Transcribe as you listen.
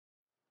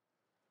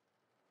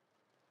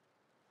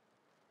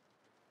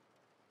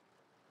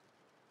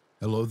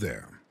Hello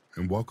there,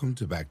 and welcome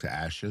to Back to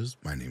Ashes.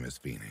 My name is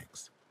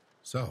Phoenix.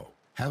 So,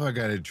 have I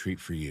got a treat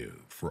for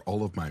you for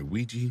all of my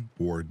Ouija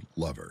board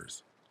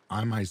lovers?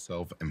 I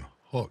myself am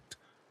hooked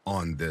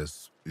on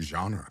this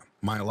genre.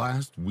 My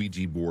last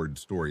Ouija board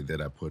story that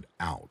I put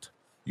out,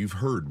 you've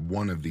heard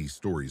one of these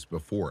stories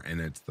before,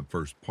 and it's the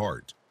first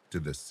part to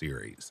this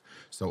series.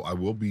 So I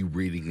will be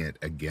reading it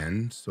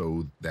again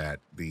so that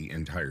the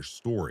entire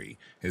story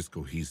is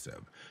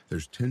cohesive.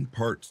 There's 10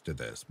 parts to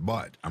this,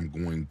 but I'm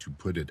going to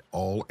put it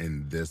all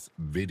in this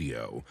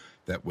video.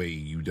 That way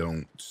you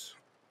don't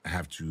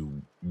have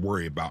to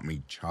worry about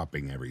me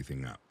chopping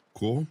everything up.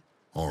 Cool?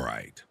 All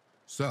right.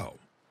 So,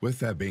 with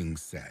that being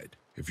said,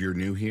 if you're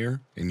new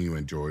here and you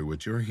enjoy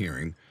what you're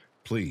hearing,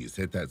 please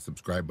hit that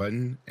subscribe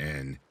button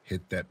and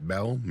hit that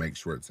bell. Make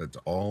sure it's set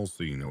to all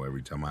so you know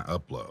every time I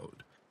upload.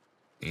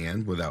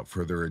 And without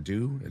further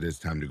ado, it is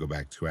time to go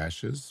back to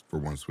ashes, for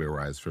once we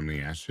arise from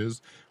the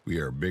ashes, we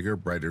are bigger,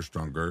 brighter,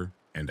 stronger,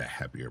 and a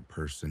happier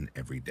person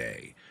every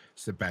day.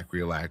 Sit back,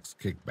 relax,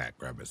 kick back,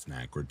 grab a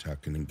snack or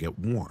tuck in and get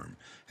warm,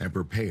 and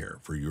prepare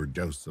for your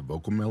dose of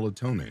vocal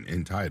melatonin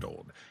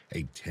entitled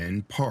a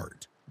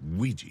 10-part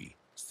Ouija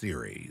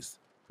series.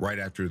 Right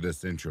after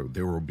this intro,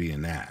 there will be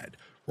an ad.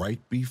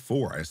 Right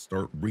before I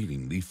start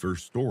reading the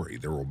first story,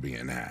 there will be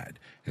an ad.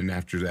 And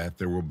after that,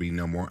 there will be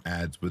no more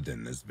ads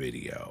within this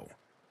video.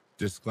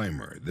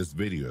 Disclaimer, this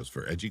video is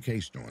for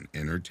educational and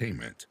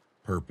entertainment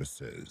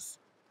purposes.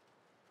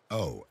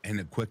 Oh, and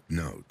a quick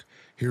note.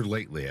 Here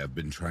lately, I've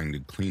been trying to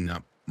clean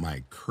up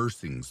my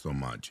cursing so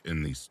much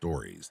in these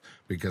stories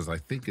because I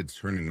think it's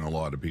turning a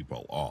lot of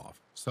people off.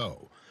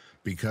 So,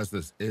 because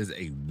this is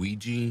a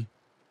Ouija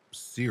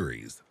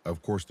series,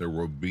 of course, there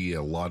will be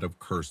a lot of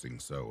cursing.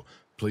 So,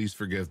 please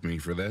forgive me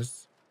for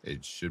this.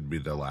 It should be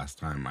the last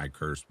time I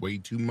curse way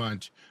too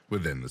much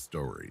within the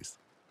stories.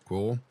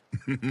 Cool?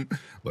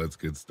 Let's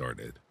get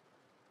started.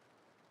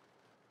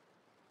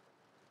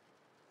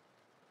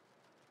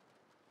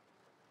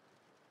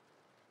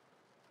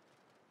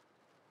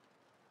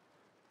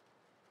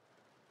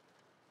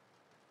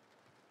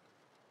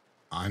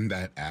 I'm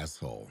that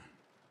asshole.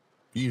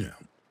 You know,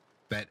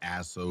 that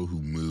asshole who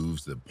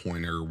moves the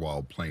pointer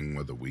while playing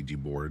with a Ouija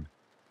board.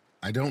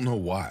 I don't know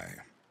why.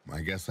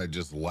 I guess I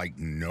just like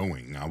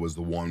knowing I was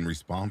the one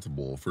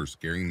responsible for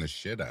scaring the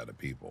shit out of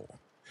people,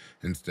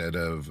 instead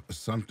of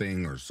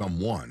something or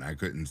someone I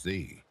couldn't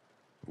see.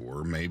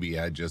 Or maybe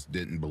I just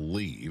didn't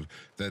believe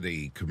that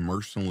a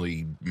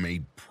commercially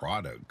made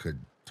product could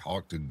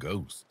talk to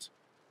ghosts.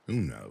 Who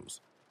knows?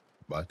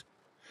 But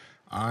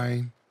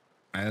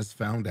as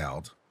found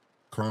out,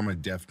 karma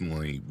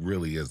definitely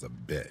really is a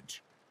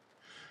bitch.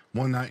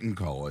 One night in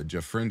college,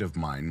 a friend of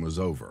mine was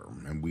over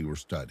and we were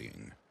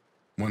studying.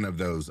 One of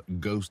those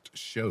ghost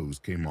shows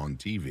came on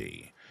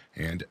TV,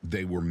 and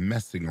they were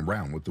messing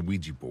around with the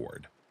Ouija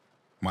board.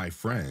 My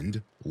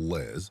friend,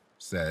 Liz,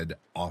 said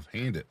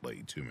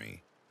offhandedly to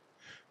me,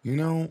 "You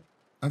know,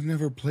 I've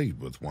never played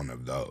with one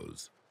of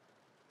those."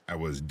 I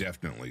was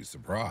definitely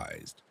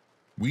surprised.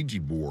 Ouija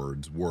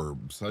boards were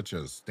such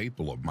a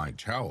staple of my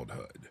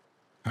childhood.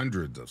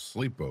 Hundreds of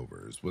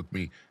sleepovers with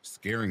me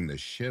scaring the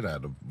shit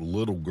out of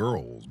little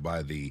girls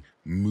by the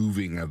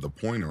moving of the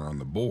pointer on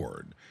the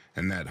board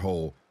and that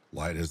whole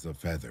light as a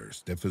feather,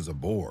 stiff as a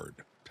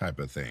board type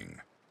of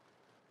thing.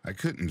 I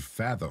couldn't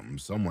fathom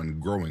someone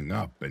growing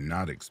up and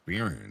not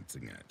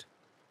experiencing it.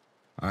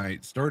 I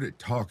started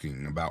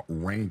talking about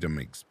random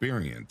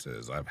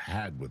experiences I've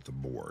had with the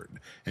board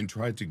and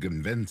tried to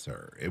convince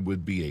her it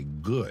would be a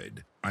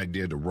good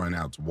idea to run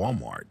out to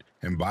Walmart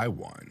and buy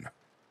one.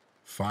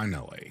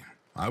 Finally,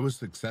 I was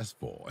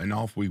successful and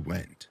off we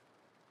went.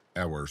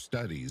 Our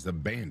studies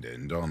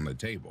abandoned on the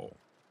table.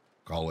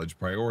 College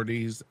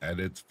priorities at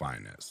its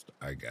finest,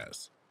 I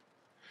guess.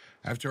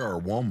 After our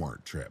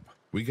Walmart trip,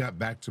 we got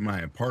back to my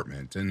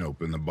apartment and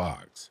opened the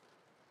box.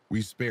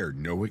 We spared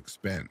no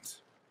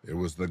expense. It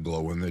was the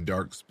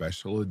glow-in-the-dark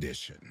special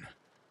edition.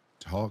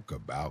 Talk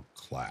about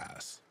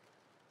class.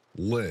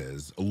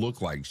 Liz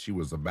looked like she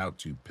was about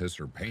to piss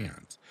her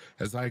pants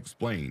as I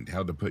explained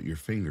how to put your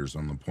fingers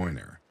on the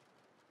pointer.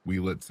 We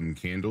lit some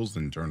candles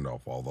and turned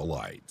off all the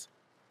lights.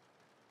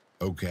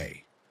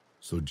 "Okay,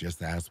 so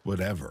just ask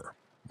whatever,"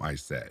 I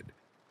said,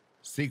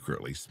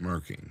 secretly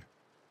smirking.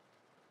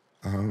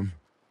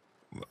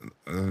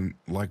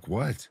 Like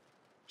what?"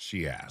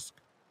 she asked.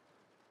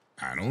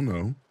 "I don't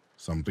know,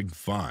 something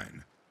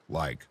fun,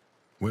 like,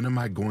 when am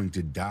I going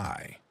to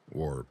die,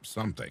 or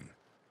something."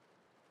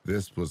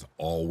 This was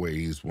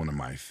always one of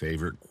my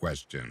favorite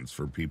questions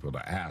for people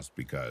to ask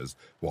because,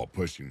 while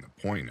pushing the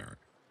pointer,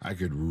 I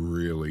could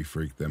really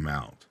freak them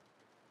out.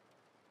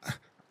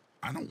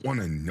 I don't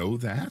want to know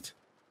that."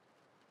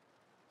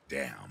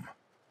 Damn.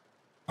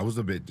 I was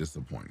a bit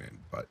disappointed,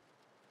 but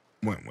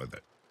went with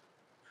it.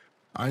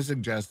 I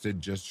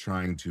suggested just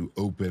trying to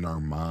open our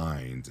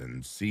minds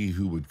and see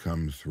who would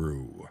come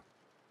through.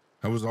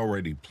 I was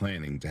already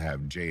planning to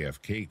have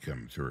JFK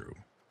come through.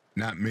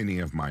 Not many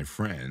of my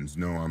friends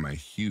know I'm a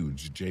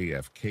huge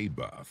JFK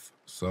buff,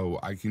 so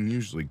I can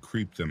usually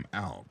creep them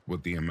out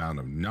with the amount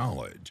of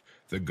knowledge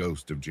the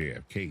ghost of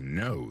JFK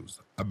knows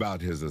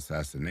about his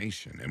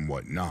assassination and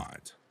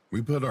whatnot.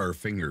 We put our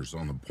fingers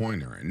on the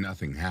pointer and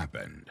nothing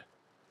happened.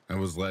 I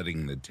was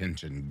letting the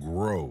tension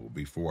grow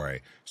before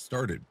I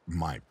started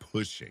my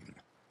pushing.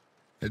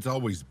 It's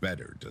always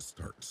better to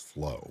start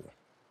slow.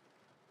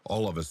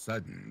 All of a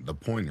sudden, the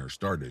pointer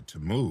started to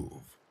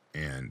move,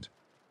 and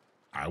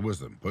I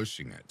wasn't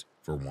pushing it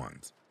for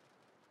once.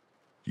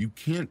 "You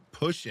can't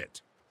push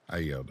it," I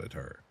yelled at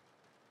her.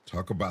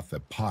 Talk about the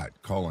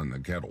pot calling the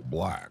kettle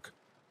black.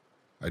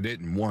 I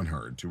didn't want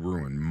her to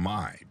ruin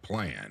my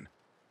plan.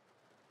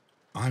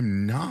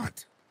 "I'm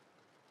not,"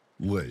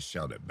 Liz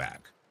shouted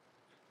back.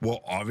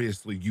 "Well,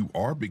 obviously you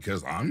are,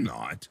 because I'm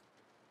not."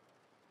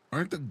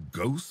 "Aren't the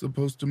ghosts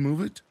supposed to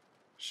move it?"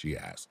 she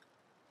asked.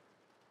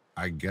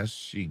 I guess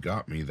she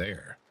got me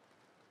there.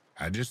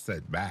 I just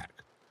sat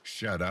back,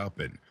 shut up,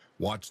 and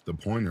watched the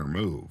pointer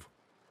move.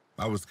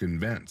 I was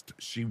convinced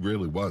she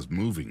really was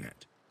moving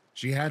it.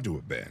 She had to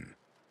have been.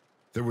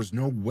 There was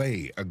no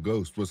way a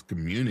ghost was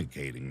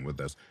communicating with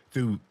us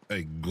through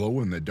a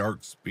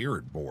glow-in-the-dark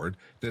spirit board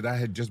that I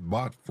had just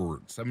bought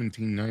for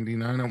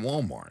 $17.99 at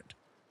Walmart.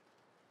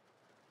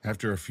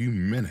 After a few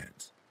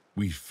minutes,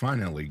 we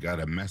finally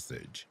got a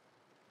message.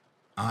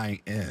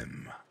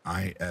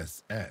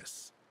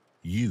 IMISSULIZ.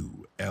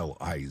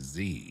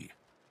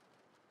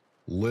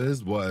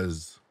 Liz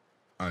was,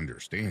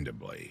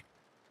 understandably,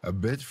 a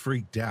bit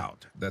freaked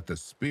out that the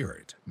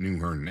spirit knew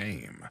her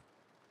name.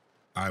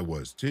 I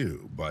was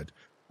too, but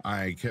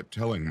I kept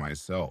telling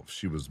myself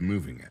she was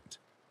moving it,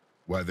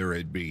 whether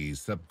it be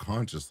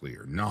subconsciously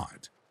or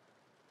not.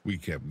 We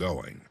kept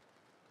going.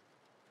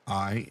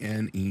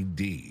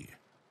 INED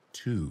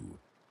 2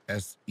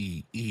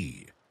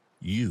 SEEUGAIN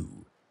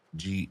SOON.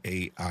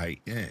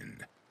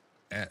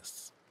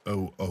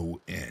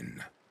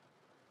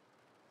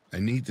 I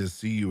need to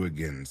see you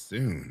again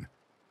soon.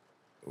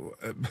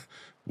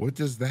 What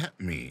does that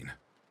mean?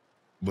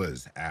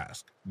 Liz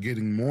asked,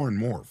 getting more and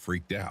more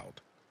freaked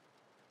out.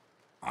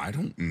 I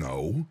don't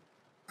know,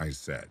 I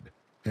said,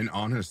 and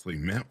honestly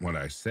meant what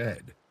I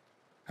said.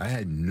 I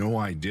had no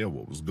idea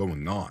what was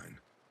going on.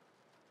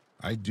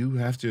 I do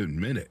have to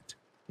admit it,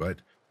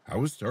 but I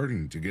was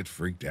starting to get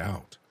freaked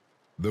out.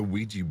 The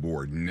Ouija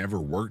board never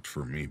worked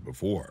for me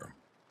before.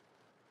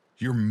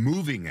 You're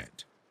moving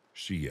it,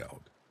 she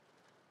yelled.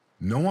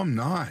 No, I'm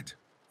not.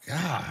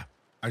 God,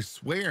 I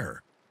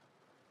swear.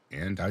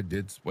 And I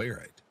did swear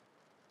it.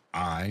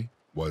 I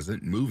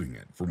wasn't moving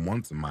it for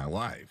once in my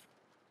life.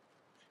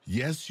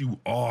 Yes, you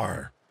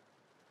are.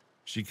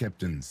 She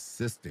kept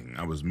insisting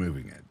I was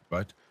moving it,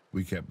 but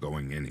we kept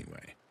going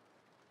anyway.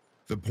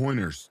 The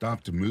pointer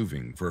stopped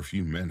moving for a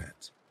few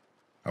minutes.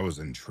 I was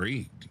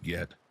intrigued,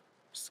 yet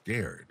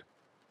scared.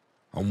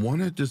 I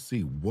wanted to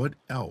see what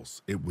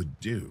else it would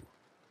do,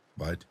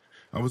 but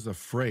I was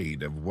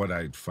afraid of what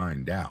I'd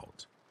find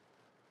out.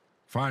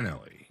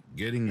 Finally,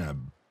 getting a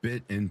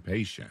bit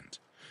impatient,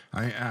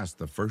 I asked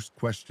the first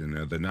question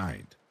of the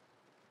night.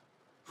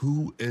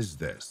 Who is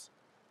this?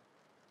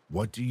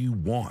 What do you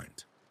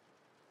want?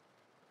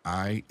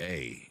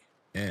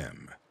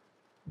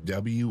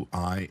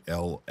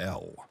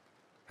 IAMWILL.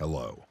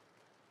 Hello.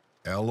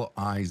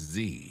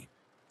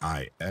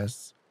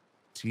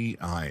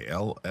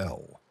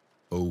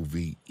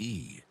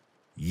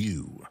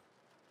 LIZISTILLOVEU.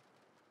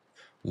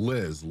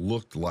 Liz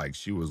looked like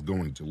she was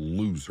going to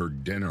lose her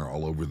dinner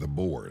all over the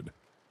board.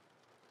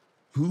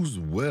 Whose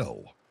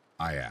will?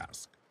 I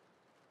asked.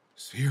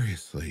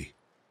 Seriously,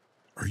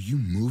 are you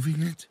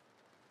moving it?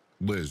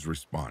 Liz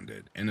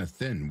responded in a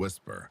thin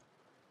whisper.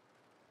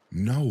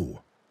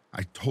 No,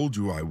 I told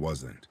you I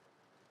wasn't.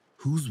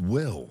 Whose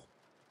will?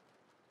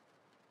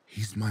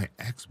 He's my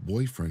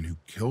ex-boyfriend who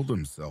killed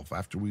himself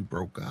after we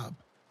broke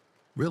up.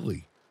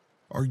 Really,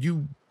 are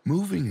you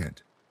moving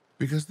it?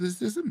 Because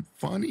this isn't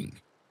funny.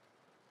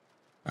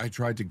 I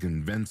tried to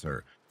convince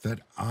her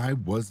that I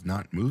was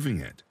not moving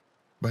it,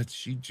 but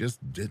she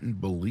just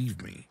didn't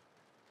believe me.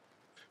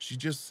 She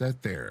just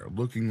sat there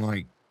looking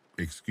like,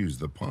 excuse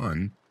the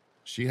pun,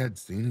 she had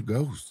seen a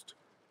ghost.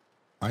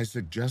 I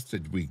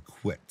suggested we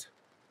quit.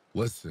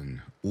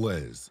 Listen,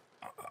 Liz,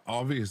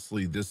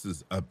 obviously this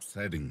is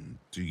upsetting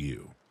to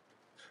you.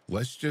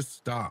 Let's just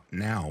stop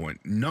now and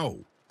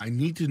no, I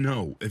need to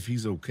know if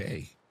he's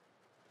okay,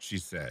 she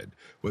said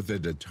with a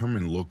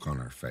determined look on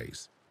her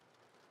face.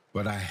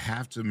 But I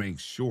have to make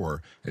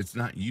sure it's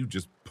not you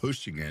just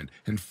pushing it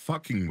and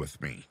fucking with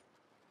me.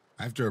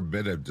 After a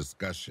bit of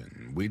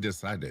discussion, we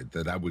decided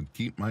that I would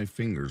keep my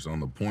fingers on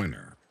the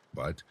pointer,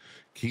 but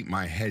keep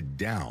my head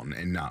down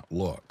and not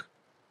look.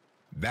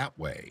 That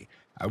way,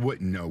 I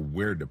wouldn't know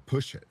where to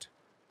push it.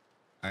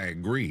 I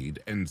agreed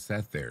and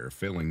sat there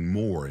feeling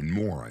more and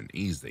more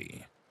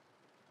uneasy.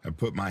 I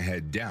put my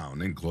head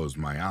down and closed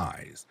my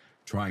eyes,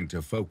 trying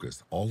to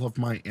focus all of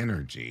my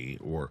energy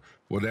or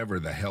whatever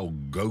the hell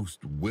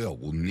ghost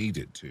will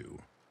needed to.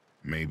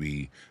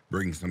 Maybe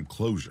bring some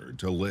closure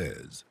to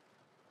Liz.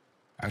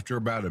 After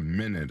about a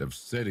minute of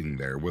sitting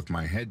there with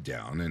my head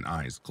down and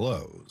eyes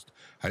closed,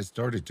 I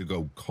started to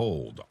go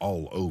cold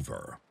all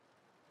over.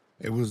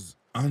 It was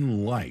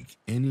unlike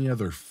any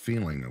other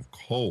feeling of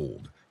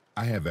cold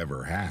I have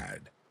ever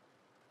had.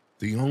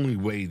 The only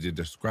way to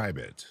describe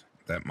it,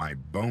 that my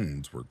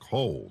bones were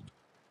cold,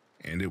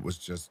 and it was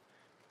just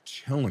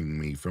chilling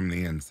me from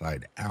the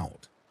inside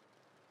out.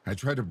 I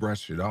tried to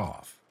brush it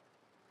off.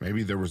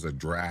 Maybe there was a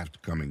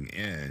draft coming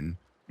in,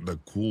 the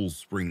cool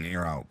spring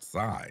air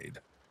outside.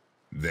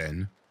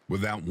 Then,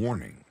 without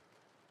warning,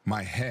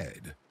 my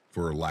head,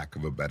 for lack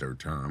of a better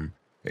term,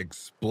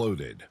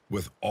 exploded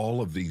with all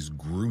of these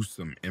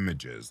gruesome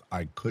images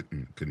I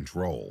couldn't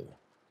control.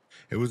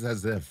 It was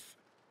as if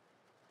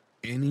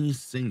any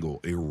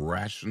single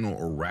irrational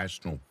or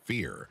rational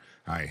fear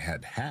I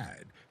had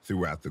had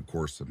throughout the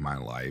course of my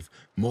life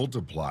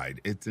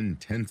multiplied its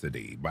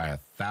intensity by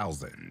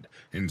 1,000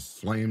 and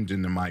slammed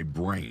into my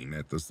brain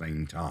at the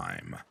same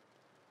time.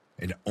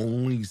 It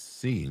only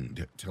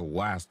seemed to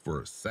last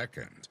for a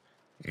second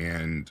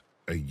and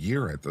a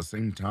year at the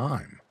same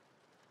time.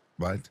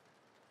 But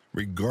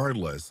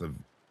regardless of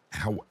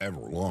however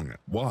long it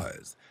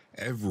was,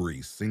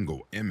 every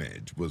single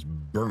image was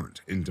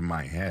burnt into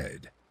my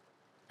head.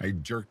 I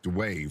jerked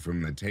away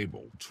from the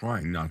table,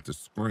 trying not to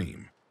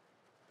scream.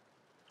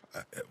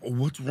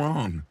 What's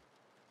wrong?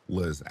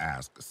 Liz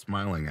asked,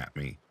 smiling at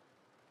me.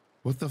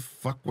 What the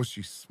fuck was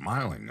she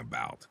smiling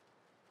about?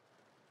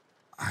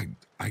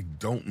 I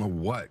don't know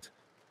what.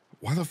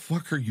 Why the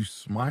fuck are you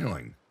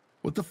smiling?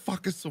 What the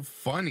fuck is so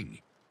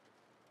funny?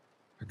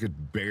 I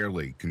could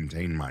barely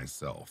contain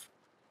myself.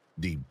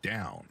 Deep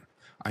down,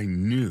 I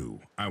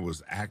knew I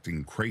was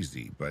acting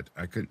crazy, but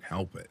I couldn't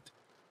help it.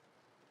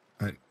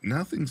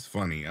 Nothing's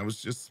funny. I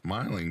was just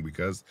smiling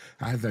because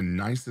I had the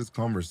nicest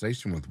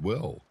conversation with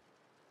Will.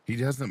 He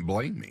doesn't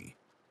blame me.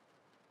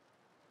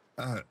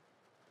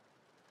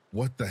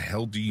 What the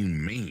hell do you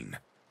mean?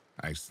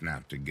 I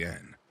snapped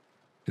again.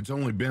 It's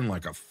only been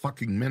like a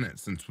fucking minute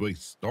since we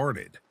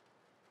started.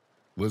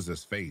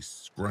 Liz's face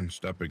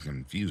scrunched up in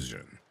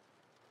confusion.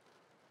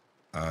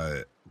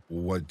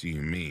 What do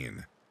you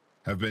mean?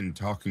 I've been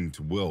talking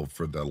to Will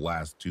for the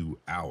last 2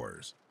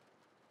 hours.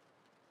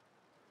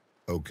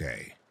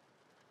 Okay.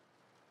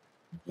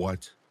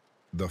 What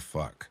the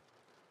fuck?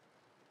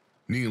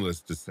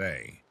 Needless to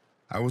say,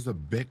 I was a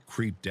bit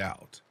creeped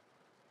out.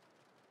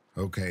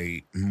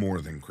 Okay, more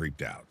than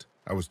creeped out.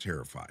 I was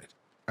terrified.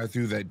 I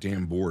threw that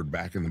damn board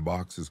back in the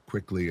box as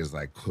quickly as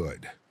I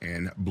could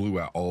and blew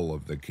out all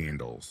of the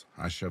candles.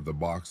 I shoved the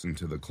box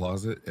into the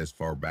closet as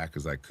far back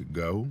as I could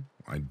go.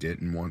 I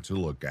didn't want to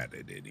look at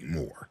it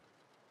anymore.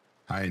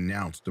 I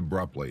announced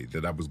abruptly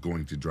that I was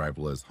going to drive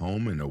Liz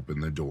home and open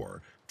the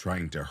door,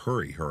 trying to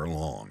hurry her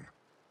along.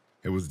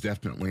 It was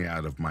definitely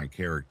out of my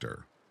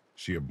character.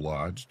 She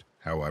obliged,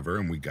 however,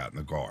 and we got in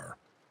the car.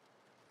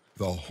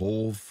 The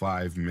whole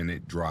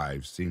 5-minute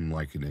drive seemed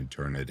like an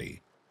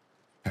eternity.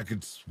 I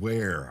could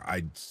swear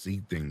I'd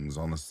see things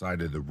on the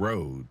side of the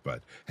road,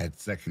 but at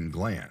second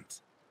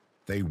glance,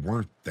 they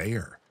weren't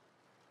there.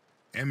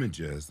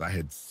 Images I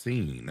had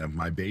seen of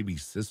my baby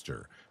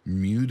sister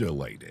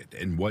mutilated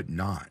and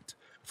whatnot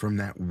from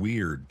that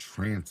weird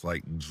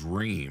trance-like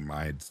dream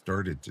I had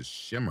started to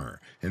shimmer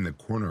in the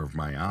corner of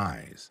my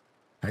eyes.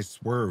 I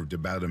swerved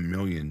about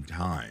 1,000,000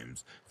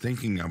 times,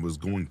 thinking I was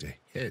going to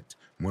hit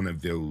one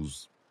of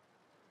those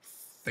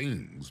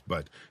things,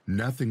 but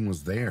nothing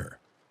was there.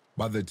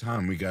 By the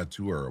time we got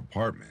to her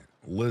apartment,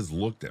 Liz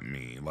looked at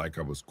me like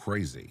I was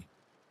crazy.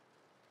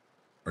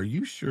 Are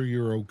you sure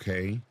you're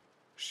okay?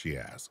 She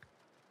asked.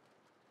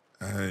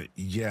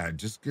 Yeah,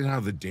 just get out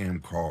of the damn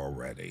car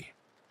already.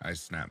 I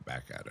snapped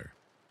back at her,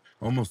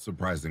 almost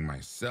surprising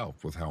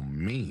myself with how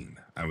mean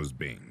I was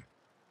being.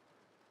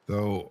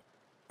 Though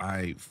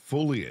I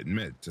fully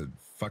admit to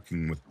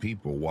fucking with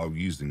people while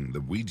using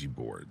the Ouija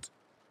boards.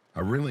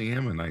 I really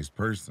am a nice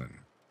person,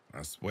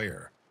 I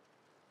swear.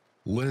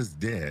 Liz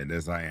did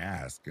as I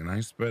asked, and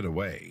I sped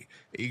away,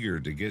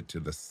 eager to get to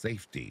the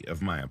safety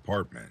of my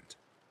apartment.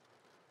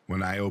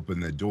 When I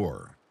opened the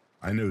door,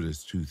 I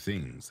noticed 2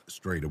 things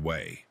straight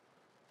away.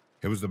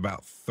 It was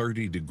about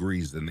 30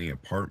 degrees in the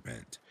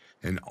apartment,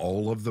 and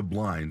all of the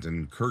blinds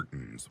and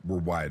curtains were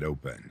wide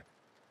open.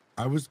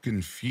 I was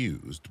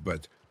confused,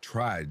 but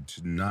tried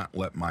to not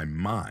let my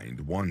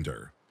mind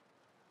wander.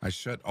 I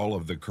shut all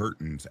of the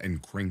curtains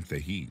and cranked the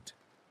heat.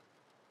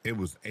 It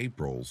was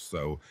April,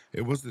 so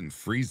it wasn't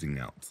freezing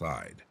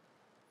outside,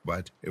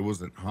 but it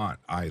wasn't hot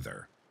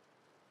either.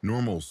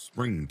 Normal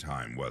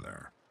springtime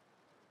weather.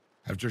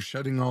 After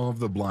shutting all of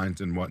the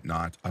blinds and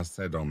whatnot, I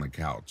sat on the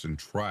couch and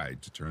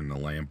tried to turn the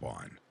lamp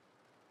on.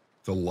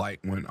 The light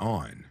went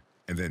on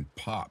and then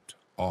popped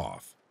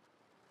off.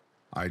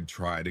 I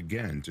tried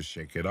again to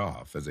shake it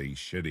off as a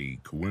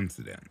shitty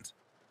coincidence.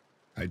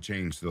 I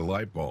changed the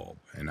light bulb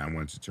and I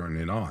went to turn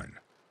it on.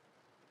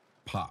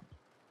 Pop.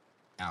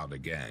 Out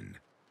again.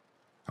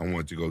 I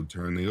went to go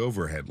turn the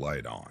overhead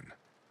light on.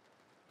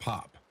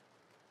 Pop.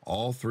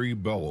 All 3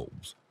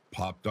 bulbs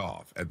popped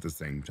off at the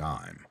same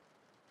time.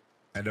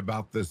 At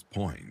about this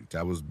point,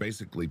 I was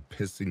basically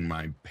pissing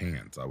my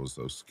pants. I was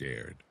so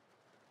scared.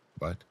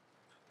 But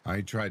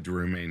I tried to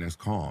remain as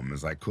calm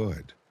as I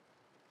could.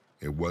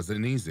 It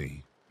wasn't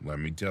easy, let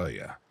me tell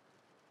you.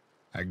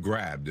 I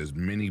grabbed as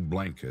many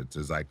blankets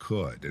as I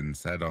could and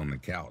sat on the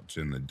couch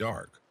in the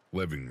dark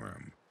living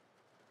room.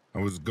 I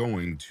was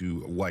going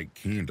to light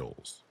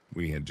candles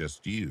we had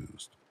just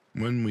used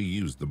when we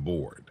used the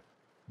board,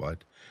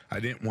 but I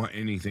didn't want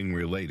anything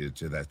related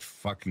to that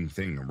fucking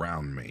thing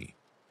around me.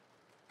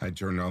 I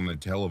turned on the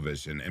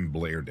television and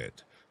blared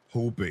it,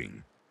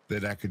 hoping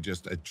that I could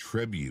just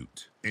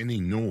attribute any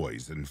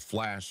noise and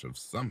flash of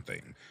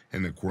something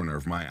in the corner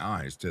of my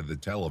eyes to the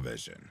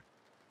television.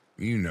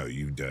 You know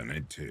you've done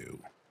it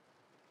too.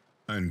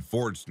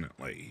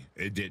 Unfortunately,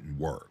 it didn't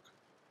work.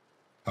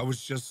 I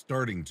was just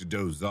starting to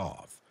doze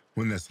off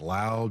when this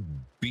loud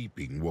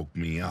beeping woke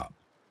me up.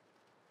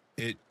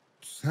 It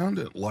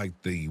sounded like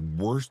the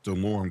worst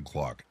alarm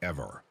clock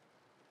ever.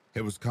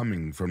 It was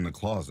coming from the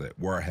closet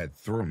where I had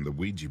thrown the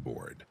Ouija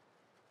board.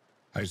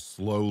 I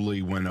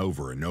slowly went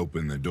over and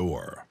opened the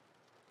door.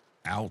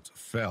 Out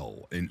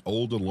fell an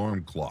old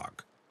alarm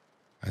clock.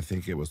 I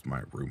think it was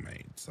my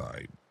roommate's.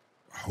 I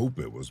hope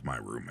it was my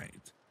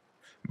roommate.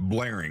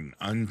 Blaring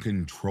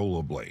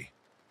uncontrollably.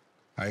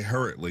 I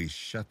hurriedly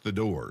shut the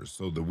doors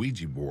so the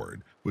Ouija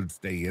board would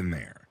stay in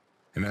there,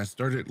 and I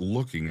started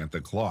looking at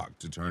the clock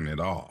to turn it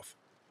off.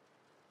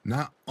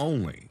 Not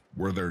only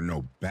were there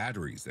no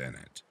batteries in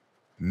it,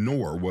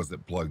 nor was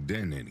it plugged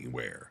in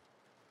anywhere,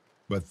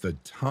 but the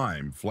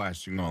time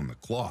flashing on the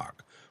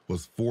clock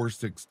was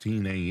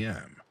 4:16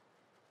 a.m.,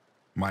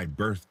 my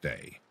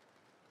birthday.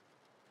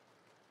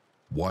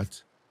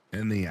 What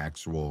in the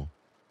actual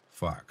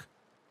fuck?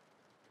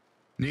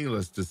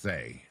 Needless to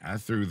say, I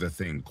threw the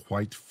thing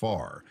quite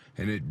far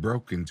and it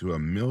broke into a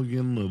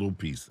million little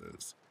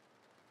pieces.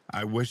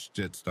 I wished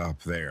it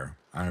stopped there,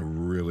 I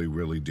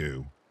really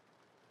do.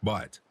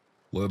 But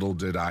little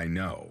did I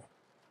know,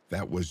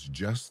 that was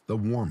just the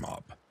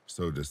warm-up,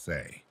 so to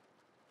say.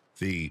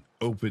 The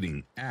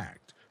opening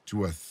act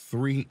to a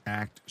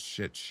 3-act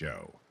shit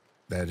show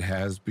that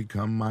has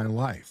become my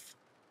life.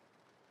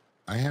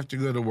 I have to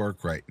go to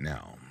work right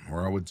now,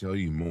 or I would tell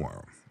you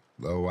more,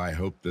 though I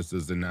hope this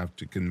is enough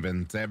to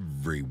convince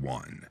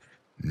everyone.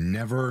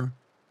 Never,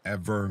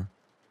 ever,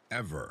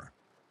 ever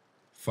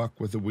fuck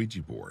with a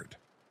Ouija board.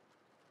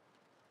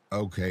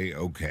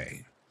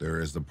 Okay, there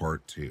is a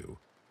part 2.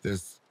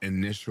 This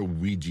initial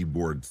Ouija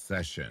board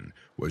session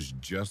was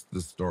just the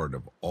start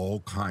of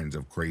all kinds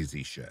of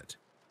crazy shit.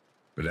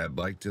 But I'd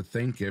like to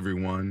thank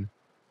everyone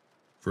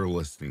for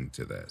listening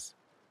to this.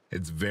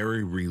 It's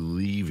very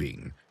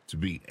relieving to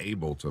be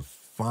able to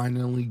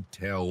finally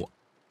tell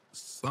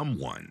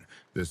someone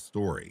this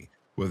story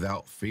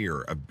without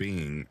fear of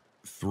being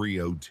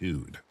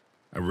 302'd.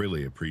 I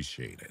really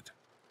appreciate it.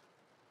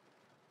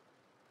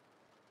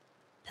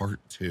 Part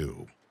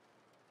 2.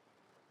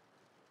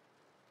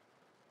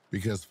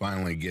 Because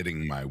finally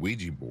getting my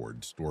Ouija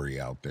board story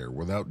out there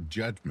without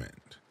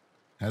judgment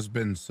has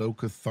been so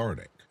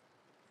cathartic,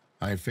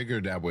 I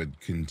figured I would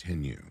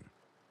continue.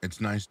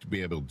 It's nice to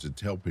be able to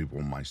tell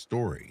people my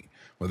story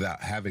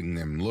without having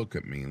them look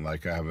at me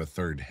like I have a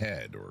third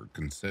head or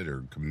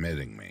consider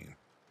committing me.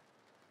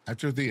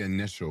 After the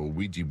initial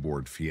Ouija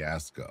board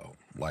fiasco,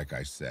 like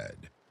I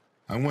said,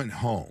 I went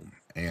home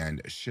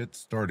and shit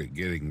started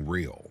getting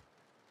real.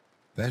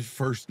 That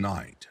first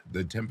night,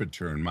 the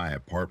temperature in my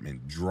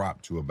apartment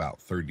dropped to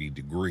about 30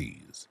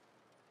 degrees.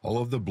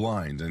 All of the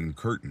blinds and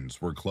curtains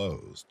were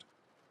closed.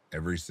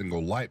 Every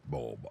single light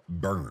bulb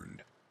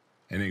burned,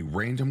 and a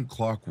random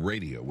clock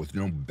radio with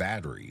no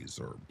batteries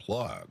or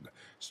plug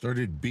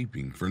started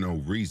beeping for no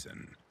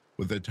reason,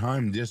 with the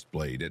time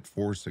displayed at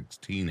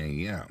 4:16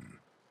 a.m.,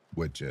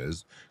 which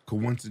is,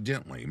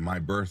 coincidentally, my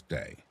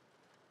birthday.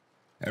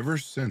 Ever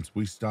since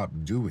we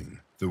stopped doing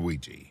the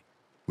Ouija,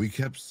 we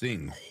kept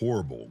seeing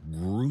horrible,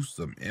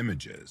 gruesome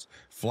images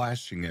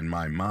flashing in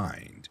my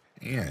mind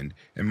and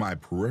in my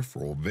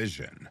peripheral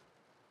vision.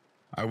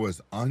 I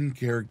was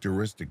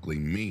uncharacteristically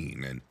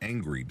mean and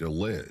angry to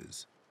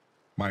Liz,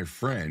 my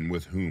friend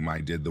with whom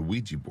I did the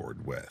Ouija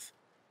board with.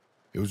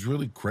 It was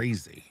really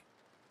crazy.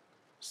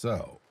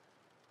 So,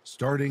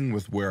 starting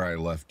with where I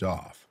left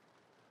off,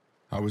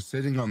 I was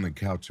sitting on the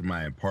couch in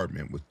my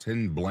apartment with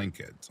 10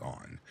 blankets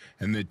on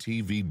and the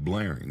TV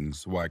blaring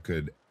so I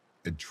could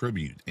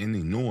attribute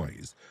any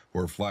noise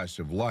or flash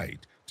of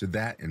light to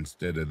that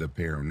instead of the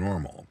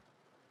paranormal.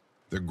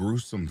 The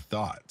gruesome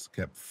thoughts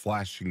kept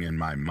flashing in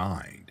my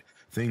mind,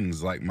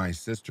 things like my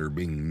sister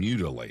being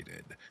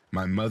mutilated,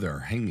 my mother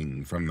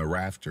hanging from the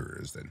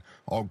rafters, and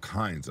all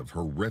kinds of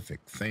horrific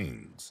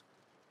things.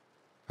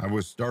 I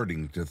was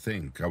starting to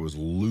think I was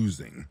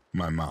losing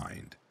my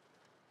mind.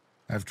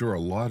 After a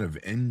lot of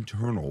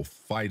internal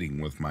fighting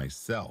with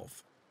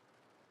myself,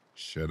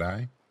 should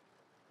I?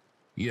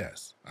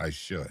 Yes, I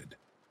should.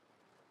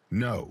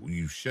 No,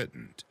 you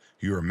shouldn't.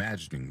 You're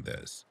imagining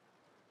this.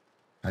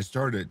 I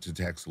started to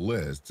text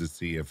Liz to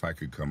see if I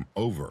could come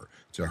over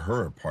to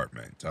her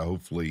apartment to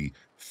hopefully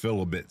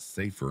feel a bit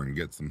safer and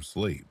get some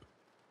sleep.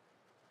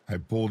 I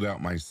pulled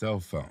out my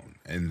cell phone,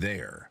 and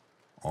there,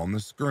 on the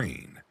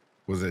screen,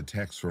 was a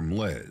text from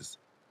Liz.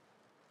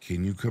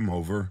 "Can you come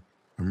over?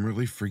 I'm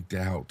really freaked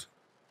out."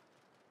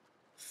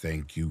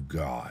 Thank you,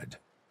 God.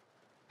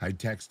 I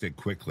texted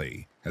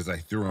quickly as I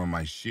threw on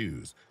my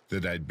shoes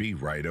that I'd be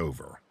right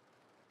over.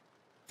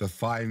 The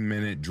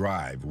 5-minute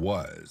drive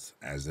was,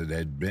 as it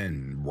had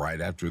been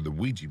right after the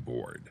Ouija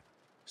board,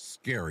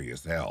 scary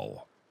as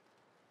hell.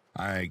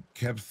 I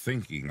kept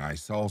thinking I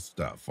saw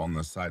stuff on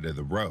the side of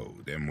the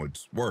road and would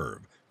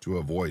swerve to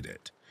avoid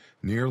it,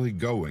 nearly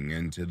going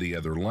into the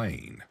other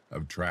lane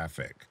of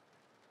traffic.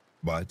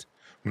 But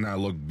when I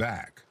looked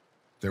back,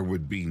 there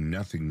would be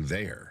nothing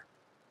there.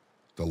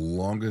 The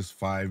longest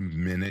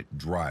 5-minute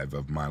drive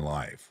of my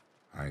life,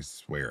 I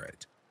swear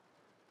it.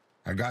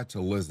 I got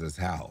to Liz's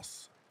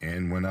house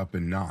and went up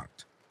and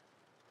knocked.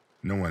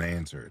 No one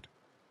answered.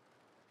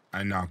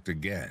 I knocked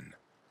again,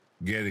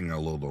 getting a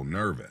little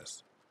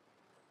nervous.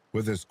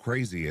 With as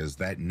crazy as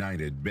that night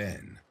had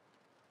been,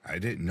 I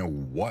didn't know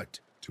what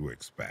to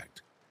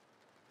expect.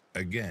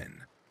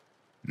 Again,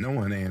 no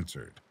one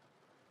answered.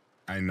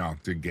 I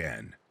knocked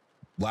again,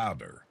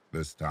 louder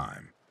this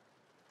time.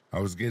 I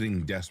was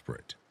getting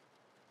desperate.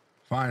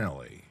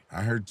 Finally,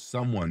 I heard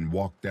someone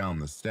walk down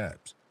the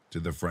steps to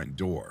the front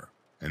door,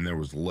 and there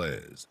was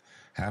Liz,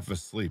 half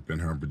asleep in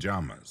her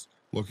pajamas,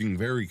 looking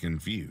very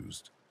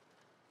confused.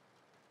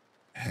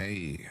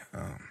 "Hey,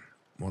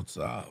 what's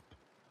up?"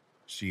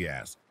 she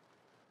asked.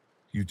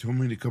 "You told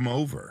me to come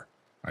over,"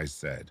 I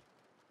said.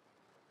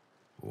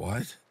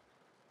 "What?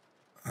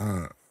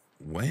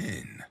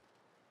 When?"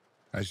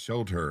 I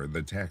showed her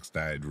the text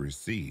I had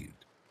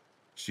received.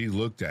 She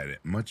looked at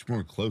it much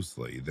more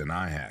closely than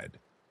I had.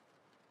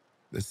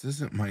 "This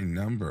isn't my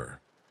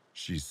number,"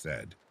 she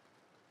said.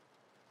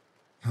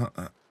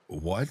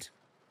 What?"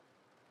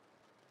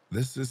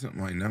 "This isn't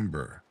my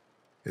number.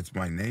 It's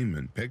my name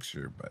and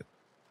picture, but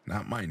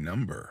not my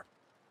number,"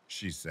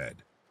 she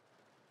said.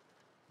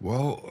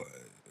 "Well,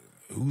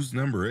 whose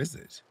number is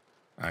it?"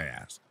 I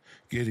asked,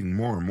 getting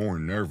more and more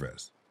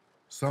nervous.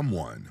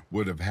 Someone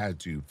would have had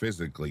to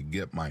physically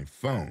get my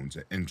phone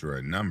to enter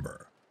a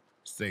number,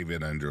 save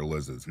it under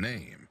Liz's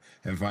name,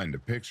 and find a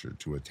picture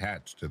to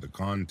attach to the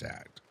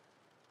contact.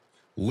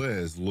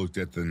 Liz looked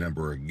at the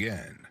number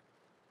again.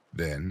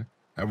 Then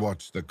I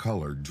watched the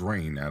color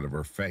drain out of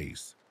her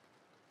face.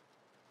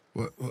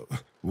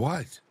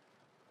 What?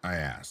 I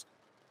asked.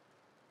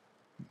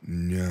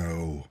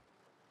 "No,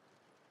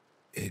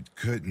 it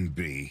couldn't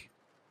be,"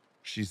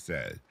 she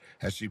said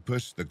as she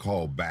pushed the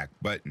call back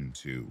button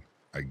to,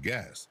 I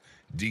guess,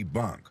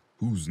 debunk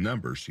whose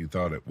number she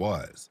thought it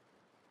was.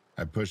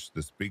 I pushed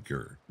the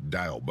speaker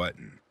dial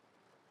button.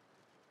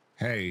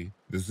 "Hey,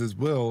 this is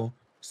Will.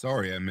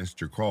 Sorry I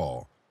missed your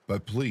call,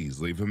 but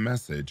please leave a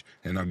message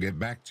and I'll get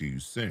back to you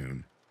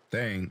soon.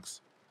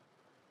 Thanks."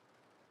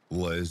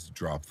 Liz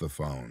dropped the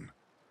phone.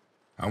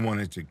 I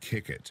wanted to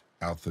kick it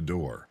out the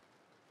door.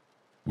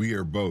 We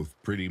are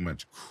both pretty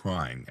much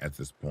crying at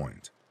this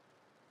point.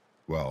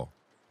 Well,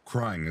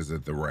 crying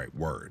isn't the right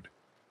word.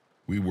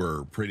 We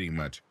were pretty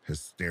much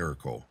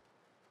hysterical.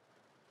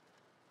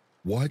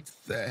 "What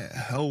the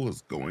hell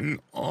is going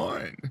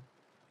on?"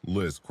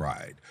 Liz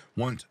cried,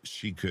 once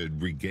she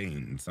could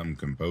regain some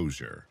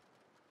composure.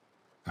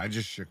 I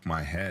just shook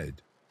my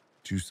head,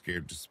 too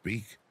scared to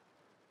speak.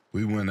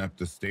 We went up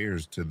the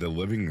stairs to the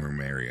living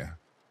room area,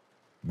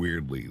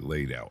 weirdly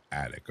laid out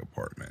attic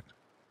apartment,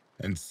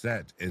 and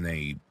sat in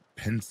a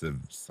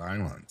pensive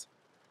silence.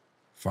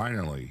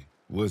 Finally,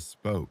 Liz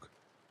spoke.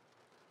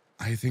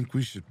 "I think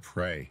we should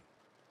pray."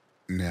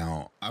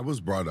 Now, I was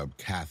brought up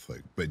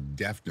Catholic, but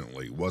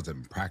definitely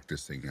wasn't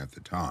practicing at the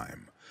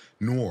time,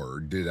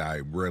 nor did I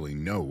really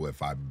know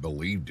if I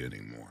believed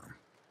anymore.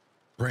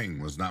 Praying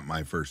was not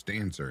my first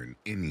answer in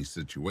any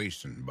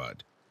situation,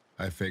 but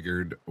I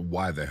figured,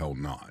 why the hell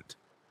not?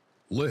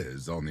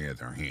 Liz, on the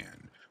other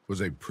hand,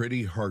 was a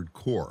pretty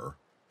hardcore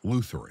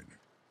Lutheran.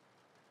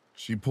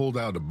 She pulled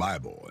out a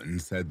Bible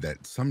and said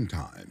that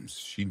sometimes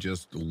she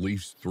just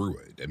leafs through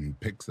it and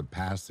picks a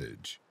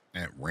passage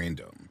at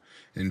random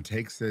and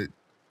takes it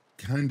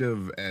kind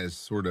of as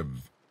sort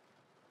of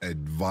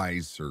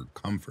advice or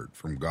comfort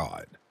from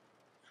God.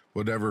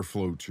 Whatever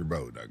floats your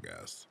boat, I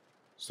guess.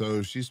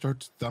 So she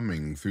starts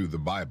thumbing through the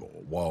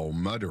Bible while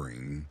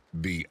muttering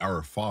the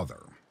Our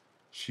Father.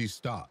 She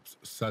stops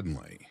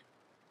suddenly,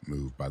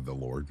 moved by the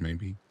Lord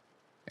maybe,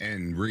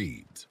 and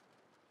reads,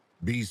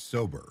 "Be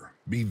sober,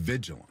 be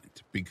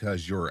vigilant,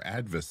 because your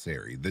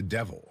adversary, the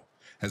devil,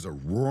 as a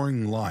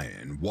roaring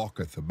lion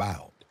walketh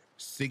about,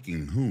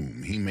 seeking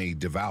whom he may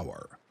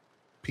devour."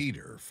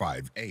 Peter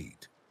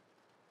 5:8.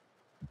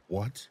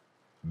 What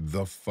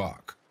the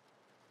fuck?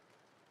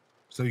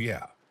 So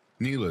yeah,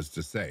 needless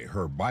to say,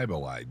 her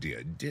Bible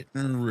idea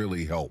didn't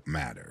really help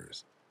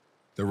matters.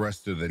 The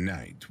rest of the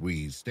night,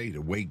 we stayed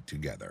awake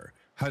together,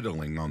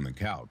 huddling on the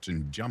couch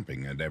and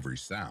jumping at every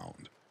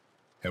sound.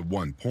 At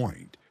one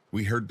point,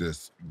 we heard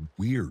this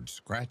weird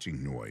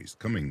scratching noise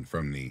coming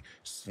from the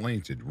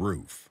slanted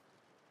roof.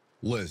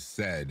 Liz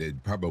said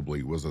it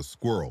probably was a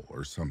squirrel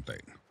or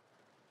something.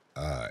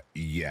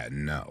 Yeah,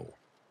 no.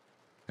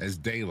 As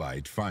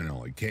daylight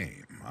finally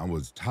came, I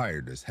was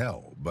tired as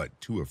hell, but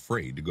too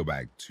afraid to go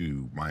back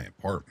to my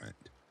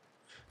apartment.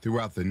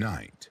 Throughout the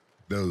night,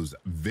 those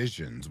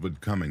visions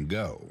would come and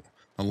go,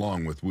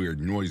 along with weird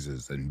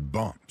noises and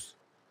bumps.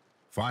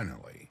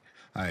 Finally,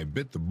 I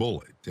bit the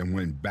bullet and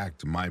went back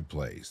to my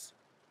place.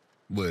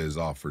 Liz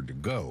offered to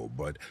go,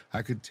 but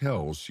I could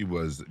tell she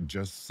was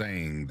just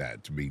saying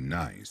that to be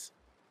nice.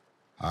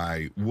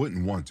 I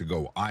wouldn't want to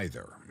go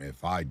either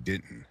if I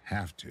didn't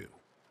have to.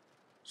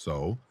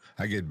 So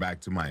I get back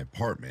to my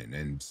apartment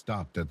and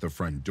stopped at the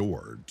front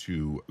door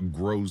to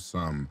grow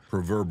some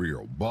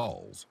proverbial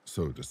balls,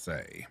 so to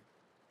say.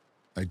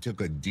 I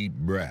took a deep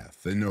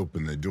breath and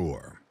opened the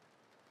door.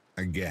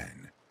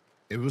 Again,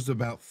 it was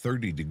about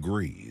 30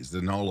 degrees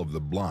and all of the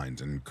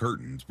blinds and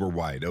curtains were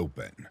wide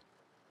open.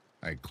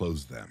 I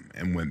closed them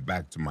and went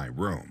back to my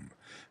room,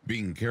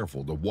 being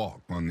careful to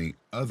walk on the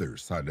other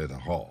side of the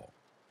hall,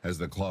 as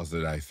the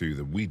closet I threw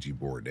the Ouija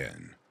board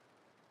in.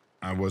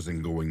 I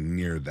wasn't going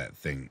near that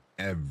thing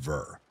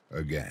ever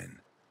again.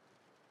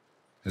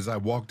 As I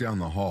walked down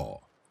the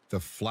hall, the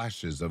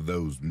flashes of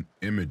those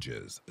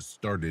images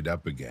started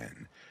up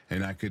again,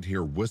 and I could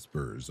hear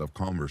whispers of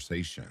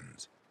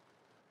conversations.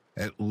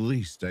 At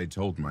least I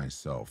told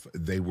myself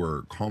they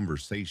were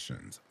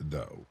conversations,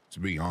 though, to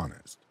be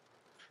honest.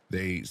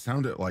 They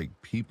sounded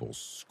like people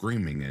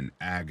screaming in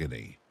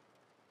agony.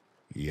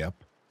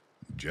 Yep,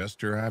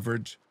 just your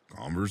average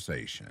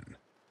conversation.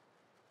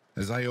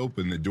 As I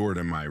opened the door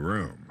to my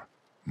room,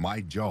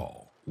 my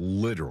jaw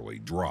literally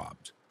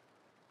dropped.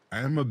 I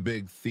am a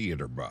big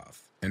theater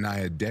buff, and I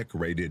had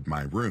decorated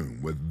my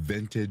room with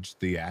vintage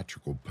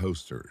theatrical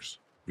posters.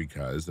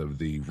 Because of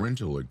the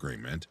rental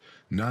agreement,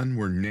 none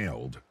were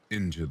nailed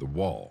into the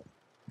wall.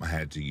 I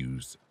had to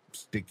use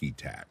sticky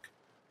tack.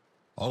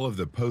 All of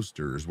the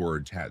posters were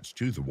attached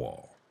to the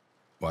wall,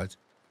 but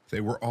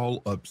they were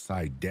all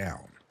upside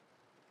down.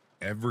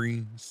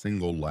 Every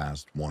single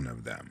last one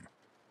of them.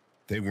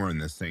 They were in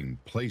the same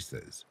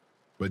places,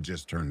 but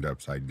just turned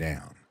upside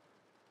down.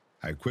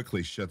 I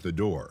quickly shut the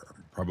door,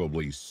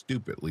 probably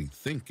stupidly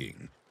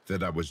thinking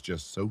that I was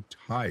just so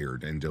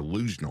tired and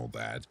delusional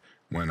that,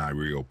 when I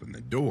reopened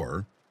the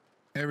door,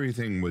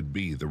 everything would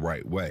be the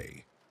right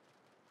way.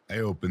 I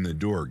opened the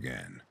door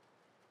again.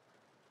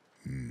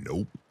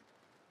 Nope.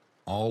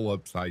 All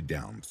upside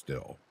down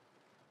still.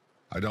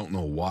 I don't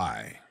know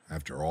why,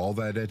 after all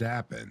that had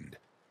happened,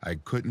 I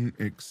couldn't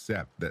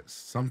accept that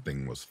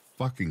something was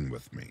fucking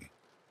with me.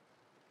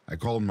 I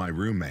called my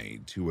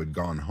roommate, who had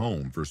gone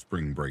home for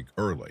spring break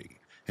early,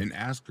 and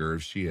asked her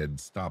if she had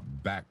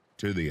stopped back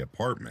to the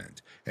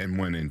apartment and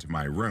went into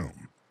my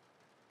room.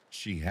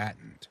 She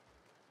hadn't.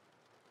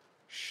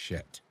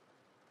 Shit.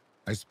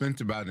 I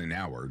spent about an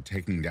hour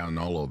taking down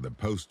all of the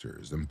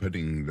posters and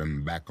putting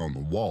them back on the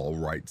wall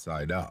right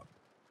side up.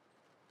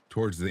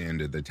 Towards the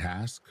end of the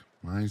task,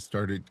 I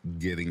started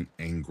getting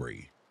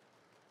angry.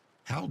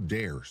 How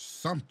dare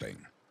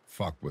something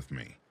fuck with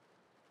me?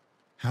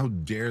 How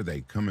dare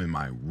they come in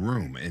my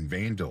room and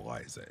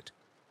vandalize it?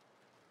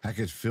 I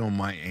could feel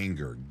my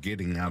anger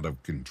getting out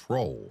of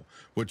control,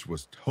 which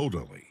was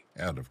totally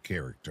out of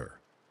character.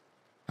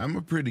 I'm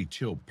a pretty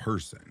chill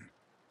person,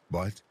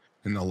 but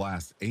in the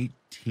last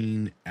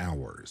 18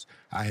 hours,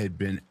 I had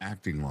been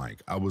acting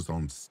like I was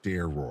on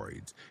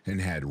steroids and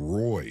had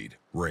roid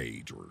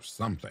rage or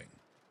something.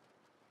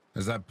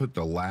 As I put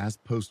the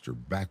last poster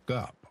back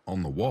up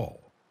on the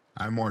wall,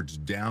 I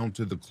marched down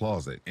to the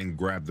closet and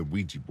grabbed the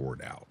Ouija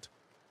board out.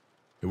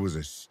 It was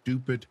a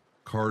stupid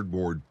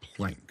cardboard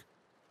plank.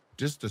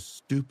 Just a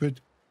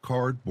stupid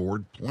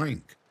cardboard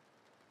plank.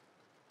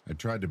 I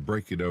tried to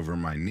break it over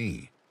my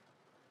knee.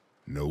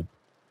 Nope,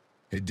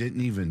 it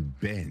didn't even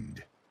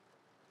bend.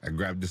 I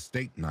grabbed a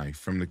steak knife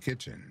from the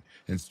kitchen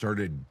and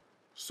started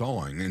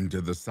sawing into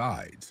the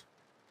sides.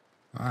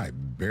 I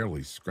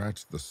barely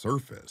scratched the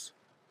surface.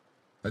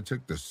 I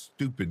took the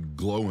stupid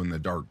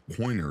glow-in-the-dark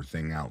pointer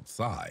thing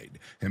outside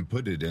and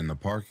put it in the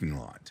parking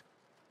lot.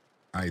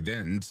 I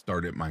then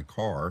started my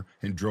car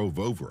and drove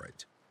over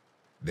it.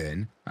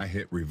 Then I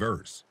hit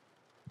reverse.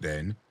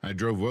 Then I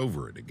drove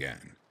over it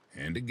again,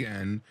 and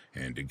again,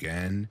 and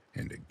again,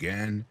 and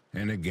again,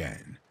 and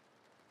again.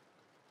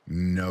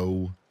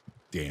 No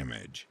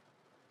damage.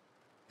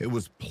 It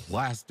was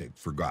plastic,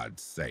 for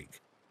God's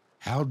sake.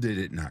 How did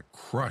it not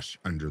crush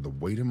under the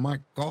weight of my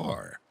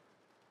car?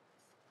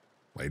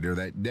 Later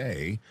that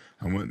day,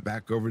 I went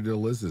back over to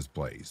Liz's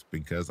place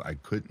because I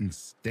couldn't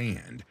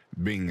stand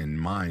being in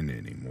mine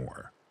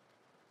anymore.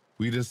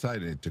 We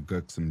decided to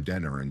cook some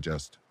dinner and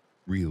just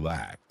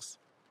relax.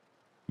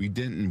 We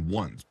didn't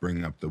once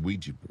bring up the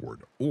Ouija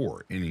board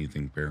or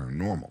anything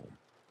paranormal.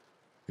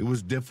 It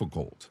was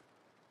difficult,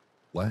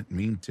 let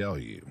me tell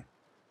you,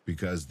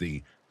 because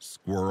the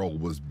squirrel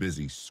was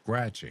busy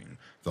scratching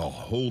the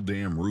whole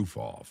damn roof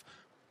off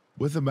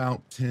with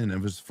about 10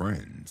 of his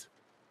friends.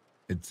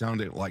 It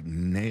sounded like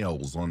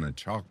nails on a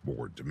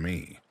chalkboard to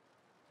me.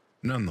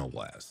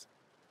 Nonetheless,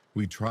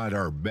 we tried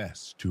our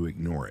best to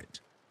ignore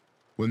it.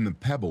 When the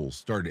pebbles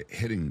started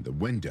hitting the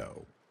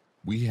window,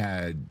 we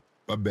had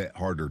a bit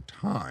harder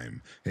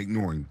time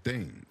ignoring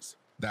things,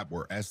 that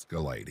were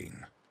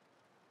escalating.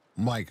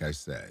 Like I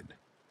said,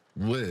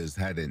 Liz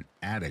had an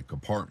attic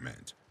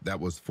apartment that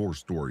was 4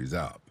 stories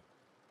up.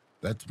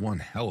 That's one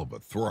hell of a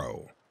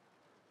throw.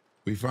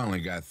 We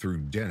finally got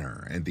through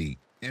dinner and the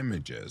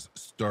images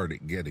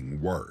started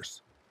getting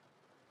worse.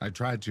 I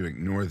tried to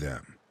ignore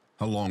them,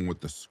 along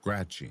with the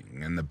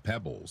scratching and the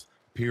pebbles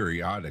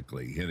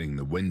periodically hitting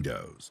the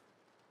windows.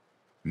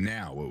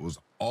 Now it was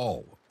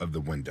all of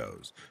the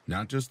windows,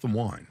 not just the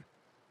one.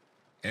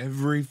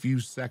 Every few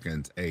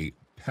seconds, a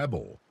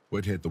pebble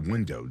would hit the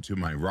window to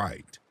my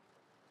right.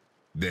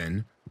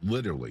 Then,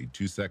 literally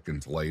 2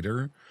 seconds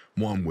later,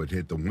 one would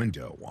hit the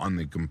window on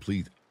the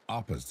complete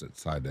opposite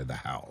side of the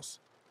house.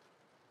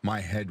 My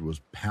head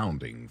was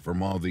pounding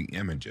from all the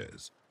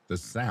images, the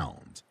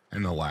sounds,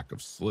 and the lack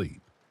of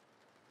sleep.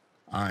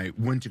 I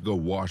went to go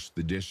wash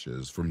the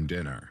dishes from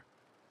dinner.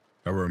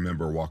 I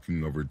remember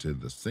walking over to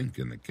the sink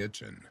in the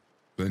kitchen.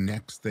 The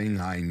next thing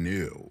I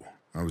knew,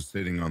 I was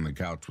sitting on the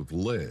couch with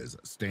Liz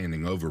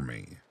standing over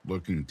me,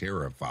 looking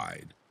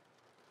terrified.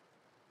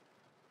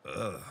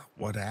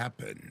 What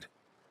happened?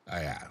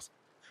 I asked.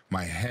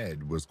 My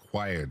head was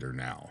quieter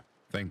now,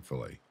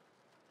 thankfully.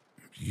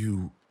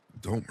 You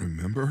don't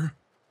remember?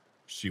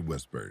 She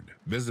whispered,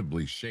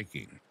 visibly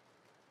shaking.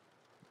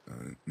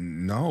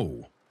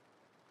 No.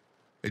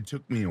 It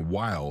took me a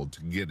while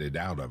to get it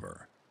out of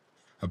her.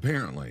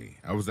 Apparently,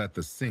 I was at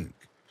the sink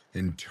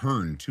and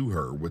turned to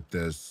her with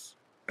this,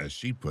 as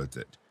she puts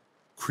it,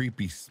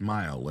 creepy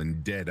smile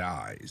and dead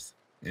eyes,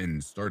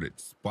 and started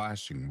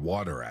splashing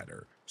water at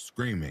her,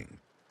 screaming,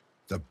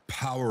 "The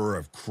power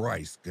of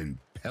Christ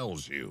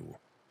compels you,"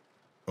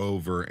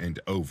 over and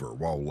over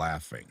while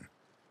laughing.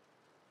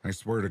 I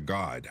swear to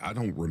God, I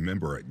don't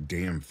remember a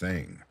damn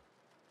thing.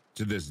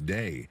 To this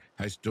day,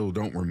 I still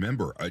don't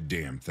remember a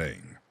damn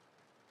thing.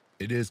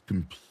 It is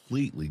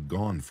completely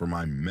gone from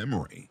my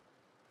memory.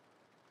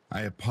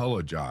 I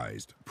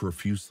apologized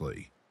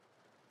profusely.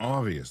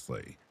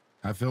 Obviously,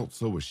 I felt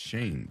so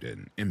ashamed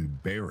and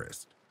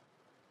embarrassed.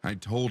 I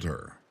told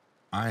her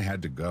I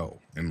had to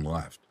go and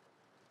left.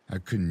 I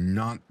could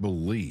not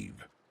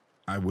believe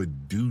I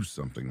would do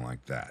something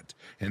like that,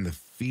 and the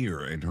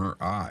fear in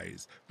her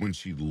eyes when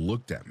she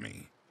looked at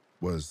me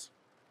was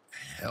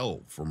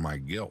hell for my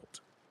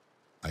guilt.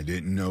 I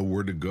didn't know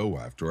where to go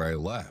after I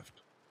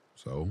left,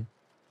 so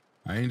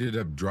I ended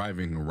up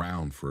driving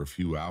around for a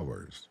few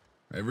hours.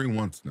 Every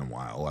once in a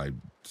while, I'd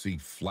see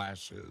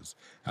flashes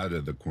out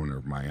of the corner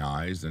of my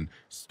eyes and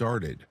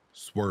started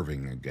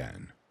swerving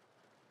again.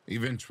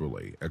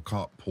 Eventually, a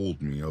cop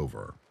pulled me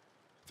over.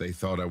 They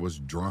thought I was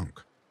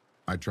drunk.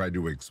 I tried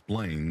to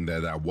explain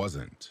that I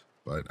wasn't,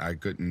 but I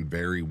couldn't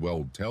very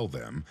well tell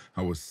them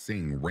I was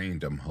seeing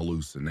random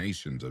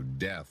hallucinations of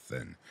death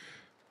and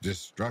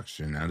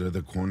destruction out of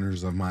the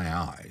corners of my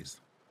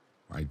eyes.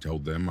 I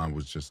told them I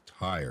was just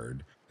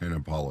tired and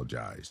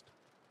apologized.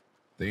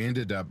 They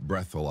ended up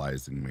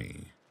breathalyzing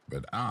me,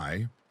 but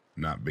I,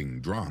 not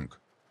being drunk,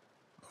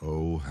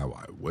 oh, how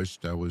I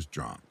wished I was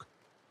drunk,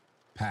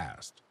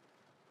 passed.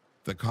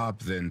 The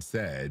cop then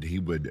said he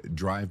would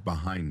drive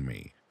behind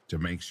me to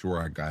make sure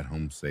I got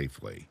home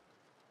safely.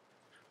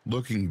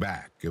 Looking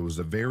back, it was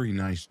a very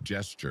nice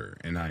gesture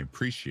and I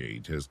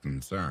appreciate his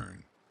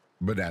concern.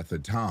 But at the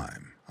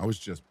time, I was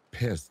just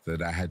pissed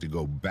that I had to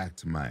go back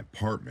to my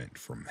apartment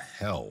from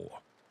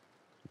hell.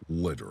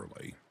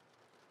 Literally.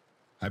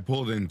 I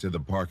pulled into the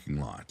parking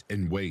lot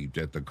and waved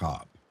at the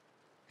cop.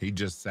 He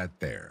just sat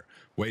there,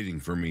 waiting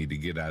for me to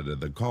get out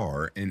of the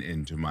car and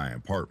into my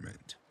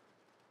apartment.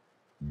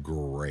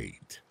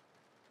 Great.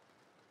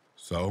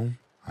 So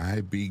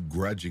I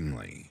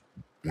begrudgingly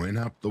went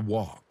up the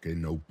walk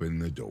and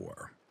opened the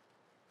door.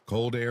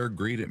 Cold air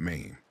greeted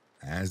me,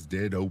 as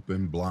did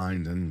open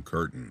blinds and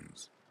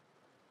curtains.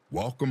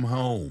 Welcome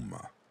home.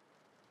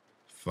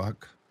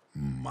 Fuck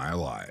my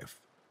life.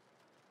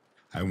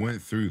 I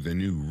went through the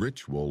new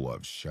ritual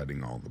of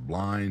shutting all the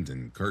blinds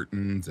and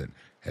curtains and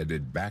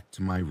headed back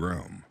to my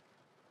room.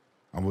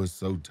 I was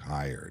so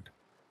tired.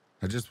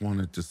 I just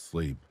wanted to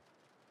sleep.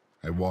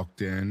 I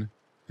walked in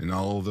and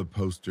all the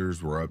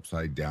posters were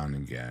upside down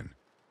again.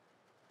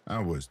 I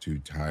was too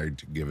tired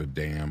to give a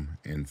damn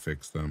and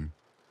fix them.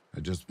 I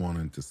just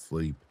wanted to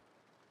sleep.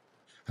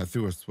 I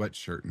threw a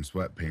sweatshirt and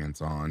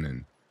sweatpants on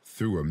and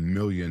threw a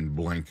million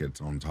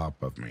blankets on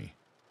top of me.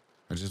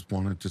 I just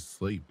wanted to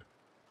sleep.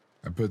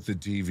 I put the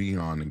TV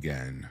on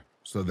again,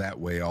 so that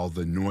way all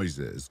the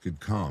noises could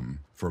come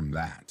from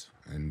that,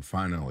 and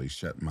finally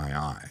shut my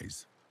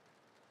eyes.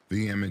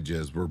 The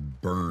images were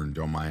burned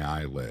on my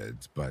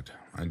eyelids, but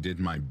I did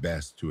my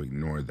best to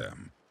ignore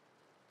them.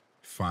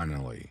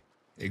 Finally,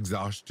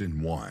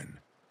 exhaustion won,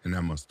 and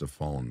I must have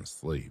fallen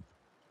asleep.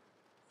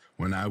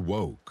 When I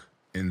woke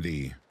in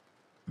the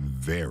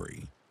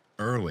very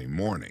early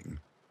morning,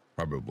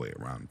 probably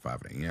around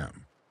 5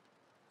 a.m.,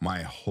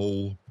 my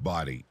whole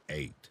body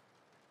ached.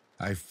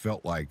 I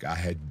felt like I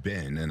had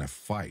been in a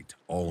fight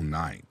all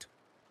night.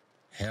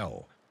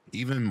 Hell,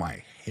 even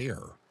my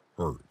hair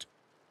hurt.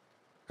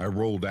 I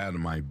rolled out of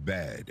my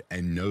bed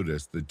and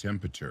noticed the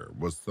temperature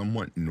was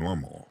somewhat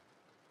normal.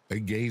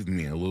 It gave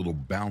me a little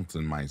bounce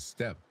in my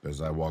step as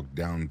I walked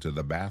down to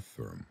the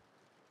bathroom.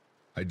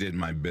 I did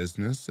my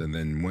business and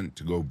then went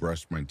to go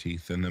brush my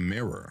teeth in the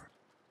mirror.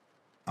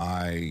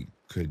 I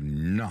could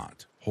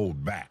not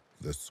hold back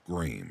the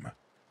scream.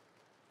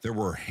 There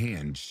were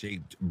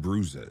hand-shaped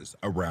bruises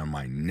around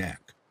my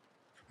neck.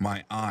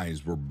 My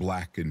eyes were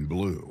black and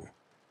blue.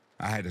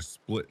 I had a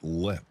split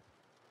lip.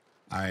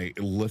 I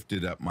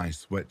lifted up my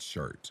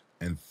sweatshirt,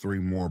 and 3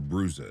 more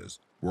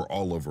bruises were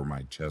all over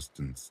my chest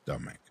and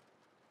stomach.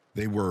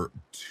 They were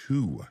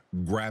 2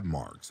 grab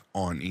marks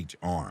on each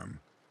arm,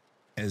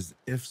 as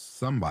if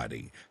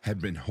somebody had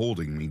been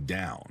holding me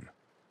down.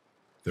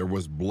 There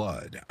was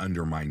blood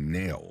under my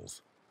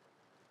nails.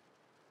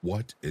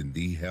 What in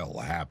the hell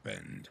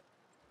happened?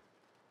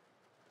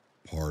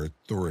 Part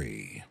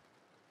 3.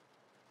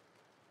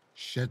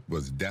 Shit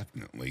was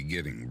definitely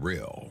getting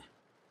real.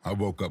 I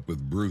woke up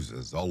with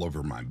bruises all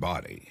over my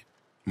body.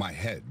 My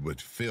head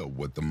would fill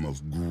with the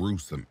most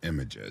gruesome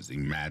images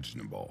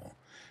imaginable,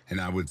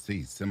 and I would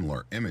see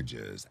similar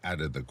images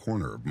out of the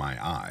corner of my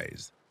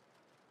eyes.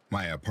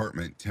 My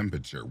apartment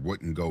temperature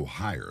wouldn't go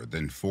higher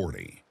than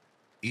 40,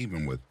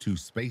 even with 2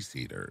 space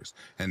heaters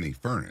and the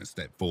furnace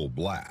at full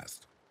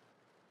blast.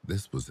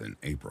 This was in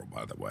April,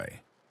 by the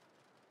way.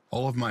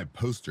 All of my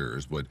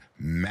posters would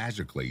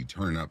magically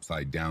turn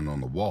upside down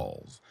on the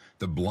walls.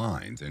 The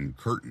blinds and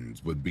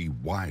curtains would be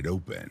wide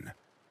open.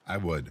 I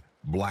would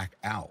black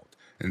out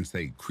and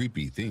say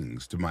creepy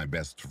things to my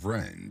best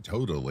friend,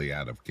 totally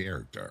out of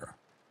character.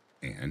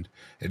 And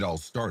it all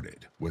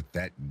started with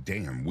that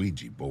damn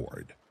Ouija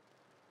board.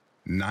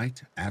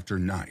 Night after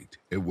night,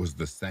 it was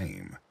the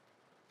same.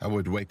 I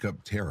would wake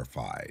up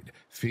terrified,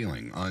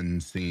 feeling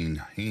unseen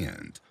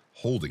hands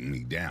holding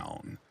me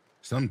down.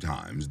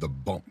 Sometimes the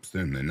bumps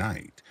in the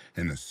night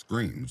and the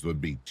screams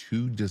would be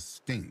too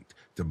distinct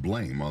to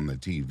blame on the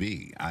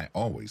TV I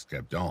always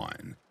kept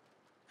on.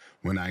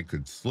 When I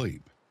could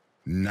sleep,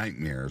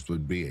 nightmares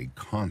would be a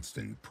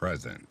constant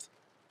presence.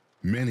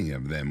 Many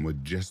of them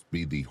would just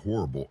be the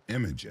horrible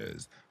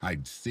images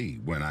I'd see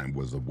when I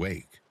was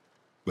awake,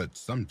 but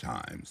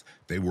sometimes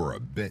they were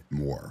a bit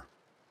more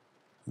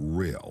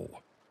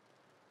real.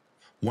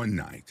 One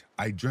night,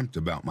 I dreamt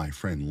about my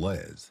friend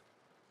Liz.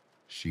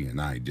 She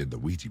and I did the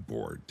Ouija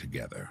board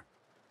together.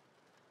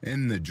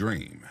 In the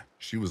dream,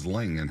 she was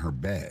laying in her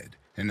bed,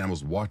 and I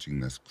was watching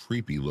this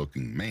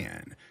creepy-looking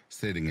man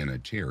sitting in a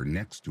chair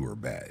next to her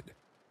bed,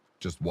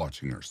 just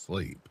watching her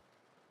sleep.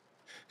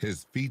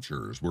 His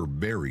features were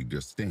very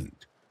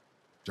distinct.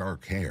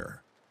 Dark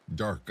hair,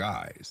 dark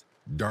eyes,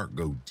 dark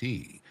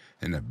goatee,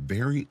 and a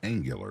very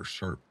angular,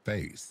 sharp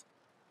face.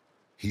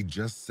 He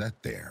just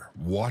sat there,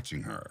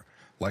 watching her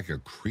like a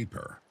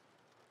creeper.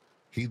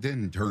 He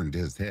then turned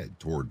his head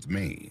towards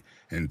me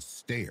and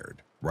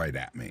stared right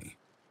at me.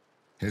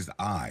 His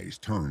eyes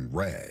turned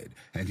red,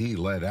 and he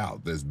let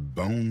out this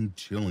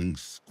bone-chilling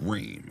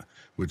scream,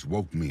 which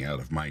woke me out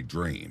of my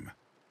dream.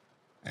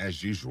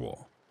 As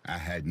usual, I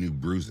had new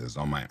bruises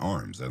on my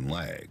arms and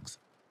legs.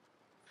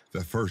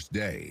 The first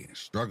day,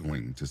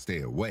 struggling to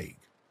stay awake,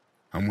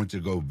 I went to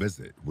go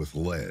visit with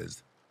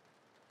Liz.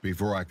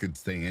 Before I could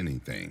say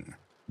anything,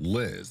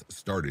 Liz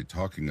started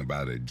talking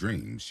about a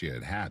dream she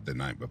had had the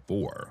night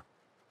before.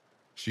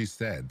 She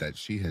said that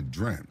she had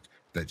dreamt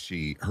that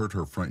she heard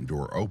her front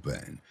door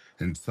open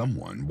and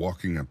someone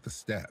walking up the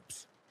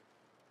steps.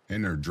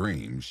 In her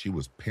dream, she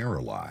was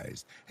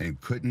paralyzed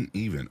and couldn't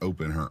even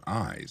open her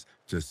eyes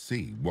to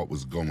see what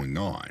was going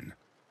on.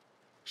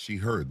 She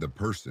heard the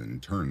person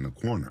turn the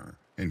corner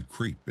and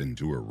creep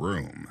into her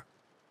room.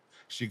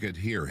 She could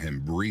hear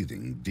him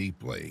breathing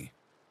deeply.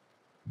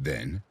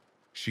 Then,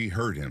 she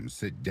heard him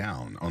sit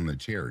down on the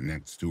chair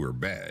next to her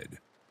bed.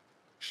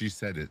 She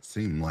said it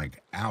seemed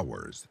like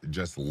hours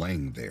just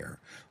laying there,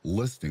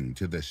 listening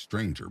to the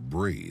stranger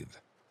breathe.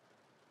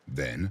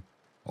 Then,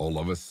 all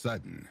of a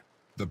sudden,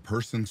 the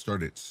person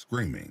started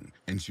screaming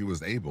and she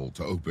was able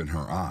to open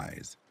her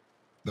eyes.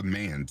 The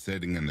man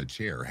sitting in the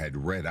chair had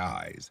red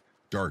eyes,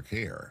 dark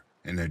hair,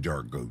 and a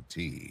dark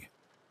goatee.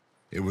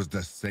 It was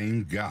the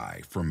same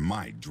guy from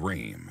my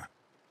dream.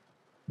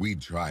 We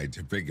tried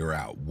to figure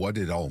out what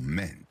it all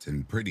meant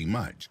and pretty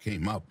much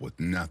came up with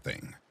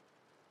nothing.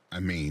 I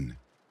mean,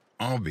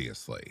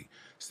 obviously,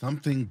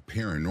 something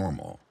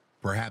paranormal,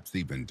 perhaps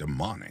even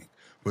demonic,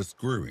 was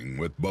screwing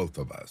with both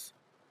of us.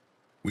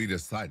 We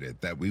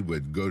decided that we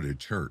would go to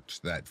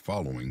church that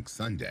following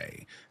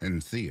Sunday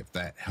and see if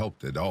that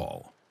helped at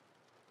all.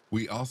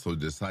 We also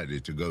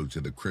decided to go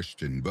to the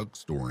Christian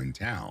bookstore in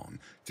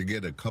town to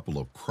get a couple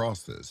of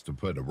crosses to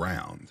put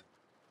around.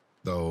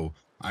 Though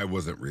I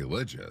wasn't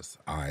religious,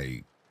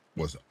 I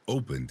was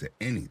open to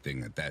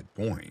anything at that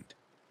point.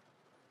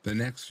 The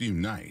next few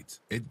nights,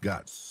 it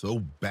got so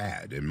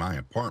bad in my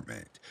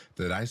apartment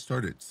that I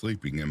started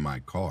sleeping in my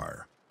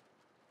car.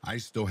 I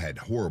still had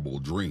horrible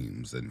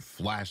dreams and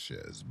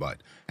flashes,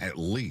 but at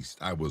least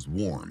I was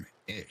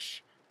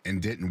warm-ish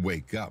and didn't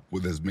wake up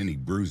with as many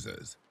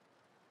bruises.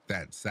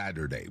 That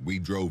Saturday, we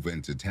drove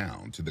into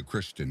town to the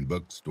Christian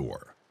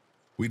bookstore.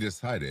 We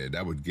decided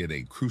I would get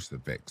a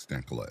crucifix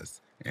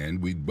necklace,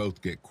 and we'd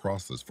both get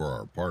crosses for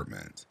our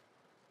apartment.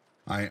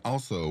 I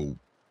also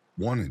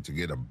wanted to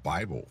get a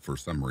Bible for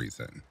some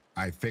reason.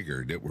 I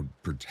figured it would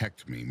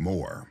protect me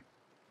more.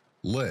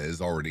 Liz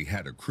already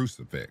had a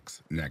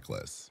crucifix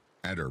necklace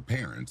at her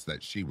parents'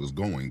 that she was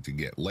going to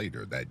get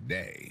later that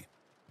day.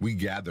 We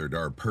gathered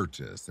our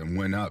purchase and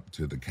went up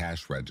to the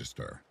cash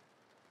register.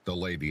 The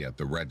lady at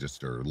the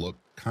register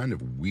looked kind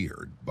of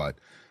weird, but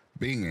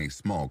being a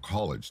small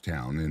college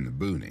town in the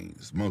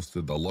boonies, most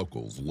of the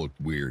locals looked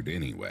weird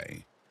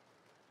anyway.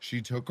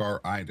 She took our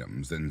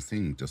items and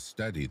seemed to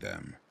study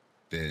them,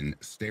 then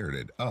stared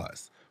at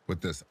us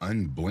with this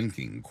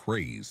unblinking,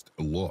 crazed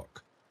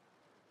look.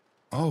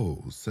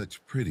 "Oh,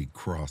 such pretty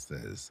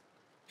crosses.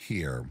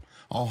 Here,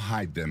 I'll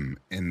hide them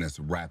in this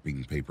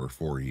wrapping paper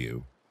for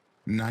you.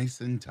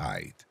 Nice and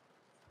tight.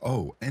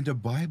 Oh, and a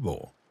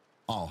Bible.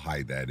 I'll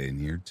hide that in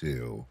here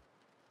too."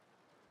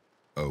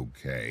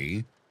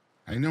 Okay.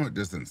 I know it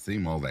doesn't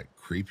seem all that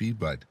creepy,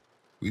 but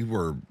we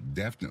were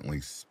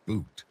definitely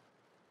spooked.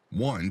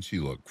 One, she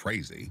looked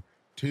crazy.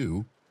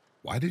 Two,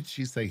 why did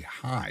she say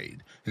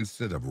hide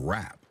instead of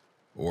wrap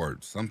or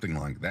something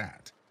like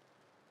that?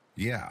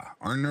 Yeah,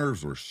 our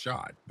nerves were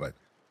shot, but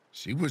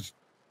she was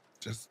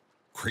just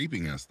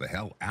creeping us the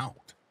hell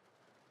out.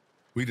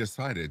 We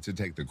decided to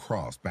take the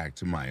cross back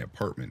to my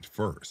apartment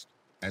first.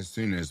 As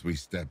soon as we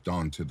stepped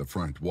onto the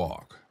front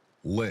walk,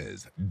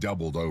 Liz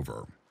doubled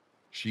over.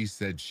 She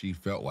said she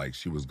felt like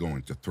she was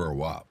going to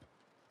throw up.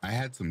 I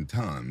had some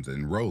Tums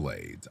and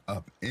Rolaids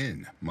up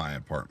in my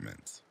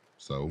apartments,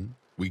 so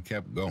we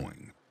kept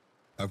going.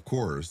 Of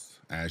course,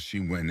 as she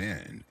went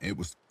in, it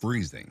was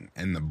freezing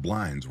and the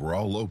blinds were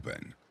all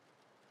open.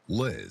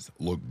 Liz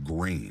looked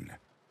green.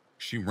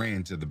 She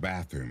ran to the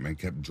bathroom and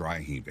kept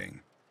dry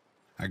heaving.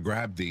 I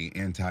grabbed the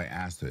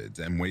antacids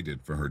and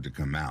waited for her to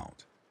come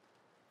out.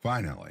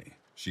 Finally,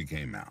 she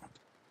came out,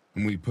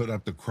 and we put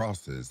up the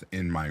crosses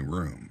in my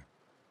room.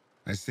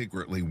 I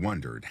secretly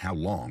wondered how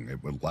long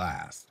it would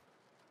last.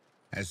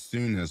 As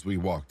soon as we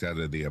walked out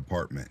of the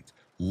apartment,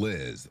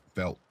 Liz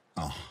felt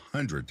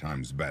 100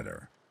 times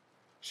better.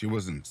 She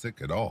wasn't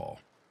sick at all.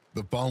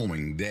 The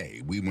following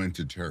day, we went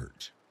to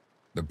church.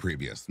 The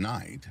previous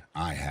night,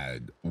 I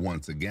had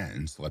once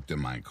again slept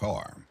in my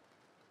car.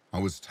 I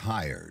was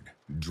tired,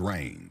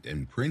 drained,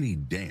 and pretty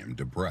damn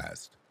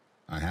depressed.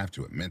 I have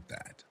to admit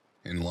that.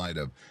 In light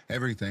of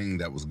everything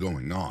that was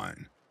going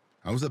on,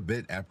 I was a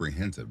bit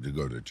apprehensive to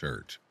go to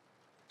church.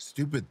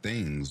 Stupid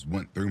things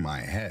went through my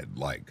head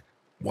like,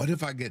 what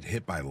if I get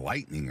hit by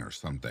lightning or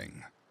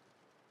something?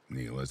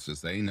 Needless to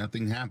say,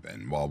 nothing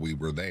happened while we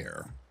were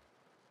there.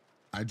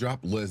 I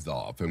dropped Liz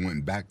off and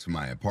went back to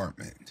my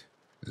apartment.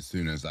 As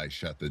soon as I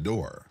shut the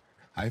door,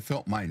 I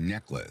felt my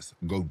necklace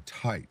go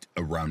tight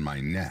around my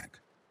neck.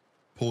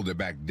 Pulled it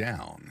back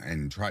down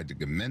and tried to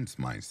convince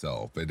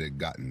myself it had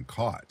gotten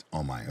caught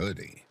on my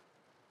hoodie.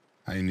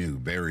 I knew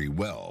very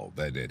well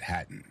that it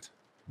hadn't,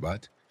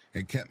 but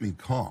it kept me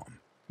calm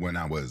when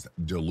I was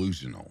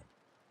delusional.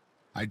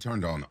 I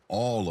turned on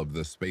all of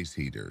the space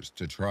heaters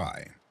to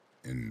try,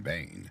 in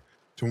vain,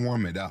 to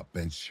warm it up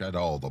and shut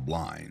all the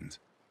blinds.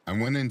 I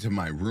went into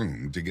my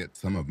room to get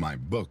some of my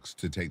books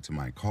to take to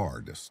my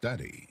car to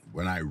study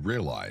when I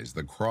realized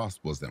the cross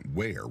wasn't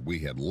where we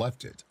had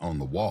left it on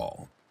the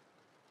wall.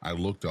 I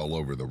looked all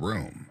over the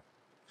room.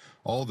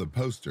 All the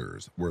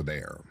posters were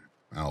there,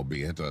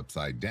 albeit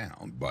upside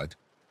down, but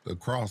the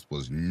cross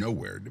was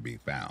nowhere to be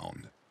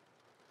found.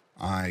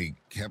 I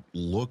kept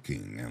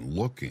looking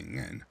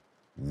and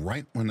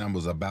right when I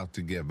was about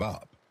to give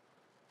up,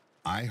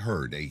 I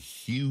heard a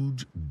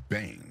huge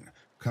bang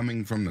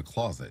coming from the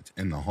closet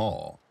in the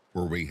hall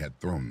where we had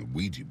thrown the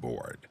Ouija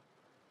board.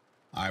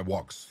 I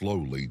walked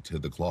slowly to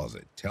the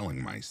closet,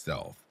 telling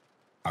myself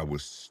I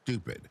was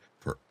stupid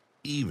for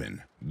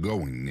even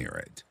going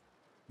near it.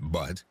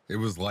 But it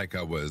was like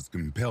I was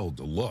compelled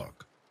to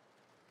look.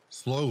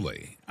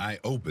 Slowly, I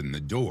opened the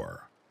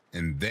door,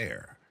 and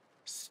there,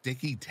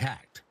 sticky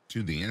tacked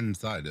to the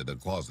inside of the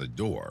closet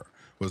door,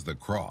 was the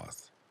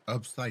cross,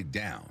 upside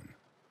down.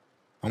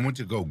 I went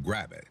to go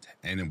grab it,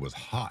 and it was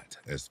hot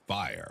as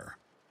fire.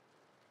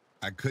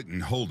 I couldn't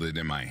hold it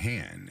in my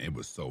hand, it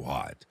was so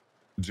hot.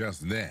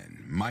 Just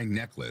then, my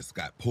necklace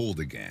got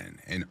pulled again,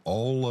 and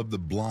all of the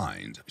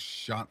blinds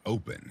shot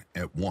open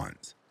at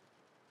once.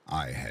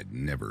 I had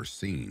never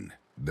seen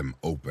them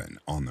open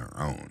on their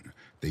own.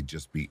 They'd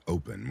just be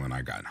open when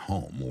I got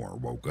home or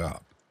woke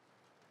up.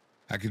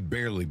 I could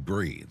barely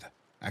breathe.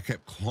 I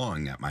kept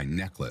clawing at my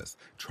necklace,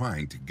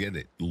 trying to get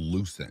it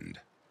loosened.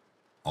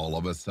 All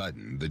of a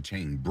sudden, the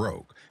chain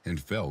broke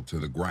and fell to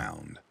the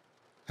ground.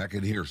 I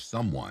could hear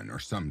someone or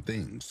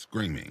something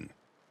screaming.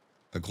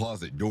 The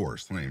closet door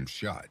slammed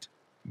shut,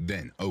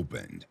 then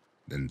opened,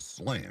 then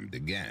slammed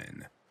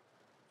again.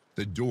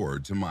 The door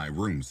to my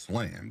room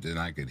slammed and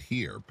I could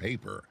hear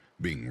paper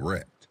being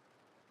ripped.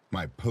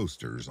 My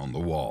posters on the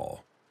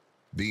wall.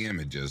 The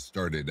images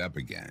started up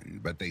again,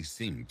 but they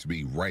seemed to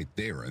be right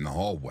there in the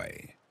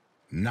hallway,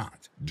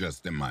 not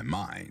just in my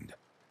mind.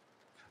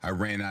 I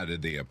ran out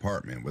of the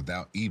apartment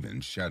without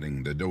even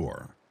shutting the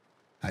door.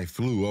 I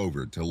flew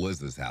over to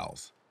Liz's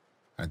house.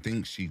 I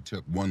think she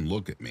took one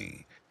look at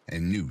me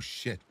and knew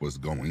shit was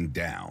going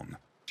down.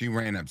 She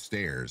ran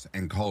upstairs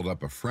and called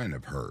up a friend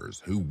of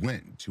hers who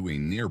went to a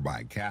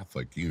nearby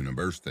Catholic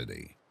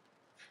university.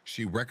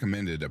 She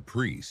recommended a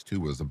priest who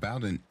was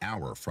about an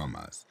hour from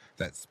us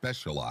that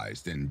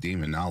specialized in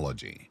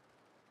demonology.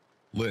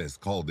 Liz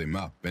called him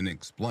up and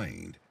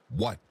explained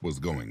what was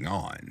going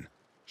on.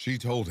 She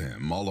told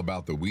him all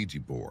about the Ouija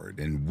board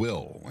and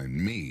Will and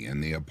me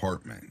in the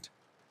apartment.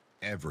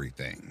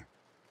 Everything.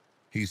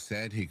 He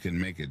said he could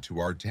make it to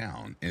our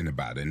town in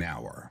about an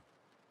hour.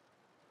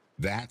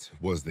 That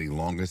was the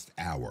longest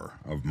hour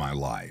of my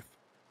life.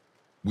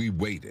 We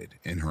waited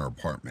in her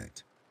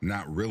apartment,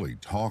 not really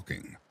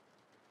talking.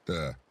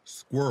 The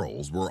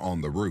squirrels were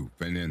on the roof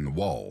and in the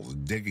walls,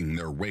 digging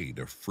their way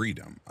to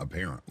freedom,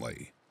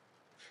 apparently.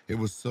 It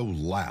was so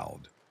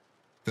loud.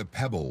 The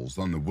pebbles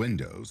on the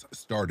windows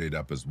started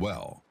up as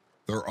well.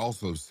 There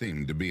also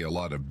seemed to be a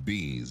lot of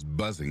bees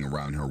buzzing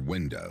around her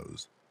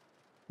windows.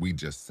 We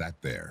just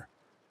sat there,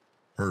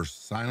 her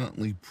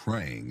silently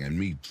praying and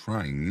me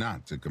trying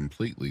not to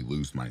completely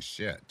lose my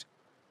shit.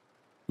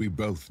 We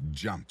both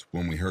jumped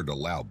when we heard a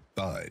loud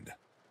thud.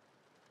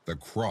 The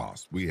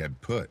cross we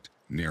had put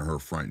near her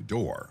front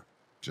door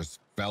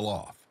just fell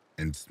off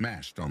and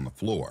smashed on the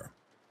floor.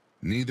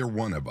 Neither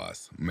one of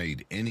us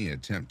made any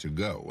attempt to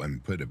go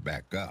and put it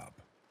back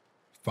up.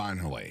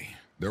 Finally,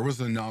 there was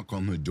a knock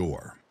on the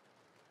door.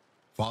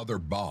 Father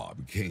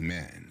Bob came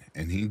in,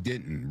 and he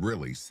didn't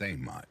really say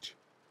much.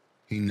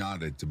 He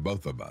nodded to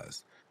both of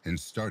us and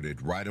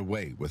started right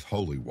away with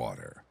holy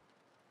water.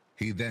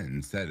 He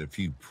then said a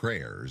few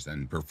prayers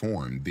and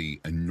performed the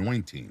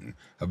anointing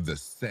of the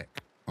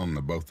sick on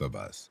the both of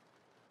us.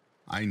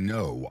 I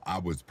know I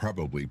was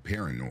probably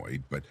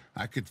paranoid, but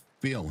I could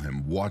feel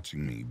him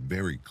watching me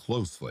very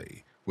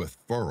closely with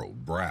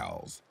furrowed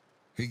brows.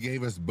 He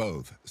gave us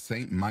both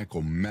St.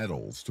 Michael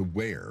medals to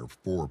wear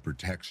for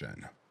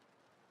protection.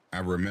 I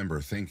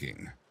remember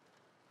thinking,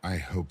 I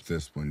hope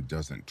this one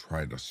doesn't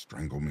try to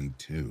strangle me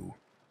too.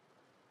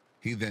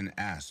 He then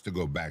asked to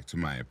go back to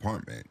my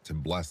apartment to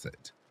bless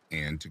it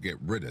and to get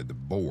rid of the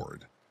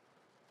board.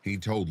 He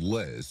told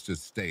Liz to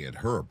stay at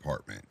her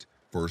apartment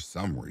for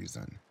some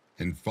reason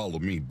and follow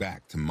me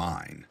back to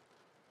mine.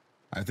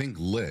 I think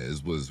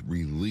Liz was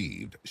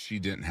relieved she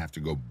didn't have to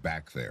go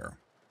back there.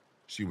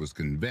 She was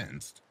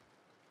convinced,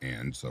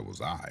 and so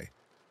was I,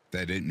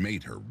 that it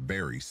made her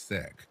very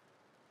sick.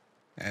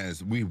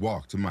 As we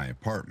walked to my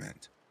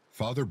apartment,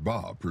 Father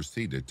Bob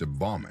proceeded to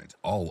vomit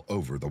all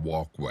over the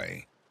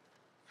walkway.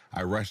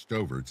 I rushed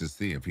over to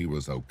see if he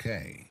was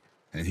okay,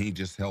 and he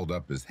just held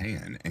up his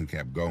hand and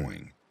kept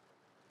going.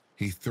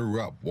 He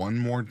threw up one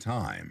more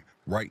time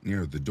right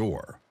near the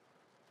door.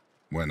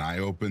 When I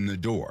opened the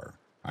door,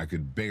 I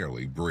could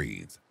barely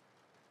breathe.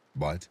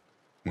 But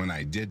when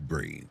I did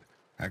breathe,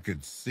 I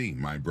could see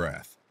my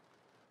breath.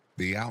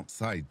 The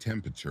outside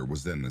temperature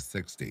was in the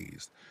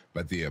 60s,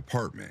 but the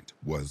apartment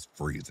was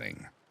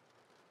freezing.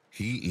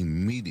 He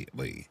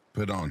immediately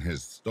put on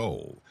his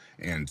stole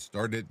and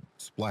started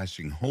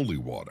splashing holy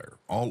water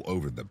all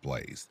over the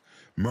place,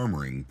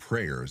 murmuring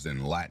prayers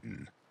in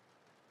Latin.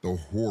 The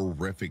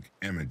horrific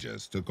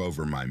images took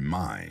over my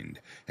mind,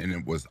 and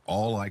it was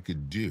all I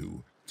could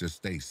do to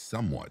stay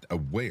somewhat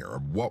aware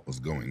of what was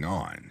going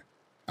on.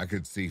 I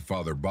could see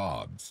Father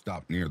Bob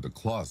stop near the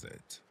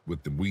closet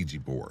with the Ouija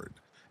board,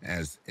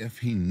 as if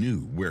he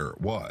knew where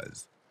it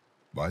was,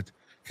 but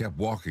kept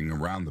walking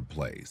around the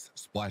place,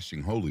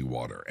 splashing holy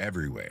water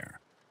everywhere.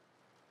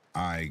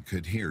 I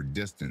could hear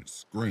distant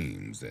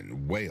screams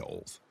and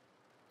wails.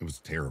 It was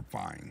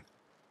terrifying.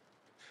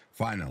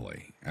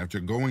 Finally, after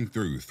going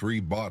through 3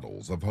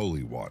 bottles of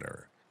holy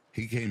water,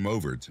 he came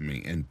over to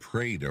me and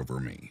prayed over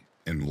me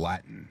in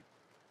Latin.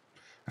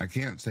 I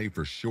can't say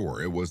for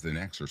sure it was an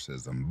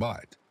exorcism,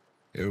 but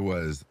it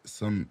was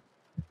some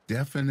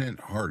definite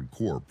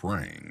hardcore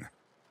praying.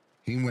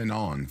 He went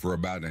on for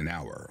about an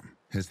hour,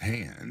 his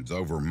hands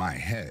over my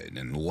head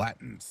and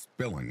Latin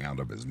spilling out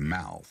of his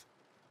mouth.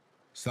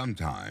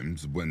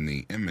 Sometimes, when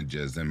the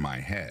images in my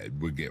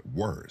head would get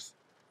worse,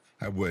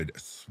 I would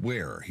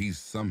swear he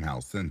somehow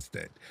sensed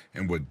it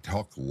and would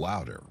talk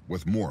louder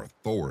with more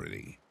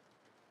authority.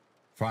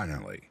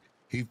 Finally,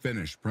 he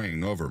finished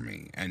praying over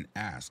me and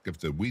asked if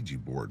the Ouija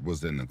board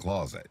was in the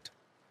closet.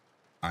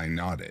 I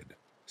nodded,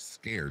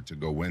 scared to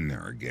go in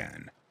there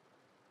again.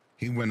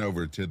 He went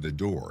over to the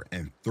door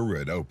and threw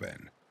it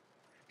open.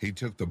 He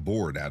took the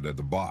board out of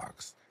the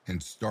box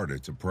and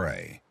started to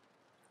pray.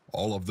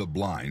 All of the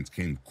blinds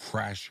came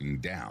crashing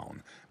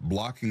down,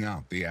 blocking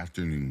out the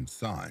afternoon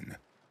sun.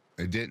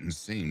 It didn't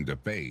seem to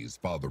faze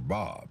Father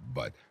Bob,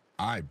 but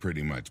I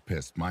pretty much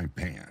pissed my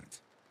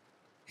pants.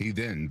 He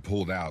then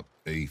pulled out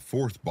a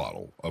 4th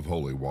bottle of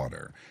holy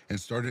water and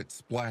started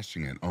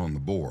splashing it on the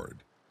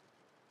board.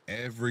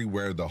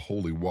 Everywhere the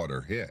holy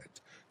water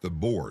hit, the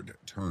board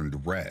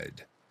turned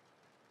red.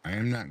 I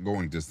am not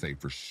going to say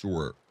for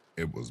sure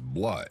it was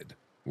blood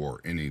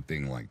or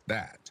anything like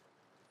that.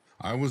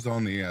 I was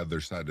on the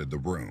other side of the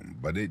room,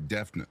 but it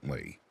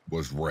definitely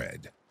was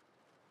red.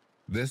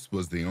 This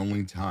was the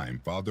only time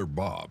Father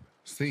Bob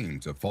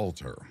seemed to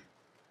falter.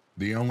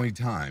 The only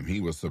time he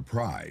was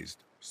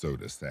surprised, so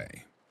to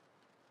say.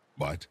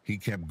 But he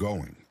kept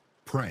going,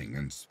 praying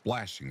and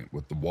splashing it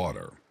with the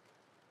water.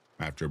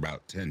 After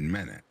about 10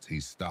 minutes, he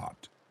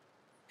stopped.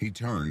 He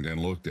turned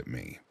and looked at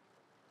me.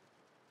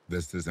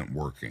 "This isn't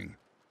working.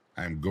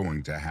 I'm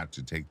going to have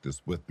to take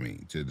this with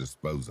me to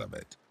dispose of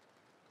it.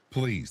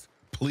 Please,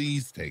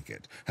 please take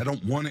it. I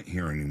don't want it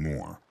here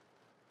anymore."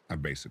 I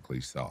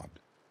basically sobbed.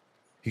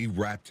 He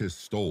wrapped his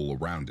stole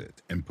around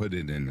it and put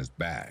it in his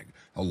bag,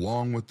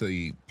 along with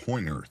the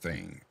pointer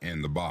thing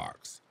and the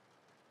box.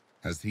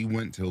 As he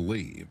went to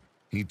leave,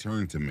 he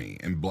turned to me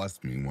and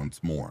blessed me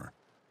once more.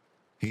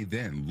 He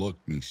then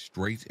looked me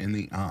straight in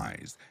the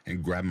eyes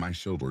and grabbed my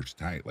shoulders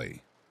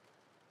tightly.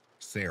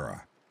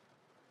 "Sarah,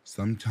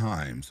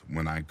 sometimes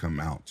when I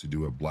come out to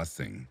do a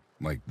blessing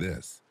like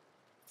this,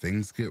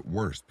 things get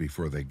worse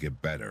before they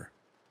get better.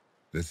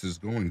 This is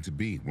going to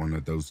be one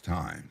of those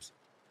times,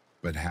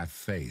 but have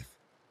faith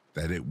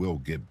that it will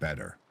get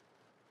better."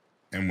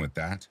 And with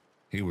that,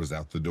 he was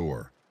out the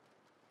door.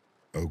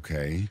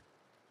 Okay,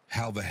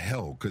 how the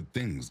hell could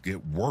things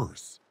get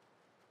worse?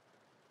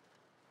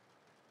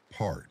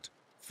 Part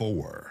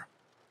 4.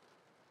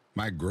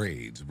 My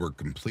grades were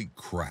complete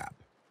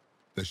crap.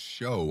 The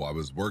show I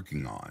was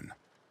working on,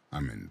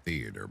 I'm in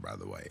theater by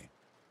the way,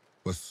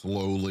 was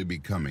slowly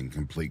becoming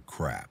complete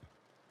crap.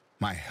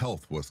 My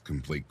health was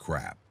complete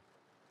crap.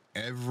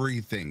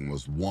 Everything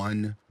was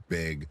one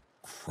big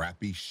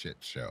crappy shit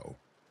show.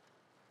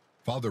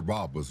 Father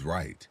Bob was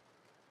right.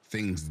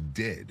 Things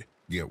did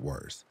get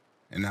worse,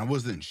 and I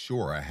wasn't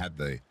sure I had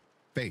the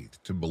faith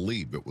to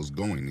believe it was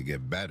going to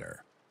get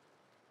better.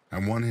 I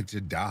wanted to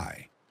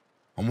die.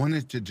 I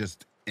wanted to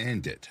just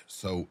end it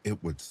so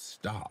it would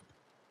stop.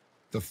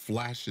 The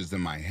flashes in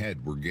my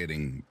head were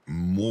getting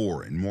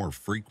more and more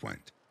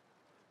frequent.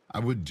 I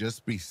would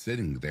just be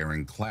sitting there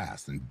in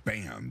class and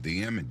bam,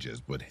 the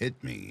images would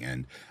hit me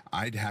and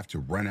I'd have to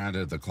run out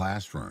of the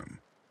classroom.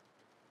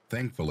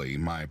 Thankfully,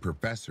 my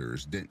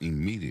professors didn't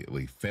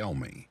immediately fail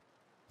me,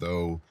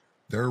 though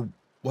there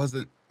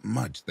wasn't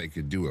much they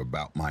could do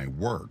about my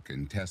work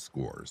and test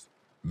scores,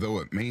 though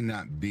it may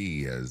not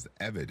be as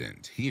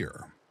evident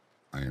here.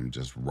 I am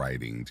just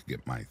writing to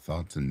get my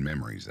thoughts and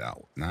memories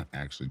out, not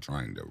actually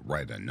trying to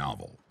write a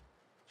novel.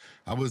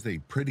 I was a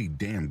pretty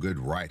damn good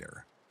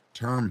writer.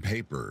 Term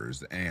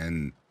papers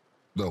and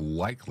the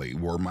likely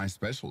were my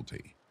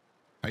specialty.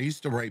 I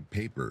used to write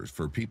papers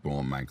for people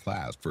in my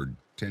class for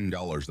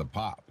 $10 a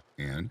pop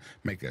and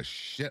make a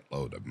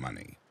shitload of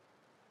money.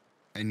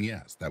 And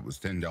yes, that was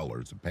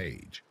 $10 a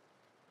page.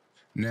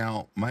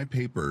 Now, my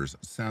papers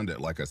sounded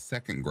like a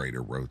second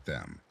grader wrote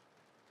them.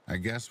 I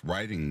guess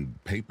writing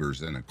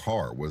papers in a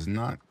car was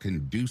not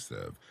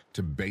conducive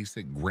to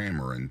basic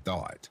grammar and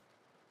thought.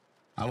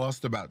 I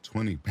lost about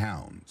 20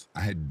 pounds.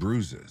 I had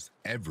bruises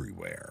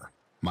everywhere.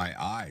 My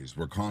eyes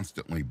were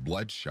constantly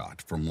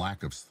bloodshot from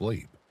lack of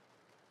sleep.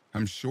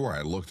 I'm sure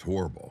I looked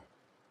horrible.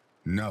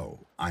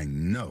 No, I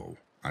know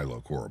I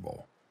look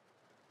horrible.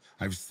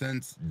 I've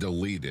since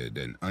deleted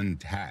and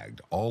untagged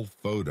all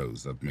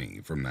photos of me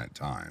from that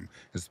time,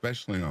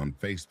 especially on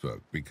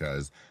Facebook,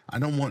 because I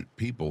don't want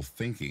people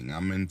thinking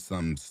I'm in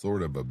some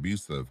sort of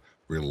abusive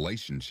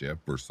relationship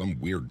or some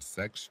weird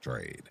sex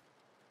trade.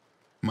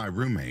 My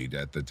roommate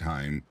at the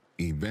time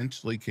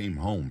eventually came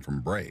home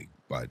from break,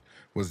 but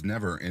was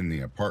never in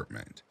the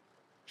apartment.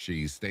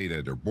 She stayed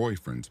at her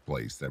boyfriend's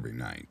place every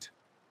night.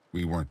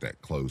 We weren't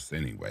that close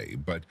anyway,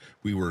 but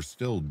we were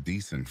still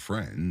decent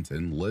friends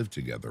and lived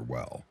together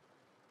well.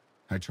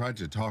 I tried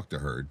to talk to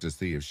her to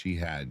see if she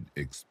had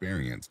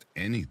experienced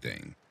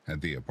anything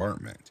at the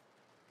apartment.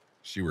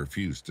 She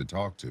refused to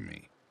talk to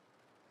me.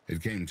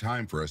 It came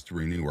time for us to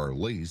renew our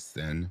lease,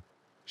 and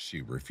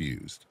she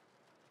refused.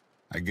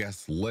 I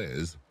guess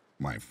Liz,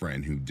 my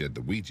friend who did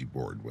the Ouija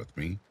board with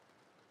me,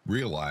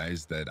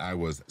 realized that I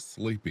was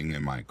sleeping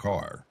in my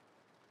car.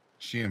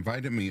 She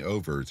invited me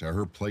over to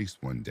her place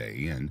one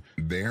day, and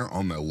there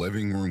on the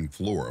living room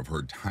floor of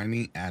her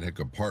tiny attic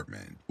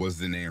apartment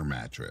was an air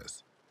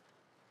mattress.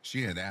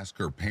 She had asked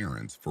her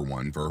parents for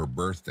one for her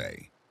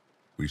birthday.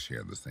 We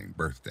shared the same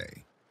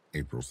birthday,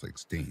 April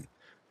 16th,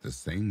 the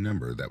same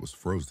number that was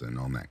frozen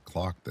on that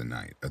clock the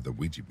night of the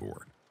Ouija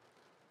board,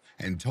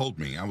 and told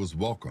me I was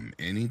welcome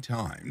any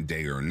time,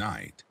 day or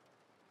night.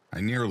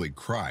 I nearly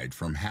cried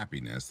from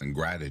happiness and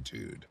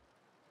gratitude.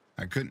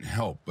 I couldn't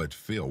help but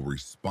feel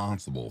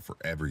responsible for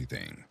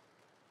everything.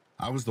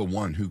 I was the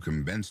one who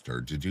convinced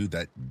her to do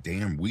that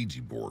damn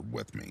Ouija board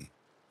with me.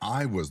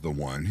 I was the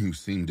one who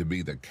seemed to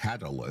be the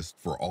catalyst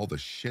for all the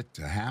shit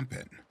to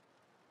happen.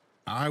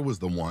 I was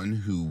the one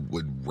who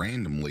would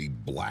randomly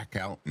black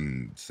out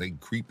and say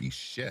creepy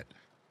shit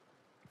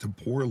to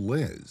poor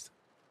Liz.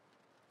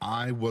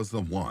 I was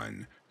the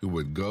one who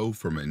would go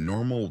from a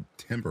normal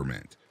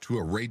temperament to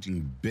a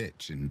raging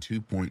bitch in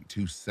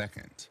 2.2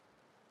 seconds.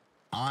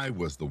 I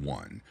was the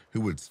one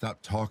who would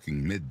stop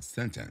talking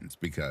mid-sentence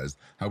because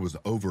I was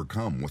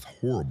overcome with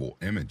horrible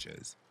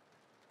images.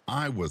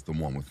 I was the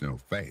one with no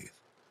faith.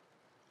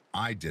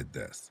 I did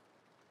this.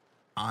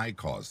 I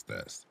caused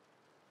this.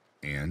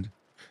 And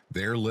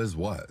there Liz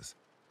was,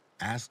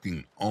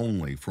 asking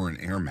only for an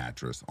air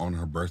mattress on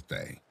her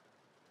birthday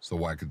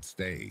so I could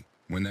stay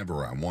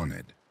whenever I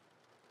wanted.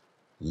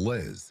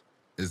 Liz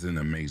is an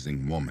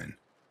amazing woman.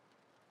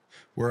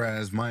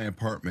 Whereas my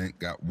apartment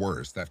got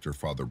worse after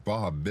Father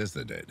Bob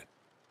visited,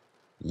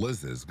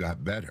 Liz's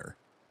got better.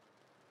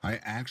 I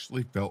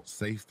actually felt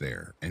safe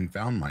there and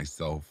found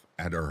myself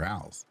at her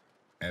house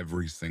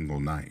every single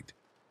night.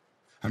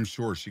 I'm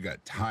sure she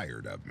got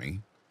tired of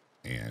me,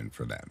 and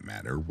for that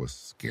matter, was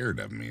scared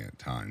of me at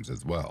times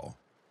as well.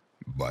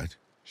 But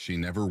she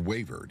never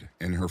wavered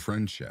in her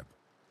friendship.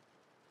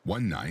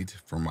 One night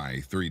for my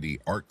 3D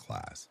art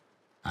class,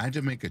 I had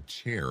to make a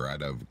chair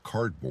out of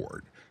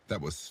cardboard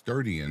that was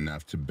sturdy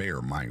enough to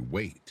bear my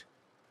weight.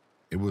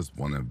 It was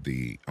one of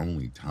the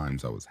only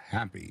times I was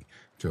happy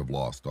to have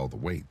lost all the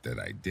weight that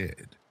I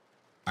did.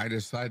 I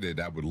decided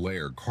I would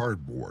layer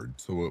cardboard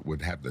so it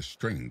would have the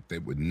strength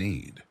it would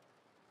need.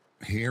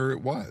 Here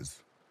it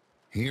was.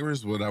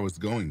 Here's what I was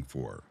going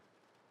for.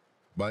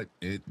 But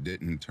it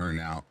didn't turn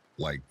out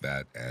like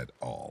that at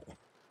all.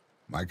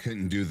 I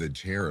couldn't do the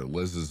chair at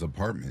Liz's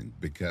apartment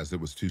because it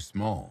was too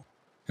small,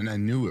 and I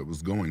knew it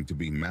was going to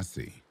be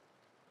messy.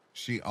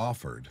 She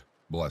offered,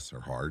 bless her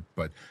heart,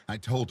 but I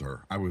told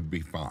her I would be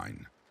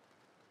fine.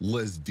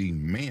 Liz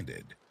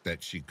demanded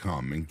that she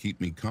come and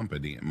keep me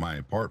company at my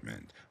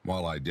apartment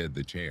while I did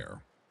the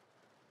chair.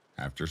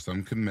 After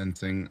some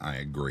convincing, I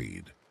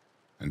agreed.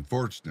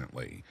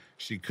 Unfortunately,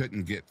 she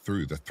couldn't get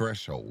through the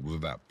threshold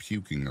without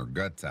puking her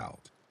guts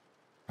out.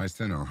 I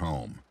sent her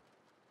home.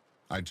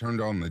 I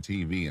turned on the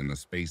TV and the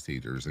space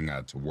heaters and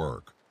got to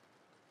work.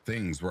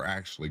 Things were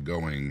actually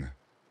going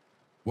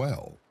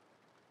well.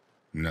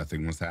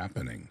 Nothing was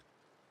happening,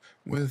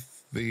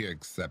 with the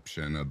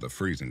exception of the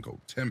freezing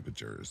cold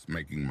temperatures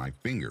making my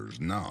fingers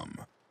numb.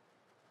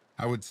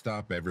 I would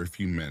stop every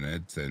few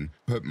minutes and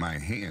put my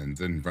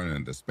hands in front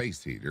of the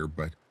space heater,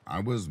 but I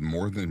was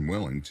more than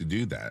willing to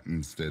do that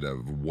instead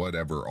of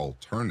whatever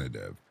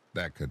alternative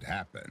that could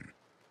happen.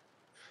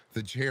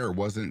 The chair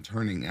wasn't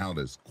turning out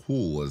as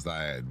cool as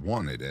I had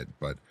wanted it,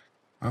 but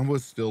I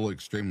was still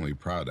extremely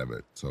proud of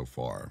it so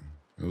far.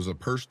 It was a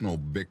personal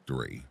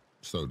victory,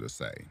 so to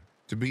say,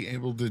 to be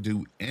able to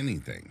do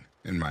anything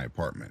in my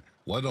apartment,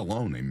 let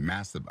alone a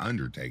massive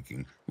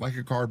undertaking like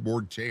a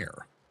cardboard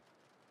chair.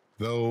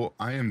 Though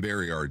I am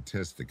very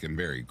artistic and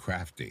very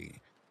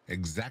crafty,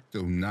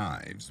 X-Acto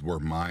knives were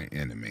my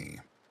enemy.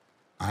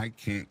 I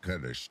can't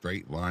cut a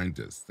straight line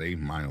to save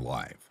my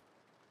life.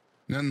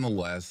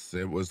 Nonetheless,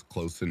 it was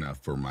close enough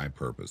for my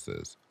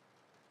purposes.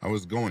 I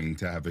was going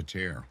to have a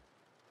chair.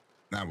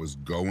 I was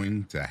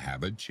going to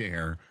have a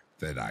chair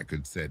that I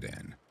could sit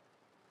in.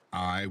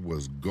 I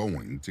was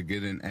going to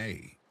get an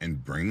A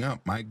and bring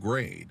up my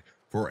grade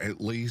for at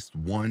least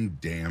one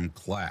damn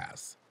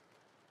class.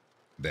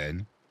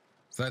 Then,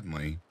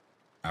 suddenly,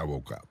 I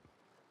woke up.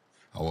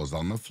 I was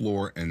on the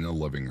floor in the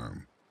living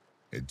room.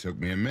 It took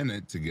me a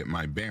minute to get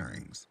my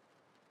bearings.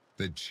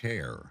 The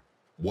chair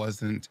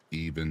wasn't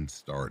even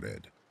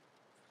started.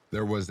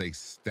 There was a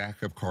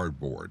stack of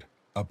cardboard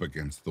up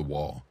against the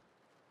wall.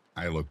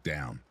 I looked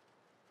down.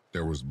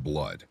 There was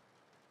blood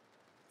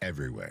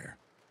everywhere.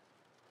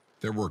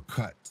 There were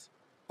cuts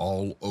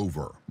all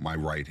over my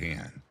right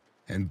hand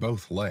and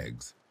both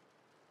legs.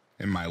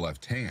 In my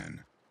left hand,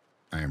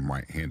 I am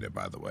right-handed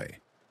by the way,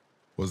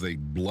 was a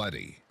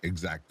bloody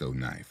X-Acto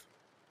knife.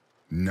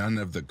 None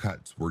of the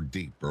cuts were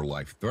deep or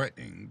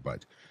life-threatening,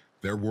 but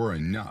there were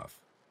enough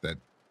that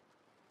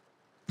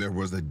there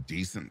was a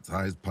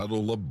decent-sized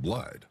puddle of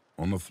blood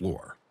on the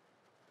floor.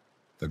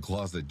 The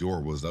closet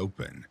door was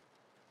open.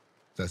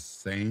 The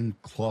same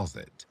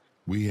closet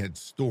we had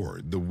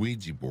stored the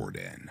Ouija board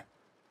in.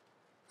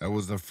 I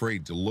was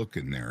afraid to look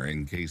in there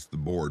in case the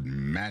board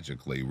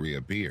magically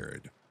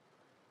reappeared.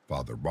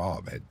 Father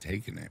Bob had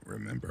taken it,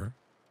 remember?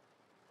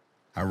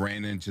 I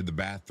ran into the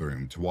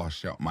bathroom to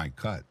wash out my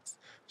cuts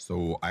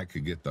so I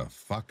could get the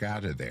fuck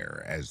out of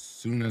there as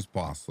soon as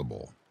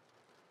possible.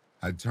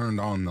 I turned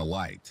on the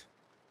light.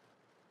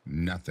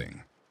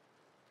 Nothing.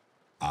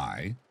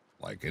 I,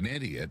 like an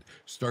idiot,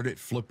 started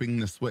flipping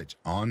the switch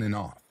on and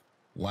off,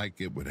 like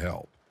it would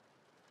help.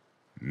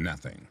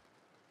 Nothing.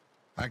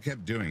 I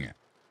kept doing it.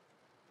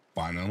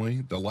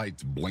 Finally, the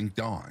lights blinked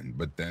on,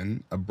 but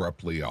then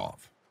abruptly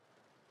off.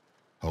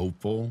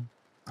 Hopeful,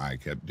 I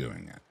kept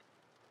doing it.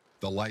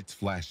 The lights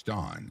flashed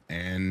on,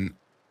 and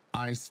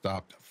I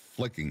stopped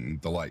flicking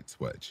the light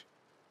switch.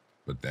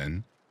 But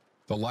then,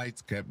 the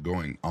lights kept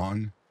going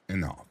on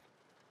and off,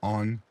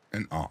 on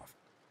and off,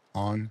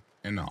 on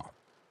and off,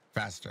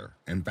 faster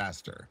and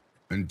faster,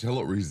 until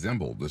it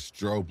resembled a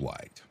strobe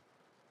light.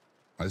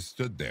 I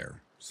stood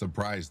there,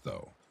 surprised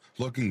though.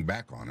 Looking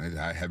back on it,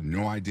 I have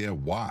no idea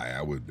why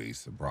I would be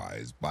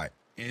surprised by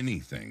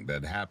anything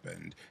that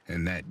happened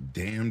in that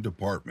damned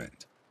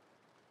apartment.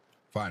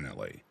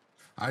 Finally,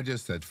 I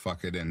just said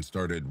fuck it and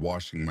started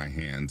washing my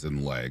hands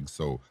and legs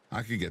so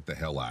I could get the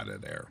hell out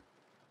of there.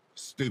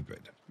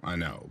 Stupid, I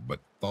know, but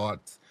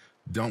thoughts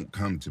don't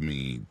come to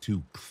me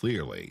too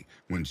clearly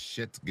when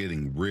shit's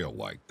getting real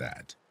like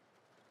that.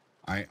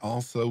 I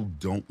also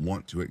don't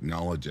want to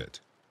acknowledge it,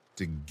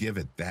 to give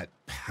it that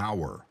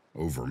power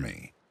over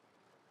me.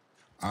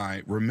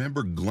 I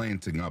remember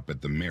glancing up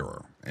at the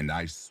mirror, and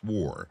I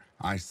swore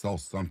I saw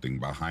something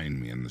behind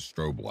me in the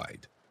strobe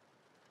light.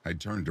 I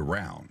turned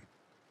around.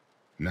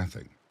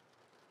 Nothing.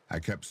 I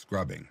kept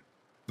scrubbing.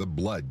 The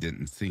blood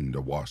didn't seem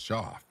to wash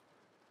off.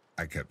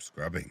 I kept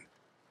scrubbing.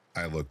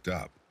 I looked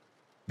up.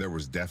 There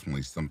was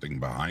definitely something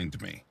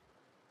behind me.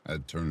 I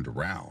turned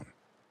around.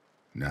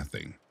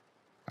 Nothing.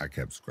 I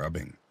kept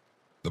scrubbing.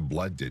 The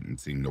blood didn't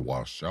seem to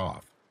wash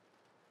off.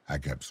 I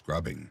kept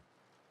scrubbing.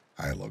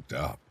 I looked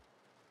up.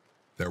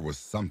 There was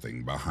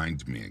something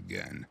behind me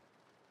again.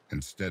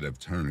 Instead of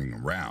turning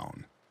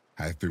around,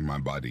 I threw my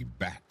body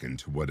back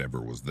into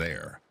whatever was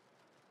there.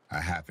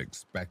 I half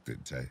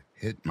expected to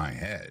hit my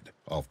head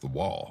off the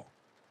wall.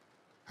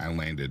 I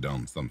landed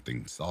on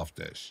something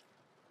softish.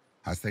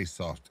 I say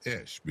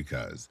soft-ish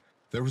because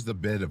there was a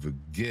bit of a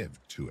give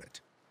to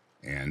it,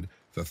 and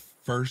the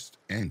first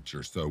inch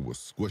or so was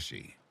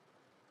squishy.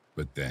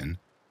 But then,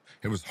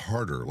 it was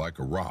harder like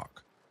a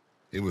rock.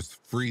 It was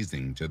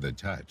freezing to the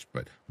touch,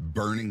 but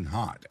burning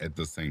hot at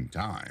the same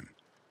time.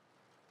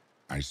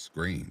 I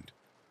screamed.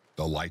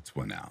 The lights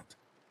went out.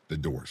 The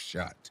door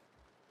shut.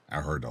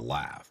 I heard a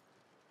laugh,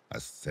 a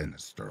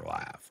sinister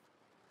laugh.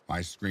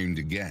 I screamed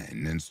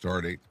again and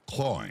started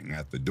clawing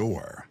at the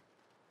door.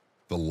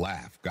 The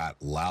laugh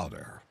got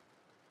louder.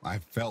 I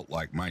felt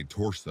like my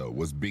torso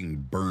was being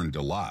burned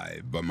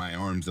alive, but my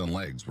arms and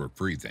legs were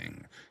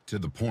freezing to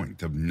the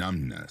point of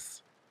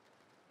numbness.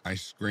 I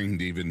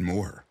screamed even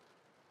more.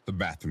 The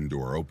bathroom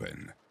door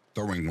opened,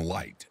 throwing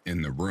light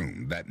in the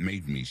room that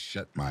made me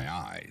shut my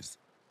eyes.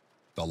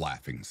 The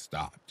laughing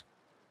stopped.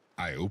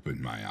 I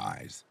opened my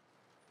eyes.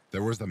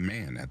 There was a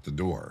man at the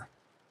door.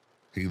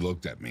 He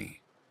looked at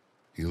me.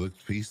 He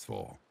looked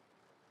peaceful.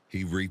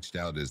 He reached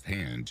out his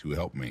hand to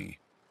help me.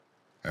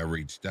 I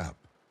reached up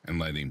and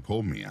let him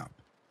pull me up.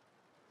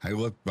 I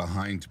looked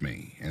behind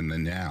me in the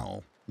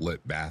now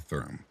lit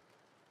bathroom.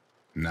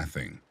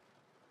 Nothing.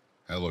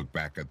 I looked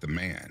back at the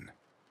man.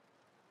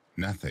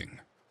 Nothing.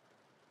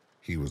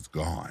 He was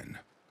gone.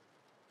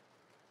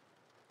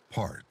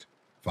 Part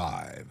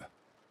 5.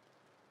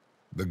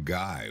 The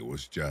guy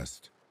was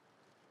just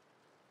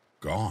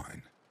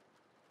gone.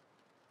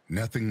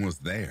 Nothing was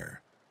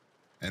there,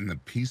 and the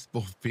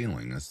peaceful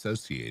feeling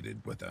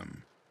associated with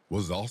him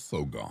was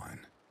also gone.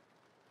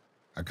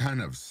 I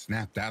kind of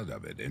snapped out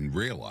of it and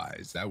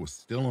realized I was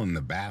still in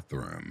the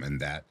bathroom and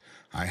that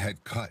I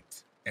had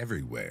cuts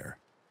everywhere.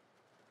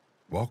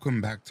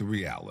 Welcome back to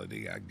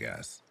reality, I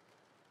guess.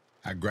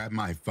 I grabbed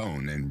my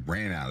phone and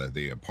ran out of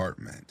the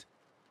apartment.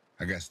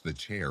 I guess the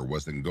chair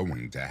wasn't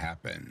going to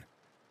happen.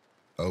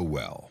 Oh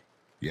well,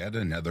 yet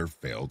another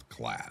failed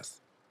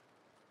class.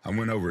 I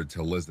went over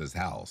to Liz's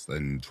house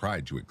and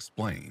tried to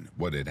explain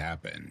what had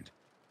happened.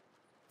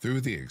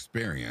 Through the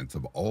experience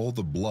of all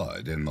the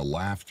blood and the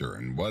laughter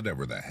and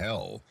whatever the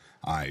hell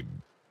I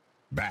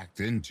backed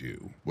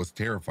into was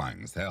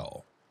terrifying as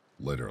hell,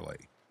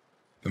 literally.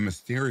 The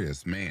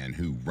mysterious man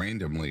who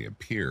randomly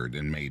appeared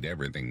and made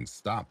everything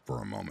stop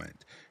for a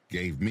moment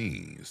gave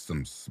me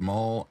some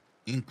small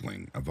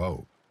inkling of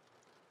hope.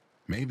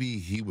 Maybe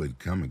he would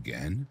come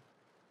again.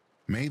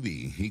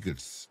 Maybe he could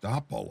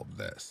stop all of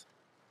this.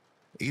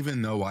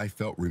 Even though I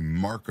felt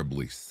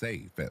remarkably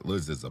safe at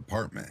Liz's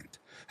apartment,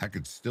 I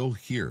could still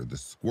hear the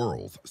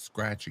squirrels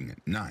scratching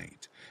at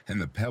night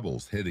and the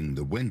pebbles hitting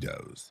the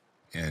windows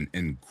in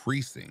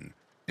increasing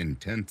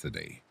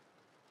intensity.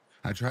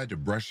 I tried to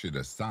brush it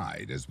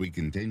aside as we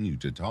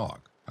continued to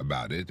talk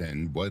about it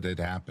and what had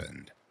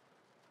happened.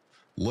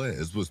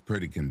 Liz was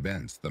pretty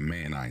convinced the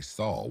man I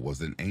saw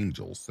was an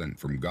angel sent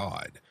from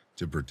God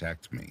to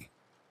protect me.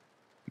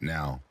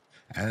 Now,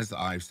 as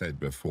I've said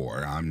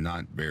before, I'm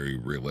not very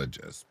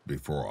religious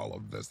before all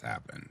of this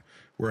happened,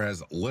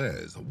 whereas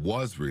Liz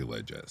was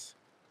religious,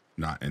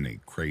 not in a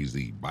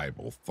crazy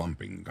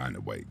Bible-thumping kind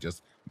of way,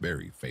 just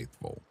very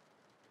faithful.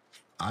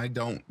 I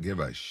don't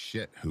give a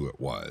shit who it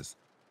was.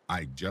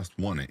 I just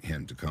wanted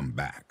him to come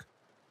back.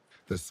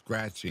 The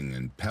scratching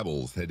and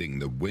pebbles hitting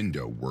the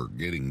window were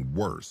getting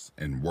worse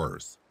and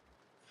worse.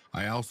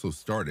 I also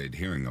started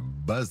hearing a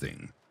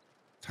buzzing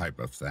type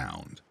of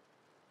sound.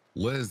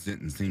 Liz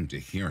didn't seem to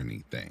hear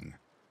anything.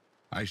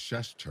 I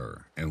shushed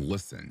her and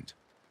listened.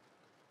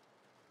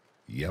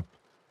 Yep,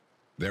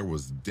 there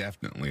was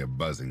definitely a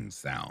buzzing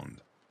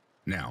sound.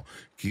 Now,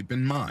 keep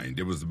in mind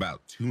it was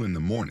about 2 in the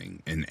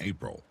morning in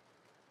April.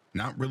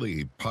 Not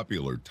really a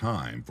popular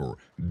time for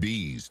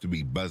bees to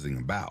be buzzing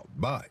about,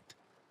 but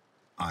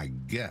I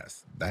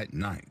guess that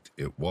night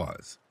it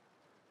was.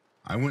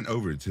 I went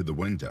over to the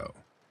window.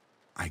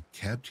 I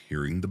kept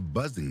hearing the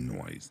buzzing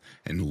noise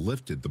and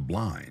lifted the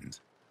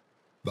blinds.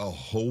 The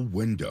whole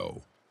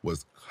window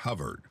was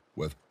covered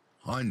with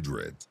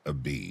hundreds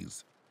of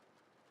bees.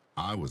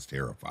 I was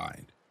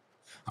terrified.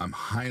 I'm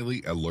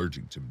highly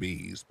allergic to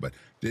bees, but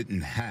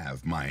didn't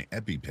have my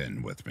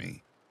EpiPen with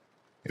me.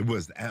 It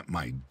was at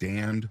my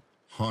damned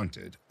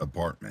haunted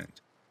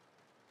apartment.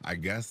 I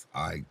guess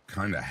I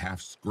kinda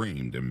half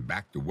screamed and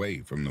backed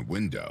away from the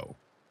window.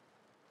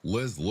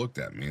 Liz looked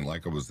at me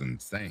like I was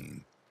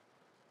insane.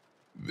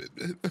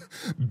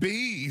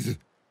 Bees!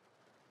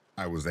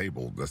 I was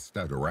able to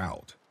stutter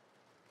out.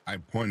 I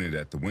pointed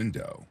at the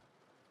window.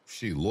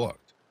 She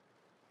looked.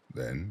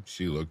 Then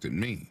she looked at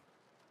me.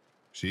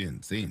 She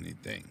didn't see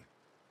anything.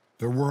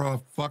 There were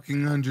a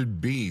fucking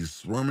 100 bees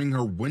swarming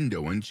her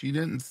window and she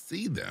didn't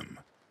see them.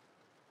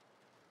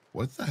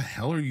 What the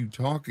hell are you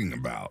talking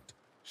about?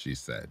 She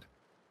said.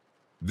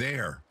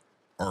 There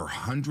are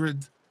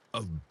hundreds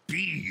of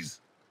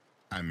bees.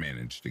 I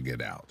managed to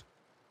get out.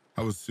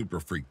 I was super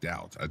freaked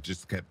out. I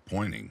just kept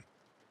pointing.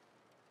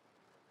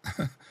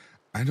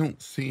 I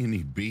don't see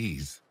any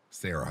bees,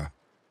 Sarah,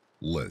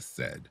 Liz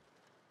said.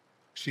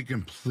 She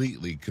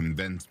completely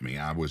convinced me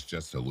I was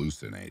just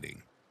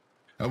hallucinating.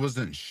 I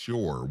wasn't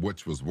sure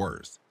which was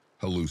worse,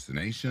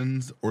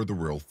 hallucinations or the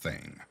real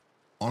thing.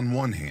 On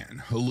one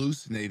hand,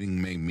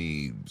 hallucinating made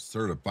me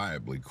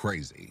certifiably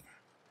crazy.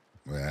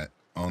 But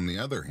on the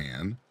other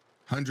hand,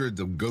 hundreds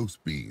of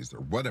ghost bees,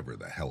 or whatever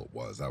the hell it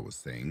was I was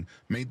seeing,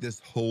 made this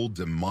whole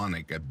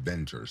demonic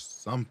adventure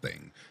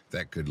something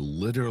that could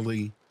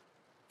literally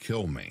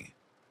kill me.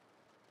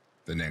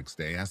 The next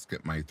day, I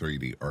skipped my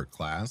 3D art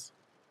class.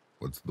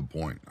 What's the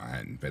point? I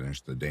hadn't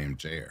finished the damn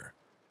chair.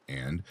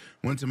 And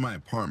went to my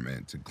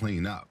apartment to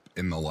clean up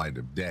in the light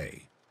of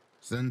day,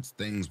 since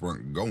things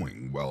weren't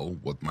going well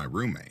with my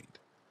roommate.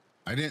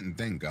 I didn't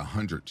think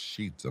 100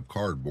 sheets of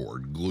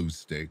cardboard, glue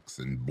sticks,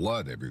 and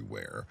blood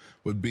everywhere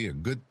would be a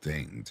good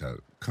thing to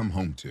come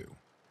home to.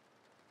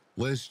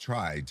 Liz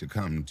tried to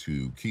come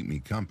to keep me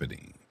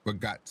company,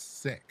 but got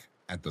sick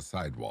at the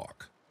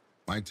sidewalk.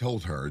 I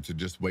told her to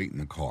just wait in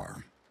the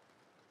car.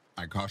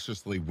 I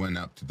cautiously went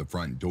up to the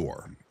front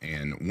door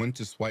and went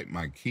to swipe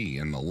my key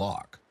in the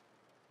lock.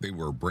 They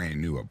were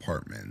brand new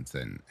apartments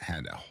and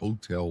had a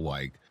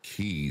hotel-like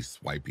key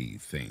swipey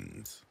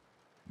things.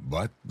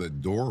 But the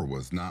door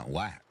was not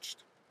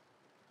latched.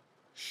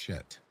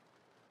 Shit.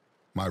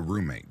 My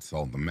roommate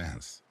saw the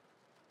mess.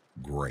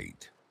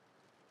 Great.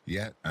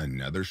 Yet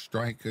another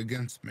strike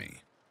against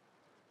me.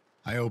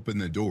 I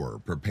opened the door,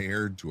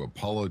 prepared to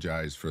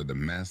apologize for the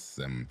mess,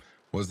 and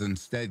was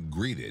instead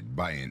greeted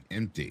by an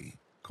empty,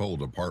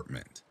 cold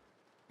apartment.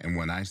 And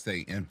when I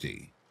say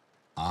empty,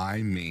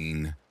 I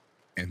mean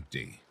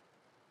empty.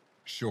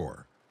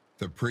 Sure,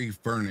 the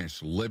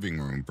pre-furnished living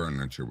room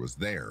furniture was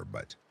there,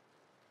 but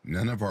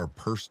none of our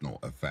personal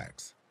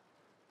effects.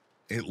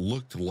 It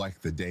looked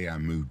like the day I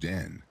moved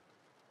in.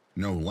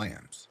 No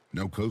lamps,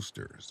 no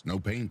coasters, no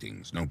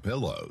paintings, no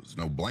pillows,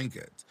 no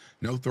blankets,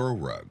 no throw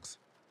rugs.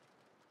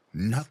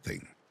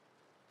 Nothing.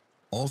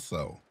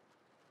 Also,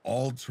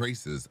 all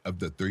traces of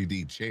the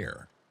 3D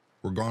chair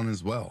were gone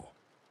as well.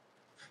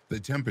 The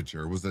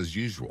temperature was as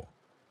usual,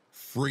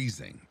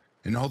 freezing,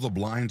 and all the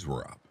blinds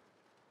were up.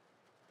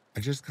 I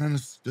just kind of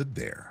stood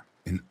there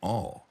in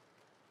awe.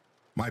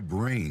 My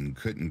brain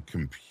couldn't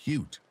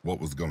compute what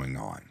was going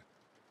on.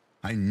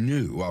 I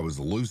knew I was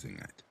losing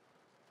it.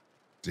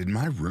 Did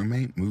my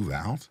roommate move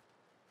out?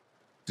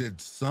 Did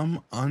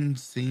some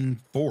unseen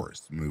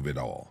force move it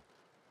all?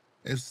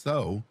 If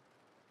so,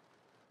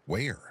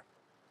 where?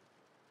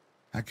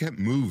 I kept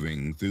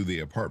moving through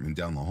the apartment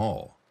down the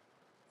hall.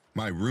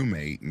 My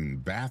roommate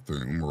and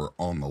bathroom were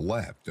on the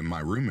left, and my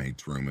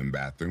roommate's room and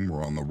bathroom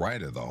were on the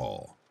right of the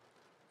hall.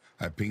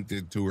 I peeked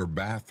into her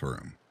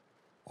bathroom.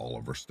 All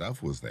of her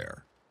stuff was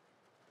there.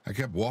 I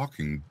kept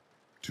walking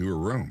to her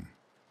room.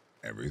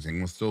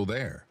 Everything was still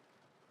there.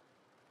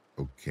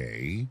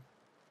 Okay,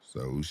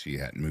 so she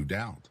hadn't moved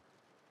out.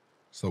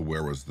 So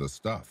where was the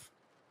stuff?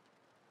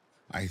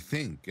 I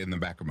think in the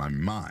back of my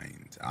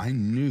mind, I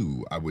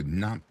knew I would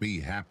not be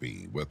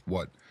happy with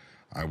what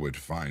I would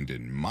find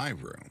in my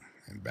room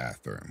and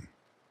bathroom.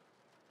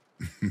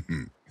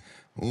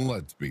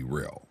 Let's be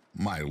real,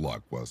 my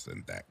luck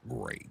wasn't that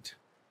great.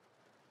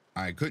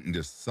 I couldn't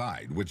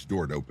decide which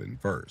door to open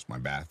first, my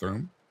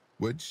bathroom,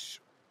 which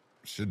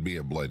should be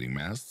a bloody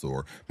mess,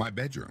 or my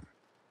bedroom,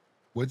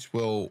 which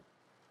will,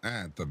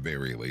 at the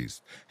very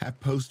least, have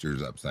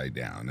posters upside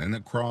down and a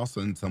cross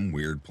in some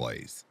weird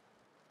place.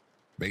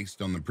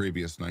 Based on the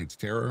previous night's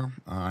terror,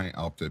 I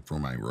opted for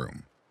my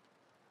room.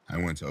 I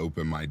went to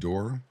open my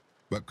door,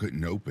 but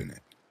couldn't open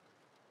it.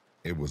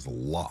 It was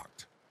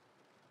locked.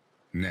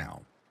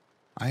 Now,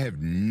 I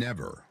have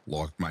never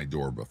locked my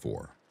door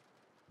before.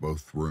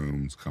 Both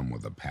rooms come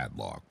with a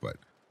padlock, but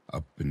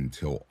up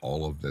until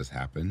all of this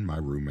happened, my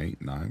roommate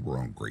and I were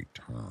on great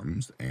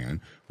terms, and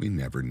we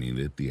never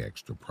needed the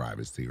extra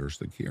privacy or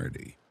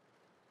security.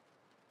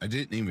 I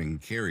didn't even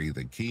carry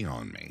the key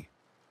on me.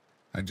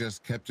 I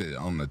just kept it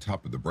on the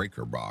top of the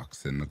breaker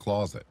box in the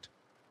closet,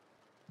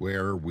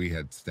 where we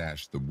had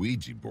stashed the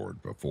Ouija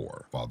board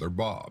before Father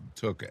Bob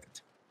took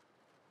it.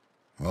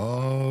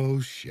 Oh,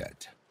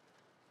 shit.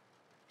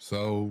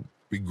 So,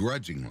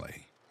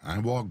 begrudgingly, I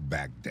walked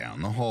back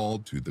down the hall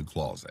to the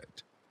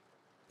closet.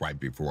 Right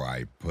before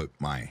I put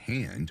my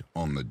hand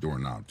on the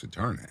doorknob to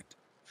turn it,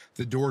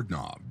 the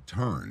doorknob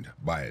turned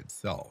by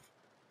itself,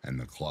 and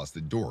the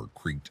closet door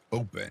creaked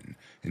open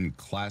in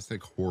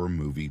classic horror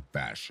movie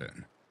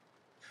fashion.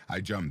 I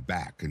jumped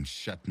back and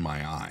shut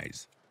my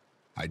eyes.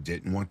 I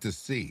didn't want to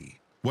see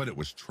what it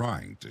was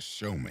trying to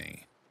show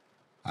me.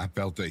 I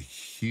felt a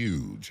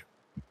huge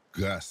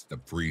gust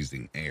of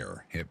freezing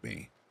air hit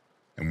me.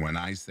 And when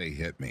I say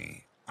hit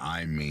me,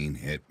 I mean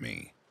hit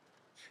me.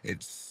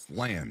 It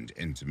slammed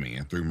into me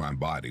and through my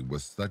body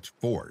with such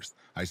force,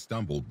 I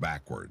stumbled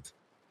backwards.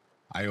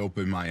 I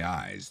opened my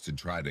eyes to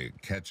try to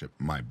catch up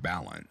my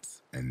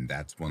balance, and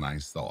that's when I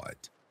saw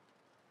it.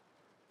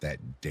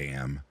 That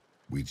damn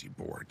Ouija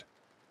board.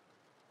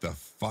 The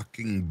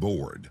fucking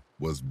board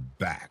was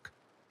back.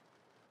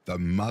 The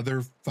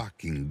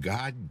motherfucking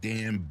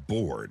goddamn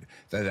board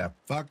that a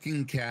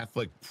fucking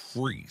Catholic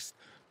priest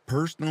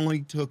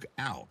personally took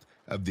out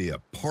of the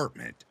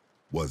apartment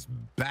was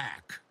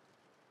back.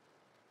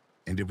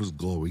 And it was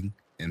glowing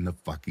in the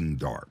fucking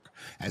dark,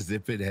 as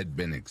if it had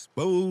been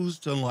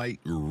exposed to light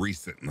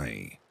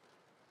recently.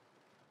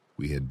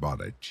 We had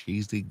bought a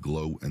cheesy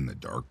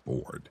glow-in-the-dark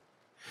board,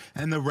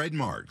 and the red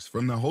marks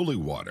from the holy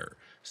water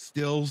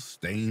still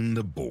stained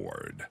the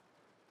board.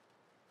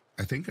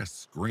 I think I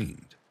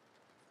screamed.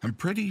 I'm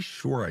pretty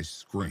sure I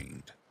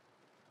screamed.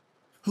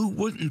 Who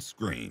wouldn't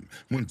scream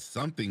when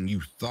something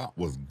you thought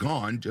was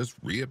gone just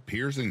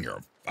reappears in your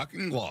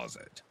fucking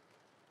closet?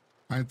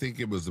 I think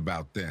it was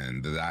about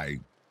then that I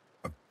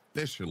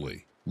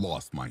officially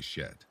lost my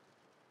shit.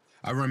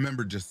 I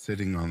remember just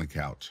sitting on the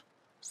couch,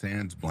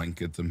 sans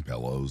blankets and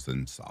pillows,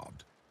 and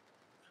sobbed.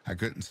 I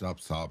couldn't stop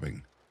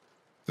sobbing.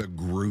 The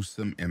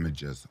gruesome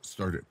images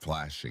started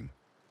flashing,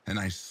 and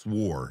I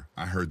swore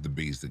I heard the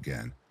bees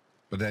again,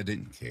 but I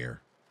didn't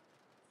care.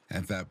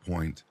 At that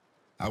point,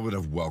 I would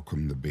have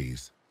welcomed the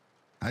bees.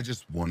 I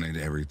just wanted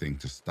everything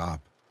to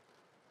stop.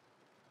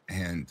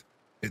 And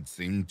it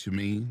seemed to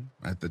me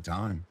at the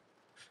time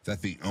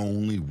that the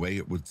only way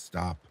it would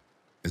stop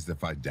is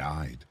if I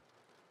died.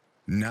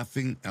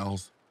 Nothing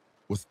else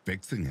was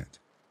fixing it.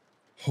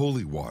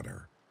 Holy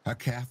water, a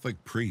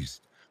Catholic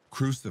priest,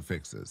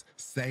 crucifixes,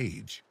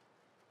 sage.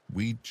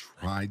 We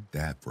tried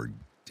that for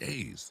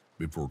days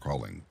before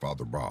calling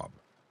Father Bob.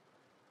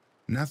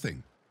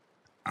 Nothing.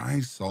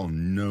 I saw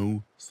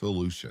no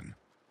solution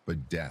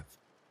but death.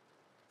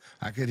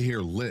 I could hear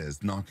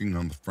Liz knocking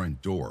on the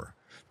front door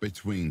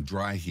between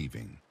dry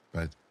heaving,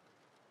 but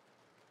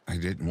I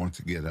didn't want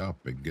to get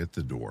up and get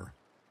the door.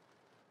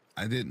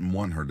 I didn't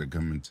want her to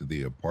come into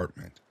the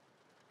apartment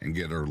and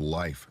get her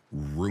life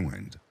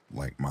ruined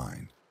like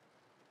mine.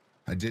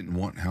 I didn't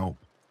want help.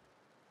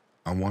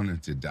 I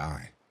wanted to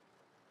die.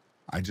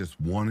 I just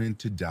wanted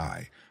to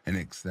die and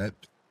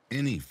accept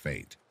any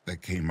fate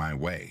that came my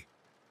way,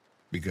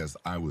 because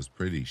I was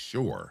pretty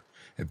sure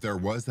if there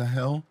was a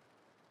hell,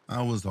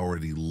 I was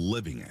already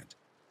living it.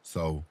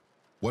 So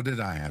what did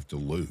I have to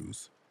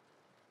lose?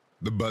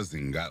 The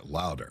buzzing got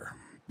louder,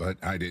 but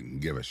I didn't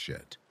give a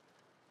shit.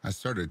 I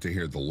started to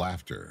hear the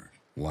laughter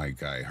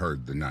like I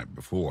heard the night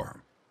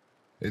before.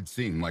 It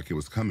seemed like it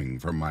was coming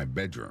from my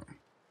bedroom.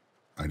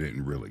 I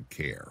didn't really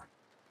care.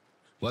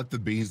 Let the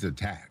bees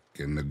attack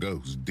and the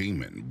ghost,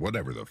 demon,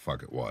 whatever the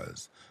fuck it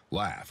was,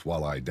 laugh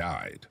while I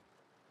died.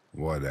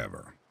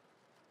 Whatever.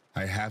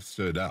 I half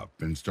stood up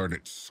and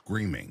started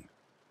screaming.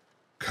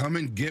 Come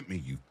and get me,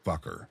 you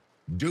fucker.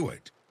 Do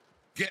it.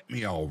 Get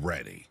me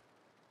already.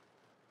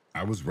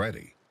 I was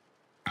ready.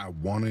 I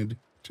wanted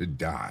to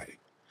die.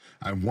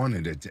 I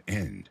wanted it to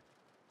end.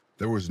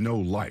 There was no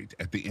light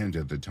at the end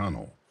of the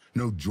tunnel,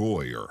 no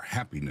joy or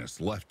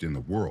happiness left in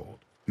the world,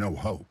 no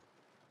hope.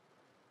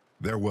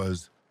 There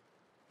was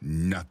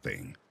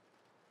nothing.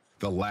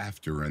 The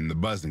laughter and the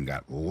buzzing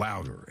got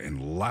louder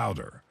and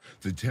louder.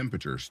 The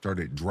temperature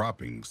started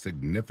dropping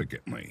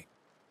significantly.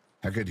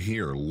 I could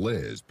hear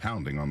Liz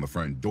pounding on the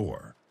front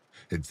door.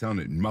 It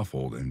sounded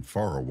muffled and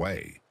far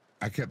away.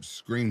 I kept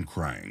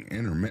scream-crying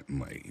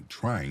intermittently,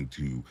 trying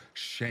to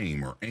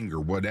shame or anger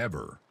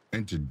whatever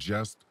into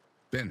just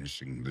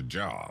finishing the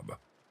job.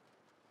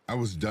 I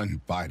was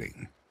done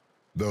fighting.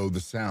 Though the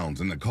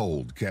sounds and the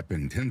cold kept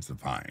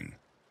intensifying,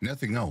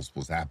 nothing else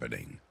was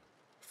happening.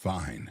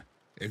 Fine.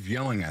 If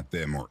yelling at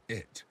them or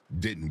it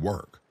didn't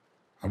work,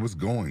 I was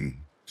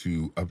going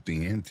to up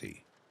the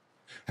ante.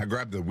 I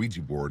grabbed the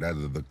Ouija board out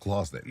of the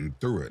closet and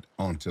threw it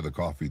onto the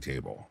coffee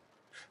table.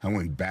 I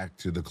went back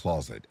to the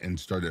closet and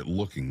started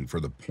looking for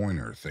the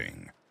pointer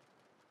thing.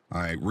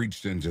 I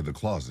reached into the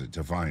closet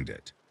to find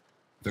it.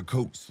 The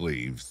coat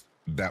sleeves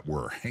that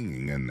were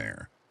hanging in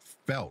there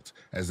felt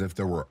as if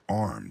there were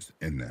arms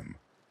in them.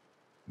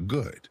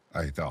 Good,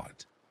 I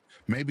thought.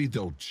 Maybe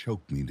they'll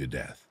choke me to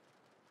death.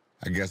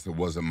 I guess it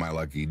wasn't my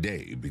lucky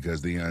day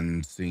because the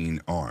unseen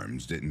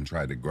arms didn't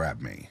try to grab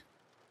me.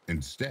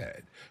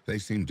 Instead, they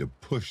seemed to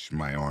push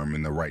my arm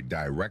in the right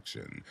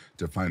direction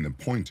to find the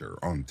pointer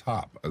on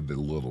top of the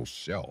little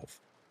shelf.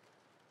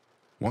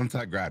 Once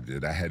I grabbed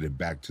it, I headed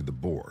back to the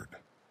board.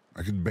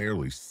 I could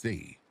barely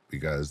see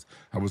because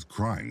I was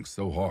crying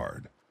so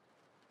hard.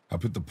 I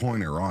put the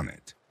pointer on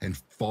it and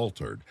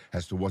faltered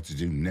as to what to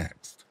do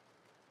next.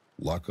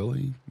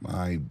 Luckily,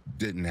 I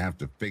didn't have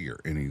to figure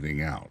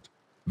anything out.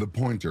 The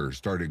pointer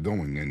started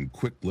going in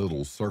quick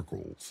little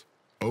circles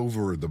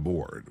over the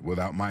board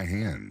without my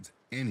hand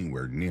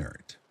anywhere near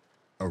it.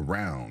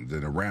 Around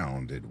and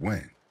around it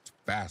went,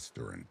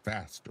 faster and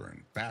faster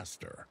and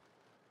faster.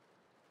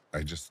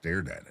 I just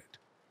stared at it.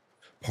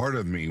 Part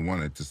of me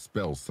wanted to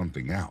spell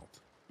something out,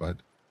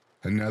 but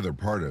another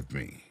part of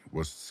me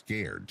was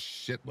scared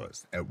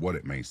shitless at what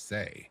it may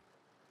say.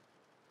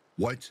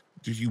 "What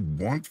do you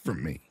want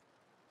from me?"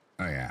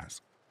 I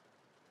asked.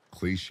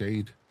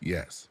 Cliched?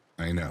 Yes,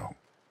 I know,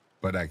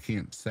 but I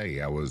can't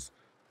say I was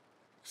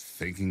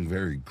thinking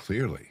very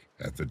clearly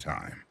at the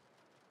time.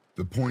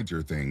 The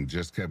pointer thing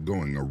just kept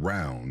going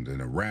around and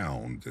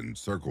around in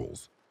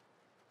circles.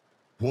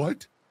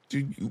 "What do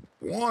you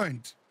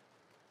want?"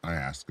 I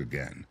asked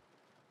again.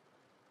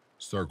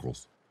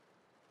 Circles.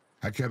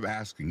 I kept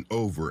asking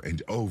over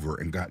and over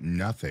and got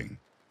nothing.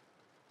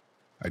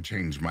 I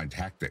changed my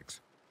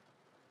tactics.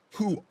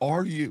 "Who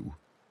are you?"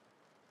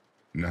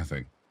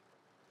 Nothing.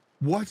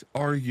 "What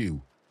are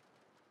you?"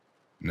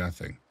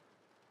 Nothing.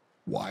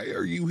 "Why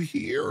are you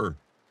here?"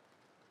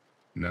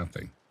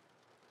 Nothing.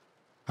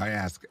 I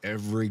asked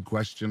every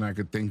question I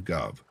could think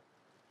of.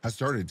 I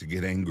started to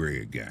get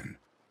angry again.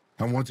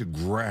 I want to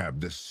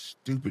grab this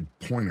stupid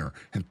pointer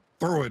and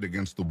throw it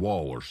against the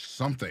wall or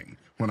something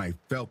when I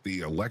felt the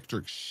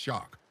electric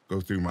shock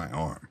go through my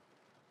arm.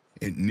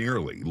 It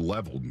nearly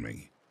leveled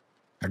me.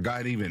 I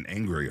got even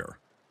angrier.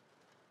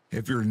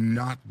 "If you're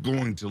not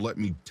going to let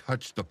me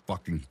touch the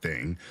fucking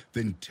thing,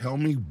 then tell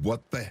me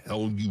what the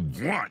hell you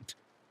want,"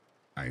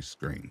 I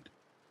screamed.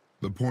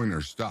 The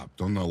pointer stopped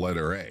on the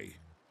letter A.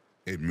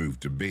 It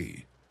moved to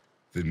B,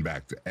 then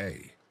back to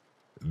A,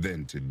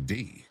 then to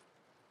D.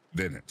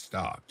 Then it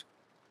stopped.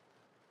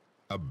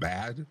 "A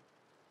bad?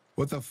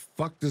 What the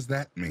fuck does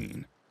that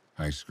mean?"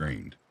 I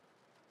screamed.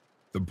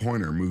 The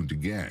pointer moved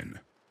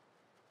again.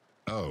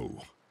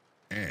 O,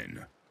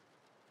 N.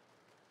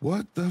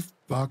 What the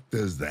fuck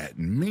does that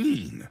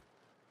mean?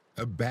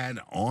 A bad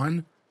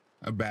on?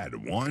 A bad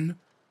one?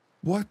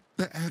 What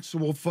the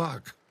actual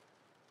fuck?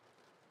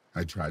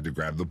 I tried to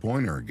grab the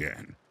pointer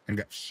again and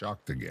got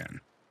shocked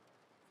again.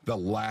 The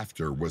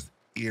laughter was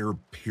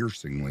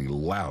ear-piercingly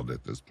loud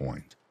at this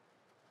point.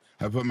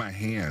 I put my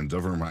hands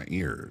over my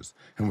ears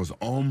and was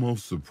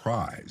almost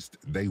surprised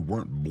they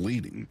weren't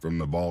bleeding from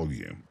the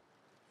volume.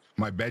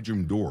 My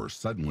bedroom door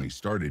suddenly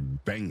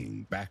started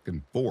banging back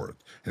and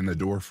forth in the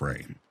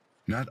doorframe,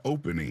 not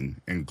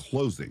opening and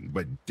closing,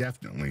 but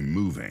definitely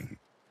moving.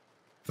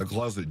 The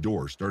closet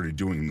door started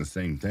doing the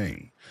same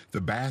thing. The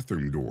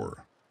bathroom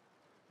door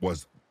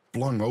was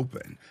flung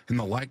open and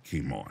the light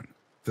came on.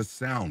 The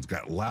sounds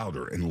got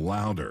louder and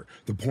louder.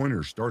 The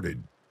pointer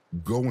started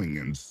going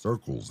in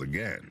circles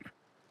again.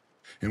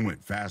 It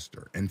went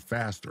faster and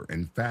faster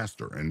and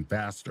faster and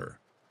faster.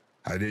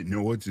 I didn't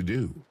know what to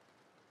do.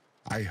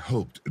 I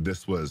hoped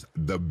this was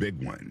the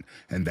big one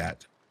and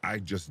that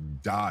I'd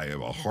just die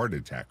of a heart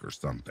attack or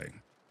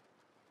something.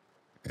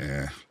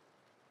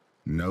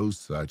 No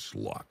such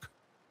luck.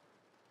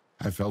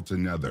 I felt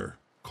another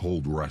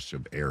cold rush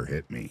of air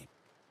hit me,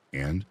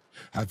 and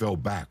I fell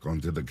back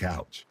onto the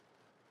couch.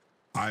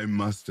 I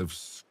must have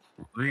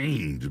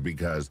screamed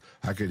because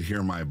I could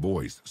hear my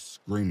voice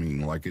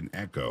screaming like an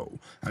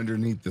echo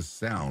underneath the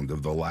sound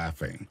of the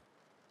laughing.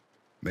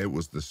 It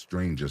was the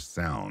strangest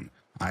sound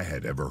I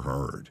had ever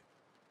heard.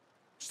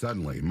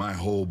 Suddenly, my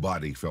whole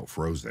body felt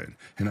frozen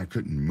and I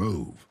couldn't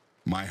move.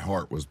 My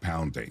heart was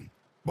pounding,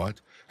 but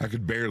I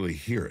could barely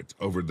hear it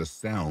over the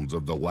sounds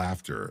of the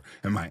laughter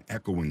and my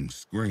echoing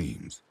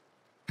screams.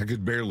 I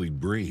could barely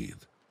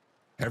breathe.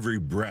 Every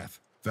breath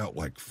felt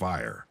like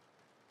fire.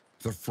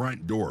 The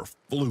front door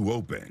flew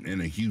open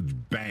in a huge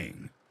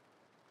bang.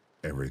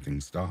 Everything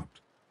stopped.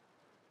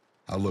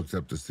 I looked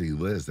up to see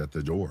Liz at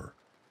the door,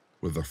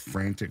 with a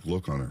frantic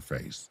look on her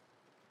face.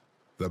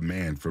 The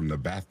man from the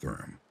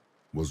bathroom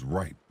was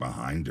right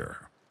behind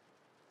her.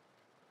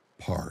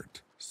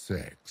 Part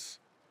 6.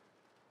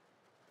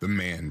 The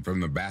man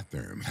from the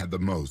bathroom had the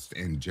most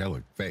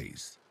angelic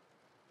face.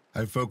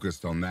 I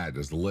focused on that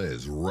as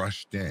Liz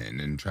rushed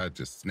in and tried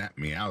to snap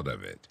me out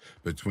of it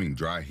between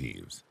dry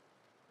heaves.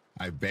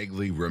 I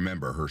vaguely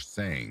remember her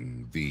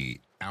saying the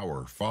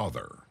 "Our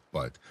Father,"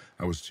 but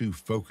I was too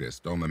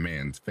focused on the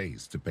man's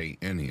face to pay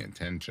any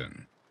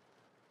attention.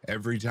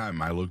 Every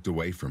time I looked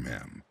away from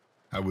him,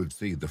 I would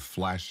see the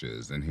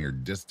flashes and hear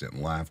distant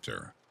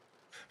laughter.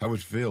 I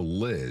would feel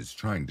Liz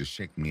trying to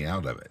shake me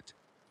out of it,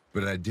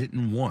 but I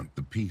didn't want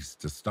the piece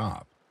to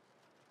stop.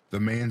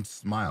 The man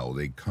smiled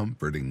a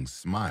comforting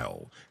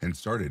smile and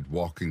started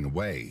walking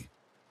away.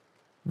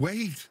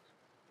 "Wait!"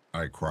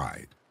 I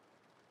cried.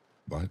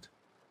 But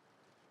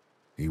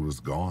he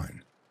was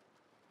gone.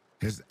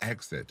 His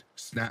exit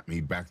snapped me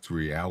back to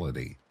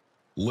reality.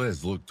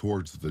 Liz looked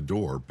towards the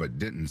door but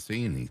didn't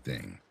see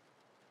anything.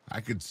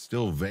 I could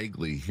still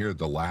vaguely hear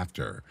the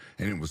laughter,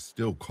 and it was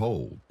still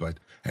cold, but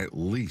at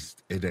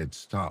least it had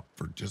stopped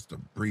for just a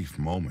brief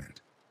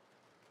moment.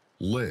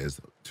 Liz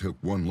took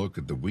one look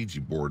at the Ouija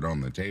board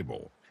on the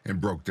table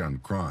and broke down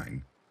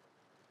crying.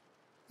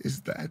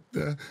 Is that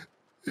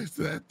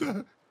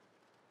the...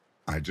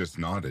 I just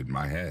nodded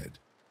my head.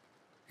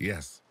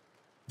 Yes,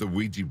 the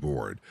Ouija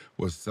board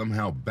was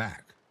somehow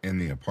back in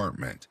the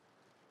apartment.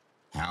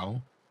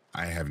 How?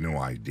 I have no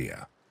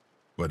idea,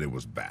 but it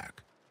was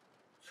back.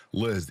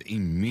 Liz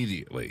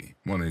immediately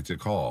wanted to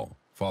call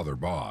Father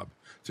Bob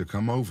to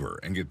come over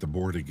and get the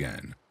board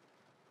again,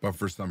 but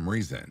for some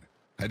reason,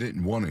 I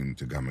didn't want him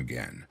to come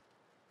again.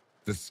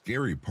 The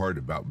scary part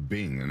about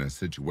being in a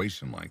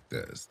situation like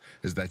this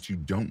is that you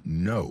don't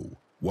know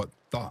what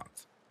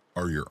thoughts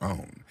are your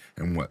own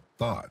and what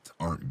thoughts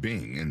aren't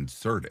being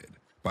inserted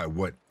by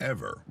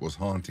whatever was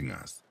haunting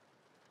us.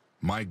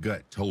 My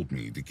gut told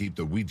me to keep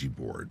the Ouija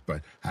board,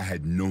 but I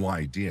had no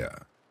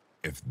idea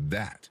if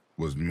that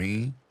was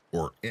me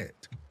or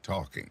it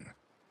talking.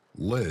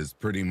 Liz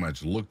pretty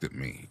much looked at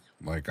me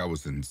like I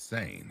was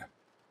insane.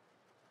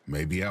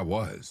 Maybe I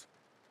was.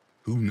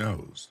 Who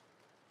knows?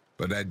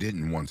 But I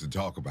didn't want to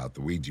talk about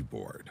the Ouija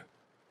board.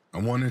 I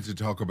wanted to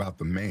talk about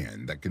the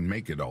man that can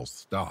make it all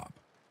stop.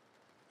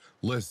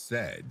 Liz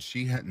said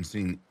she hadn't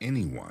seen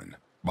anyone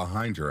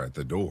behind her at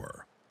the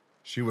door.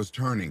 She was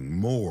turning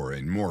more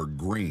and more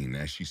green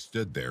as she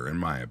stood there in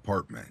my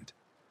apartment.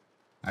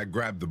 I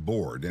grabbed the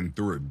board and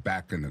threw it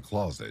back in the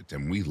closet,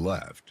 and we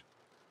left.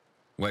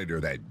 Later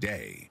that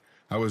day,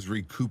 I was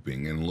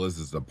recouping in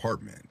Liz's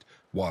apartment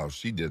while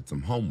she did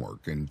some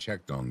homework and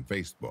checked on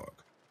Facebook.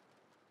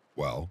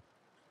 Well,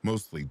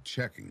 mostly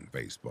checking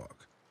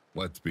Facebook.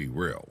 Let's be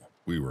real,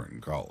 we were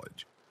in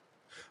college.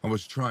 I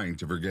was trying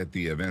to forget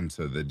the events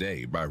of the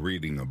day by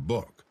reading a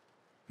book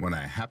when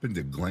I happened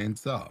to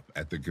glance up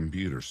at the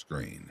computer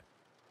screen.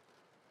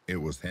 It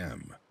was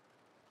him.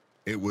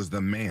 It was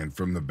the man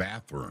from the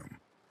bathroom,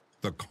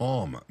 the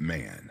calm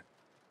man.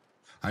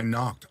 I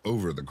knocked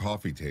over the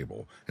coffee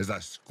table as I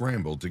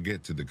scrambled to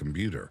get to the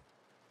computer.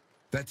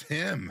 "That's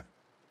him,"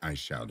 I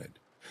shouted.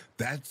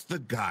 "That's the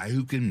guy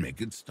who can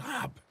make it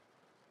stop."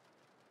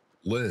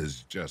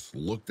 Liz just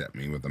looked at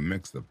me with a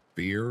mix of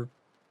fear,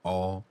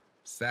 awe,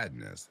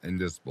 sadness, and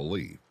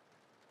disbelief.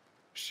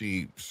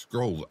 She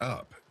scrolled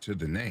up to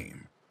the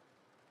name,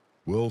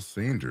 Will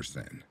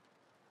Sanderson.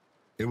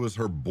 It was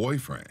her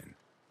boyfriend,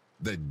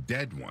 the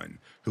dead one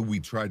who we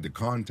tried to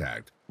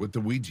contact with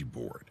the Ouija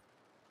board.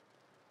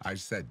 I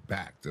sat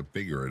back to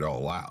figure it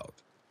all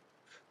out.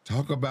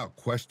 Talk about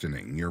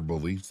questioning your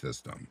belief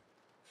system.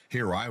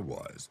 Here I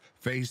was,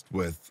 faced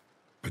with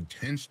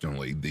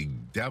potentially the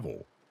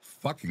devil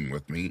fucking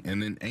with me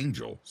and an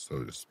angel,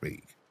 so to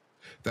speak.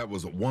 That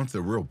was once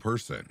a real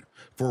person.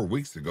 4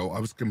 weeks ago, I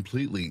was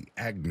completely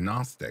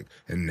agnostic,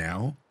 and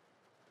now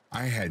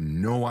I had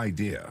no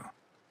idea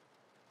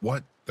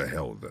what the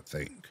hell to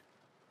think.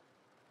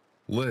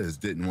 Liz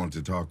didn't want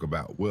to talk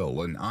about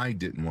Will, and I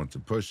didn't want to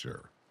push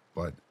her,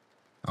 but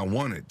I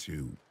wanted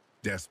to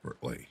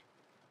desperately.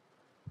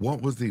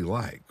 What was he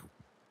like?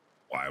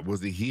 Why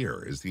was he here?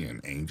 Is he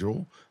an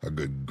angel? A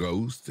good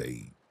ghost?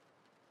 A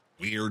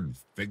weird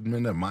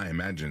figment of my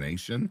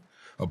imagination?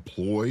 A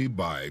ploy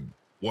by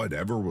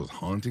whatever was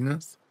haunting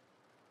us?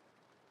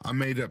 I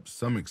made up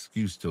some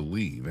excuse to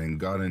leave and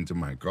got into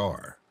my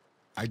car.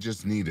 I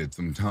just needed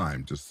some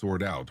time to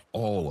sort out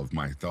all of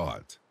my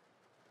thoughts.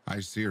 I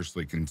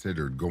seriously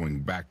considered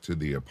going back to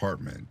the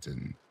apartment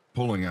and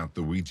pulling out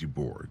the Ouija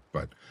board,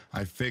 but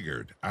I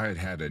figured I had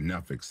had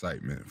enough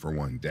excitement for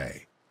one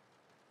day.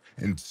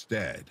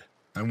 Instead,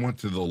 I went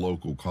to the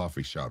local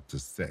coffee shop to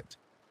sit,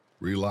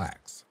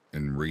 relax,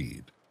 and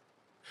read.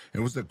 It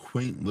was a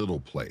quaint little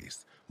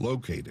place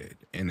located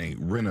in a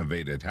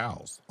renovated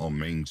house on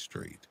Main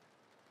Street.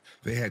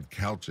 They had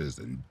couches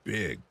and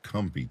big,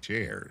 comfy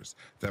chairs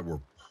that were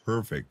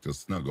perfect to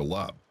snuggle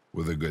up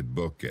with a good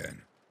book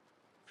in.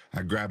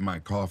 I grabbed my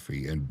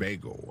coffee and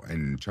bagel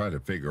and tried to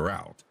figure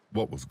out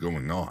what was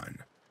going on.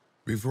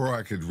 Before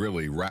I could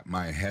really wrap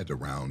my head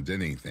around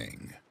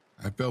anything,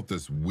 I felt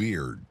this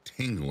weird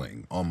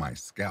tingling on my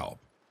scalp.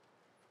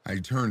 I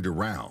turned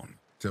around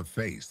to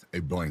face a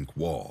blank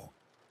wall.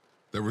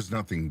 There was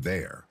nothing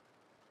there.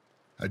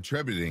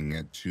 Attributing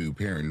it to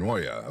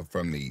paranoia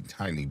from the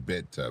tiny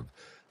bit of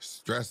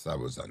stress I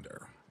was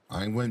under,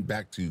 I went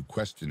back to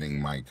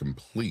questioning my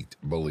complete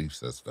belief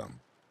system.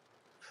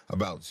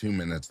 About 2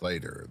 minutes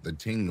later, the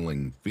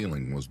tingling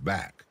feeling was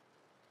back,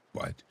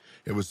 but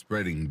it was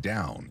spreading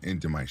down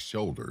into my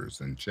shoulders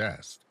and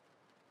chest.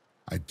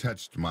 I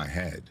touched my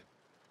head.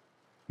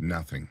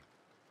 Nothing.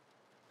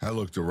 I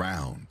looked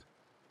around.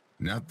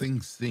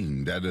 Nothing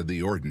seemed out of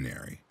the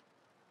ordinary.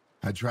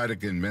 I tried to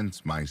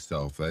convince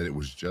myself that it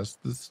was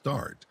just the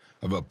start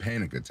of a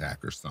panic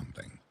attack or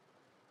something,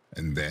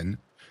 and then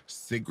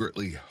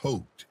secretly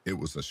hoped it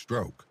was a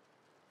stroke,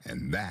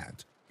 and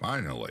that,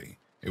 finally,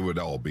 it would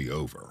all be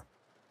over.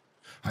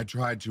 I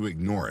tried to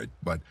ignore it,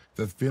 but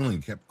the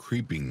feeling kept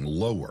creeping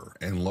lower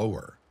and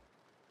lower.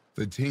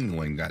 The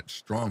tingling got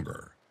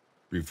stronger.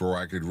 Before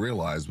I could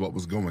realize what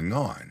was going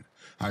on,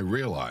 I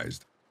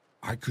realized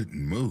I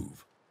couldn't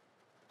move.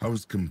 I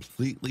was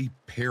completely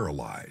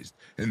paralyzed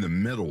in the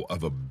middle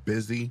of a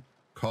busy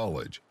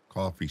college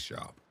coffee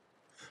shop.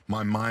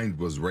 My mind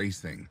was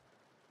racing.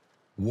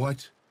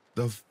 What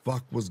the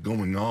fuck was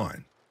going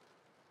on?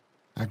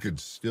 I could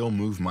still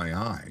move my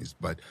eyes,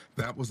 but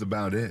that was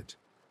about it.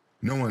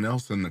 No one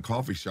else in the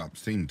coffee shop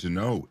seemed to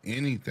know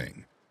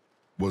anything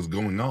was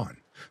going on.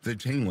 The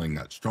tingling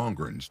got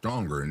stronger and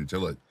stronger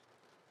until it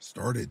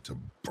started to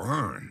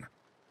burn.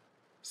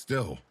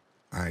 Still,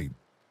 I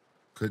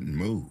couldn't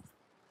move.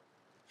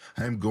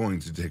 I am going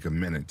to take a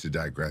minute to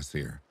digress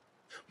here.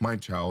 My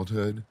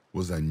childhood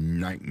was a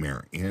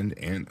nightmare in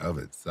and of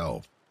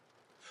itself.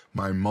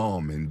 My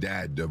mom and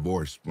dad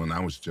divorced when I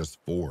was just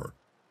 4,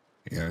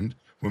 and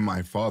when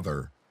my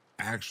father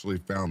actually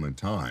found the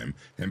time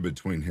in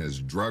between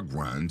his drug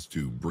runs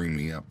to bring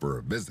me up for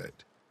a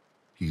visit.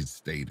 He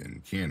stayed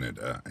in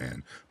Canada,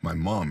 and my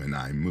mom and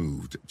I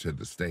moved to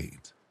the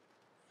States.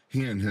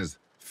 He and his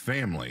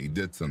family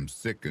did some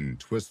sick and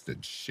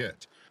twisted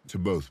shit to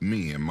both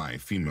me and my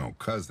female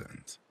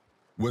cousins.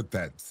 With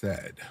that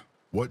said,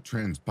 what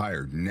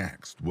transpired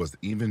next was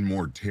even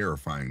more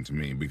terrifying to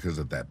me because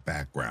of that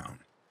background.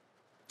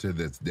 To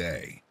this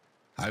day,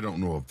 I don't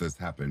know if this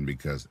happened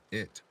because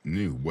it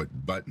knew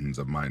what buttons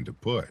of mine to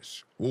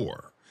push,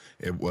 or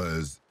it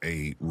was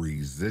a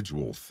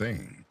residual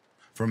thing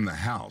from the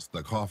house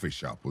the coffee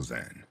shop was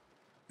in.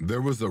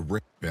 There was a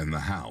rape in the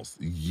house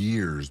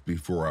years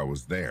before I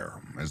was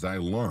there, as I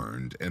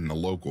learned in the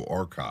local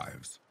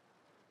archives,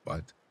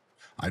 but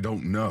I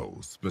don't know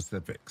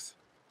specifics.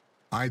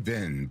 I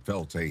then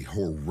felt a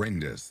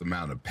horrendous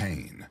amount of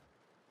pain.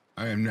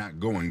 I am not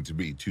going to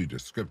be too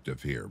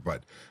descriptive here,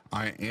 but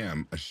I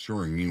am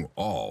assuring you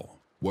all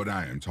what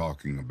I am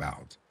talking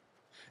about.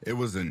 It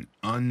was an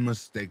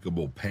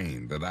unmistakable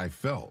pain that I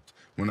felt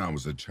when I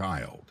was a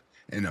child,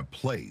 in a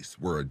place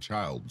where a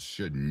child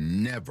should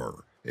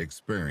never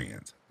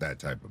experience that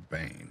type of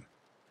pain.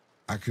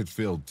 I could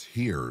feel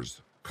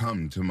tears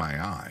come to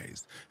my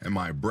eyes and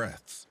my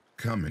breaths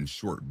come in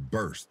short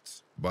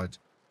bursts, but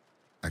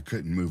I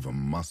couldn't move a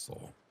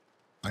muscle.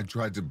 I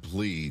tried to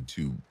plead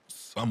to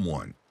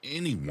someone,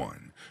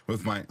 anyone,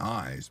 with my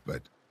eyes,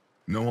 but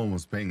no one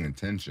was paying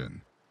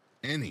attention,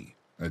 any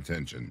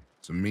attention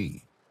to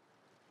me.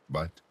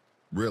 But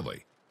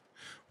really,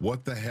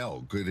 what the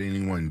hell could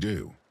anyone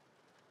do?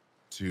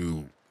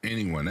 To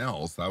anyone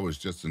else, I was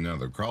just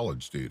another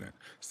college student,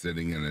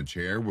 sitting in a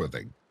chair with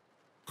a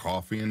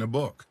coffee and a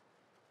book,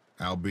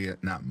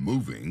 albeit not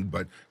moving,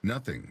 but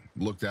nothing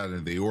looked out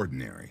of the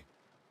ordinary.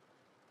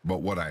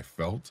 But what I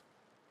felt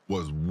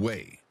was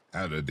way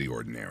out of the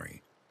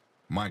ordinary.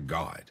 My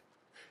God,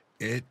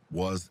 it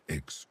was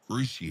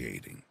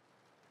excruciating.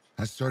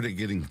 I started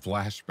getting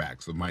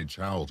flashbacks of my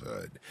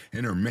childhood,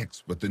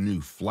 intermixed with the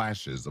new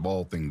flashes of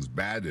all things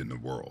bad in the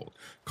world,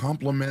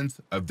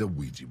 compliments of the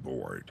Ouija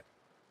board.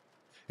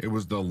 It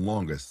was the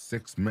longest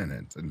 6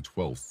 minutes and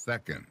 12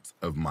 seconds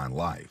of my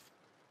life.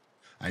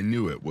 I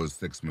knew it was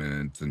 6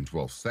 minutes and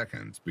 12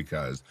 seconds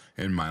because,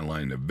 in my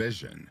line of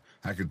vision,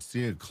 I could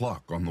see a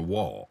clock on the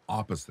wall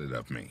opposite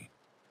of me.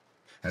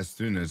 As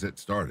soon as it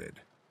started,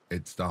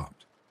 it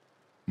stopped.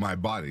 My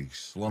body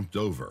slumped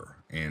over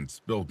and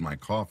spilled my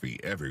coffee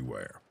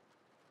everywhere.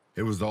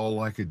 It was all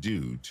I could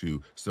do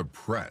to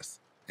suppress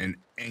an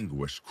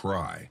anguished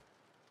cry.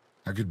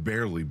 I could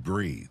barely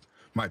breathe.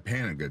 My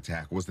panic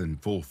attack was in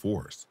full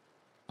force.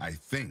 I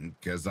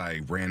think as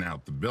I ran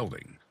out the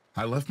building,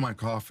 I left my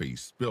coffee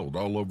spilled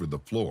all over the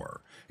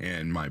floor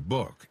and my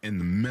book in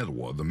the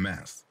middle of the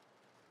mess.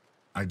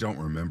 I don't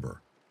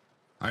remember.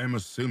 I am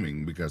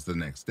assuming because the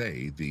next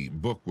day the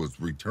book was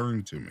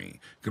returned to me,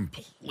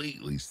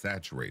 completely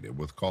saturated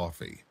with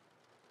coffee.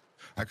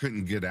 I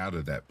couldn't get out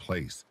of that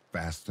place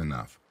fast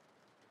enough.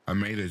 I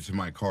made it to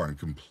my car and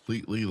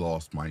completely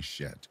lost my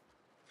shit.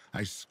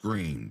 I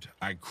screamed,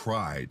 I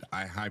cried,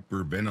 I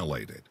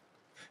hyperventilated.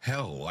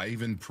 Hell, I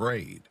even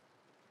prayed.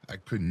 I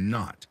could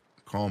not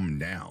calm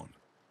down.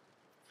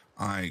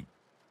 I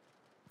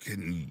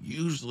can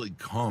usually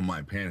calm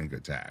my panic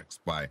attacks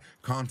by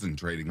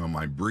concentrating on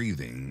my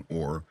breathing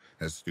or,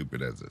 as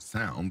stupid as it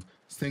sounds,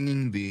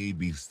 singing the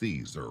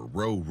ABCs or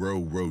row, row,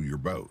 row your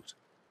boat,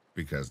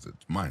 because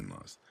it's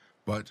mindless.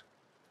 But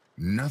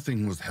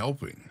nothing was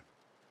helping.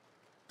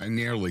 I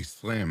nearly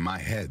slammed my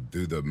head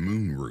through the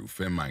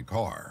moonroof in my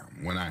car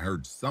when I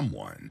heard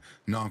someone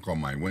knock on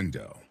my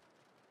window.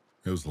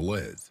 It was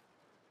Liz.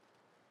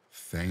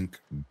 Thank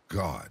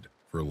God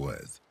for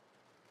Liz.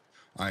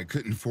 I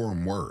couldn't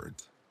form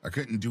words. I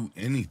couldn't do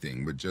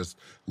anything but just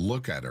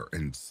look at her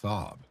and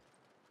sob.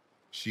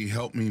 She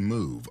helped me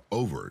move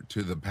over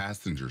to the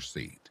passenger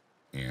seat,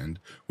 and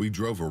we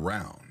drove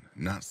around,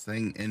 not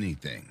saying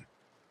anything.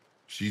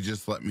 She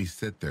just let me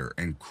sit there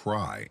and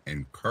cry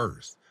and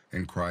curse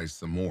and cry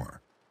some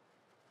more.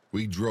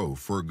 We drove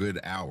for a good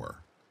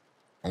hour,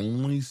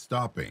 only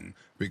stopping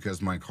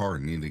because my car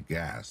needed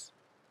gas.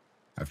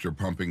 After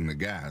pumping the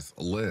gas,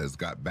 Liz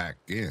got back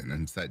in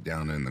and sat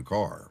down in the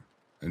car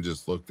and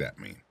just looked at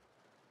me.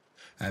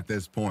 At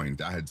this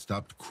point, I had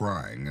stopped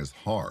crying as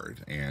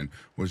hard and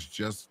was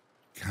just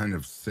kind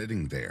of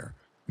sitting there,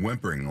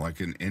 whimpering like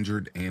an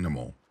injured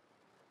animal.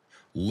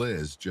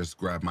 Liz just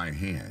grabbed my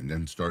hand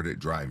and started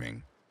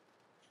driving.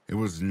 It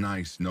was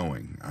nice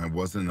knowing I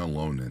wasn't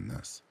alone in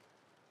this.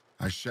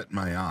 I shut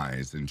my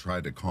eyes and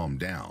tried to calm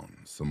down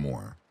some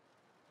more,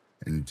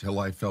 until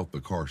I felt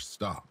the car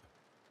stop.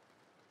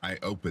 I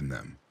opened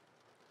them.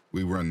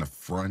 We were in the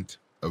front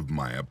of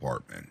my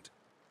apartment.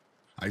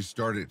 I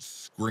started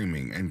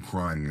screaming and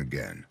crying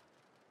again.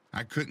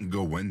 I couldn't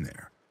go in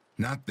there.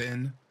 Not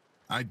then.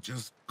 I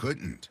just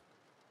couldn't.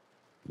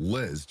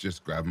 Liz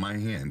just grabbed my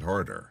hand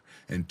harder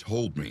and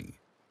told me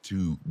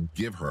to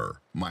give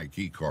her my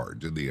key card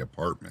to the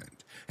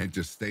apartment and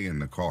to stay in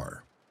the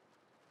car.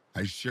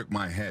 I shook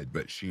my head,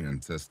 but she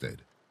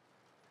insisted.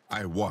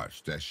 I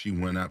watched as she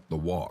went up the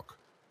walk,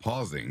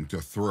 pausing to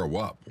throw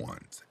up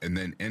once, and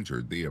then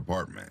entered the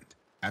apartment.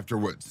 After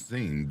what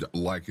seemed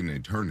like an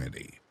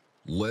eternity,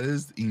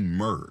 Liz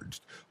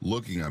emerged,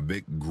 looking a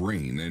bit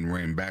green, and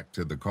ran back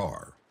to the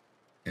car.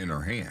 In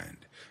her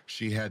hand,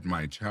 she had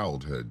my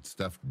childhood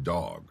stuffed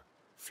dog,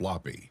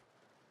 Floppy.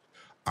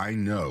 I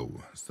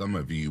know some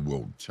of you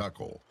will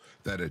chuckle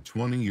that a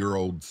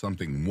 20-year-old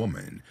something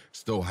woman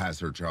still has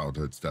her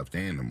childhood stuffed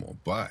animal,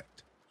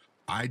 but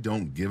I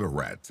don't give a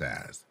rat's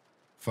ass.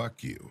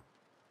 Fuck you.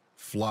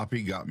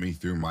 Floppy got me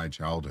through my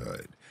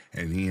childhood,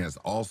 and he has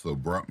also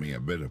brought me a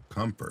bit of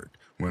comfort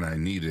when I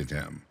needed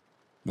him,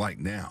 like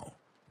now,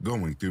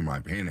 going through my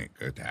panic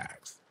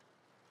attacks.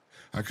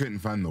 I couldn't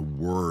find the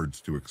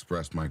words to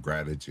express my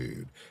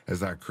gratitude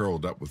as I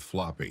curled up with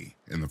Floppy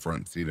in the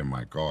front seat of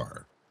my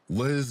car.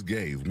 Liz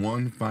gave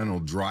one final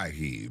dry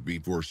heave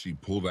before she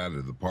pulled out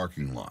of the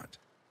parking lot.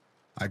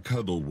 I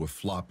cuddled with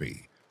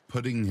Floppy,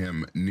 putting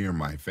him near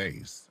my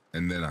face,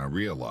 and then I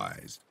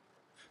realized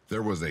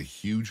there was a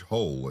huge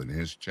hole in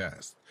his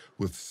chest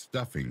with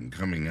stuffing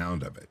coming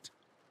out of it.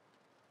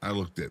 I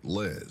looked at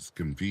Liz,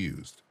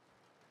 confused.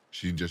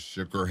 She just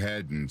shook her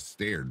head and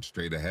stared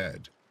straight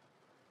ahead.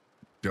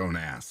 "Don't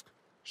ask,"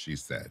 she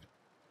said.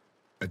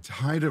 A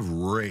tide of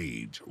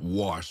rage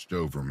washed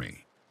over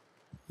me.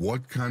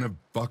 What kind of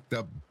fucked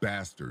up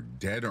bastard,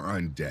 dead or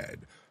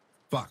undead,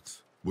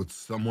 fucks with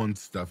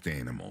someone's stuffed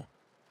animal?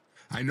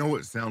 I know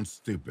it sounds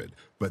stupid,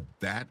 but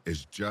that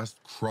is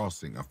just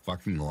crossing a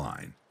fucking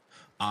line.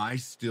 I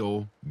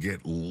still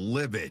get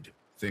livid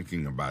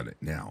thinking about it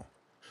now.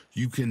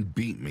 You can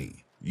beat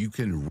me, you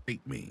can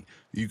rape me,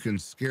 you can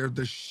scare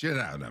the shit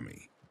out of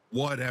me,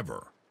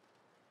 whatever.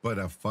 But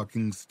a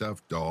fucking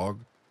stuffed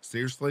dog?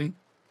 Seriously?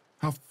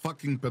 How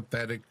fucking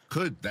pathetic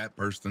could that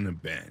person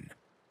have been?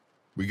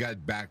 We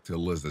got back to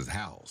Liz's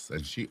house,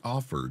 and she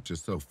offered to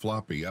sew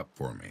Floppy up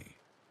for me.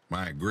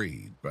 I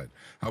agreed, but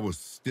I was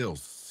still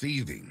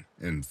seething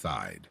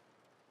inside.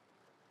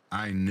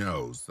 I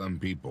know some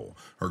people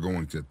are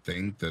going to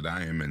think that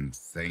I am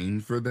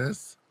insane for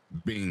this,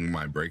 being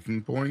my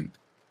breaking point,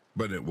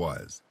 but it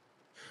was.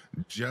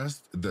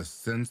 Just the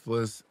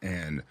senseless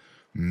and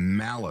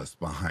malice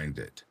behind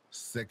it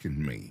sickened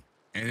me,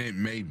 and it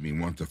made me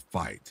want to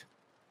fight.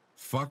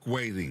 Fuck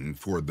waiting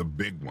for the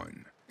big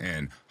one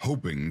and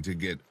hoping to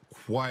get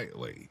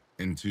quietly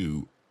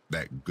into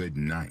that good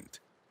night.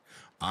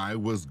 I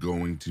was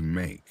going to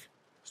make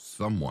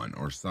someone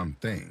or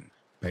something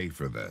pay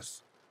for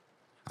this.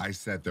 I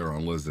sat there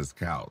on Liz's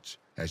couch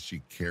as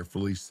she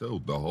carefully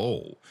sewed the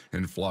hole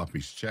in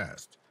Floppy's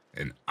chest,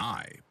 and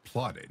I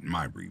plotted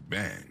my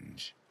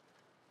revenge.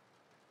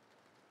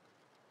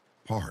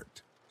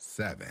 Part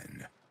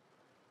 7.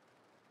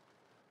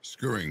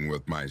 Screwing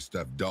with my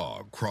stuffed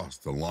dog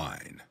crossed the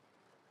line.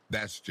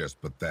 That's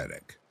just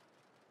pathetic.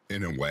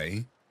 In a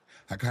way,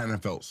 I kind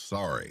of felt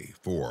sorry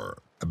for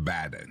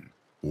Abaddon,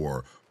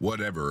 or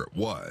whatever it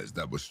was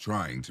that was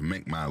trying to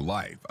make my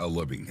life a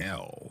living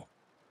hell.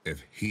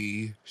 If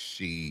he,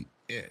 she,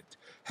 it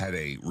had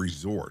a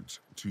resort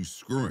to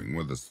screwing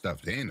with a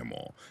stuffed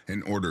animal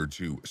in order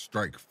to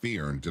strike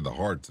fear into the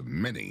hearts of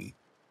many,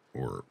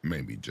 or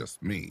maybe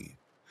just me,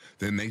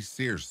 then they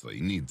seriously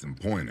need some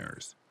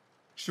pointers.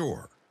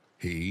 Sure,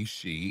 he,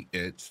 she,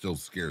 it still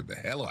scared the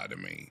hell out of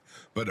me,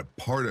 but a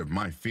part of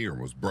my fear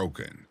was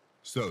broken,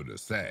 so to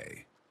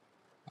say.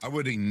 I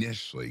would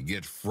initially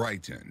get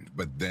frightened,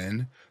 but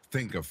then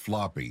think of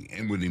Floppy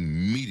and would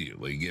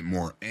immediately get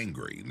more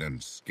angry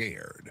than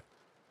scared.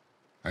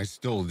 I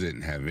still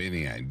didn't have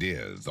any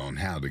ideas on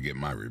how to get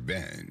my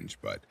revenge,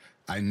 but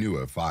I knew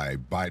if I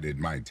bided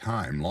my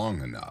time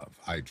long enough,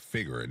 I'd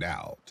figure it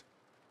out.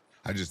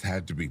 I just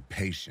had to be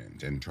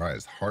patient and try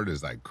as hard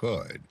as I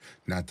could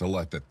not to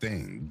let the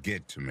thing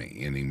get to me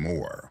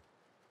anymore.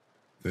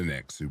 The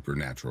next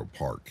supernatural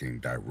part came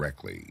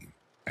directly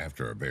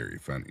after a very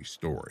funny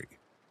story.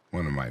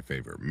 One of my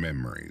favorite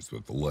memories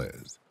with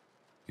Liz.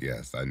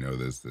 Yes, I know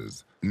this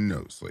is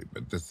no sleep,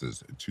 but this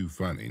is too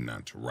funny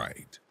not to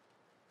write.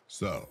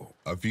 So,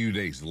 a few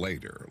days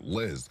later,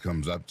 Liz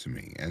comes up to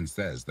me and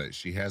says that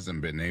she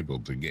hasn't been able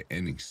to get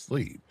any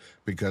sleep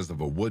because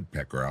of a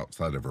woodpecker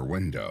outside of her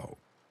window.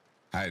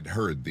 I had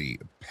heard the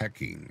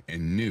pecking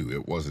and knew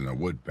it wasn't a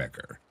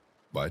woodpecker,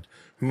 but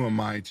who am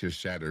I to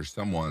shatter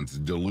someone's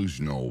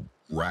delusional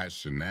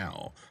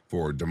rationale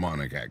for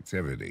demonic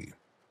activity?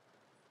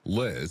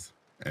 Liz,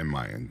 in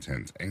my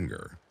intense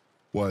anger,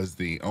 was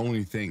the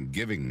only thing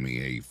giving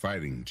me a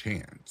fighting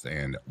chance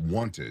and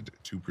wanted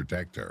to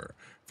protect her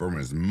from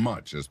as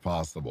much as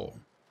possible.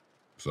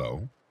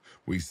 So,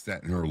 we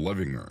sat in her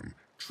living room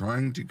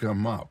trying to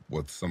come up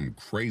with some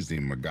crazy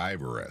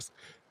MacGyver-esque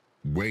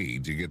way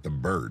to get the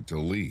bird to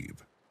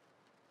leave.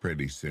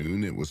 Pretty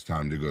soon it was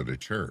time to go to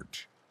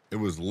church, It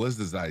was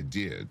Liz's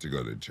idea to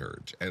go to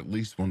church at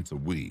least once a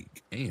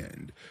week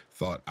and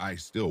thought I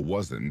still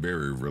wasn't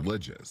very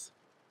religious.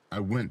 I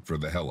went for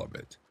the hell of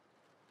it.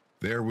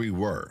 There we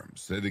were,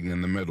 sitting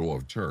in the middle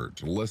of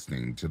church,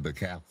 listening to the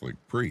Catholic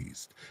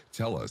priest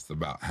tell us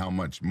about how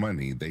much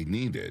money they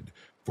needed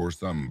for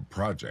some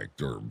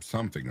project or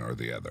something or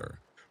the other,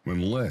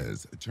 when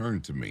Liz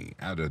turned to me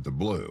out of the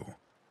blue.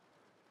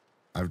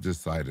 I've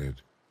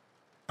decided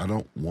I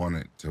don't want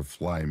it to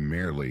fly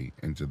merrily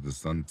into the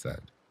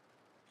sunset.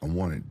 I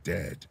want it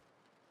dead,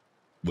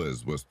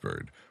 Liz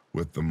whispered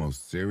with the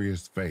most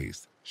serious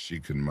face she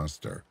could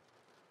muster.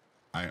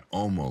 I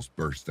almost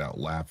burst out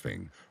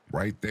laughing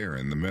right there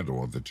in the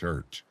middle of the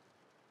church.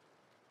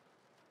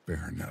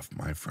 Fair enough,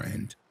 my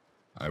friend,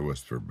 I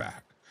whispered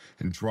back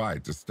and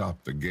tried to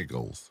stop the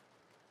giggles.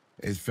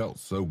 It felt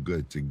so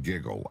good to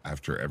giggle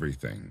after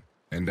everything,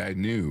 and I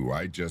knew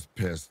I just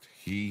pissed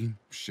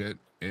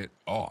it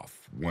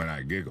off when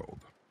I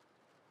giggled.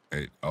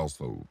 It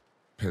also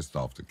pissed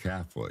off the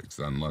Catholics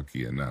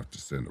unlucky enough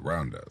to sit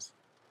around us.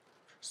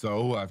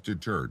 So after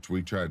church,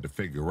 we tried to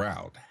figure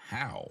out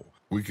how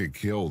we could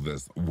kill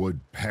this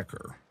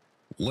woodpecker.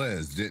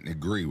 Liz didn't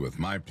agree with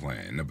my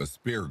plan of a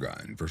spear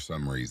gun for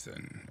some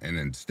reason, and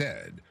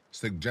instead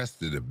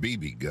suggested a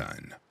BB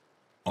gun.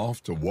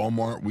 Off to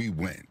Walmart we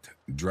went,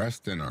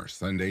 dressed in our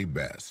Sunday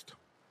best.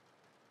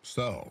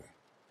 So,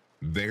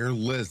 there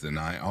Liz and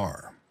I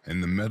are, in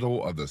the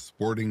middle of the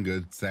sporting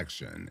goods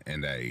section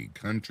in a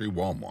country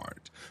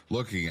Walmart,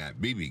 looking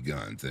at BB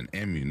guns and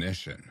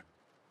ammunition.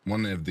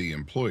 One of the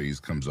employees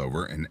comes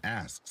over and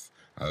asks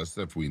us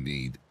if we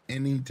need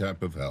any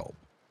type of help.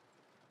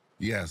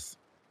 Yes,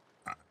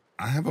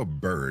 I have a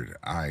bird.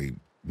 I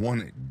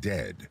want it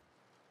dead.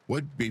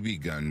 What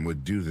BB gun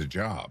would do the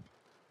job?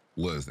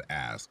 Liz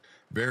asked,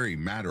 very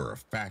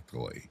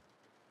matter-of-factly.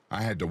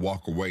 I had to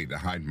walk away to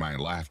hide my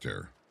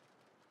laughter.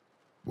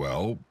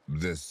 Well,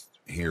 this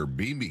here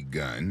BB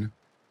gun,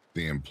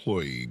 the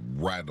employee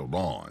rattled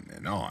on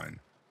and on.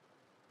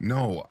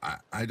 No,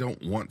 I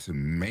don't want to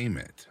maim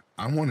it.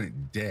 I want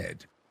it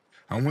dead.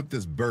 I want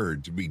this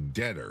bird to be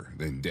deader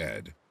than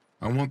dead.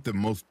 I want the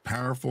most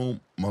powerful,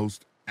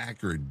 most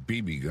accurate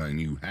BB gun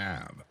you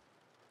have.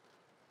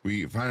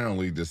 We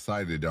finally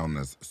decided on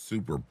this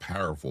super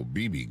powerful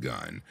BB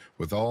gun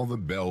with all the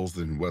bells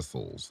and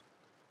whistles.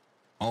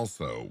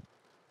 Also,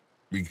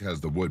 because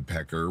the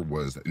woodpecker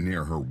was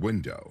near her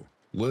window,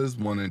 Liz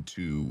wanted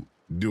to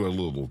do a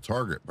little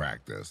target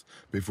practice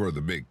before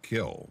the big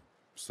kill,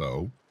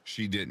 so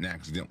she didn't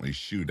accidentally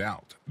shoot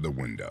out the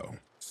window.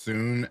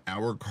 Soon,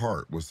 our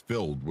cart was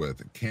filled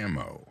with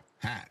camo,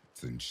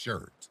 hats and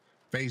shirts,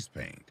 face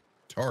paint,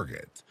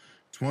 targets,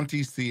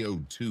 20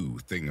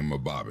 CO2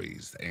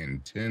 thingamabobbies,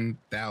 and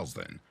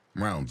 10,000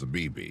 rounds of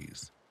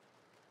BBs.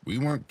 We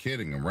weren't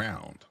kidding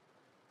around.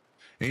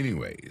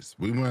 Anyways,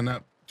 we went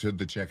up to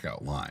the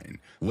checkout line.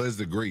 Liz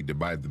agreed to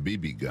buy the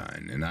BB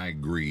gun, and I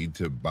agreed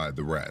to buy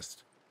the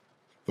rest.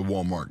 The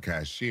Walmart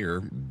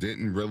cashier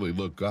didn't really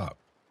look up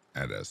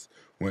at us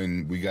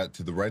when we got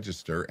to the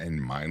register and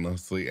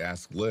mindlessly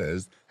asked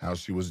Liz how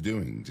she was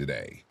doing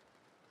today.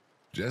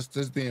 Just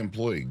as the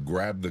employee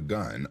grabbed the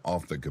gun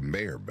off the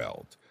conveyor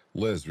belt,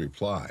 Liz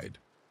replied,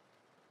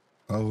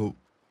 "Oh,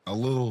 a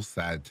little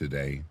sad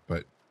today,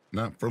 but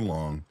not for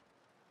long."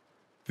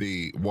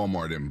 The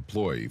Walmart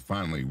employee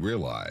finally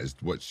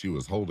realized what she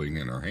was holding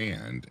in her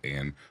hand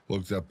and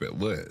looked up at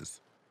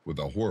Liz with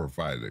a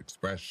horrified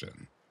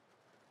expression.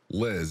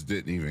 Liz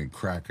didn't even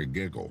crack a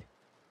giggle.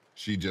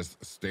 She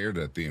just stared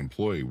at the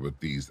employee with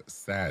these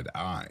sad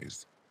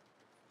eyes.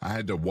 I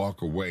had to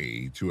walk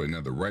away to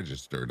another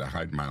register to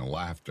hide my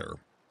laughter.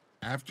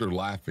 After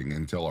laughing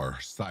until our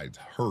sides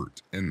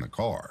hurt in the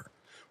car,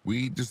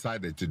 we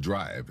decided to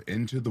drive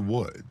into the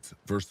woods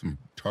for some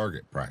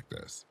target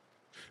practice.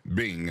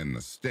 Being in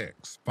the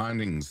sticks,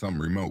 finding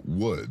some remote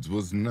woods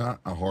was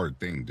not a hard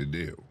thing to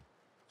do.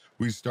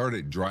 We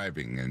started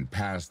driving and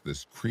passed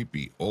this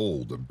creepy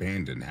old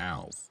abandoned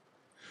house.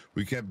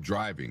 We kept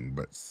driving,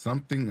 but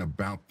something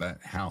about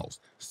that house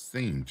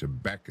seemed to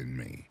beckon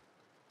me.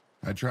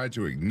 I tried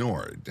to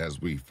ignore it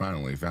as we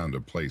finally found a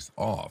place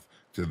off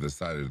to the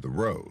side of the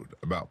road,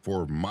 about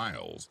 4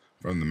 miles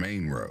from the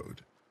main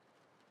road.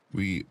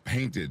 We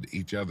painted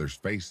each other's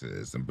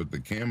faces and put the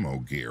camo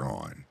gear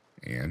on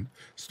and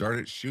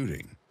started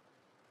shooting.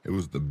 It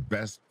was the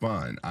best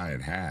fun I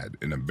had had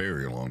in a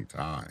very long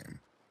time.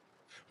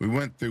 We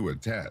went through a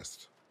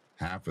test,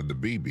 half of the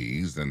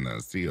BBs and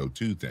the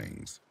CO2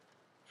 things.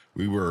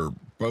 We were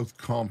both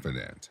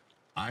confident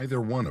either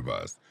one of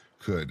us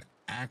could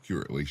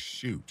accurately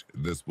shoot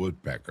this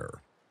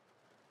woodpecker.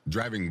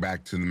 Driving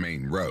back to the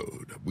main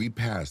road, we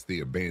passed the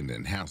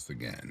abandoned house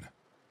again.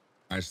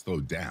 I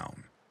slowed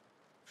down.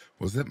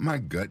 Was it my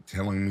gut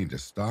telling me to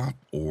stop,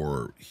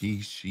 or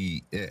he,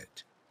 she,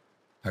 it?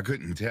 I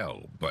couldn't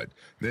tell, but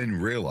then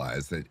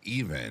realized that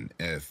even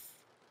if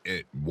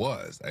it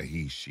was a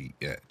he, she,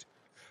 it,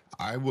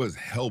 I was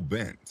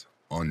hell-bent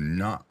on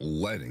not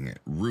letting it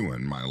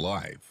ruin my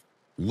life.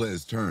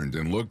 Liz turned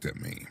and looked at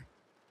me.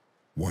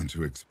 "Want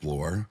to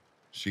explore?"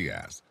 she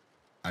asked.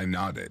 I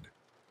nodded.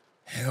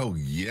 Hell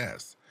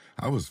yes,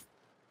 I was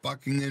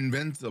fucking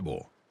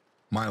invincible.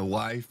 My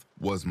life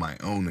was my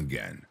own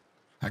again.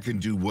 I can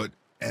do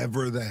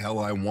whatever the hell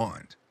I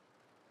want.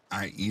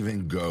 I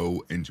even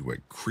go into a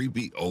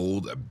creepy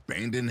old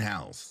abandoned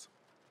house.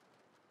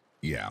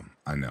 Yeah,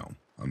 I know,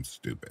 I'm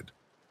stupid.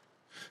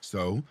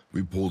 So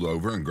we pulled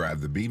over and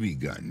grabbed the BB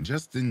gun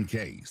just in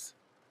case.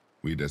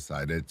 We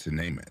decided to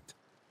name it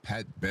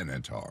Pet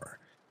Benatar.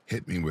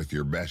 Hit me with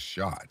your best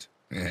shot.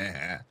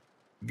 Get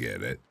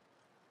it?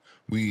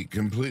 We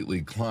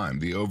completely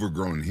climbed the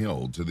overgrown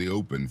hill to the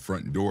open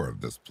front door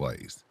of this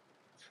place.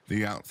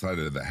 The outside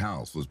of the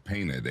house was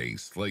painted a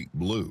slate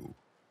blue,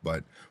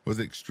 but was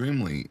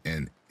extremely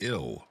in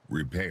ill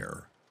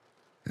repair.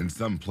 In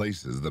some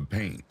places, the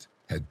paint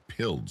had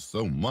peeled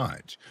so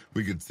much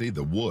we could see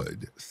the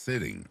wood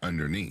sitting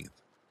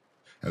underneath.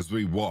 As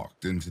we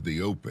walked into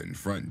the open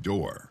front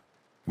door,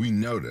 we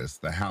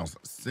noticed the house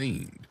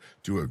seemed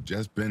to have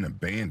just been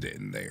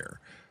abandoned there.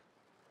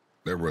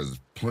 There was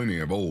plenty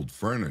of old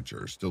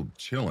furniture still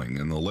chilling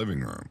in the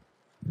living room,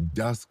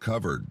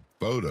 dust-covered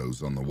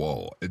photos on the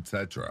wall,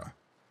 etc.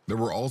 There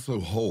were also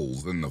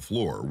holes in the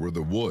floor where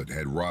the wood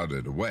had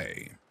rotted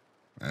away.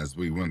 As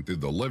we went through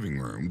the living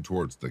room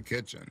towards the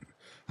kitchen,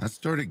 I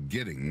started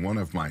getting one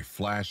of my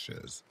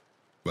flashes,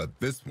 but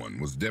this one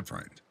was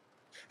different.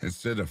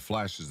 Instead of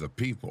flashes of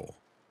people,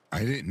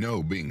 I didn't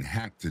know being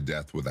hacked to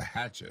death with a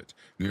hatchet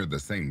near the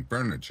same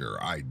furniture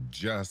I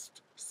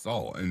just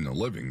saw in the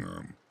living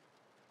room.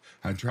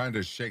 I tried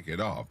to shake it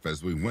off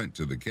as we went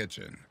to the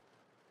kitchen.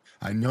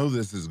 I know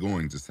this is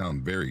going to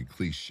sound very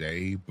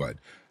cliche, but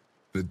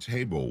the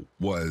table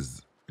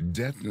was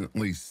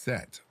definitely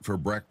set for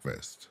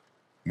breakfast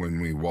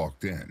when we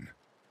walked in,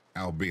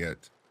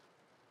 albeit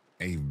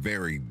a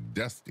very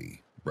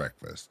dusty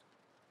breakfast.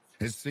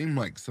 It seemed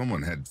like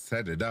someone had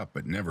set it up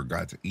but never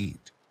got to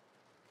eat.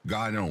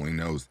 God only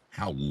knows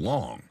how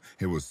long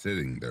it was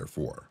sitting there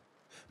for.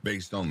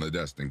 Based on the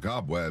dust and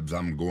cobwebs,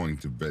 I'm going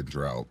to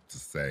venture out to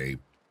say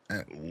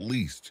at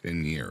least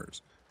 10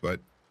 years, but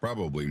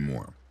probably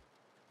more.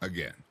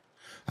 Again,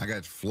 I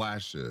got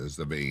flashes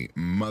of a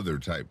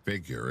mother-type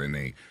figure in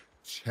a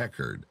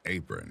checkered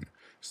apron,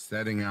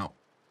 setting out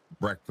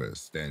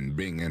breakfast and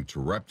being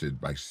interrupted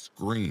by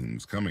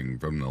screams coming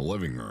from the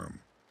living room.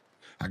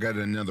 I got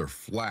another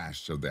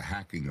flash of the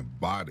hacking of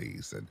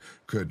bodies and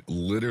could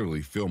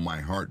literally feel my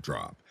heart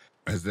drop,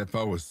 as if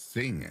I was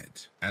seeing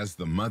it as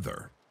the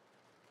mother.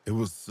 It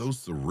was so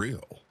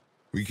surreal.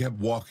 We kept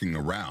walking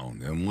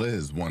around and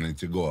Liz wanted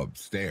to go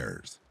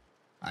upstairs.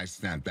 I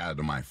snapped out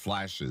of my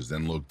flashes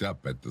and looked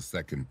up at the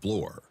second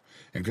floor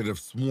and could have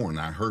sworn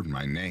I heard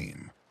my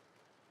name.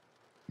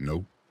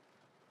 Nope,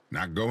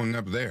 not going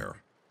up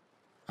there.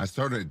 I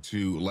started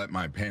to let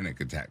my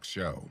panic attacks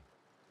show.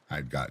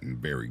 I'd gotten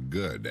very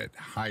good at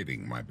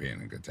hiding my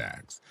panic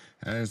attacks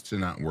as to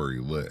not worry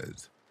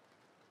Liz,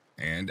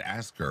 and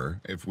ask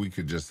her if we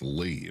could just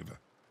leave.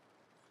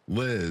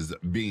 Liz,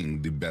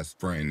 being the best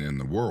friend in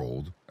the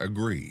world,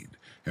 agreed,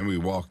 and we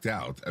walked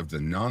out of the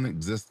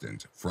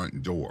non-existent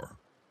front door.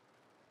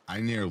 I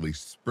nearly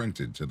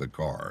sprinted to the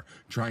car,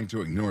 trying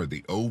to ignore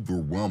the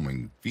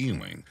overwhelming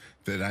feeling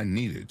that I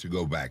needed to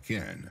go back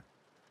in.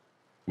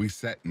 We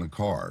sat in the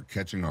car,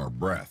 catching our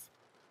breath.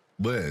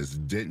 Liz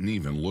didn't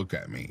even look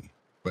at me,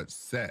 but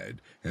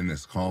said in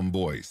this calm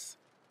voice,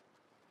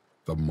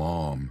 "The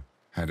mom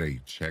had a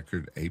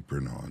checkered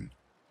apron on,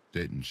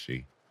 didn't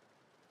she?"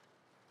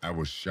 I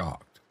was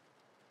shocked.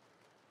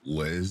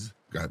 Liz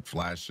got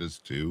flashes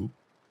too?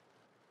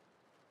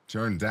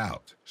 Turned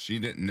out she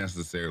didn't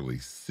necessarily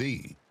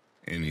see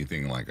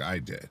anything like I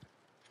did,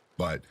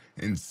 but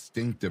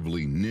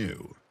instinctively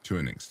knew, to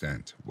an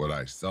extent, what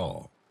I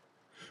saw.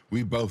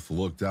 We both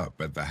looked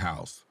up at the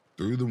house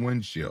through the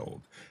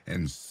windshield,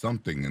 and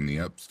something in the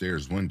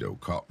upstairs window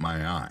caught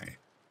my eye.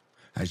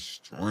 I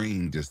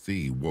strained to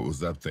see what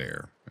was up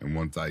there, and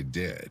once I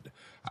did,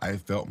 I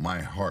felt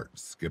my heart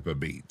skip a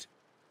beat.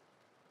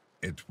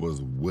 It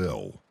was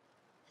Will,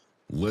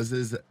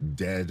 Liz's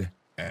dead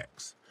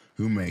ex,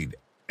 who made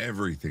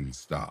everything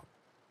stop.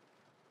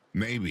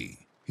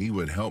 Maybe he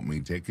would help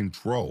me take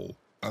control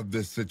of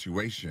this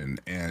situation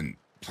and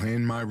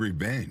plan my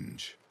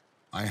revenge.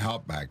 I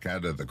hopped back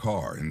out of the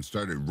car and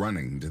started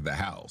running to the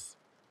house.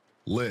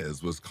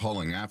 Liz was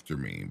calling after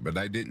me, but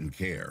I didn't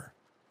care.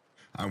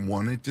 I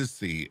wanted to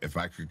see if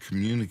I could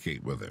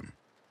communicate with him,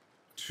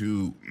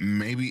 to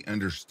maybe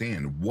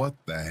understand what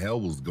the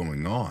hell was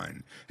going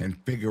on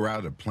and figure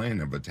out a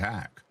plan of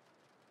attack.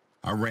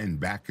 I ran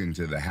back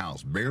into the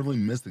house, barely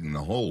missing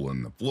the hole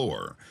in the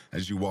floor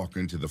as you walk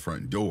into the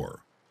front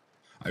door.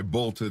 I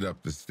bolted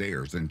up the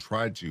stairs and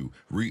tried to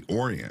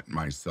reorient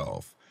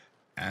myself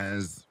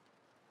as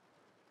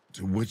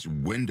to which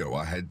window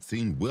I had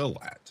seen Will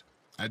at.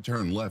 I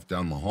turned left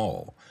down the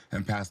hall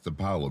and past a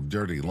pile of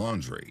dirty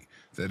laundry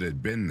that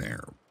had been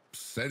there,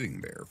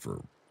 sitting there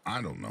for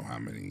I don't know how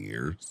many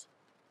years.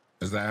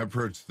 As I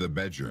approached the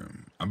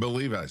bedroom I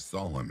believe I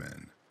saw him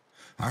in,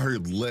 I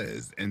heard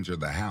Liz enter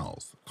the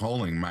house,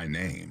 calling my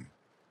name.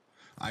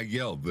 I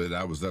yelled that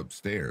I was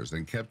upstairs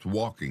and kept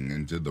walking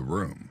into the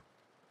room.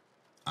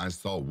 I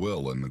saw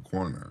Will in the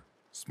corner,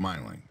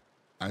 smiling.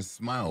 I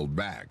smiled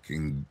back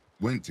and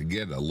went to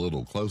get a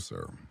little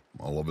closer.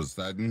 All of a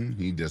sudden,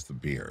 he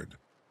disappeared.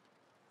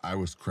 I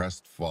was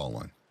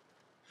crestfallen.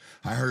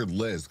 I heard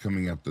Liz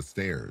coming up the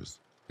stairs.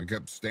 I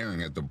kept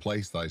staring at the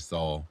place I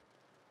saw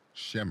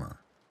shimmer.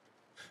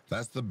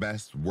 That's the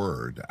best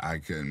word I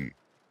can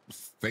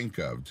think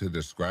of to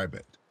describe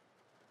it.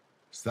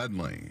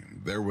 Suddenly,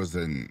 there was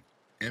an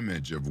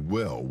image of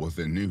Will with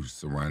a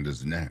noose around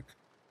his neck.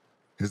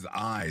 His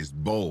eyes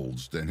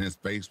bulged and his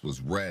face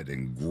was red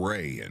and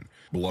gray and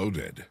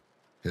bloated.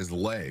 His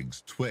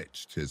legs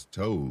twitched, his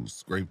toes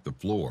scraped the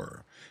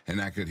floor,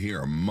 and I could hear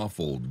a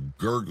muffled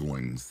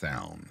gurgling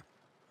sound.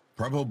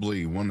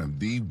 Probably one of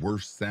the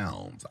worst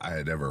sounds I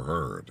had ever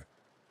heard.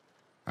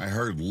 I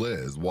heard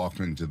Liz walk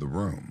into the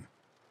room.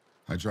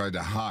 I tried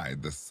to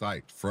hide the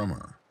sight from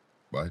her,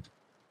 but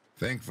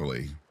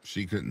thankfully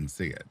she couldn't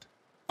see it.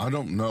 I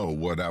don't know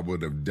what I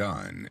would have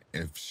done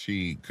if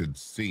she could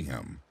see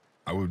him.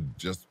 I would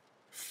just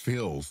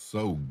feel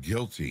so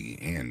guilty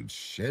and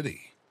shitty.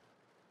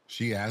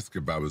 She asked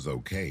if I was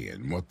okay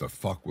and what the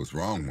fuck was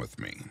wrong with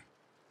me.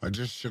 I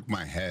just shook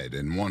my head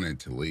and wanted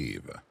to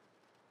leave.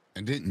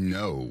 I didn't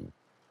know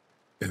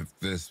if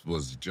this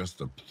was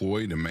just a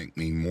ploy to make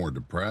me more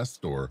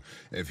depressed or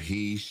if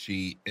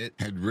it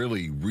had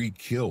really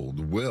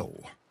re-killed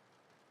Will.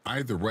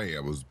 Either way, I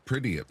was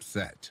pretty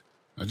upset.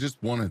 I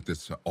just wanted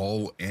this to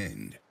all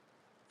end.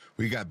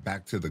 We got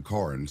back to the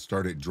car and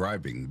started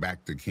driving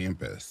back to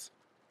campus.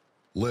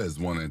 Liz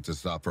wanted to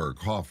stop for a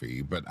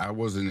coffee, but I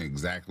wasn't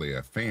exactly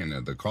a fan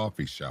of the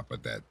coffee shop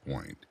at that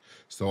point,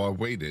 so I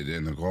waited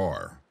in the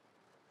car.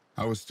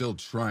 I was still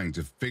trying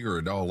to figure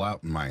it all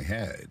out in my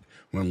head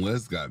when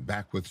Liz got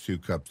back with 2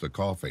 cups of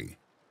coffee.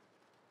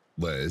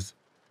 "Liz,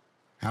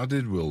 how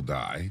did Will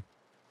die?"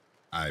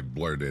 I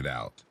blurted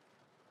out.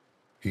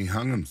 "He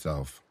hung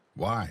himself.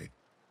 Why?"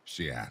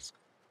 she asked.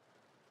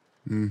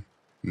 No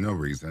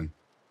reason."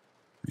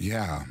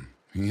 "Yeah,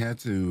 he had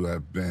to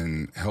have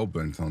been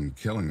hell-bent on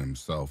killing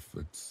himself.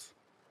 It's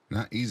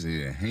not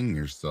easy to hang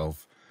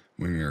yourself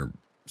when you're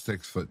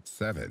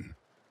 6'7",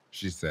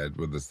 she said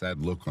with a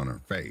sad look on her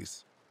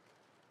face.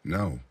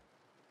 No,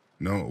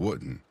 it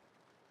wouldn't."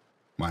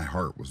 My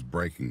heart was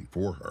breaking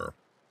for her.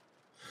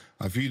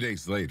 A few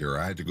days later,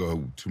 I had to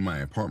go to my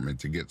apartment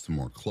to get some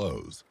more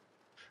clothes.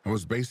 I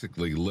was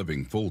basically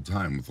living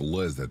full-time with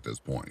Liz at this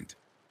point.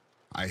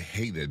 I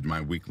hated my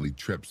weekly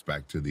trips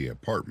back to the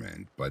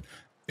apartment, but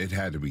it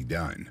had to be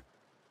done.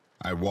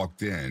 I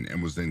walked in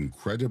and was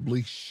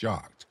incredibly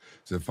shocked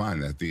to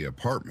find that the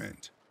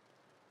apartment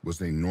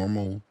was a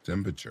normal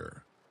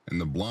temperature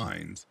and the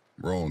blinds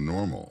were all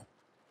normal.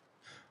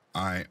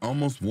 I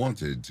almost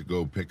wanted to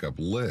go pick up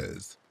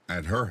Liz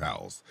at her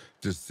house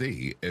to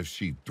see if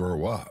she'd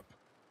throw up,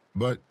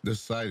 but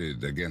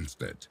decided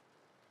against it.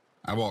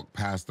 I walked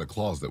past the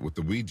closet with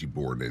the Ouija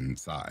board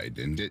inside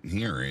and didn't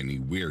hear any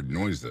weird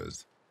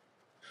noises.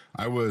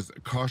 I was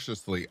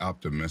cautiously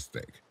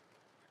optimistic.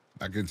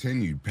 I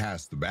continued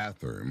past the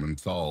bathroom and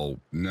saw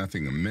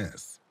nothing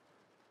amiss.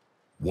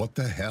 What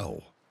the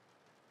hell?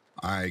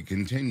 I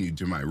continued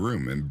to my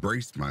room and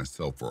braced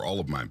myself for all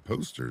of my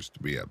posters to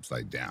be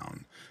upside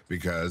down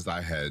because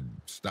I had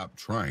stopped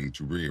trying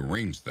to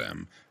rearrange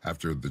them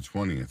after the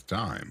 20th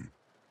time.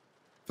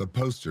 The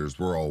posters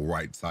were all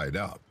right side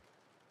up,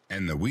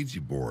 and the Ouija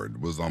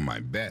board was on my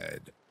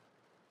bed.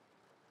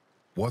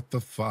 What the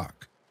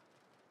fuck?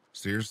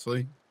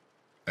 Seriously?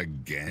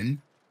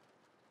 Again?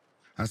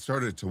 I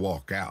started to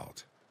walk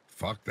out.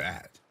 Fuck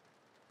that.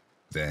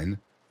 Then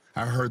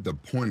I heard the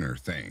pointer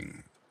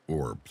thing,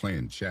 or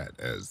planchette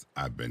as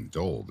I've been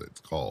told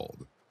it's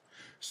called,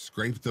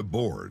 scrape the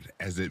board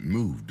as it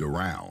moved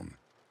around.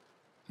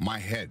 My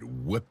head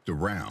whipped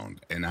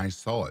around and I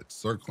saw it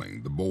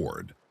circling the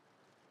board.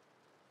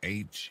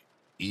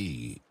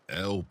 HELPME,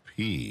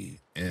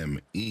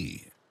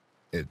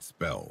 it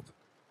spelled.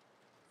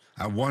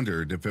 I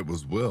wondered if it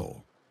was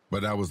Will,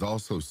 but I was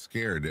also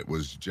scared it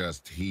was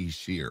just he,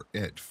 she, or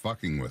it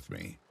fucking with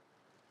me.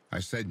 I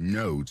said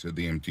no to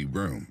the empty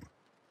room.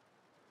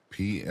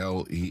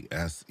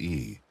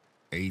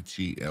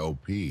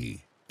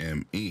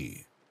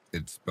 PLESEHELPME,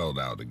 it spelled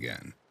out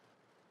again.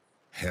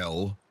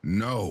 Hell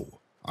no,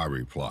 I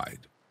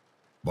replied.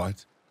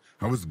 But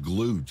I was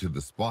glued to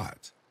the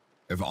spot.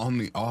 If on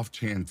the off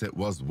chance it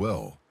was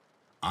Will,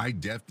 I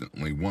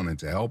definitely wanted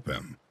to help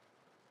him.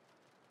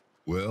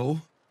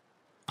 Will?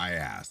 I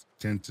asked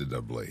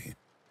tentatively.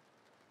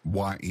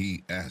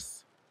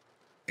 YESHELPME.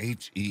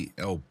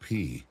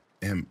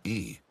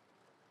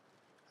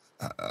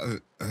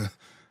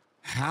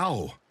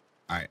 How?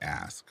 I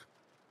asked.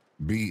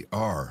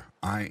 BRINGLIZ.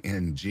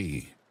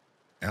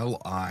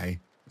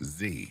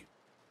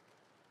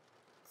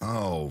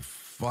 Oh,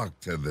 fuck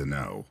to the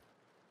no.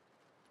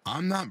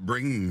 I'm not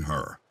bringing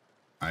her,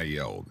 I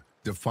yelled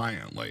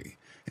defiantly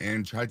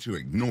and tried to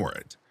ignore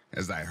it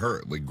as I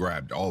hurriedly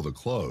grabbed all the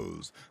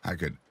clothes I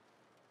could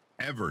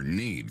ever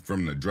need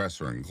from the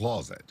dresser and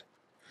closet.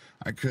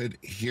 I could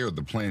hear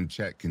the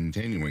planchette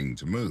continuing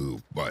to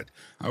move, but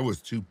I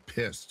was too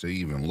pissed to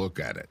even look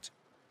at it.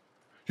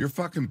 You're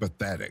fucking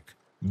pathetic.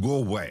 Go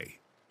away.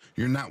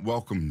 You're not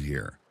welcomed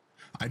here.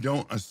 I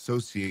don't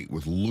associate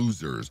with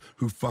losers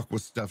who fuck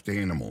with stuffed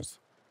animals.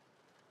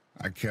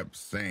 I kept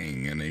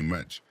saying in a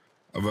much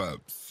of a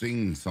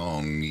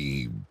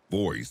sing-songy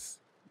voice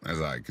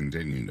as I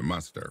continued to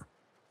muster.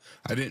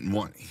 I didn't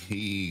want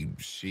he,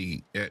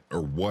 she, it,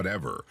 or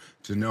whatever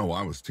to know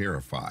I was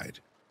terrified.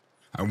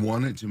 I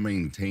wanted to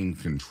maintain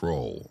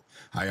control.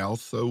 I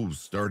also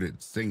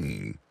started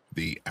singing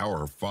the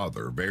Our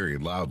Father very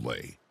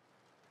loudly.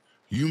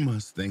 You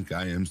must think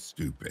I am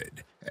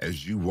stupid,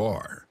 as you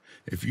are,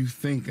 if you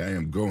think I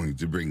am going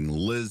to bring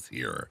Liz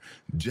here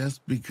just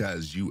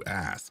because you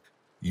ask,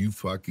 you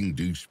fucking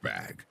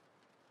douchebag.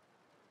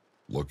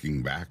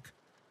 Looking back,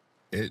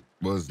 it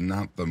was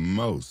not the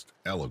most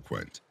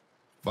eloquent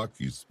fuck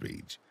you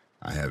speech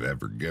I have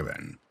ever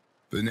given.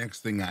 The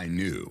next thing I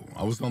knew,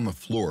 I was on the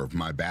floor of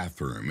my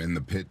bathroom in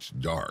the pitch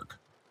dark.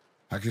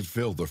 I could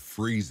feel the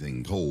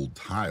freezing cold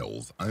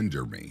tiles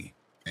under me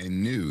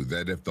and knew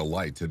that if the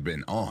lights had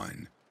been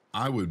on,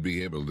 I would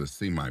be able to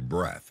see my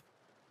breath.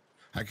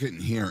 I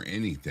couldn't hear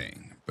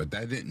anything, but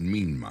that didn't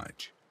mean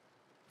much.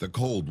 The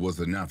cold was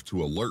enough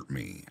to alert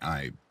me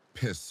I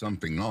pissed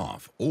something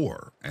off,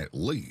 or at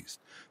least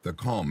the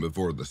calm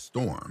before the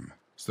storm,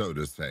 so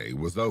to say,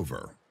 was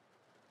over.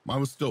 I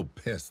was still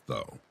pissed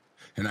though,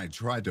 and I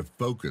tried to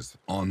focus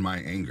on my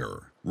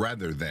anger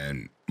rather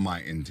than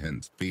my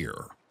intense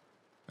fear.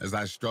 As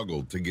I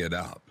struggled to get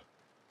up,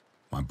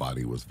 my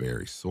body was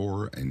very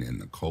sore and in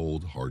the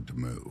cold hard to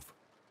move.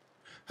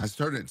 I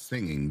started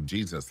singing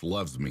Jesus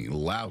Loves Me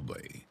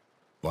loudly,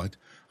 but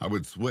I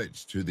would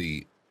switch to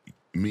the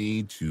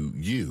me to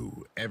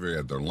you every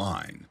other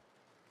line.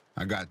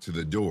 I got to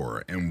the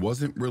door and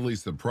wasn't really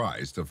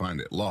surprised to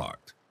find it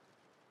locked.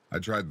 I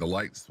tried the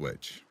light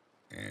switch,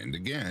 and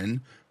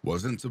again,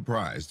 wasn't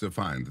surprised to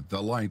find that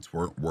the lights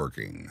weren't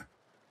working.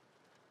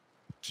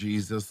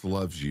 Jesus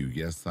loves you,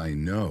 yes I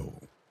know,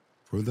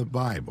 for the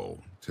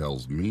Bible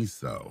tells me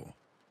so,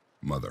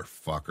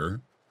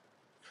 motherfucker.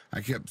 I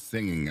kept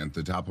singing at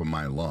the top of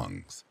my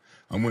lungs.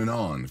 I went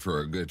on for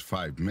a good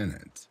 5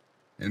 minutes,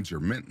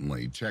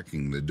 intermittently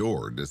checking the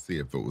door to see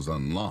if it was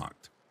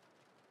unlocked.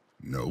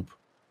 Nope.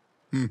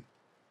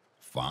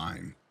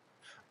 Fine.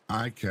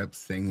 I kept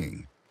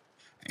singing.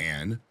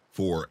 And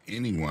for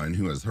anyone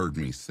who has heard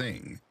me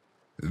sing,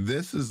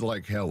 this is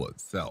like hell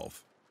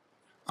itself.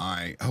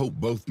 I hope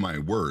both my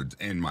words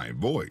and my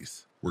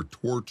voice were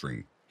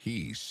torturing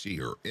he,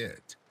 she, or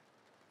it.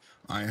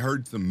 I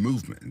heard some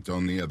movement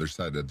on the other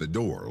side of the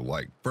door,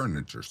 like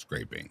furniture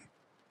scraping.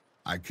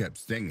 I kept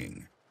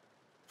singing.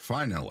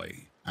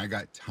 Finally, I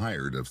got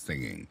tired of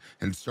singing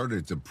and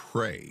started to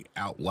pray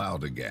out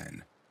loud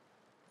again.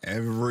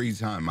 Every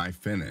time I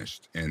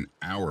finished an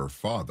Our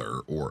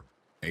Father or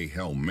a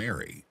Hail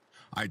Mary,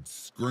 I'd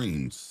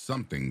scream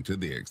something to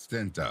the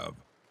extent of,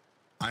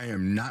 I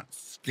am not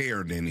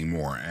scared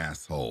anymore,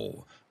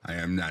 asshole. I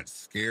am not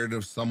scared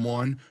of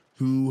someone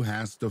who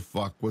has to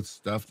fuck with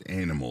stuffed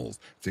animals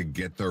to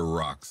get their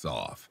rocks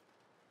off.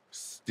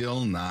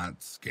 Still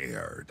not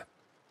scared.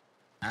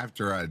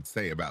 After I'd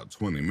say about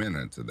 20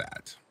 minutes of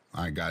that,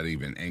 I got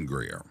even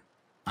angrier.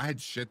 I had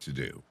shit to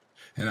do,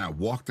 and I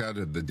walked out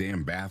of the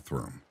damn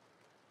bathroom.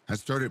 I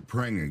started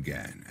praying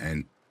again,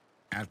 and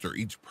after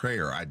each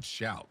prayer I'd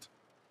shout,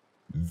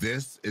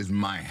 this is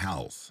my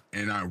house,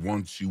 and I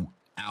want you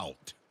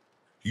out.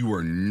 You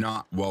are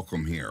not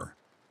welcome here.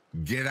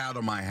 Get out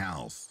of my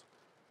house.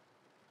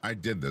 I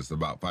did this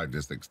about 5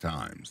 to 6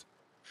 times.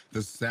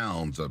 The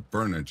sounds of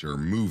furniture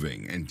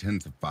moving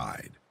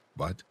intensified,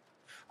 but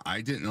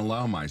I didn't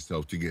allow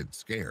myself to get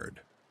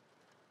scared.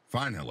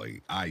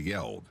 Finally, I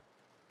yelled,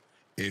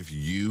 if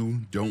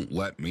you don't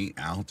let me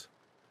out,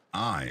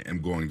 I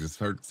am going to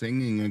start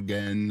singing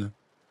again.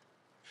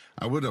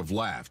 I would have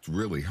laughed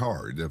really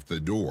hard if the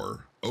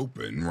door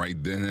opened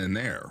right then and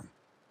there.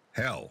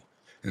 Hell,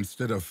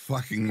 instead of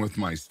fucking with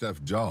my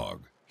stuffed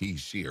dog, he,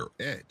 she, or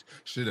it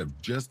should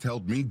have just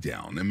held me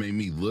down and made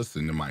me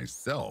listen to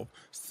myself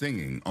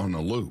singing on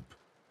a loop.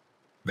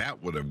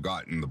 That would have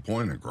gotten the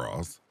point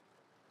across.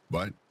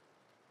 But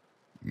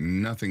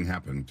nothing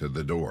happened to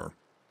the door.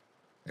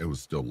 It was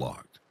still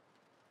locked.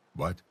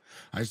 But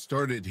I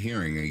started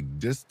hearing a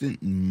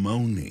distant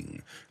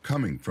moaning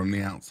coming from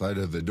the outside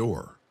of the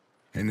door,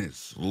 and it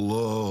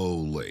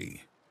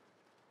slowly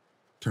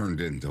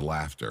turned into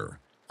laughter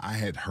I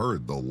had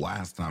heard the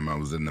last time I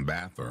was in the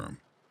bathroom.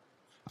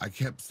 I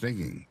kept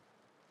singing.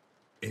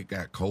 It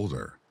got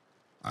colder.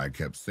 I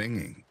kept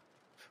singing.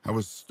 I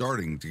was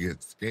starting to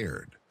get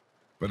scared,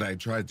 but I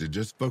tried to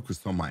just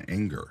focus on my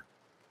anger.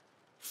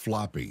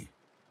 Floppy.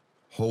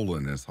 Hole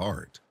in his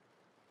heart.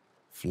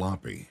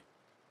 Floppy.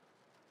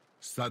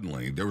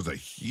 Suddenly, there was a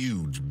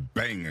huge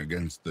bang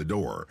against the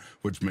door,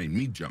 which made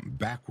me jump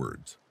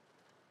backwards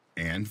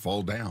and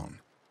fall down.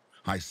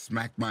 I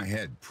smacked my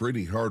head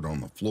pretty hard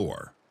on the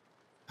floor.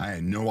 I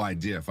had no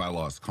idea if I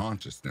lost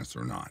consciousness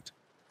or not.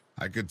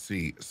 I could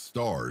see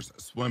stars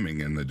swimming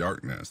in the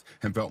darkness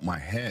and felt my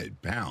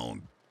head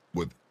pound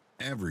with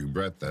every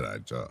breath that I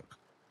took.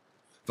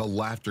 The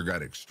laughter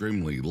got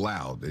extremely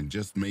loud and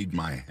just made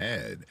my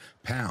head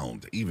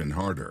pound even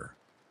harder.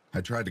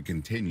 I tried to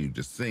continue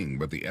to sing,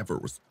 but the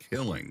effort was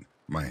killing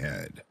my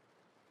head.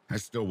 I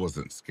still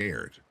wasn't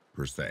scared,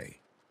 per se,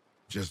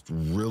 just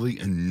really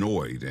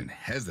annoyed and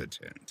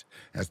hesitant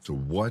as to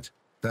what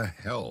the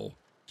hell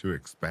to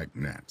expect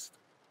next.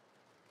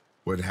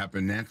 What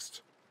happened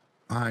next,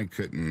 I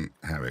couldn't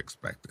have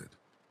expected.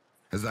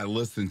 As I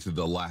listened to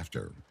the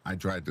laughter, I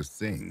tried to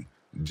sing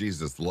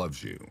 "Jesus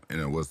Loves You" in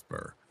a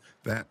whisper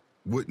that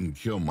wouldn't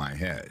kill my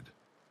head.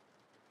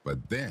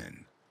 But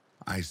then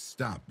I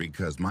stopped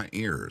because my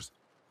ears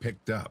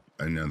picked up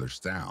another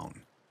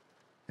sound,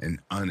 an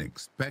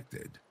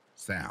unexpected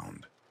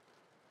sound.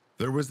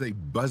 There was a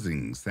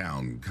buzzing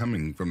sound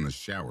coming from the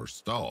shower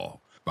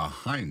stall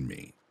behind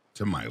me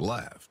to my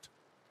left.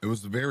 It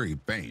was very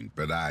faint,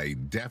 but I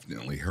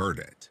definitely heard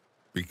it.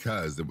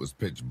 Because it was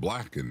pitch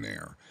black in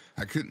there,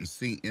 I couldn't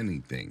see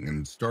anything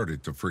and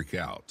started to freak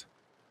out.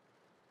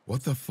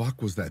 What the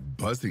fuck was that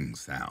buzzing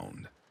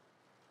sound?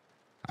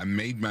 I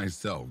made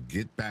myself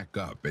get back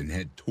up and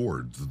head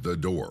towards the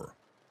door.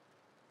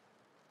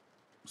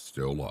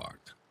 Still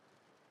locked.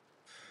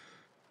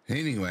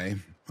 Anyway,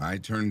 I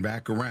turned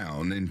back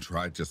around and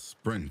tried to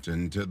sprint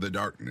into the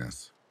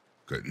darkness.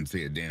 Couldn't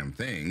see a damn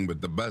thing,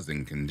 but the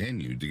buzzing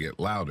continued to get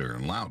louder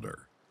and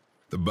louder.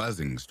 The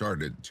buzzing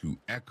started to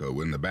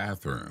echo in the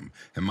bathroom,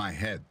 and my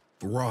head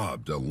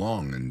throbbed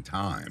along in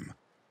time.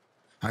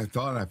 I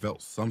thought I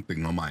felt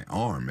something on my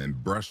arm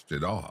and brushed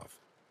it off.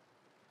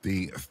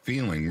 The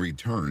feeling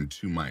returned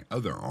to my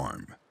other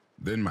arm,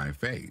 then my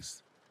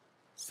face.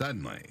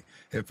 Suddenly,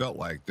 it felt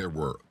like there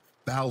were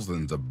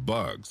thousands of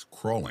bugs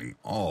crawling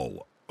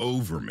all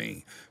over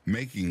me,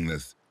 making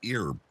this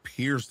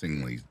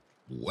ear-piercingly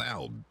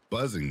loud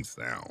buzzing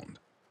sound.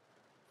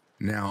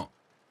 Now,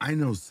 I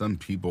know some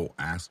people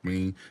ask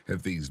me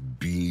if these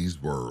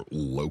bees were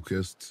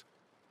locusts.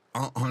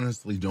 I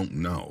honestly don't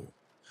know.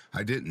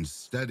 I didn't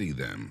study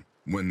them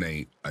when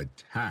they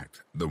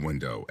attacked the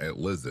window at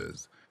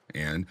Liz's,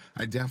 and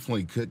I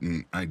definitely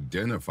couldn't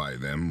identify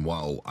them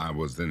while I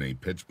was in a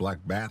pitch-black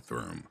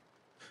bathroom,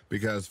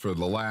 because for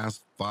the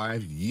last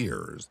 5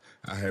 years,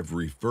 I have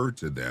referred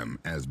to them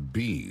as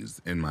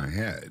bees in my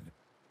head.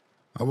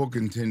 I will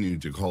continue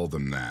to call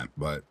them that,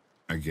 but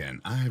again,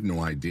 I have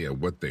no idea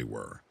what they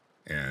were,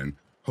 and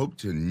hope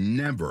to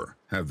never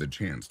have the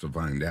chance to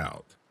find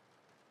out.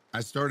 I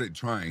started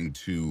trying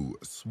to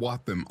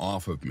swat them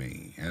off of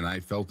me, and I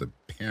felt a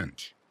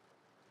pinch.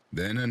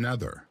 Then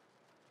another.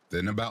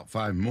 Then about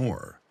 5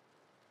 more.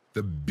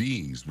 The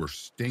bees were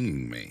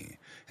stinging me,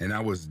 and I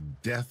was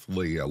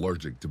deathly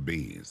allergic to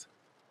bees.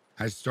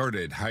 I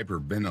started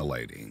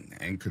hyperventilating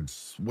and could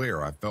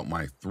swear I felt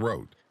my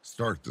throat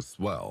start to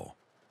swell.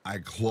 I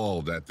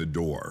clawed at the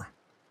door.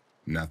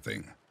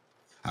 Nothing.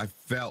 I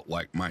felt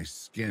like my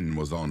skin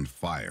was on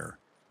fire.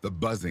 The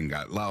buzzing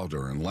got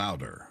louder and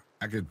louder.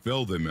 I could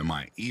feel them in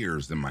my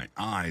ears and my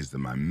eyes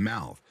and my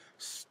mouth,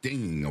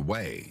 stinging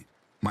away.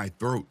 My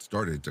throat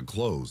started to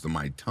close and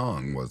my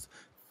tongue was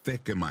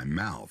thick in my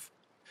mouth.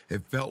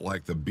 It felt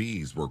like the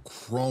bees were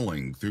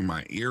crawling through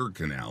my ear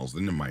canals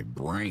into my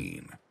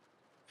brain.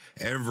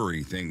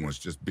 Everything was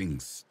just being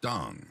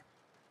stung.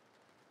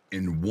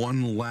 In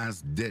one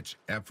last-ditch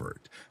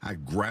effort, I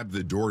grabbed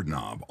the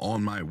doorknob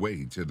on my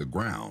way to the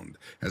ground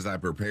as I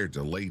prepared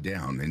to lay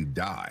down and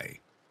die,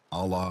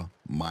 a la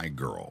my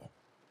girl.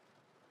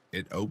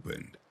 It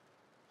opened.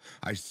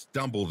 I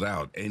stumbled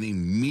out, and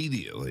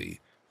immediately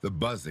the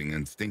buzzing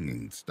and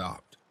stinging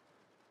stopped.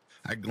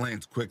 I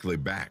glanced quickly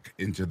back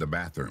into the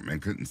bathroom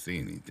and couldn't see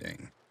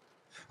anything.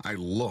 I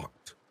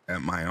looked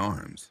at my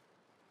arms.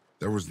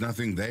 There was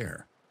nothing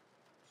there.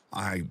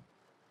 I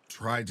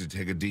tried to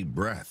take a deep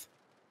breath.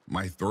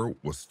 My throat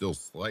was still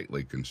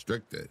slightly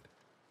constricted.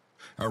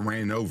 I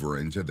ran over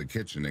into the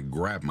kitchen and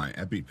grabbed my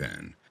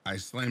EpiPen. I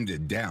slammed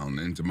it down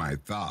into my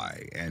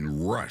thigh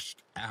and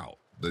rushed out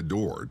the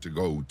door to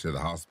go to the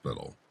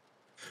hospital.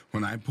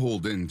 When I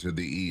pulled into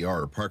the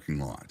ER parking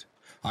lot,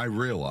 I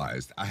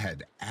realized I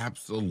had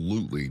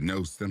absolutely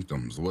no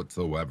symptoms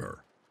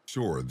whatsoever.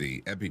 Sure,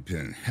 the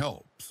EpiPen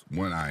helps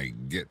when I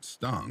get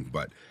stung,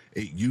 but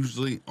it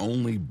usually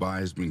only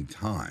buys me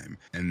time,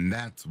 and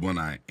that's when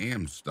I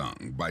am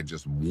stung by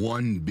just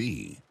one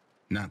bee,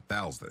 not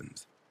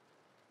thousands.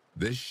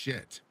 This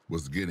shit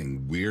was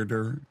getting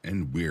weirder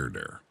and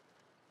weirder.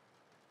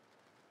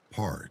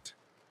 Part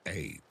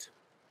 8.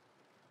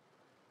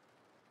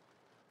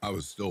 I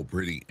was still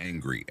pretty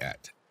angry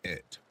at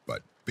it,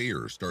 but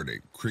fear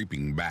started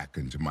creeping back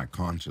into my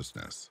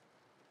consciousness.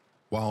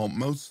 While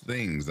most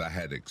things I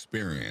had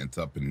experienced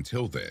up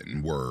until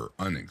then were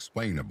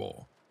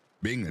unexplainable,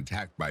 being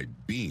attacked by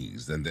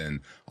bees and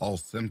then all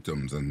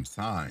symptoms and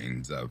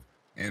signs of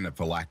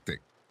anaphylactic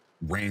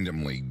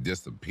randomly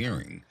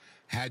disappearing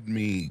had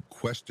me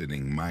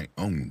questioning my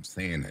own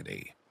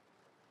sanity.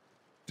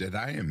 Did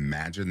I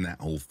imagine that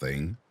whole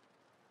thing?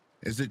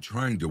 Is it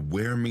trying to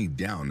wear me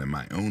down in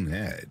my own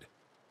head?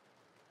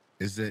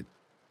 Is it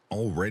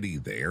already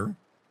there?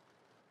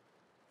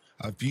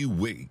 A few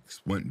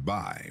weeks went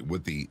by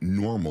with the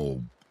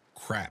normal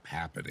crap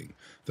happening.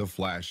 The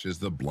flashes,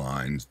 the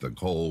blinds, the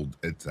cold,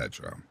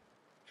 etc.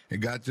 It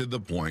got to the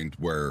point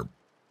where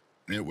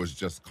it was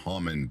just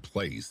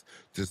commonplace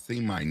to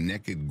see my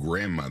naked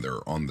grandmother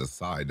on the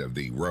side of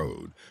the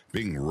road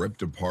being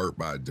ripped apart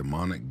by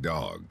demonic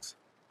dogs.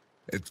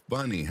 It's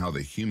funny how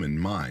the human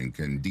mind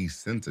can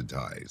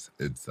desensitize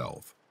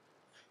itself.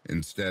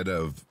 Instead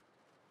of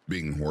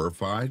being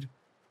horrified,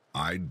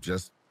 I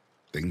just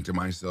think to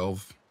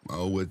myself,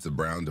 oh, it's a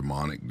brown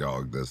demonic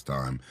dog this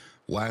time.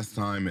 Last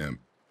time it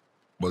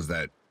was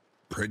that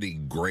pretty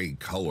gray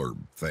colored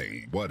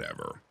thing,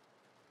 whatever.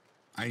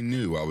 I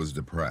knew I was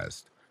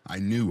depressed. I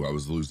knew I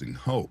was losing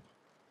hope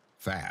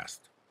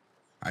fast.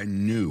 I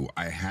knew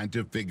I had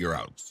to figure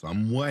out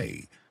some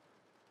way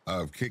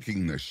of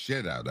kicking the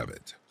shit out of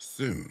it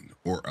soon,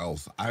 or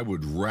else I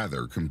would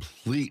rather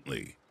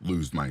completely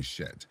lose my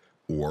shit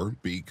or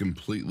be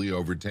completely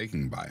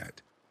overtaken by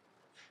it.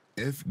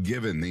 If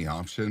given the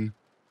option,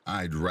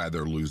 I'd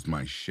rather lose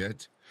my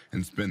shit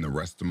and spend the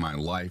rest of my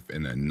life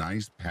in a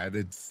nice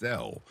padded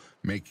cell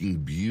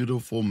making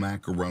beautiful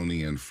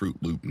macaroni and Fruit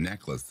Loop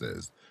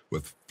necklaces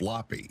with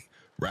floppy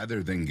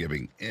rather than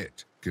giving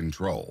it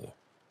control.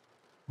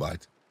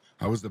 But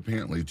I was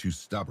apparently too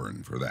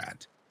stubborn for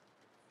that.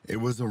 It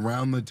was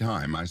around the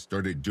time I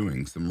started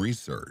doing some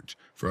research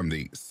from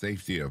the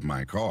safety of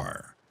my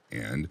car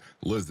and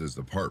Liz's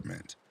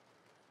apartment.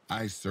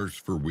 I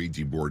searched for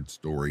Ouija board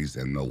stories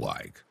and the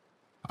like.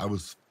 I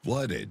was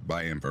flooded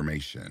by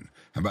information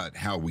about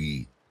how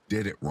we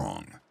did it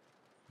wrong.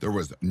 There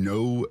was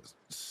no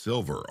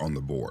silver on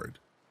the board.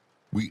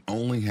 We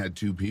only had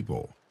 2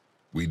 people.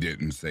 We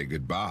didn't say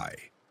goodbye.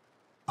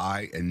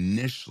 I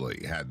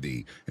initially had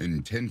the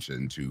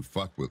intention to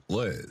fuck with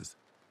Liz.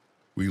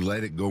 We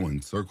let it go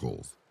in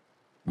circles.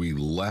 We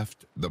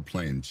left the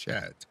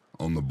planchette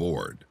on the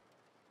board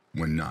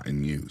when not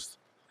in use,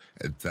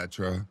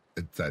 etc.,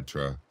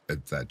 etc.,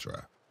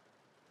 etc.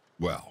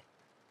 Well,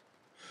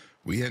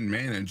 we had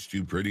managed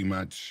to pretty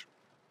much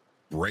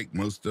break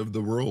most of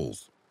the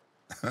rules.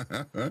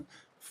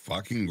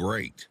 Fucking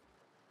great.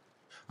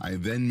 I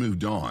then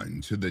moved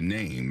on to the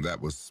name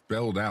that was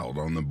spelled out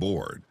on the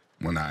board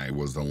when I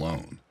was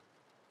alone.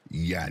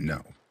 Yeah,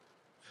 no.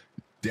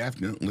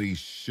 Definitely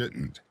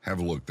shouldn't have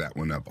looked that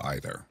one up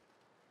either.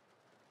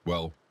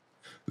 Well,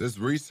 this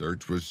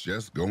research was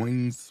just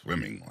going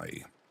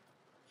swimmingly.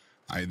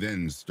 I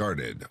then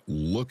started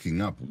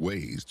looking up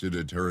ways to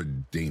deter a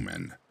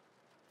demon.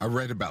 I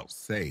read about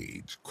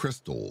sage,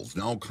 crystals,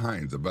 and all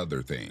kinds of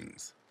other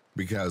things.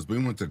 Because we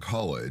went to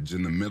college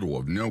in the middle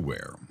of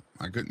nowhere,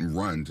 I couldn't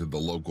run to the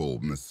local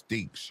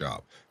Mystique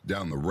shop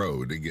down the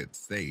road to get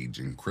sage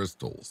and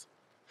crystals.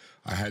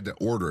 I had to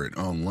order it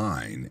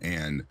online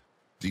and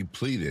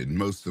depleted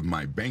most of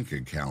my bank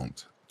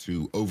account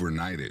to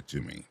overnight it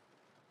to me.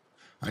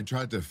 I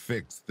tried to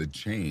fix the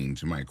chain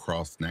to my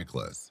cross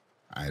necklace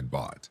I had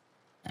bought,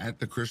 at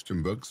the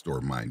Christian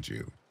bookstore, mind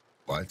you,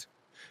 but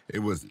it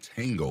was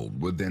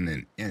tangled within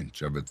an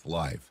inch of its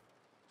life.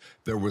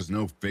 There was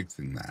no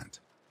fixing that.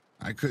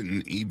 I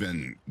couldn't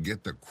even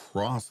get the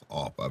cross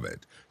off of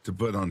it to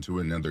put onto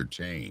another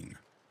chain.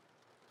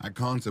 I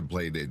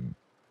contemplated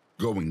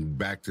going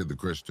back to the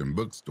Christian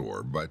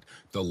bookstore, but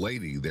the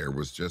lady there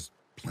was just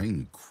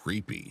plain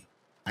creepy.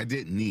 I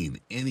didn't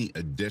need any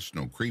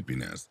additional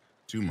creepiness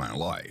to my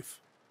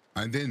life.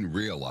 I then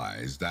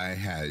realized I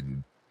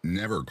had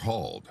never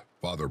called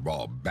Father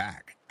Bob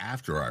back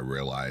after I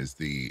realized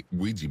the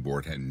Ouija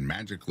board had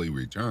magically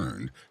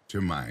returned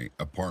to my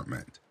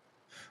apartment.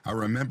 I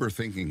remember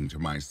thinking to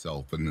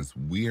myself in this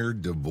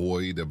weird,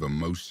 devoid of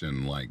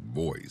emotion-like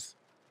voice,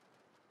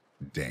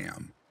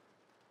 damn.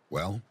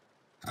 Well,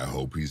 I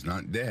hope he's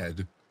not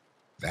dead.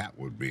 That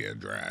would be a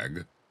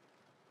drag.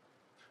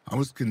 I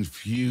was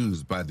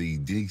confused by the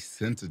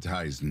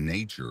desensitized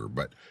nature,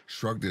 but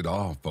shrugged it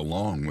off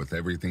along with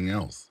everything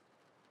else.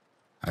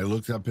 I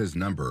looked up his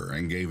number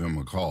and gave him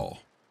a call.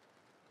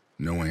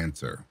 No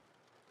answer.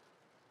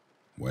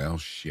 Well,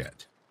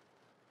 shit.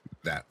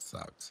 That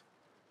sucks.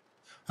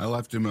 I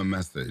left him a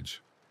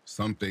message,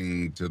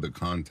 something to the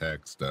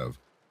context of,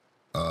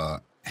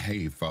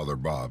 hey, Father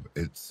Bob,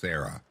 it's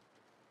Sarah.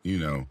 You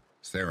know,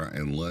 Sarah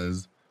and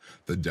Liz,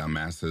 the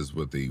dumbasses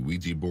with the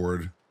Ouija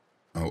board.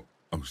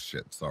 Oh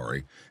shit,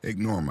 sorry.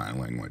 Ignore my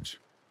language.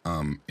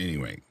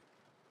 Anyway,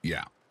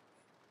 yeah.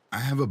 I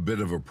have a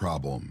bit of a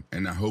problem,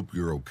 and I hope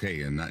you're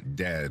okay and not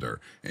dead or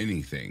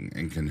anything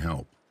and can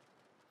help.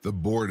 The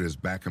board is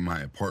back in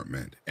my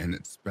apartment, and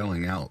it's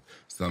spelling out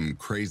some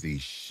crazy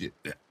shit,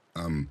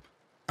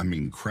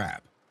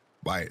 crap,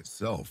 by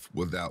itself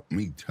without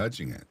me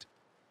touching it.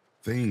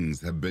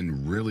 Things have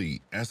been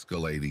really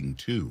escalating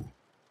too.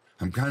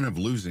 I'm kind of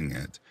losing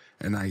it,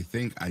 and I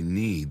think I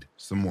need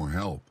some more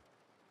help.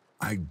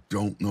 I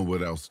don't know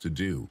what else to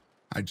do.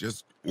 I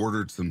just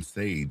ordered some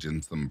sage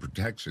and some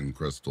protection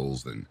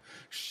crystals and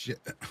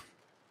shit.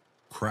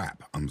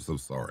 Crap, I'm so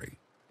sorry.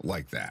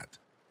 Like that.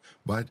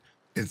 But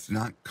it's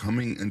not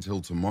coming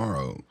until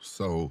tomorrow,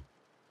 so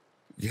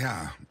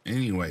yeah,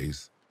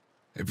 anyways,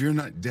 if you're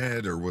not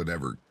dead or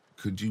whatever,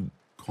 could you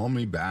call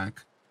me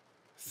back?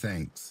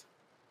 Thanks.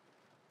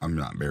 I'm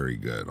not very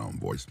good on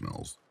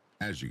voicemails,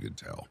 as you could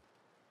tell.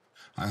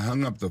 I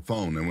hung up the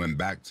phone and went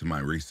back to my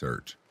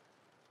research.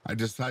 I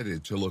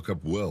decided to look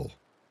up Will.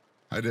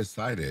 I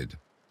decided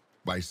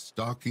by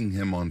stalking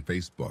him on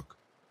Facebook.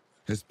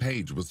 His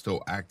page was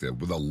still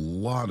active with a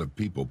lot of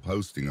people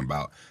posting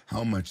about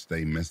how much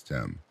they missed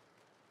him.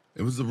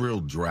 It was a real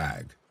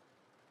drag.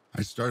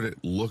 I started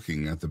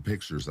looking at the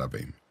pictures of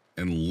him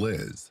and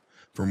Liz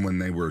from when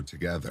they were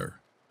together.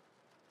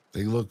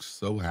 They looked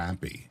so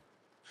happy,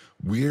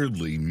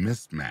 weirdly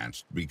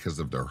mismatched because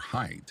of their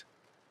height.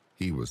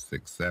 He was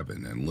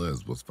 6'7" and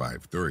Liz was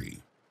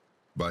 5'3",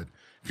 but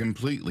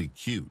completely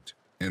cute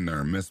in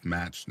their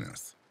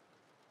mismatchedness.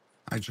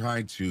 I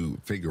tried to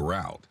figure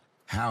out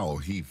how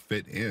he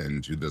fit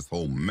into this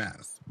whole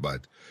mess,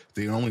 but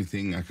the only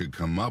thing I could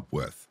come up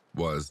with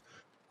was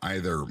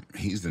either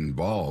he's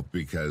involved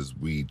because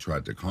we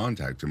tried to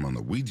contact him on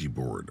the Ouija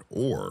board,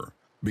 or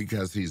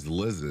because he's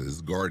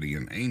Liz's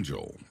guardian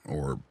angel,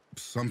 or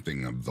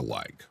something of the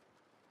like.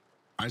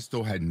 I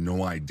still had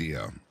no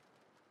idea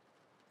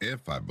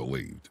if I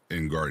believed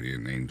in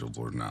guardian angels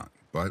or not,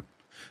 but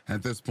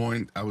at this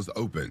point I was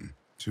open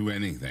to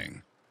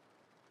anything.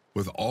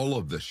 With all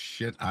of the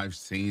shit I've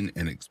seen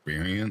and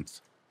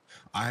experienced,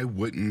 I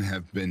wouldn't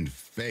have been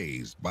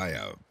fazed by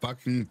a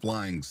fucking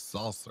flying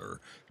saucer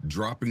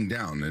dropping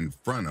down in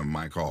front of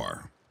my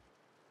car.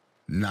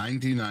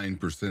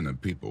 99%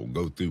 of people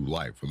go through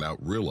life without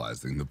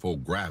realizing the full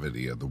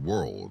gravity of the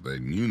world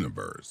and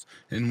universe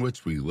in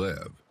which we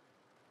live.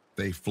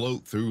 They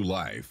float through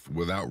life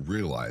without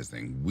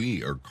realizing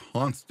we are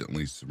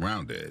constantly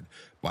surrounded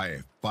by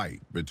a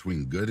fight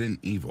between good and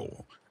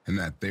evil, and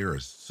that there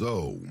is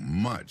so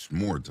much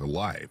more to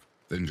life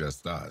than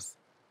just us.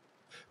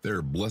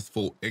 Their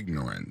blissful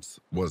ignorance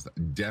was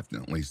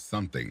definitely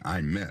something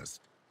I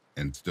missed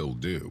and still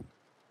do.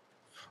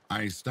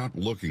 I stopped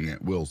looking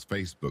at Will's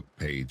Facebook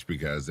page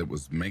because it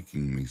was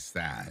making me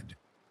sad.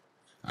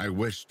 I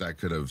wished I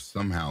could have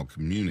somehow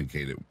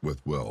communicated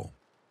with Will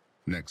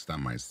next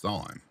time I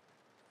saw him.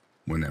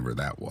 Whenever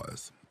that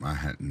was. I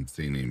hadn't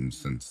seen him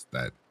since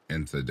that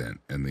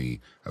incident in the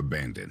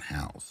abandoned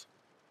house.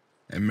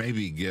 And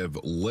maybe give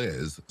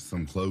Liz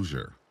some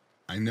closure.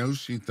 I know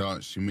she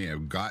thought she may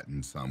have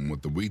gotten some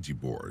with the Ouija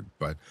board,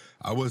 but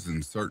I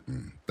wasn't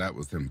certain that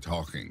was him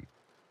talking.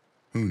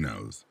 Who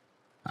knows?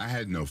 I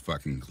had no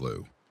fucking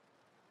clue.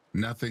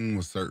 Nothing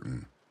was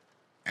certain.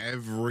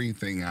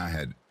 Everything I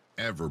had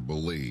ever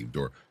believed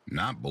or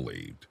not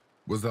believed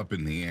was up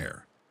in the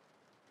air,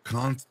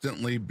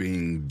 constantly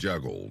being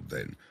juggled,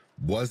 and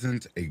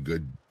wasn't a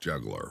good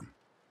juggler.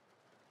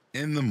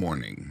 In the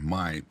morning,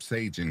 my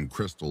sage and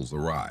crystals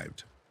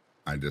arrived.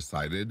 I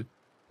decided,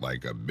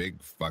 like a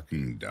big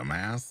fucking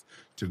dumbass,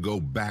 to go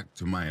back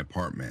to my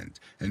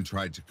apartment and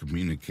try to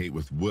communicate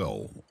with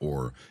Will,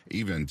 or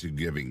even to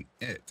giving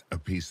it a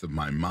piece of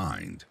my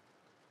mind.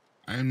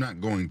 I am not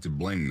going to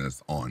blame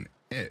this on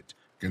it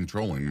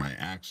controlling my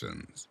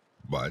actions,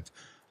 but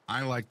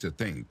I like to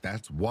think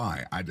that's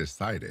why I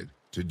decided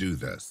to do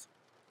this.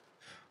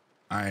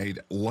 I'd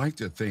like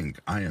to think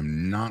I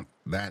am not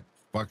that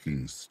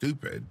fucking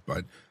stupid,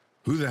 but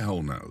who the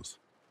hell knows?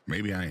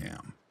 Maybe I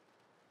am.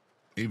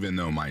 Even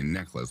though my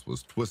necklace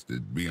was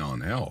twisted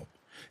beyond help,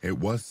 it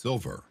was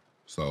silver,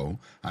 so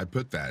I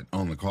put that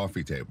on the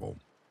coffee table.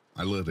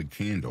 I lit a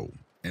candle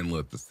and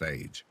lit the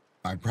sage.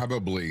 I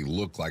probably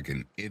looked like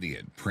an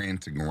idiot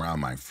prancing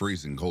around my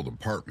freezing cold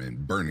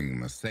apartment burning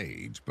the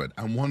sage, but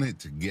I wanted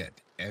to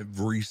get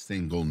every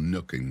single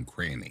nook and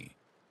cranny.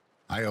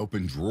 I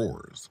opened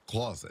drawers,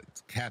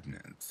 closets,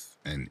 cabinets,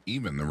 and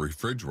even the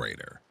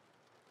refrigerator.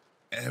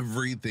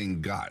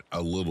 Everything got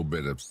a little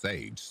bit of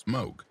sage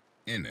smoke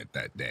in it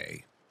that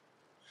day.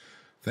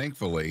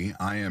 Thankfully,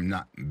 I am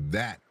not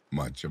that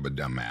much of a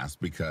dumbass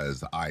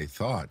because I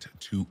thought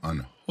to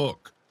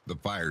unhook the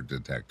fire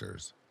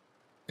detectors.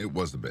 It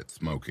was a bit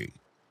smoky.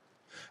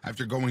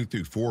 After going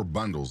through 4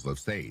 bundles of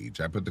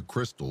sage, I put the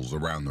crystals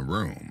around the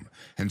room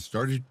and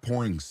started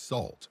pouring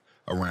salt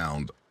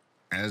around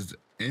as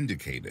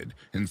indicated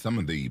in some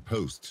of the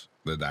posts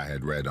that I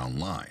had read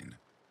online.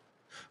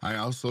 I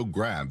also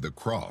grabbed the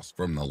cross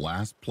from the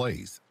last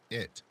place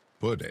it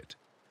put it.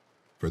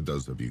 For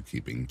those of you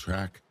keeping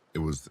track, it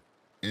was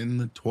in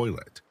the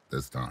toilet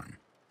this time,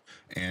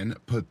 and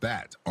put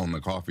that on the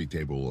coffee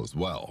table as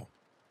well.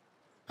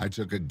 I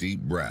took a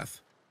deep breath,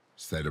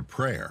 said a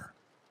prayer,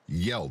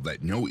 yelled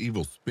that no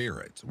evil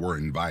spirits were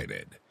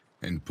invited,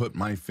 and put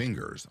my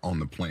fingers on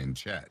the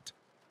planchette.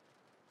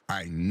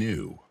 I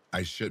knew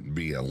I shouldn't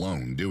be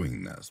alone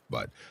doing this,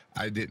 but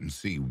I didn't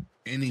see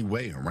any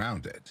way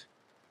around it.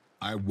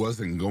 I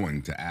wasn't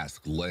going to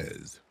ask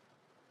Liz.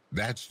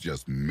 That's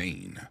just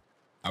mean.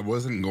 I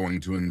wasn't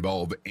going to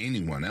involve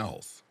anyone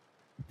else.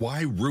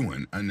 Why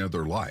ruin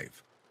another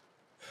life?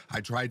 I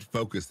tried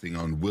focusing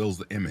on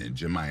Will's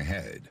image in my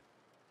head.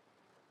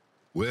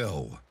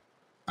 Will,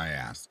 I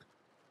asked,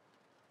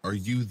 are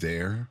you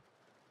there?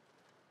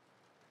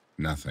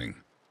 Nothing.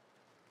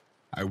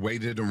 I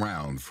waited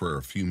around for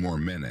a few more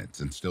minutes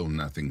and still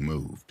nothing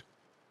moved.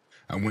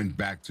 I went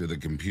back to the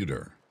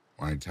computer.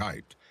 I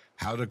typed,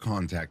 How to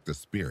contact the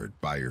spirit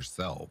by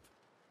yourself.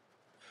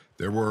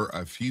 There were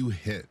a few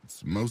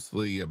hits,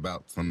 mostly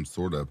about some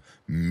sort of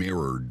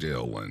mirror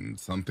deal and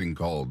something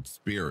called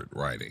spirit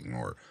writing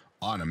or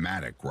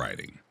automatic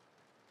writing.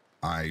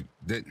 I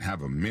didn't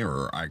have a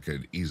mirror I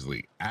could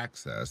easily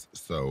access,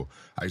 so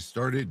I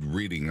started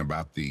reading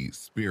about the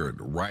spirit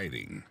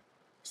writing.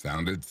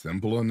 Sounded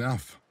simple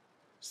enough.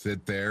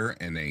 Sit there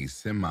in a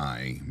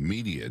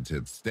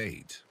semi-meditative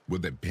state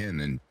with a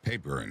pen and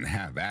paper and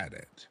have at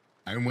it.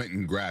 I went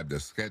and grabbed a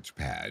sketch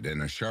pad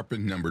and a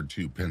sharpened number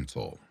 2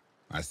 pencil.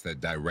 I sat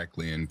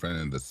directly in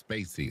front of the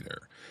space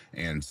heater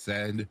and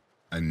said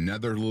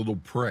another little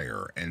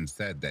prayer and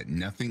said that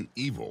nothing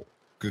evil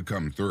could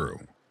come through.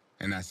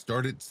 And I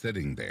started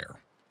sitting there.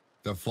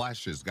 The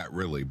flashes got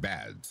really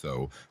bad,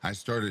 so I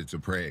started to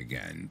pray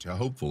again to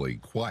hopefully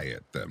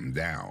quiet them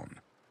down.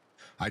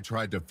 I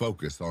tried to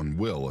focus on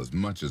Will as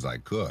much as I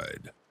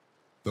could.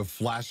 The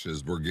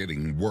flashes were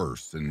getting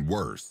worse and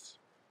worse.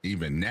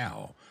 Even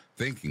now,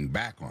 thinking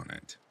back on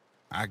it,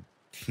 I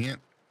can't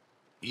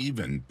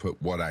even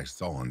put what I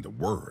saw into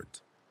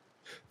words.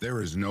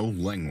 There is no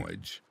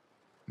language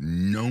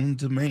known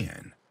to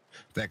man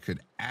that could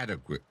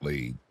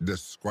adequately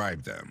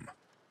describe them.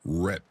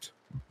 Ripped,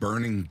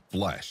 burning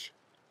flesh,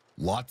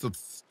 lots of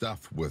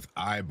stuff with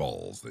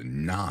eyeballs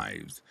and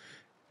knives,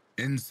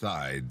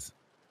 insides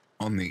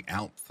on the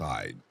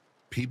outside,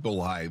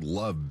 people I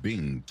love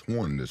being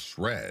torn to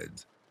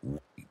shreds,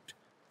 raped,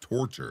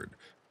 tortured,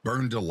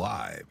 burned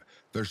alive.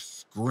 Their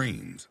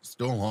screams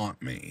still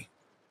haunt me.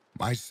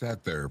 I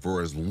sat there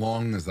for as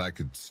long as I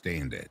could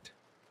stand it.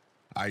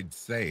 I'd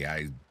say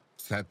I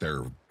sat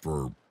there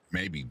for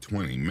maybe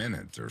 20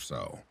 minutes or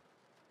so.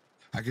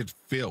 I could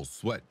feel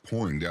sweat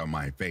pouring down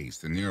my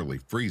face and nearly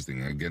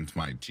freezing against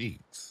my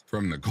cheeks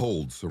from the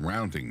cold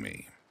surrounding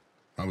me.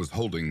 I was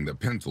holding the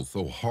pencil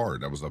so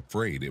hard I was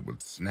afraid it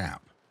would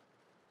snap.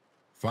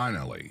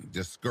 Finally,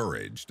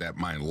 discouraged at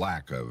my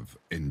lack of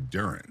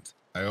endurance,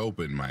 I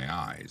opened my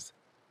eyes.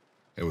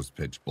 It was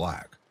pitch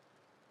black,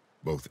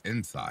 both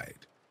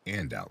inside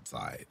and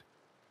outside.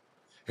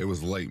 It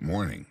was late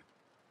morning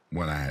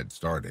when I had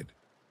started.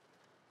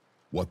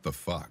 What the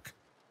fuck?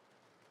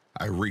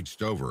 I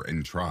reached over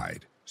and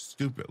tried,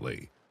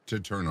 stupidly,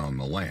 to turn on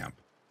the lamp.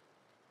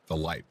 The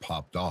light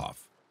popped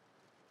off,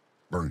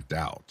 burnt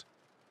out.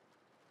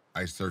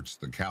 I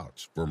searched the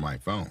couch for my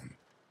phone.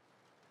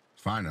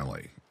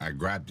 Finally, I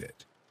grabbed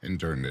it and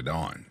turned it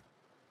on.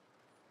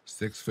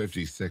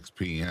 6:56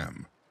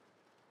 p.m.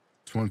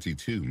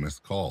 22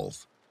 missed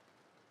calls.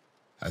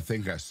 I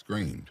think I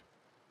screamed.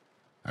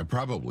 I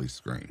probably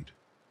screamed.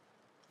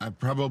 I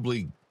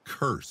probably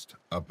cursed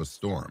up a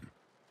storm.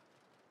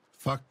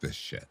 Fuck this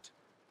shit.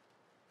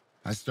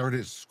 I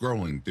started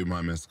scrolling through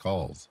my missed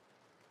calls.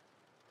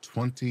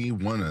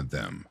 21 of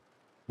them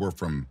were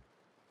from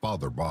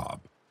Father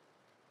Bob.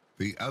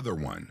 The other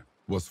one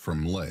was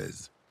from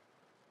Liz.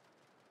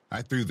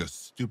 I threw the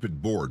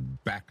stupid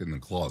board back in the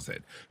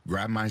closet,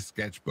 grabbed my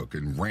sketchbook,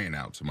 and ran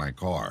out to my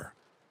car.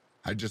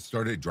 I just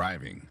started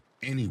driving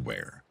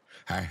anywhere.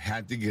 I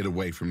had to get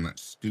away from that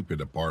stupid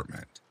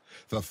apartment.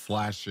 The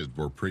flashes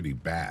were pretty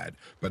bad,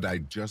 but I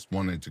just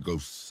wanted to go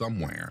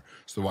somewhere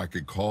so I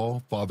could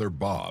call Father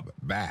Bob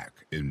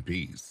back in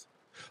peace.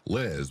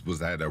 Liz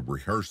was at a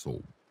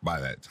rehearsal by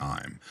that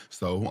time,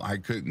 so I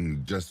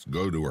couldn't just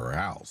go to her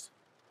house.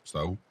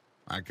 So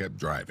I kept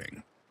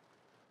driving.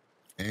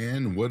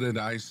 And what did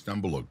I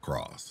stumble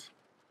across?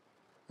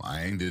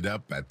 I ended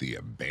up at the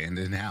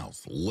abandoned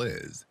house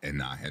Liz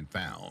and I had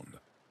found.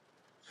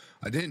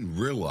 I didn't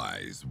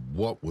realize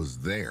what was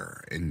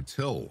there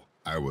until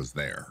I was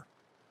there,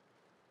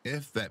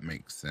 if that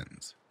makes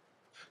sense.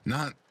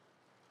 Not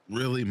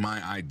really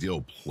my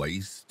ideal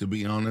place, to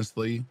be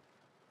honestly.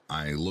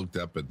 I looked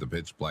up at the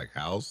pitch black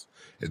house,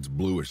 its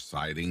bluish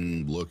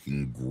siding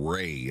looking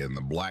gray in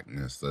the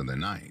blackness of the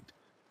night.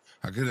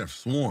 I could have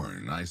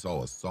sworn I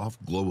saw a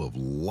soft glow of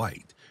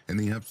light in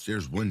the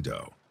upstairs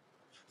window,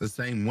 the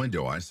same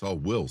window I saw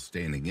Will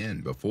standing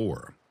in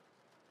before.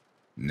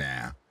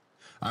 Nah,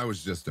 I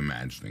was just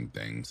imagining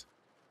things.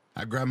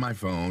 I grabbed my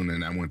phone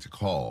and I went to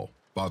call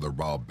Father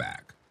Bob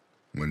back,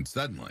 when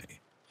suddenly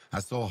I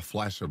saw a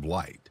flash of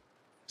light,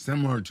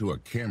 similar to a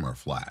camera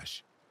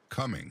flash,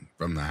 coming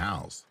from the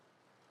house.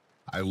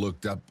 I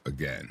looked up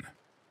again.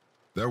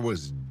 There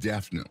was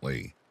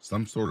definitely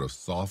some sort of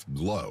soft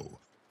glow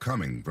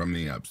coming from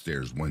the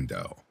upstairs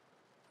window.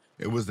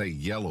 It was a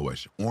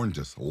yellowish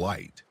orangish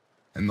light,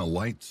 and the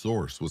light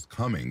source was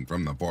coming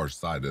from the far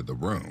side of the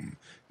room,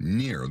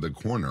 near the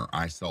corner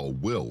I saw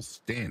Will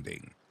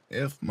standing,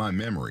 if my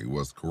memory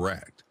was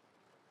correct.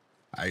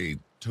 I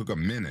took a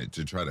minute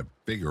to try to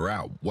figure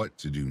out what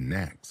to do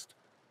next.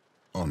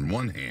 On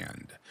one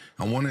hand,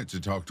 I wanted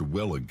to talk to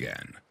Will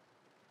again.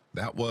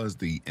 That was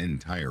the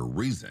entire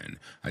reason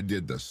I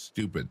did the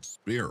stupid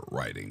spirit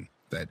writing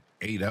that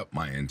ate up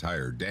my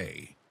entire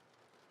day.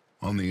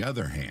 On the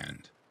other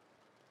hand,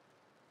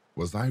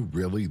 was I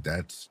really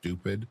that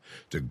stupid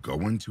to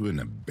go into an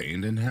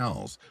abandoned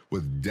house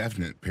with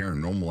definite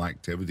paranormal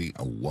activity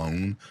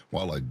alone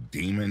while a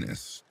demon is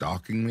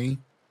stalking me?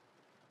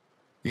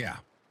 Yeah,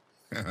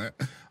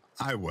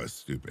 I was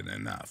stupid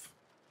enough.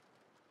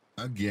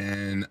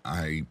 Again,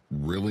 I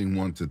really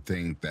want to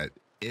think that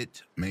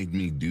it made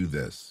me do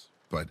this,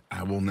 but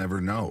I will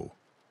never know.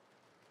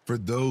 For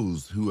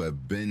those who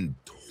have been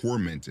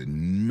tormented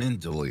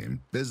mentally and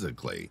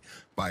physically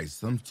by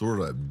some sort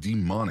of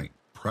demonic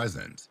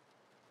presence,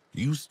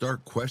 you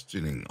start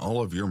questioning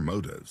all of your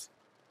motives.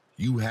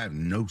 You have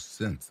no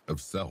sense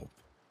of self.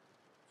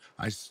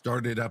 I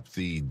started up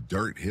the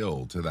dirt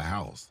hill to the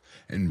house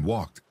and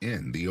walked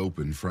in the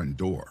open front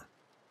door.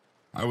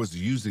 I was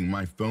using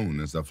my phone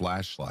as a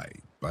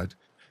flashlight, but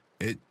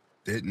it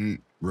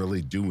didn't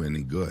really do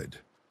any good.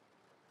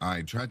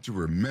 I tried to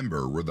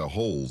remember where the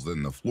holes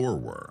in the floor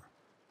were,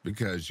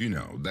 because,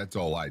 that's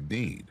all I'd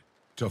need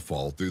to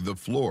fall through the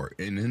floor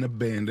in an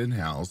abandoned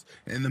house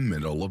in the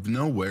middle of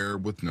nowhere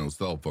with no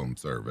cell phone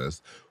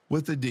service,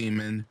 with a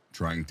demon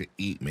trying to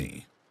eat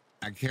me.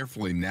 I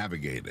carefully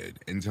navigated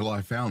until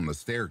I found the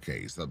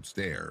staircase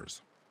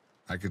upstairs.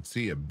 I could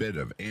see a bit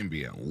of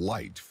ambient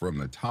light from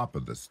the top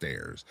of the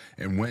stairs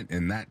and went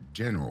in that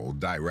general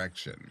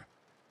direction.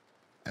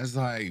 As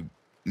I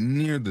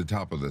neared the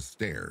top of the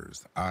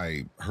stairs,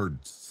 I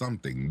heard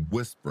something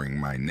whispering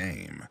my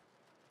name.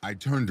 I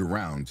turned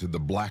around to the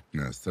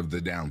blackness of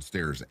the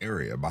downstairs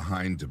area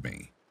behind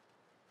me.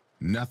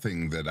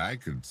 Nothing that I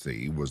could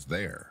see was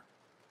there,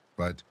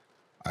 but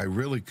I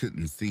really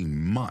couldn't see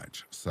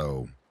much,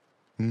 so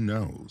who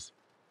knows?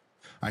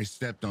 I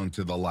stepped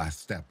onto the last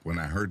step when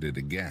I heard it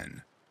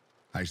again.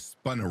 I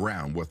spun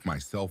around with my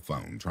cell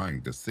phone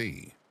trying to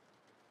see.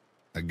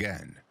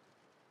 Again,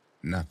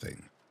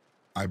 nothing.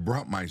 I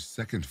brought my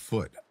second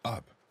foot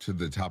up to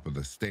the top of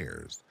the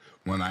stairs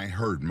when I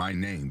heard my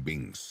name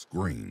being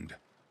screamed.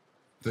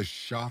 The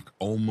shock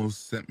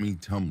almost sent me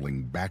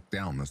tumbling back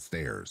down the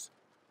stairs.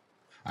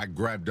 I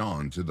grabbed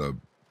on to the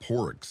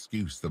poor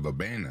excuse of a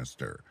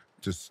banister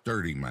to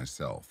steady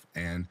myself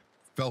and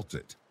felt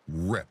it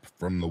rip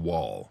from the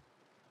wall.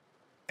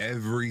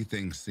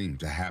 Everything seemed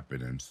to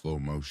happen in slow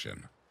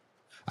motion.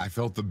 I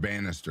felt the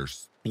banister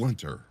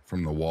splinter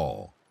from the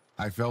wall.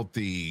 I felt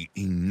the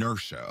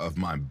inertia of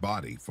my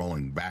body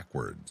falling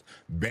backwards,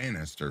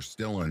 banister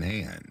still in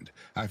hand.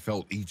 I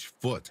felt each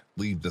foot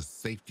leave the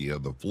safety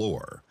of the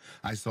floor.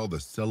 I saw the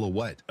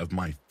silhouette of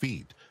my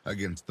feet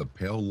against the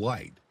pale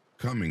light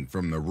coming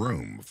from the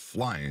room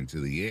fly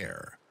into the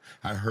air.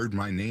 I heard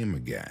my name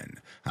again.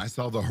 I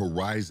saw the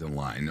horizon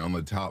line on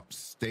the top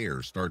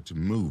stairs start to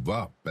move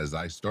up as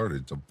I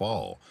started to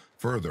fall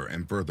further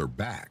and further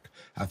back.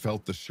 I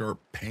felt the sharp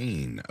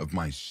pain of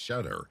my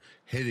shudder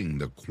hitting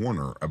the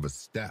corner of a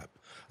step.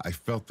 I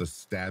felt the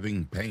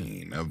stabbing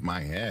pain of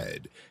my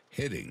head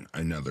hitting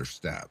another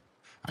step.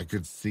 I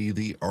could see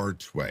the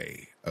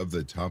archway of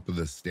the top of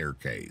the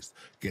staircase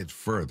get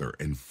further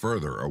and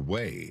further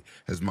away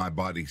as my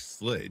body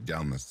slid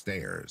down the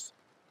stairs.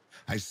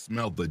 I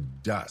smelled the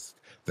dust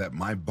that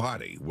my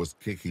body was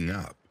kicking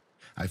up.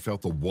 I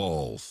felt the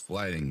walls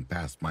sliding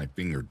past my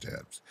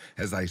fingertips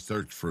as I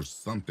searched for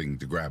something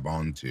to grab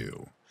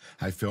onto.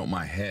 I felt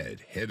my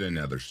head hit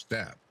another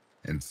step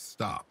and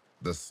stop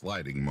the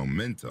sliding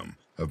momentum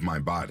of my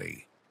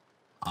body.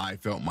 I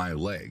felt my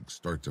legs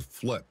start to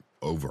flip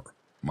over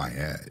my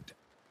head.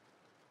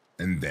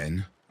 And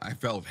then I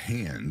felt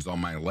hands on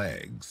my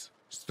legs,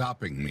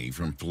 stopping me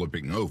from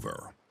flipping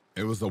over.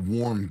 It was a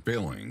warm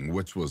feeling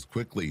which was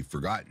quickly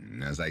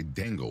forgotten as I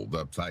dangled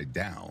upside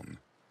down.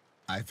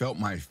 I felt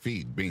my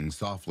feet being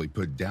softly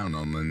put down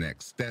on the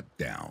next step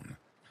down.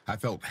 I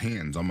felt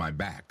hands on my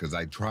back as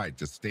I tried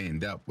to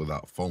stand up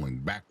without falling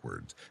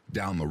backwards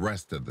down the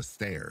rest of the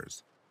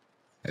stairs.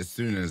 As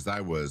soon as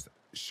I was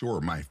sure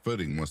my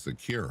footing was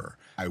secure,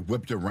 I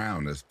whipped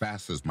around as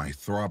fast as my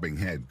throbbing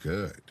head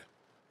could.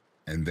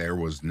 And there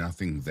was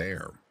nothing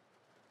there.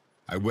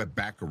 I whipped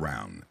back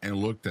around and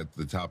looked at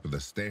the top of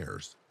the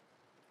stairs.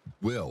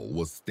 Will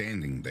was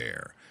standing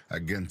there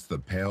against the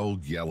pale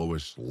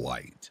yellowish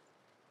light.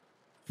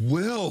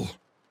 "Will!"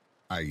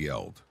 I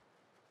yelled.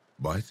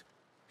 But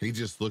he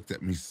just looked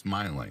at me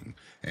smiling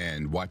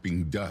and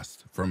wiping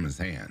dust from his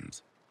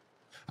hands.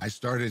 I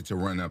started to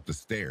run up the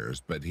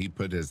stairs, but he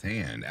put his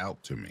hand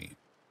out to me.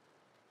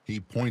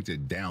 He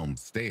pointed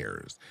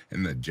downstairs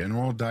in the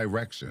general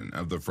direction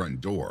of the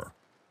front door.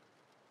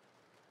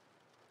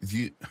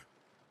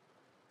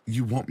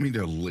 You want me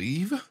to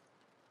leave?"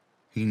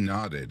 He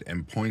nodded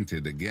and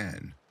pointed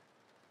again.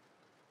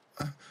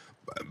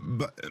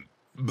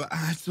 But I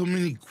had so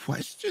many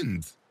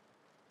questions."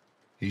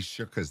 He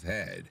shook his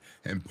head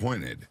and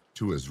pointed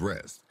to his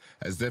wrist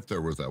as if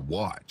there was a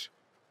watch.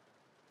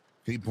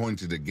 He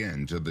pointed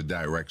again to the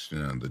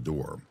direction of the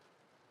door.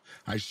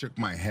 I shook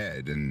my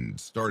head and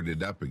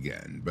started up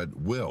again, but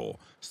Will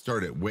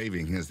started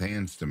waving his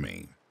hands to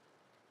me.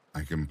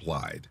 I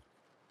complied.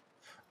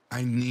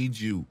 "I need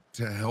you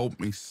to help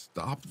me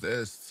stop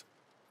this,"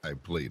 I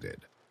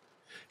pleaded.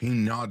 He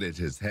nodded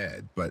his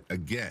head, but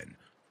again,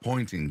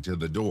 pointing to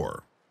the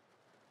door.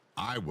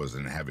 I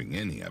wasn't having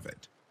any of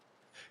it.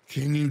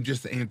 "Can you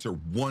just answer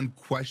one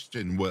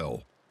question,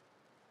 Will?"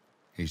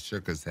 He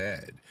shook his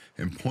head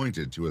and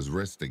pointed to his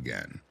wrist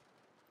again.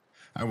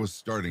 I was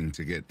starting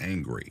to get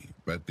angry,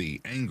 but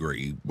the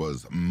angry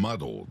was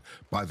muddled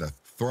by the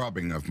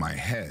throbbing of my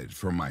head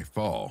from my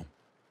fall.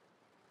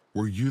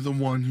 "Were you the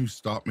one who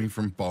stopped me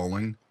from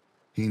falling?"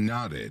 He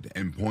nodded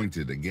and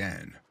pointed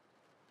again.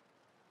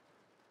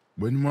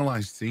 "When will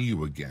I see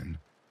you again?"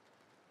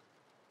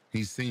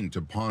 He seemed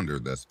to ponder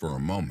this for a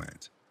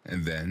moment,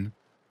 and then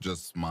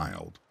just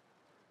smiled.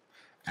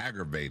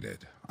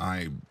 Aggravated,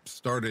 I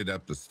started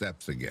up the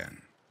steps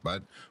again,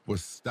 but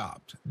was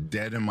stopped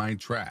dead in my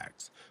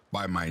tracks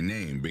by my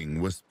name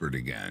being whispered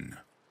again.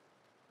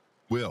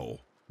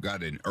 Will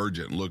got an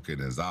urgent look in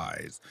his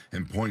eyes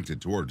and pointed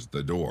towards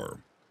the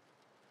door.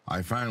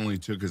 I finally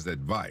took his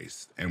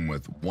advice and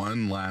with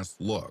one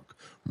last look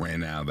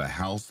ran out of the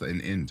house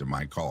and into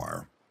my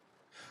car.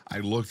 I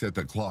looked at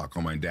the clock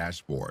on my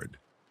dashboard.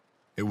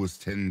 It was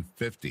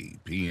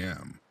 10:50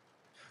 p.m.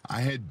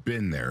 I had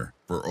been there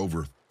for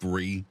over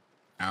 3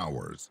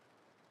 hours.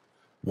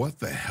 What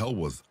the hell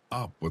was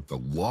up with the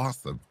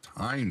loss of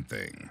time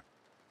thing?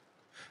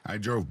 I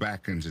drove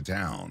back into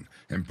town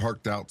and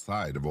parked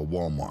outside of a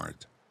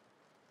Walmart.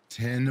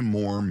 10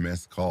 more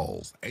missed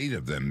calls, 8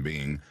 of them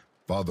being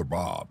Father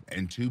Bob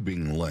and 2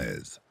 being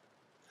Liz.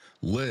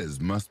 Liz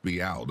must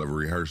be out of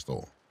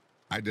rehearsal.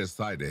 I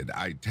decided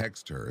I'd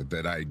text her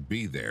that I'd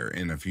be there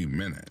in a few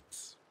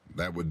minutes.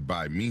 That would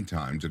buy me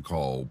time to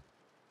call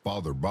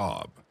Father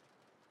Bob.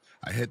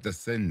 I hit the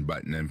send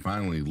button and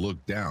finally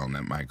looked down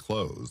at my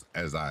clothes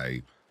as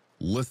I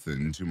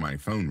listened to my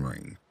phone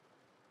ring.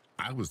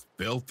 I was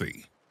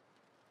filthy.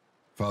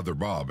 Father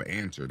Bob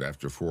answered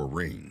after 4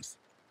 rings.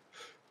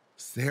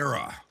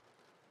 "Sarah."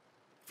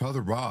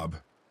 "Father Bob,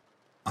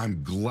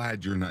 I'm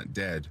glad you're not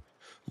dead.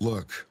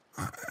 Look,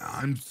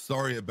 I'm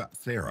sorry about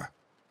Sarah.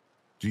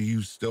 Do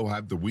you still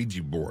have the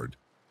Ouija board?"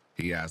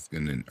 he asked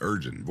in an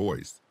urgent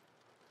voice.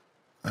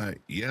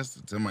 Yes,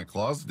 it's in my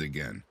closet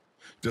again.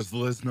 Does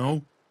Liz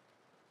know?"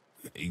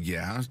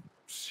 "Yeah,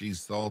 she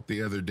saw it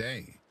the other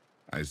day,"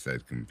 I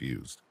said,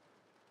 confused.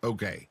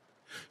 "Okay,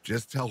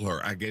 just tell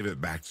her I gave it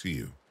back to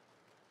you."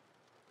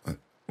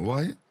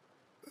 What?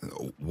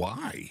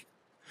 Why?"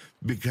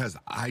 "Because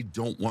I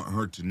don't want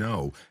her to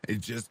know it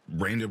just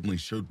randomly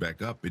showed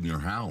back up in your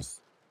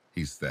house,"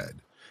 he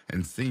said,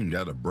 and seemed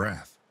out of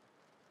breath.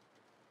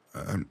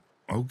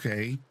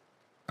 Okay,"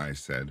 I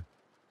said.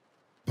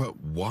 "But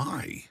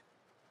why?"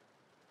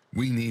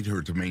 "We need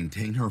her to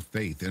maintain her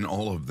faith in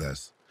all of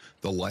this.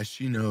 The less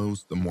she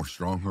knows, the more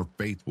strong her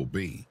faith will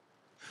be.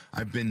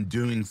 I've been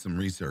doing some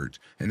research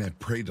and have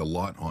prayed a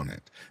lot on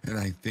it, and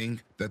I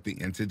think that the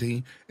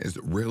entity is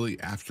really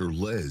after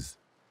Liz.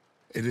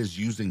 It is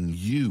using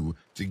you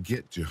to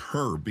get to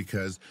her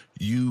because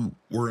you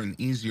were an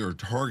easier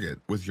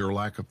target with your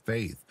lack of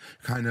faith,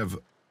 kind of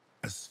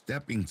a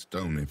stepping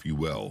stone, if you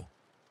will,"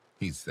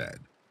 he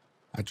said.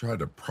 I tried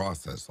to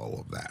process all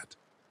of that.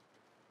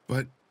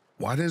 "But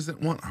why does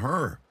it want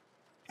her?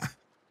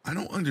 I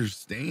don't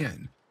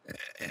understand.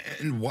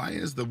 And why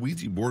is the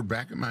Ouija board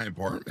back in my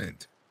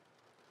apartment?"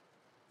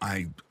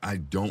 I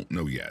don't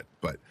know yet,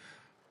 but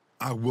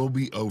I will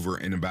be over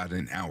in about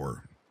an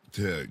hour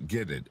to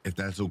get it if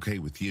that's okay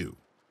with you,"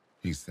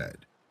 he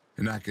said,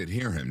 and I could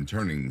hear him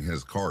turning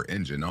his car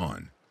engine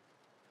on.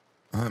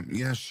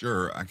 Yeah,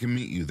 sure, I can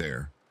meet you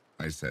there,"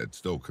 I said,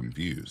 still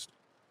confused.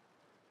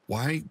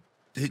 "Why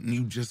didn't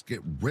you just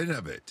get rid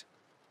of it?"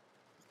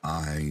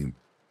 "I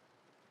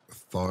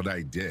thought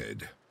I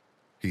did,"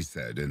 he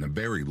said in a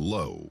very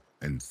low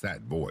and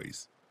sad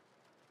voice.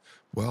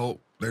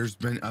 "Well, there's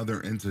been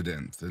other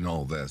incidents in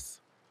all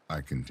this,"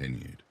 I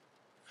continued.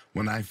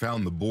 "When I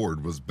found the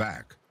board was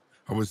back,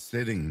 I was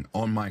sitting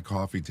on my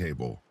coffee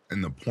table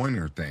and the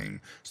pointer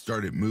thing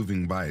started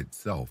moving by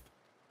itself.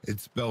 It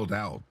spelled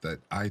out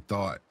that I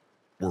thought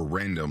were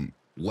random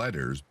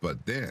letters,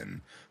 but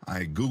then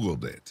I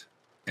Googled it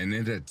and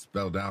it had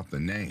spelled out the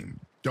name.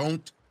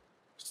 Don't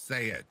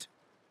say it,"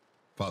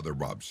 Father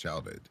Bob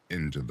shouted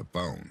into the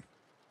phone.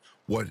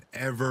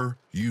 "Whatever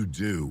you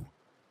do,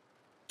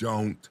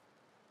 don't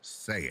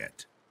say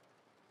it."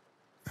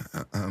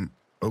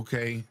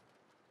 Okay,"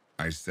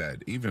 I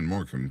said, even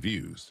more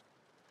confused.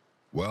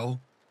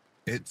 "Well,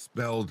 it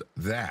spelled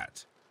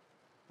that.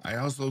 I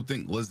also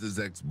think Liz's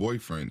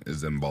ex-boyfriend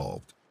is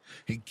involved.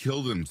 He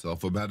killed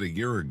himself about a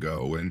year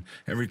ago, and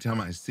every time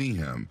I see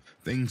him,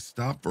 things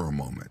stop for a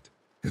moment.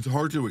 It's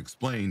hard to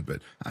explain,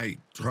 but I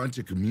tried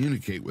to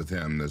communicate with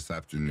him this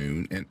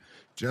afternoon, and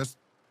just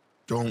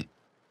don't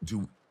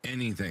do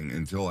anything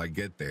until I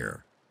get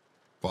there,"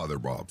 Father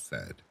Bob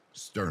said,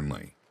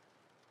 sternly.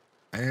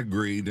 I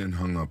agreed and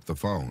hung up the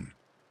phone.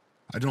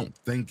 I don't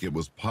think it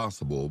was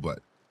possible,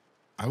 but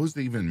I was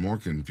even more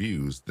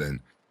confused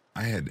than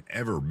I had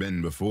ever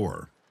been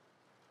before.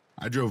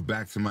 I drove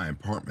back to my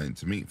apartment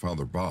to meet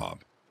Father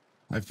Bob.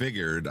 I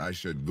figured I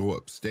should go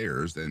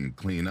upstairs and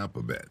clean up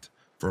a bit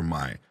for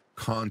my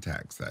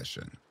contact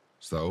session,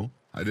 so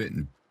I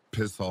didn't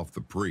piss off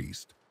the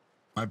priest.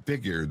 I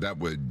figured that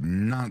would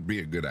not be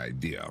a good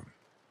idea.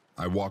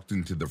 I walked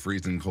into the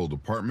freezing cold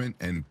apartment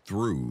and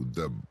threw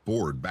the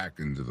board back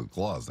into the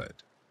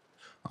closet.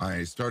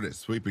 I started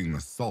sweeping the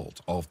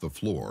salt off the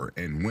floor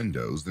and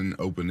windows and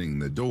opening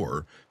the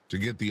door to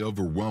get the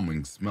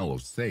overwhelming smell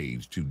of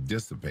sage to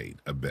dissipate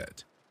a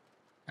bit.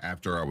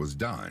 After I was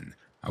done,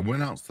 I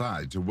went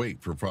outside to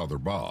wait for Father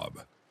Bob.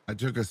 I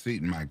took a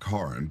seat in my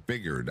car and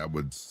figured I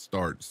would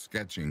start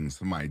sketching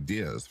some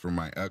ideas for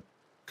my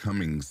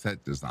upcoming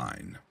set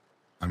design.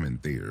 I'm in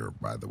theater,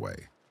 by the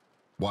way.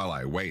 While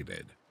I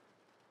waited,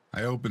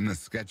 I opened the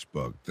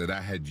sketchbook that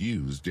I had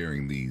used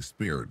during the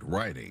spirit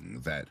writing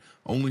that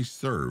only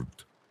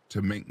served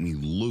to make me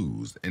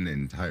lose an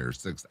entire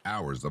 6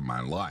 hours of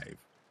my life.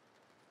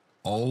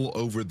 All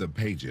over the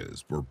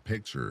pages were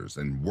pictures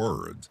and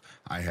words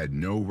I had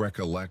no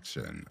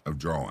recollection of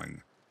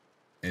drawing.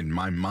 In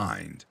my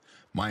mind,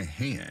 my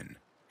hand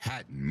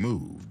hadn't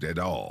moved at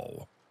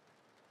all.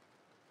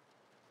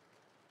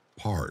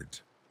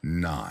 Part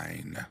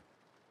 9.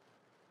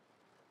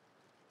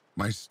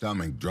 My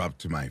stomach dropped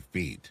to my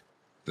feet.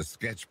 The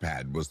sketch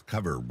pad was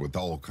covered with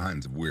all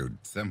kinds of weird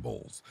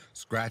symbols,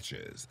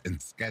 scratches,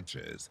 and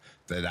sketches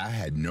that I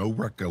had no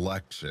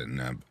recollection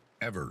of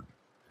ever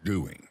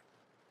doing.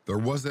 There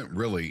wasn't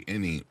really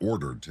any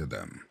order to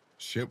them.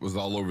 Shit was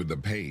all over the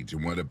page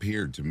in what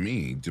appeared to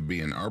me to be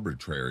an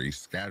arbitrary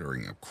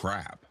scattering of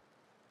crap.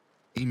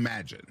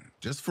 Imagine,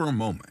 just for a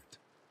moment,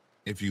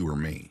 if you were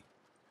me.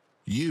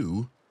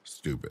 You,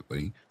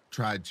 stupidly,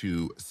 tried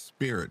to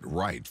spirit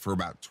write for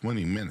about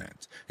 20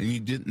 minutes and you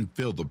didn't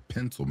feel the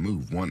pencil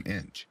move 1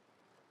 inch.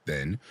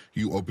 Then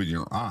you open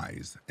your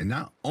eyes and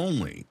not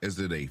only is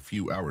it a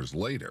few hours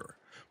later,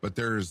 but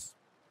there's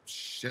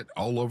shit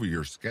all over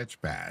your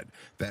sketch pad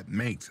that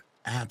makes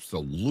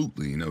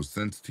absolutely no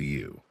sense to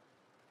you.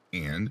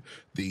 And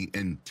the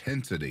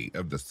intensity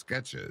of the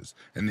sketches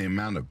and the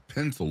amount of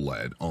pencil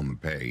lead on the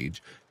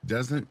page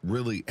doesn't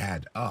really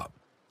add up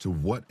to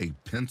what a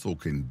pencil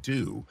can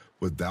do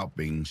without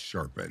being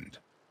sharpened.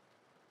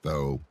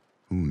 Though,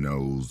 who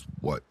knows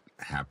what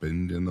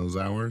happened in those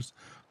hours?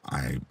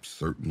 I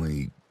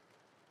certainly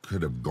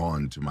could have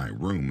gone to my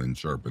room and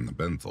sharpened the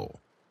pencil.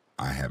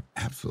 I have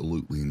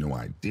absolutely no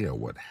idea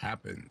what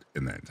happened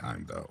in that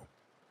time, though.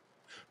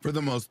 For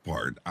the most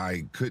part,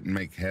 I couldn't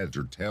make heads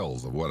or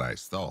tails of what I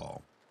saw.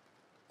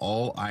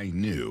 All I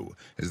knew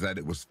is that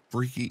it was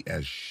freaky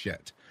as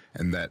shit,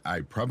 and that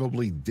I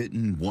probably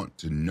didn't want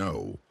to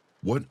know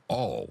what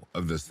all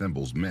of the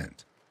symbols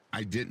meant.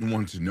 I didn't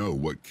want to know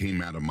what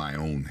came out of my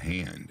own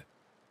hand,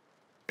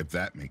 if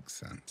that makes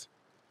sense.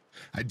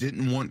 I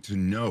didn't want to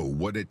know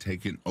what had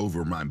taken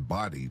over my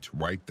body to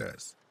write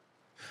this.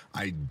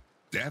 I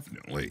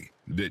definitely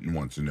didn't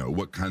want to know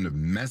what kind of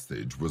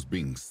message was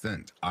being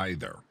sent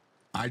either.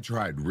 I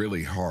tried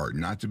really hard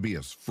not to be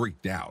as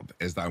freaked out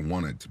as I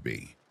wanted to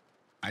be.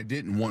 I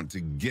didn't want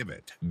to give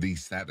it the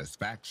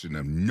satisfaction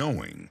of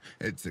knowing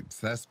it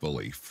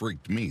successfully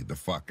freaked me the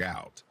fuck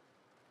out.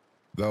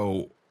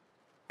 Though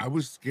I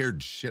was scared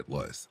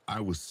shitless, I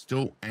was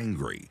still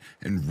angry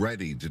and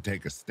ready to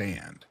take a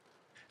stand.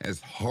 As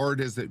hard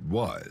as it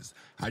was,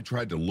 I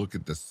tried to look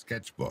at the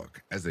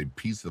sketchbook as a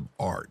piece of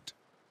art,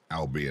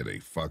 albeit a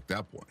fucked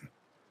up one.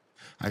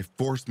 I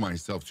forced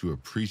myself to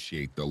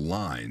appreciate the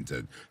lines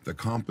and the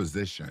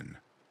composition.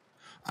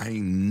 I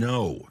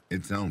know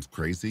it sounds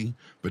crazy,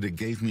 but it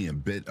gave me a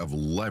bit of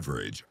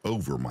leverage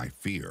over my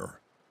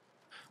fear.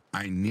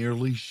 I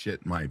nearly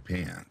shit my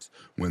pants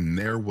when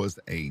there was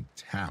a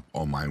tap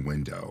on my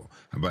window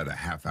about a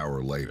half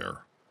hour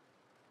later.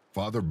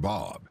 Father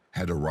Bob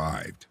had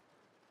arrived.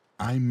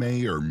 I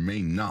may or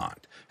may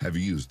not have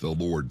used the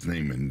Lord's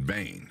name in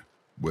vain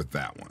with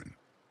that one,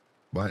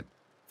 but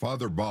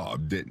Father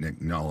Bob didn't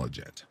acknowledge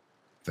it,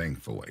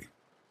 thankfully.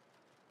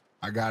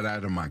 I got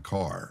out of my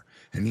car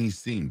and he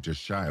seemed to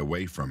shy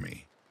away from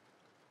me.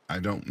 I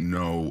don't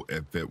know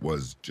if it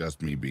was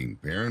just me being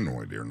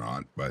paranoid or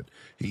not, but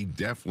he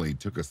definitely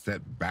took a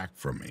step back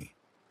from me.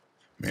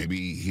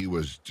 Maybe he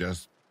was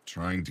just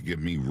trying to give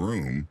me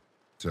room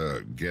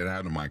to get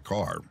out of my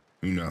car.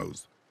 Who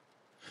knows?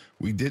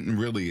 We didn't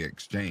really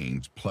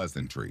exchange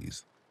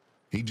pleasantries.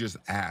 He just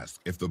asked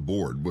if the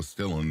board was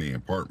still in the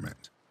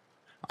apartment.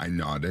 I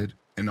nodded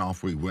and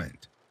off we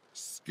went,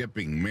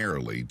 skipping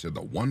merrily to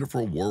the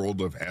wonderful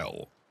world of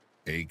hell,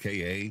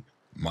 aka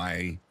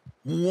my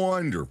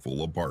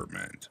wonderful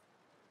apartment.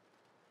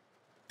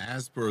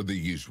 As per the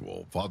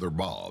usual, Father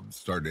Bob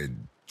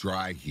started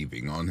dry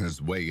heaving on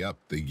his way up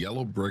the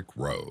yellow brick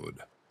road.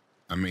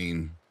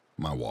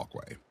 My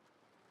walkway.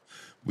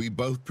 We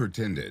both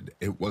pretended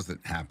it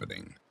wasn't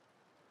happening.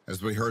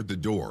 As we heard the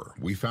door,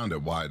 we found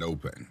it wide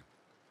open.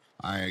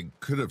 I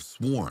could have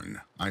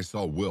sworn I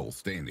saw Will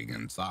standing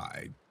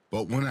inside,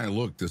 but when I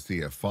looked to see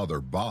if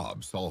Father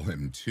Bob saw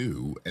him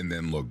too and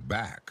then looked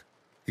back,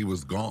 he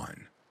was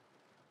gone.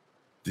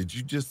 Did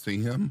you just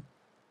see him?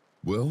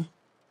 Will?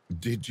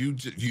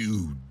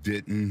 You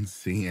didn't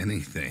see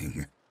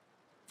anything.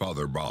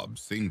 Father Bob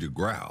seemed to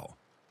growl.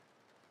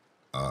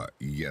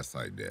 Yes,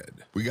 I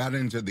did. We got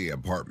into the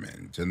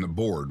apartment and the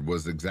board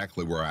was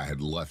exactly where I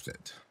had left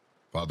it.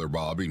 Father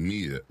Bob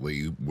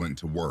immediately went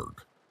to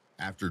work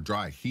after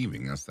dry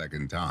heaving a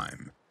second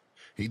time.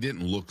 He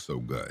didn't look so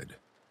good.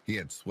 He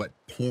had sweat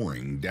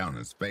pouring down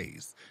his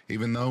face,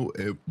 even though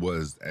it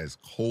was as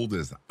cold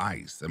as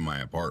ice in my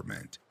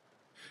apartment.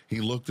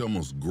 He looked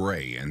almost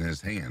gray and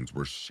his hands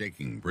were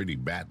shaking pretty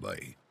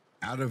badly.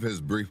 Out of his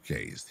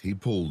briefcase, he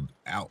pulled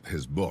out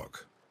his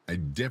book, a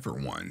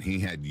different one he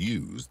had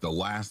used the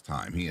last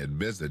time he had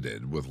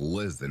visited with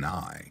Liz and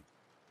I.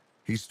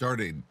 He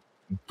started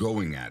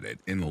going at it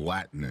in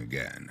Latin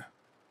again,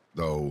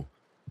 though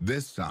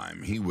this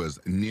time he was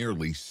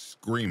nearly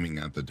screaming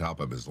at the top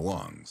of his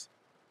lungs.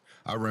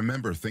 I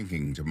remember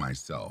thinking to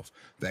myself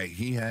that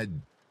he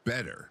had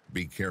better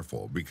be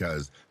careful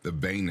because the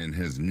vein in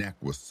his neck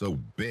was so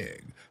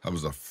big, I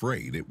was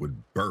afraid it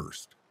would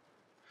burst.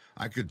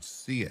 I could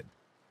see it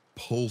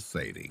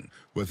pulsating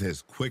with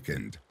his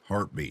quickened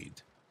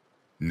heartbeat.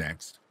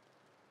 Next,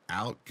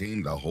 out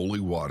came the holy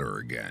water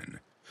again.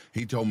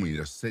 He told me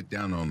to sit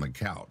down on the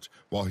couch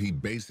while he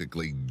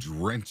basically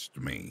drenched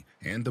me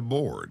and the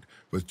board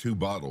with 2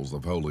 bottles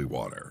of holy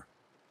water.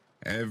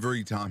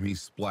 Every time he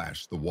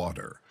splashed the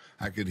water,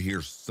 I could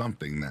hear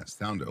something that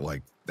sounded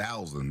like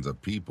thousands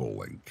of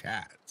people and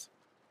cats.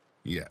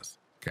 Yes,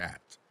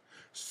 cats,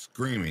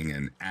 screaming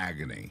in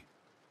agony.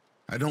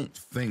 I don't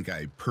think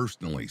I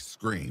personally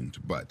screamed,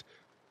 but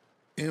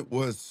it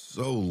was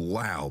so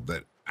loud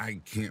that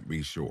I can't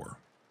be sure.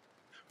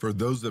 For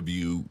those of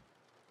you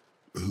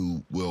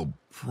who will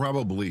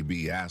probably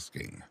be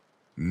asking,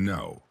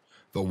 no,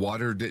 the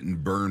water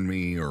didn't burn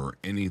me or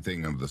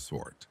anything of the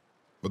sort,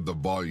 but the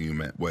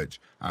volume at which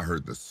I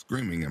heard the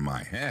screaming in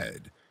my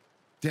head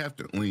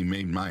definitely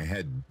made my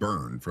head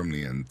burn from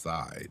the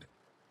inside.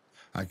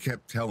 I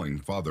kept telling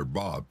Father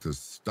Bob to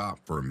stop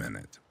for a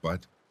minute,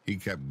 but he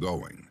kept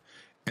going,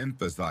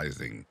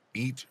 emphasizing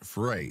each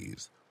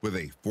phrase with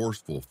a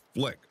forceful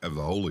flick of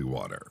the holy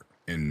water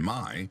in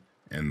my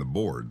and the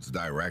board's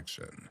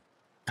direction.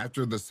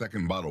 After the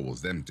second bottle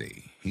was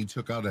empty, he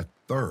took out a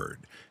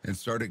third and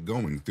started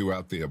going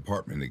throughout the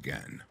apartment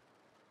again.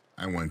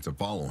 I went to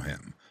follow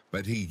him,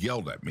 but he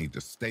yelled at me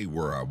to stay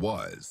where I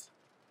was,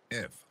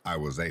 if I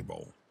was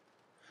able.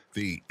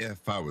 The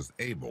 "if I was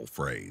able"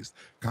 phrase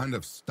kind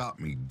of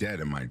stopped me dead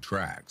in my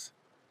tracks.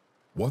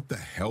 What the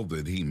hell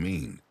did he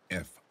mean,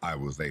 if I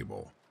was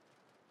able?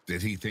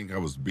 Did he think I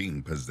was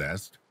being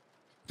possessed?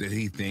 Did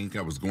he think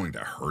I was going to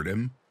hurt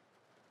him?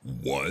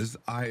 Was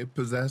I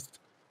possessed?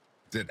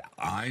 Did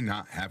I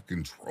not have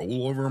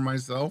control over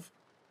myself?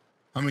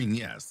 I mean,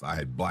 yes, I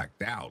had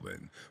blacked out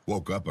and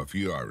woke up a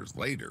few hours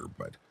later,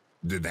 but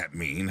did that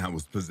mean I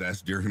was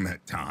possessed during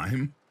that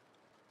time?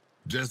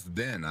 Just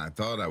then, I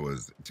thought I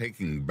was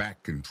taking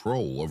back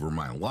control over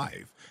my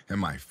life and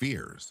my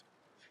fears.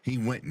 He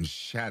went and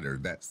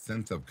shattered that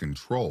sense of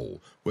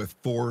control with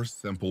 4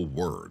 simple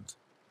words.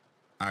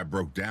 I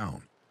broke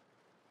down.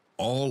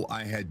 All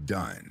I had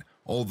done,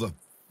 all the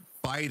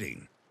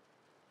fighting,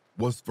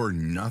 was for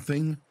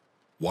nothing?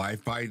 Why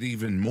fight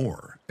even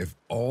more if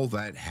all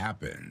that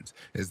happens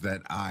is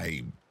that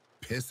I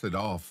piss it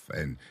off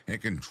and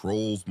it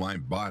controls my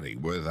body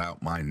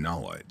without my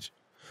knowledge?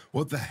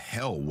 What the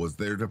hell was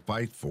there to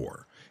fight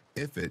for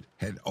if it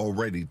had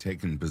already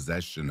taken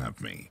possession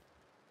of me?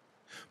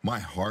 My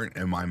heart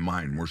and my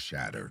mind were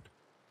shattered.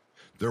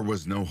 There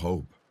was no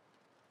hope.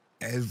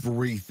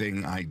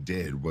 Everything I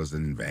did was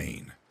in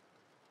vain.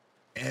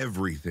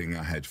 Everything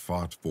I had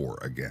fought for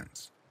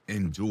against,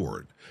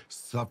 endured,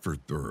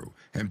 suffered through,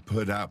 and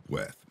put up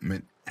with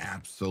meant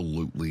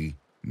absolutely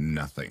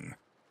nothing.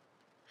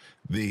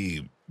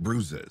 The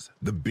bruises,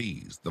 the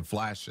bees, the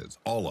flashes,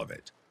 all of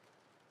it.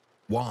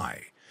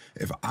 Why?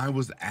 If I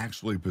was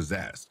actually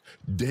possessed,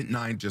 didn't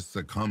I just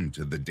succumb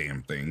to the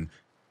damn thing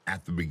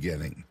at the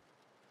beginning?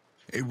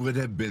 It would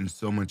have been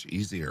so much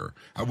easier.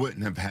 I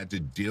wouldn't have had to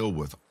deal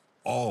with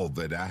all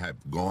that I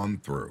have gone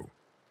through.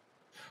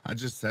 I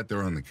just sat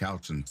there on the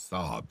couch and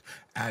sobbed,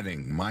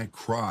 adding my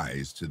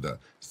cries to the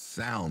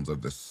sounds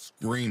of the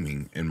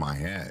screaming in my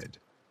head.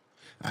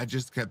 I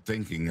just kept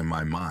thinking in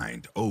my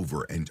mind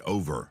over and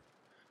over,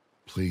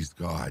 please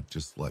God,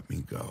 just let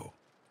me go.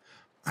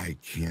 I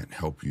can't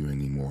help you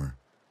anymore.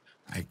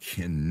 I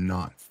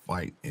cannot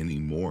fight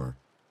anymore.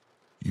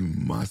 You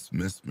must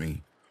miss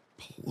me.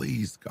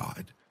 Please,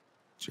 God,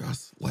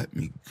 just let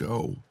me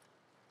go.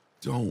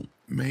 Don't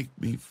make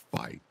me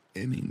fight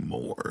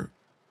anymore.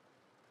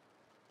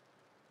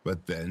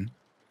 But then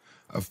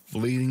a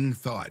fleeting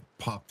thought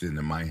popped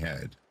into my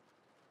head.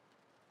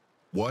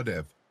 What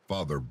if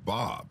Father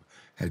Bob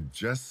had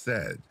just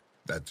said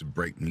that to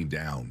break me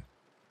down?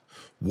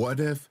 What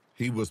if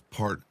he was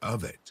part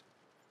of it?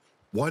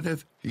 What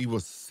if he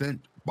was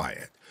sent by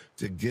it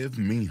to give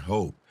me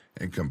hope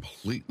and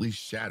completely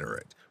shatter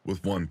it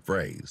with one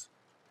phrase?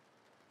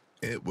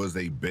 It was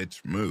a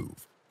bitch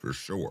move, for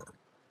sure,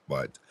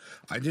 but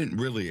I didn't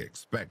really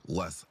expect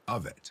less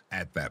of it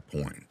at that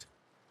point.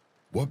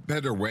 What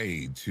better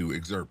way to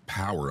exert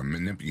power and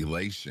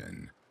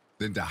manipulation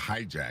than to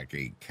hijack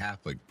a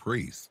Catholic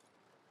priest?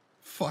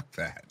 Fuck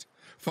that.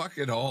 Fuck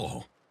it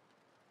all.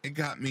 It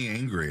got me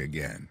angry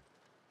again.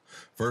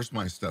 First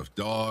my stuffed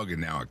dog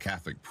and now a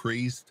Catholic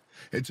priest.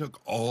 It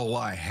took all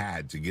I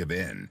had to give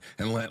in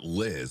and let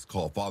Liz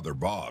call Father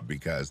Bob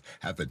because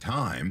at the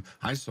time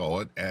I saw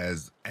it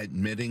as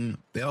admitting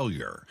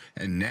failure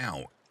and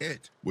now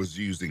it was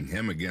using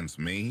him against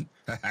me.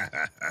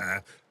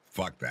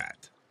 Fuck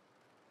that.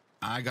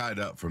 I got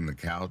up from the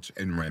couch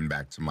and ran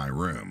back to my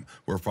room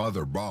where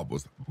Father Bob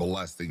was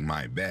blessing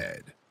my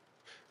bed.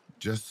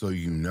 Just so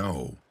you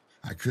know,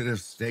 I could have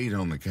stayed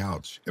on the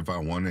couch if I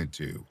wanted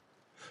to,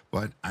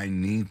 but I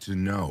need to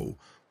know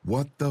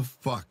what the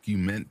fuck you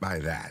meant by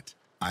that,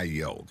 I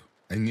yelled.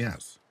 And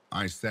yes,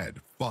 I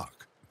said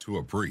fuck to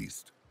a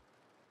priest.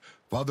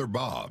 Father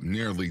Bob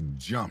nearly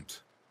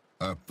jumped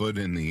a foot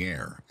in the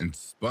air and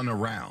spun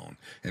around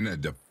in a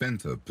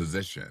defensive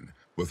position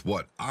with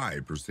what I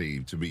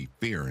perceived to be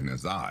fear in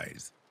his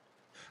eyes.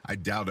 I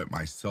doubted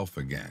myself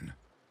again.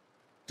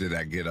 Did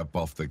I get up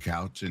off the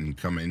couch and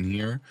come in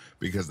here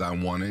because I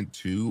wanted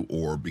to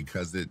or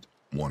because it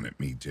wanted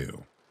me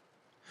to?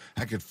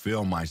 I could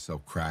feel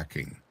myself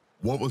cracking.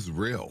 What was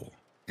real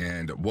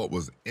and what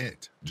was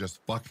it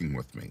just fucking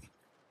with me?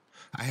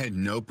 I had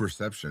no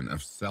perception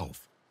of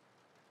self.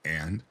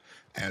 And,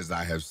 as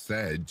I have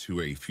said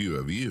to a few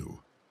of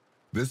you,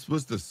 this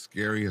was the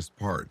scariest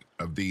part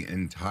of the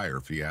entire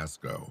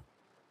fiasco.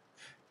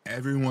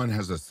 Everyone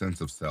has a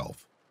sense of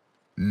self.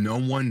 No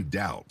one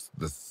doubts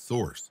the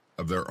source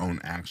of their own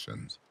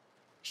actions.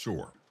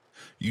 Sure,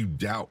 you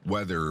doubt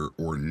whether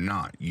or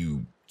not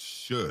you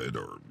should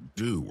or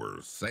do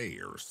or say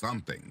or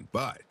something,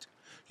 but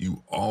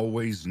you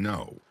always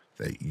know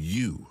that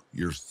you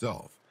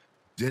yourself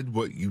did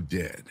what you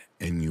did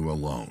and you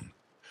alone.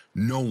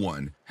 No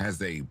one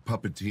has a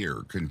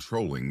puppeteer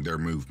controlling their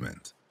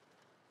movement.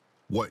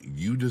 What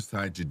you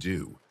decide to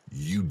do,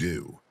 you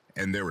do,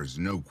 and there is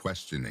no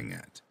questioning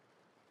it.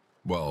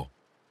 Well,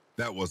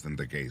 that wasn't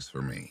the case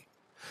for me.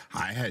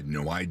 I had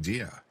no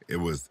idea it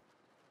was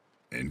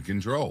in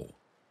control,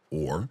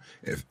 or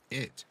if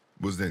it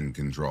was in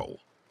control.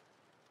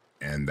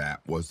 And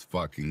that was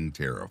fucking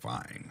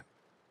terrifying.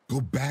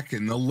 Go back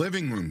in the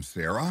living room,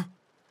 Sarah,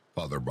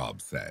 Father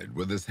Bob said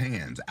with his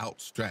hands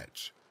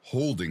outstretched,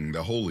 holding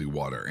the holy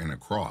water and a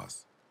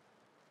cross.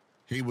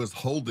 He was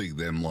holding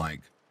them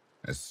like,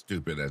 as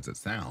stupid as it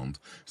sounds,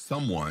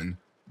 someone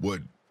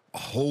would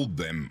hold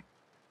them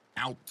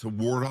out to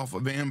ward off a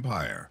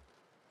vampire.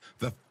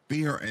 The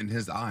fear in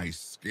his eyes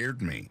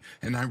scared me,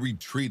 and I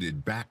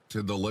retreated back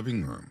to the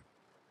living room.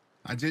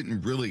 I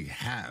didn't really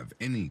have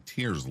any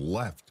tears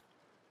left.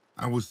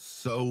 I was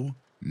so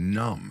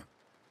numb.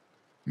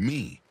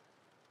 Me,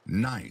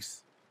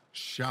 nice,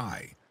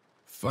 shy,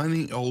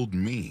 funny old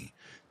me,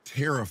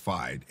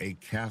 terrified a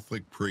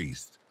Catholic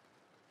priest.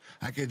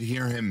 I could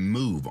hear him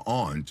move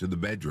on to the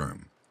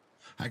bedroom.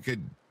 I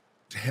could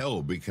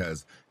tell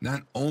because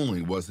not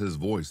only was his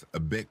voice a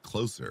bit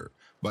closer,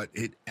 but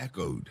it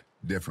echoed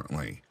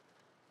differently.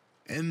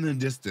 In the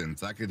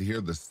distance, I could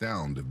hear the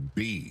sound of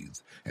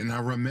bees, and I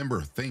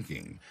remember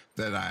thinking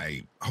that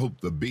I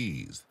hoped the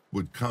bees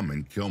would come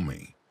and kill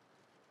me.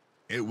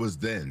 It was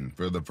then,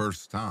 for the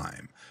first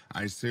time,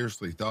 I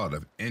seriously thought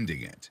of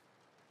ending it,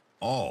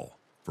 all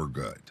for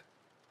good.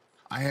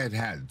 I had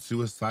had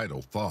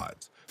suicidal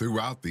thoughts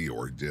throughout the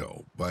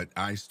ordeal, but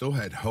I still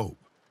had hope.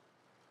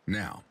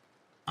 Now,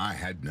 I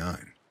had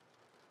none.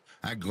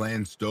 I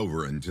glanced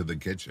over into the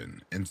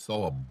kitchen and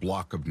saw a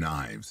block of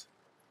knives.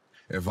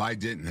 If I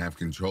didn't have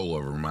control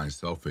over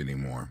myself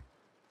anymore,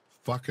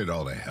 fuck it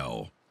all to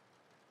hell.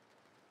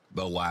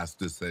 The last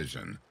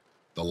decision,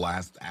 the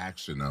last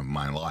action of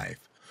my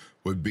life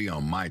would be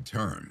on my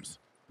terms,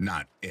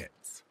 not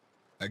its.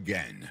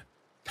 Again,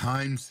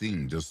 time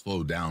seemed to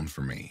slow down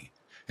for me,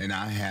 and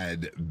I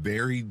had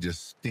very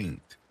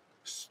distinct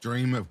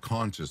stream of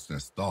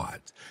consciousness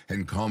thoughts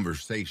and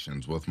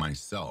conversations with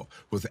myself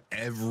with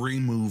every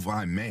move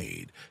I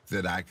made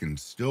that I can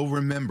still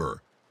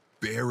remember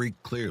very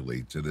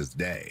clearly to this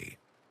day.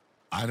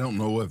 I don't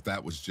know if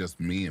that was just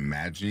me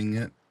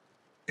imagining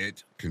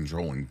it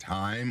controlling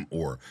time,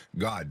 or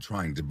God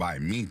trying to buy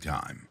me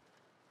time.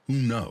 Who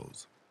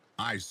knows?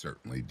 I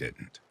certainly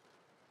didn't.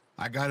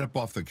 I got up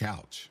off the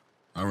couch.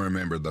 I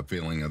remember the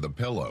feeling of the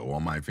pillow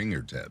on my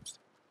fingertips.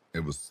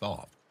 It was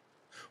soft.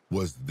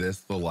 Was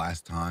this the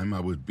last time I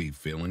would be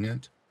feeling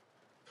it?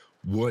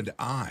 Would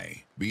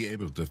I be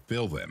able to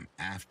feel them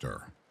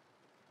after?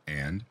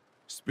 And,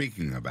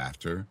 speaking of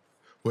after,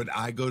 would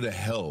I go to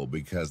hell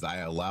because I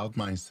allowed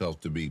myself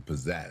to be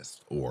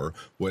possessed, or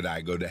would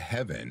I go to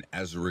heaven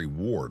as a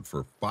reward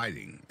for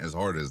fighting as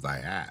hard as I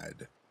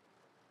had?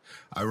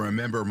 I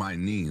remember my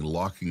knee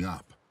locking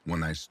up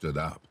when I stood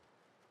up.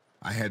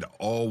 I had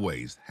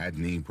always had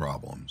knee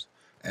problems,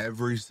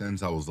 ever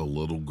since I was a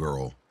little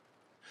girl.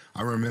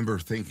 I remember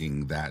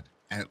thinking that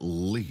at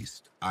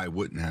least I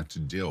wouldn't have to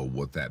deal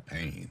with that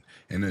pain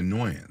and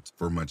annoyance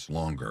for much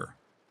longer,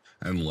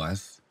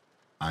 unless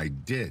I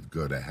did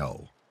go to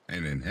hell.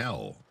 And in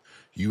hell,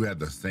 you had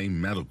the same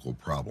medical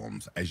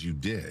problems as you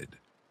did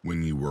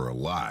when you were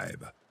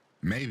alive.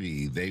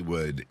 Maybe they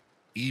would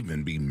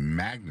even be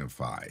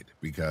magnified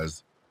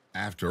because,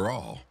 after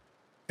all,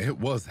 it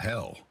was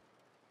hell.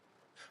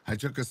 I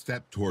took a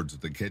step towards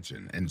the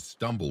kitchen and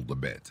stumbled a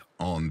bit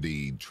on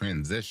the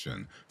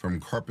transition from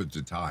carpet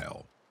to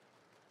tile.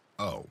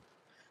 Oh,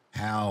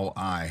 how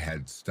I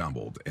had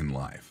stumbled in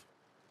life.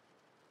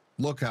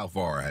 Look how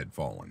far I had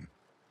fallen.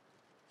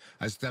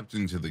 I stepped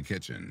into the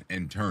kitchen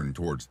and turned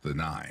towards the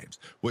knives,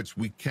 which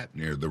we kept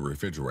near the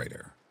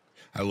refrigerator.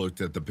 I looked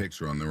at the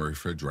picture on the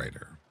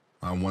refrigerator.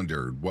 I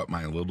wondered what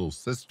my little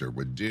sister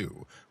would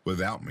do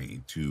without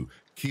me to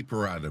keep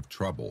her out of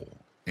trouble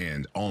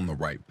and on the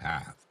right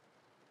path.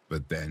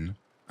 But then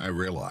I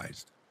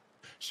realized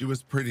she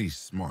was pretty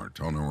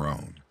smart on her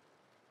own,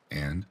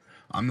 and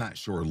I'm not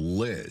sure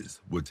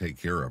Liz would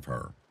take care of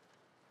her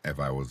if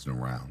I wasn't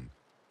around.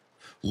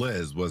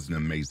 Liz was an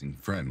amazing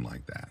friend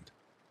like that.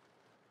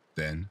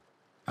 Then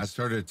I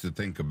started to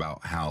think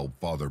about how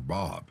Father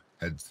Bob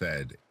had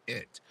said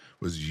it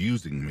was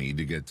using me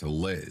to get to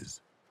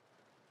Liz.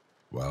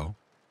 Well,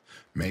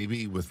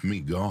 maybe with me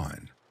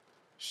gone,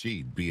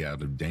 she'd be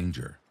out of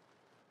danger.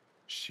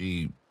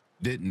 She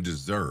didn't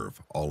deserve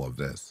all of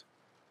this.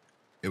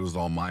 It was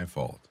all my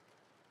fault.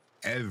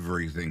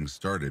 Everything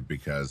started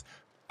because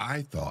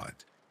I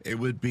thought it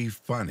would be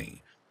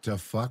funny to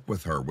fuck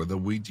with her with a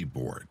Ouija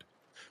board.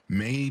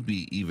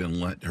 Maybe even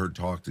let her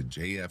talk to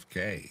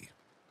JFK.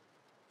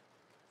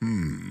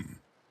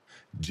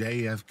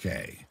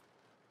 JFK.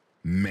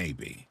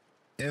 Maybe,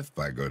 if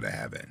I go to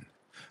heaven,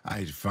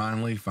 I'd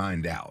finally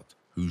find out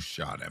who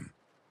shot him.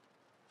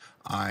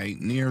 I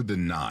neared the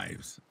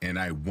knives and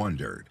I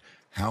wondered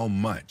how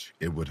much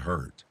it would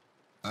hurt.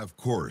 Of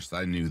course,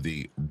 I knew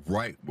the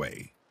right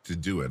way to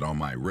do it on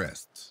my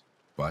wrists,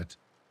 but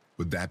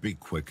would that be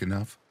quick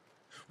enough?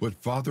 Would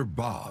Father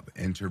Bob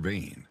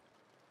intervene?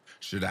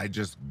 Should I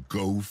just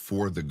go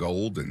for the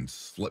gold and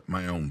slit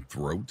my own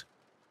throat?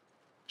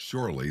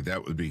 Surely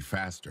that would be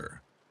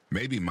faster.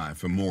 Maybe my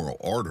femoral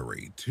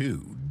artery,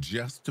 too,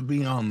 just to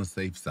be on the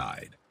safe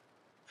side.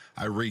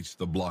 I reached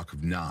the block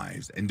of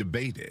knives and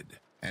debated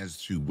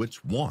as to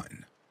which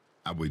one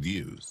I would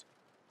use.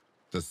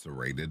 The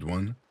serrated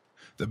one?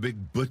 The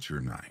big butcher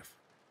knife?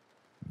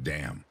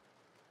 Damn,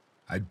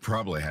 I'd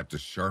probably have to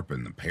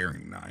sharpen the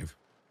paring knife.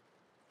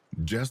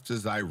 Just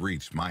as I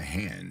reached my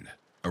hand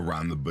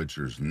around the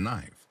butcher's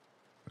knife,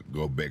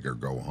 go big or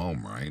go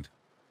home, right?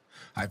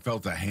 I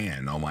felt a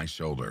hand on my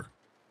shoulder.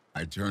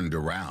 I turned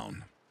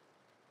around.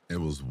 It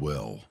was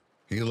Will.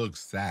 He looked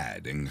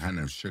sad and kind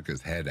of shook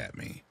his head at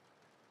me.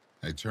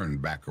 I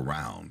turned back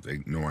around,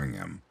 ignoring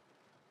him.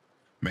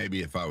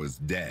 Maybe if I was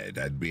dead,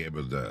 I'd be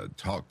able to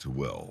talk to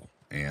Will,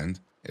 and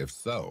if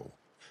so,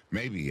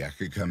 maybe I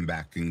could come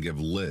back and give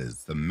Liz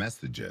some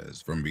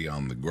messages from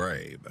beyond the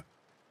grave.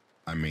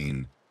 I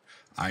mean,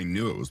 I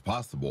knew it was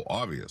possible,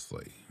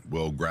 obviously.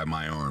 Will grabbed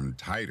my arm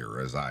tighter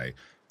as I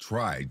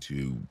tried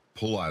to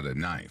pull out a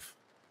knife.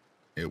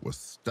 It was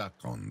stuck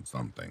on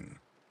something.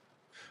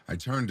 I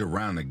turned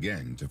around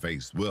again to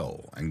face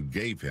Will and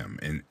gave him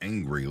an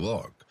angry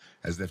look,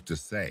 as if to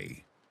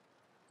say,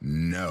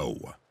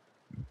 "No,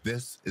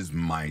 this is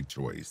my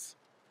choice."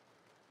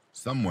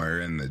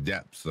 Somewhere in the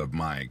depths of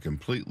my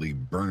completely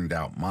burned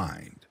out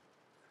mind,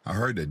 I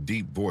heard a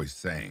deep voice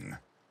saying,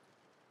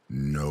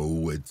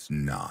 "No, it's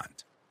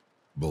not.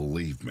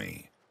 Believe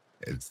me,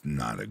 it's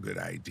not a good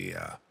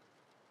idea.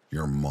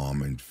 Your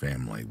mom and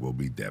family will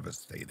be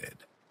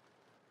devastated."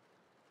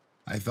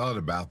 I thought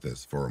about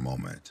this for a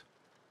moment.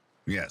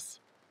 Yes,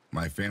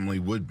 my family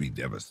would be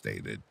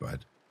devastated,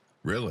 but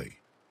really,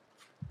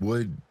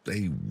 would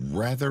they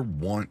rather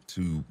want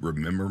to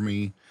remember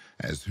me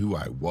as who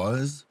I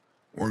was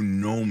or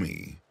know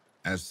me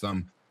as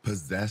some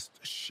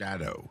possessed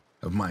shadow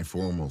of my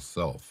former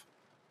self?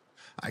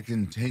 I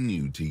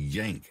continued to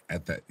yank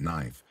at that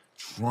knife,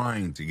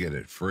 trying to get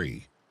it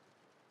free.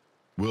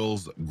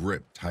 Will's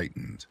grip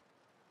tightened.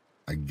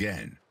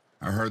 Again,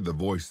 I heard the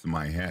voice in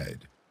my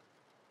head.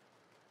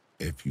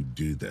 "If you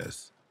do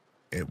this,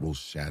 it will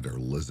shatter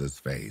Liz's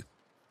faith,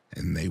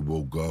 and they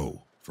will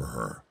go for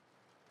her.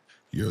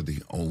 You're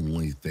the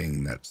only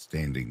thing that's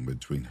standing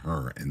between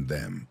her and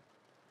them.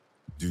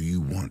 Do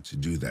you want to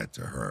do that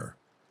to her?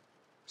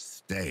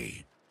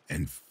 Stay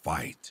and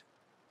fight."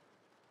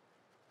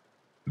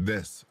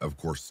 This, of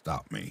course,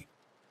 stopped me.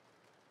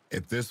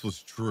 If this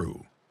was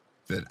true,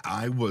 that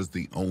I was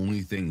the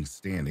only thing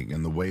standing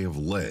in the way of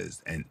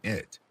Liz and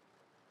it,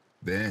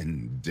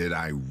 then did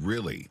I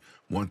really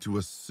want to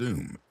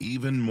assume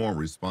even more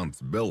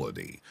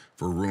responsibility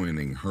for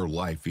ruining her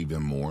life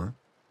even more?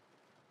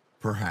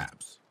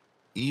 Perhaps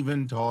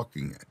even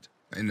talking it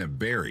in a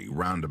very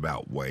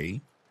roundabout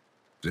way?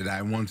 Did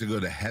I want to go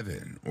to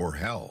heaven or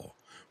hell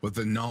with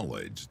the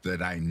knowledge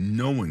that I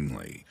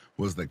knowingly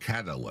was the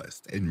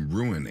catalyst in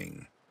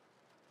ruining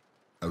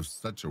of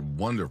such a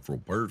wonderful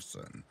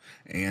person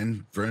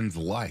and friend's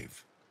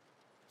life?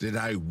 Did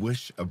I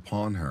wish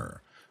upon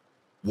her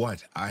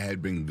what I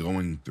had been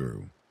going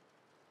through?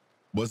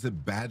 Was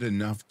it bad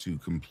enough to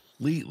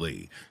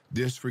completely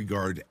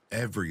disregard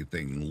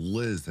everything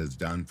Liz has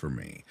done for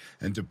me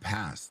and to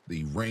pass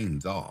the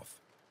reins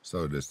off,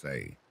 so to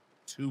say,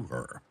 to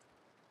her?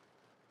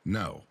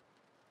 No,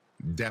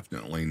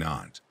 definitely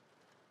not.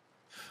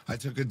 I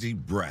took a deep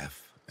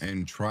breath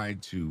and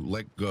tried to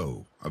let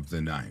go of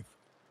the knife.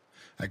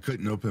 I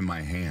couldn't open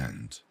my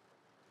hand.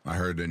 I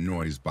heard a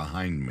noise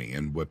behind me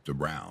and whipped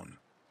around.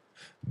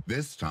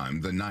 This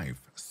time, the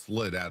knife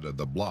slid out of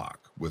the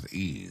block with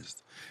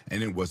ease,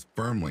 and it was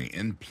firmly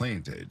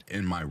implanted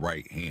in my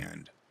right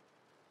hand.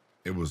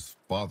 It was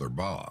Father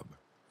Bob,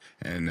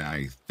 and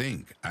I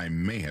think I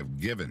may have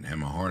given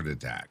him a heart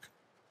attack.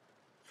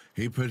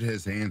 He put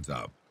his hands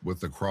up with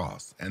the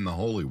cross and the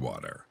holy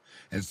water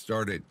and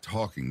started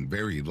talking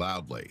very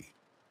loudly.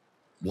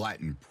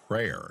 Latin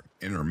prayer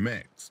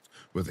intermixed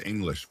with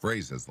English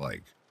phrases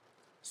like,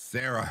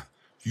 "Sarah,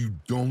 you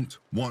don't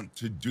want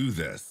to do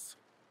this."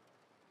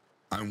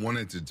 I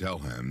wanted to tell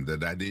him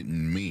that I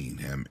didn't mean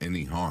him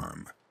any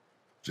harm,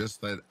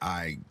 just that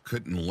I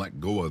couldn't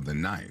let go of the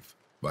knife,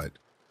 but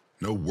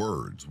no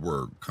words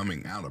were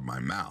coming out of my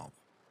mouth.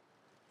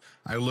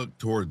 I looked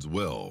towards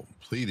Will,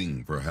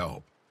 pleading for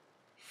help.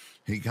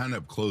 He kind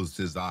of closed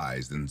his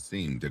eyes and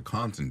seemed to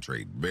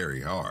concentrate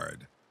very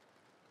hard.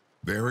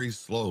 Very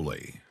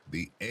slowly,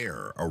 the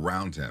air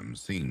around him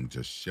seemed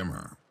to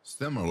shimmer,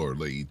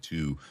 similarly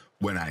to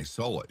when I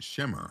saw it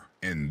shimmer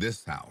in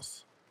this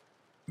house.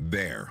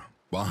 There,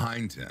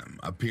 behind him,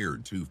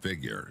 appeared two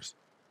figures.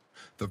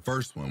 The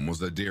first one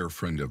was a dear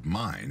friend of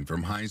mine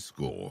from high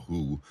school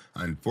who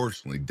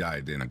unfortunately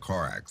died in a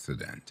car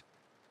accident.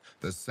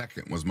 The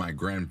second was my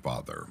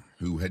grandfather,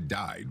 who had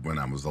died when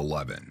I was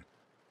 11.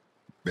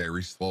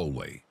 Very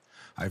slowly,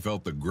 I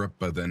felt the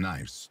grip of the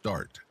knife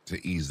start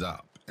to ease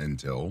up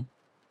until,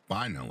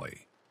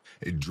 finally,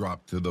 it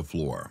dropped to the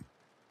floor.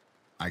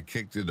 I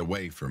kicked it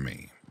away from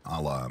me,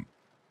 a la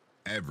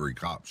every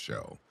cop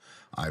show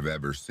I've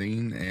ever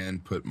seen,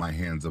 and put my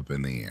hands up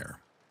in the air.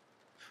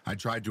 I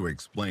tried to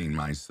explain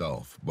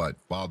myself,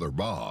 but Father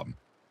Bob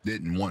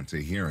didn't want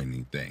to hear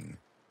anything.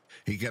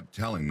 He kept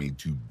telling me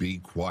to be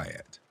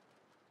quiet.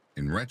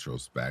 In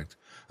retrospect,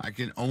 I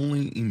can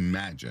only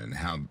imagine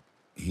how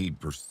he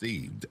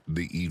perceived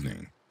the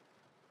evening.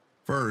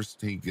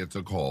 First, he gets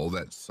a call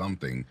that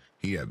something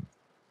he had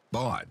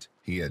thought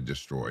he had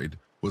destroyed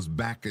was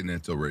back in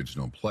its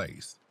original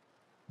place.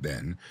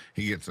 Then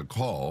he gets a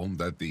call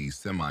that the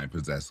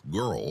semi-possessed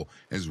girl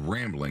is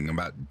rambling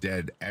about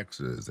dead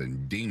exes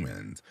and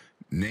demons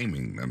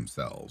naming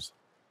themselves.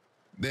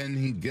 Then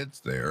he gets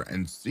there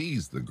and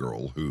sees the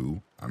girl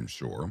who, I'm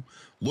sure,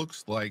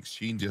 looks like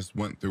she just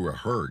went through a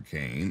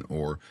hurricane,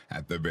 or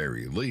at the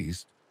very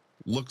least,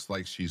 looks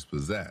like she's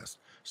possessed,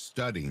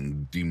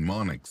 studying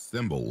demonic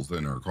symbols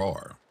in her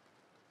car.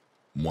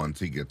 Once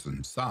he gets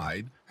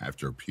inside,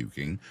 after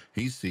puking,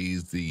 he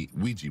sees the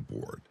Ouija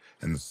board,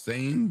 and the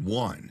same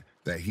one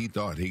that he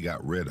thought he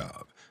got rid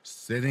of,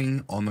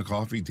 sitting on the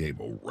coffee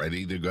table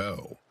ready to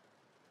go.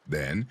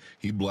 Then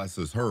he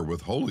blesses her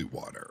with holy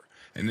water,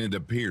 and it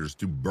appears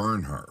to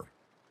burn her.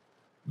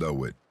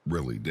 Though it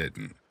really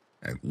didn't,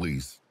 at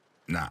least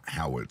not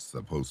how it's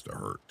supposed to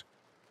hurt.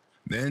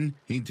 Then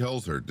he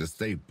tells her to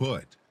stay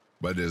put,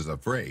 but is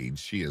afraid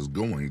she is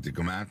going to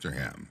come after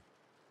him.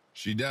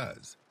 She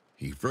does.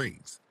 He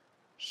freaks.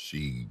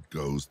 She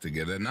goes to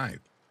get a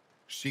knife.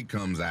 She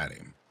comes at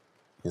him.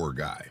 Poor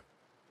guy.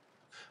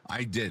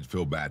 I did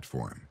feel bad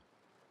for him.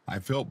 I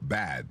felt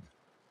bad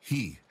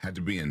he had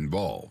to be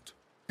involved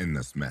in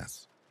this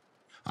mess.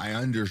 I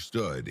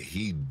understood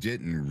he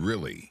didn't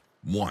really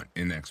want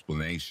an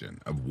explanation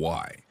of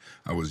why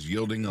I was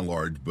yielding a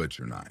large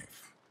butcher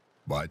knife.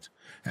 But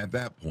at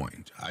that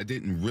point, I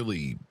didn't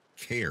really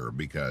care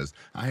because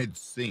I had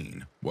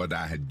seen what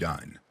I had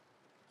done.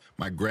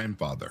 My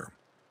grandfather,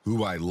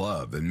 who I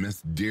love and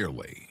miss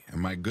dearly, and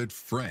my good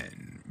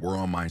friend were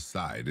on my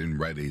side and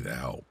ready to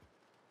help.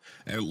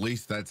 At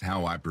least that's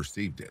how I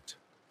perceived it,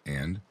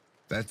 and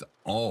that's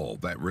all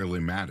that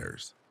really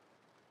matters.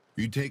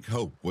 You take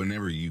hope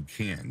whenever you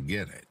can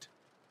get it,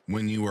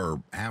 when you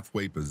are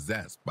halfway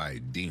possessed by a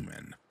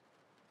demon.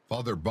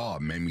 Father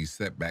Bob made me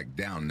sit back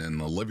down in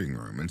the living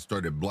room and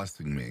started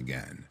blessing me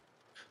again.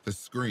 The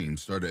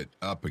screams started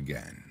up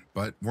again,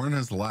 but weren't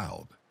as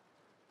loud.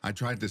 I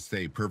tried to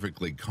stay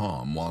perfectly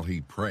calm while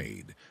he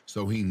prayed,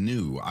 so he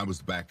knew I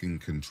was back in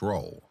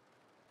control.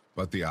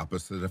 But the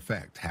opposite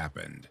effect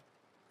happened.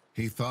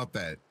 He thought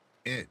that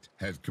it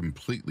had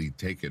completely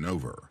taken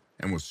over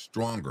and was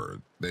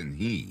stronger than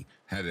he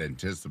had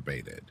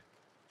anticipated.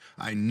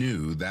 I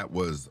knew that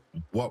was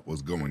what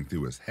was going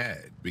through his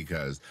head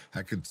because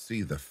I could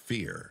see the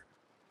fear,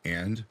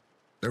 and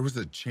there was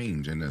a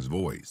change in his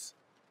voice.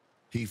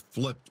 He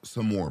flipped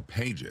some more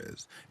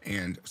pages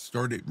and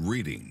started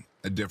reading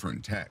a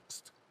different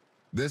text,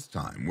 this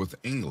time with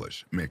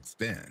English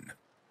mixed in.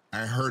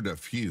 I heard a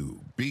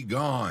few "Be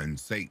gone,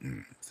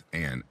 Satan,"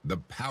 and "The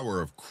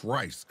power of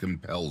Christ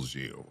compels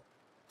you"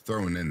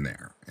 thrown in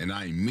there, and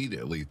I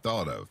immediately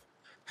thought of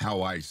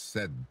how I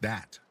said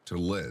that to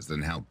Liz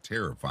and how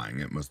terrifying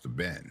it must have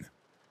been.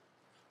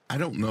 I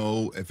don't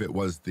know if it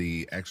was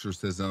the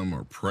exorcism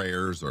or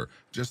prayers or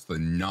just the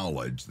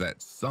knowledge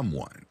that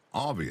someone,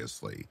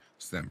 obviously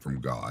sent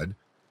from God,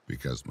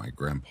 because my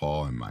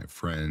grandpa and my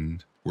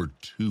friend were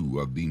two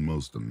of the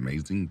most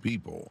amazing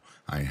people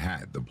I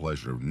had the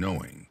pleasure of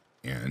knowing,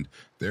 and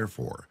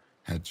therefore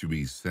had to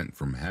be sent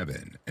from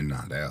heaven and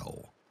not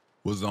hell,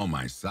 was on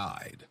my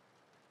side.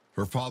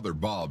 For Father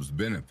Bob's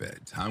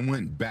benefit, I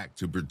went back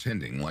to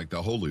pretending like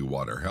the holy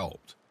water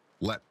helped,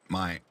 let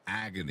my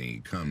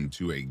agony come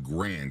to a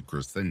grand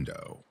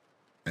crescendo,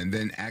 and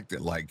then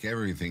acted like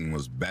everything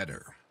was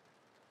better.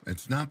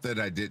 It's not that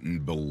I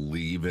didn't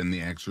believe in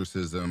the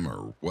exorcism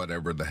or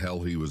whatever the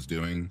hell he was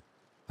doing.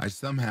 I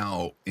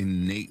somehow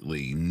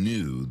innately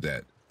knew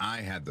that I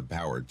had the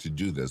power to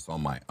do this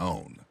on my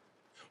own,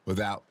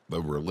 without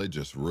the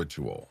religious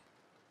ritual.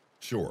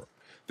 Sure,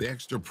 the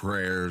extra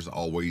prayers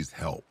always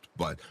helped,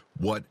 but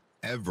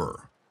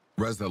whatever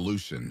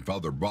resolution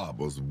Father Bob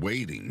was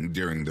waiting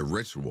during the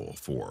ritual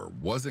for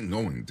wasn't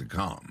going to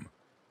come.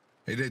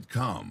 It had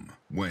come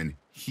when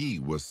he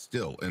was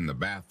still in the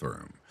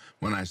bathroom,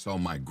 when I saw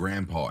my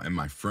grandpa and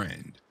my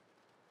friend.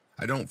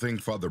 I don't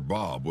think Father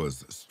Bob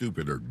was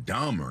stupid or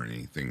dumb or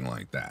anything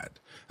like that.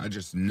 I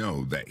just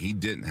know that he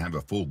didn't have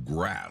a full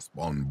grasp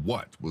on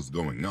what was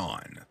going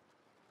on.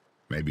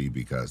 Maybe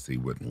because he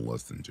wouldn't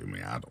listen to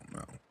me, I don't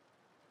know.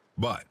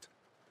 But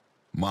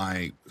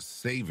my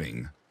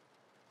saving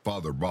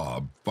Father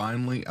Bob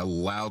finally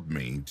allowed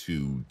me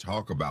to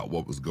talk about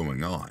what was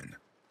going on.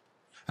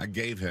 I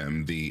gave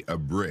him the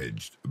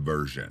abridged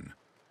version,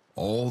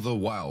 all the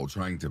while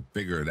trying to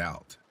figure it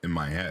out in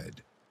my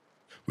head.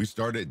 We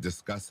started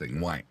discussing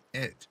why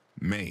it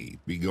may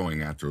be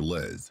going after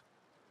Liz.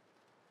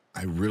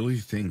 I really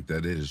think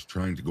that it is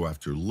trying to go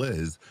after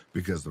Liz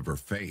because of her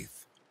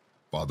faith,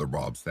 Father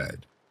Bob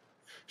said.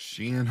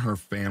 She and her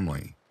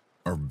family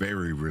are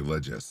very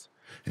religious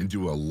and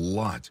do a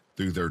lot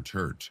through their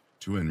church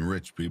to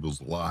enrich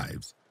people's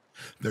lives.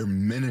 Their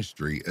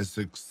ministry is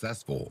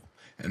successful,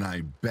 and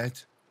I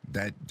bet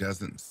that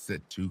doesn't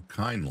sit too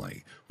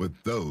kindly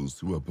with those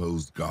who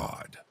oppose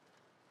God.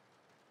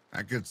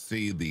 I could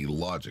see the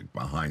logic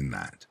behind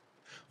that.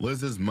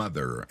 Liz's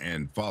mother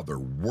and father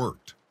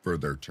worked for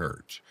their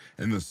church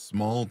in the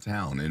small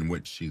town in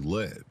which she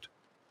lived,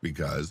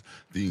 because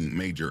the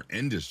major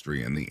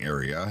industry in the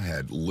area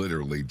had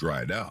literally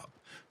dried up.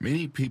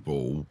 Many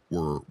people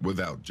were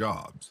without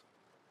jobs.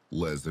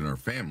 Liz and her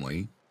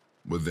family,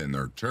 within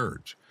their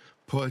church,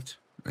 put,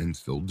 and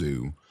still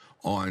do,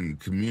 on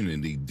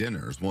community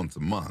dinners once a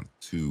month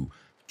to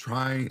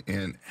try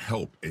and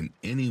help in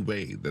any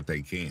way that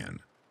they can.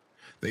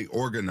 They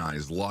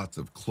organize lots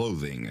of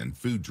clothing and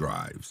food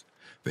drives.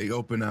 They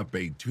open up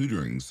a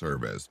tutoring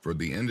service for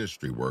the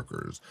industry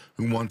workers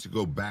who want to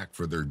go back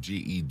for their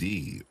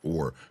GED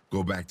or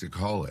go back to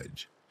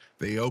college.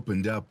 They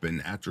opened up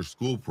an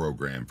after-school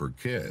program for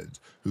kids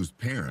whose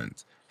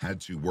parents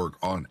had to work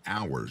odd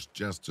hours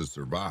just to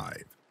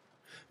survive.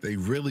 They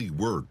really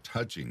were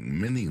touching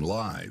many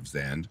lives,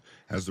 and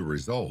as a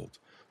result,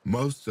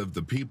 most of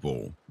the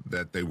people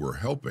that they were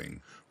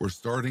helping were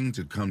starting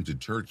to come to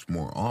church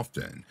more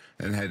often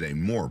and had a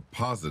more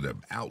positive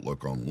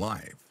outlook on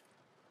life.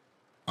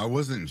 I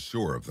wasn't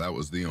sure if that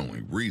was the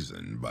only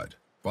reason, but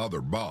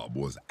Father Bob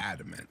was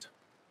adamant.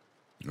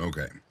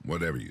 Okay,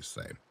 whatever you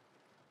say.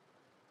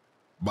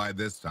 By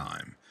this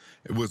time,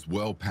 it was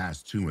well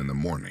past 2 in the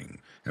morning,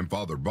 and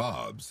Father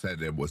Bob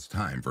said it was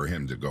time for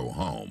him to go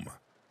home.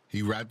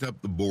 He wrapped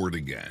up the board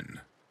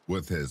again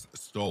with his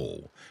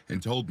stole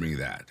and told me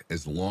that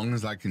as long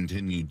as I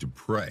continued to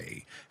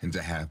pray and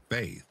to have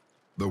faith,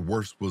 the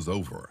worst was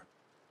over.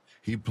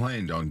 He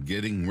planned on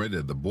getting rid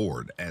of the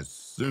board as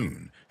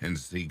soon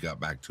as he got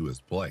back to his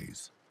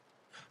place.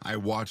 I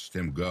watched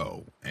him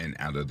go, and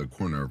out of the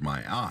corner of my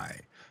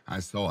eye, I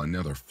saw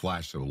another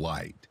flash of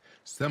light,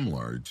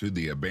 similar to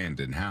the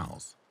abandoned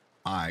house.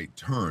 I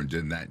turned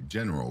in that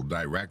general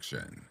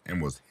direction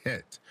and was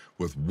hit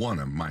with one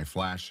of my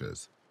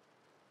flashes.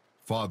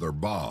 Father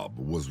Bob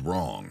was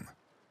wrong.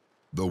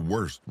 The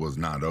worst was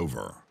not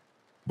over,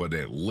 but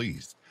at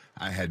least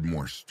I had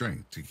more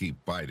strength to keep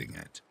fighting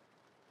it.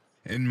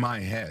 In my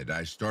head,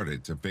 I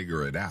started to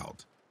figure it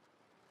out.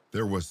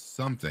 There was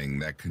something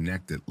that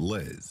connected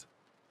Liz,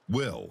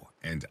 Will,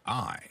 and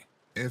I.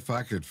 If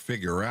I could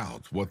figure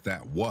out what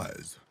that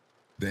was,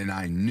 then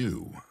I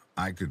knew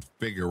I could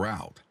figure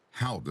out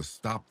how to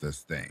stop this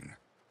thing.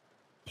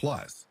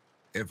 Plus,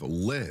 if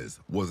Liz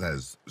was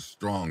as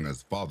strong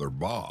as Father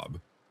Bob,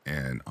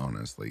 and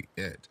honestly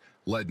it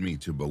led me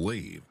to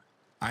believe,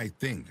 I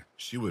think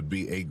she would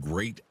be a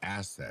great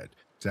asset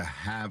to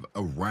have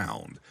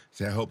around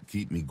to help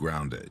keep me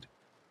grounded.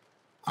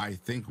 I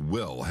think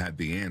Will had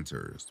the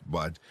answers,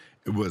 but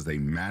it was a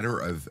matter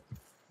of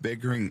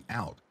figuring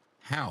out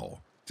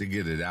how to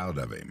get it out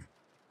of him.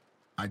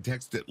 I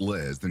texted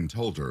Liz and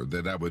told her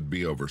that I would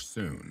be over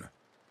soon.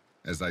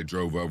 As I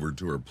drove over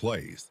to her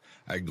place,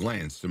 I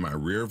glanced in my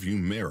rearview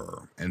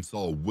mirror and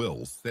saw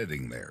Will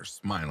sitting there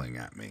smiling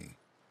at me.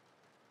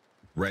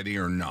 Ready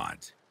or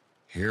not,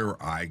 here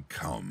I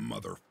come,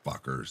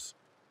 motherfuckers.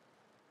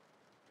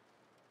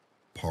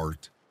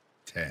 Part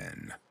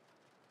 10.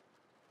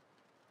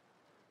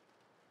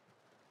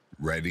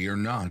 Ready or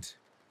not,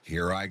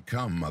 here I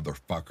come,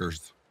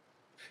 motherfuckers.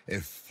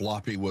 If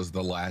floppy was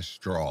the last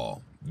straw,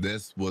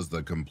 this was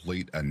the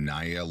complete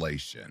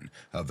annihilation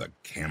of the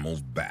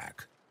camel's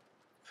back.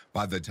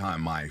 By the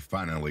time I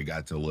finally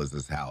got to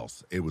Liz's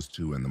house, it was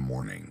 2 in the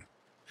morning.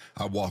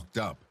 I walked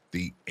up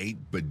the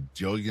 8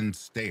 bajillion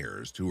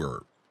stairs to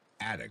her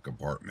attic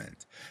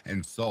apartment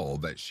and saw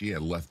that she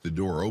had left the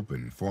door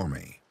open for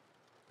me.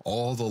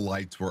 All the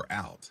lights were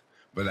out,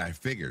 but I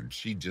figured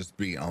she'd just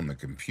be on the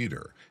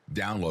computer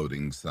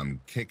downloading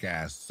some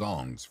kick-ass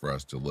songs for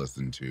us to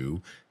listen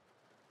to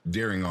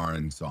during our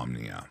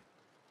insomnia.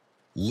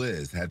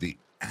 Liz had the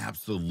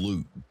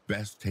absolute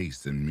best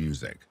taste in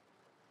music.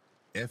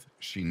 If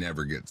she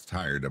never gets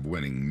tired of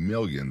winning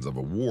millions of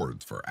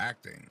awards for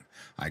acting,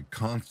 I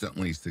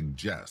constantly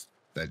suggest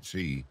that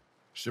she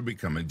should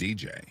become a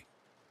DJ.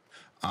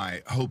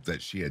 I hope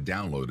that she had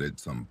downloaded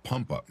some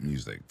pump-up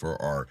music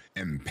for our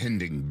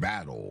impending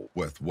battle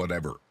with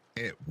whatever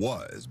it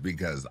was,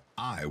 because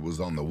I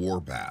was on the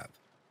warpath.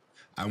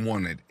 I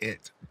wanted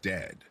it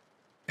dead.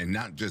 And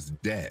not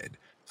just dead,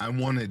 I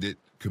wanted it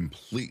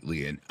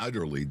completely and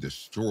utterly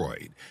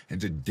destroyed, and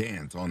to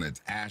dance on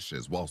its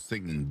ashes while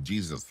singing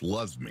Jesus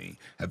Loves Me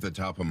at the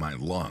top of my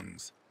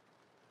lungs.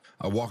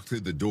 I walked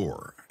through the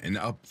door and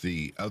up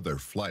the other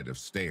flight of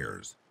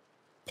stairs,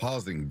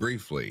 pausing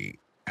briefly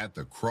at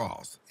the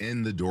cross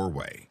in the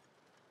doorway.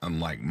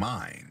 Unlike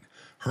mine,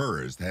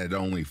 hers had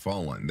only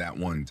fallen that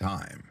one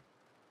time.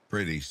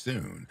 Pretty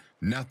soon,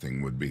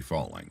 nothing would be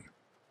falling.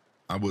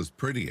 I was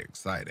pretty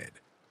excited.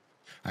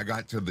 I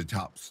got to the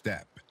top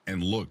step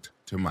and looked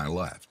to my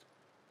left,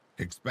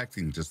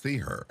 expecting to see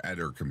her at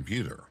her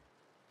computer.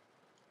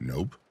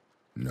 Nope,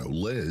 no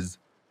Liz.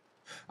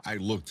 I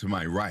looked to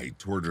my right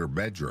toward her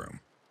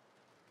bedroom.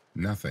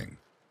 Nothing.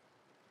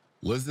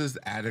 Liz's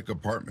attic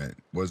apartment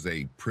was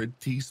a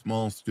pretty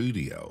small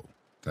studio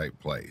type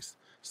place,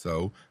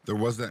 so there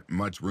wasn't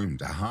much room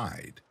to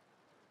hide.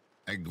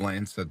 I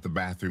glanced at the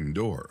bathroom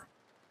door.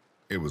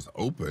 It was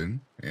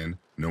open and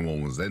no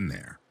one was in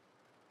there.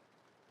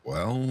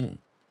 Well,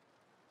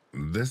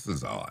 this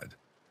is odd.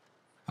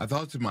 I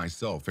thought to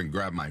myself and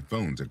grabbed my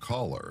phone to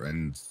call her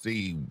and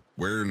see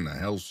where in the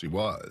hell she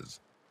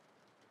was.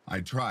 I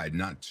tried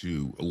not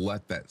to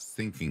let that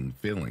sinking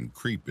feeling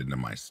creep into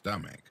my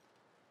stomach.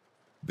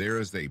 There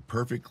is a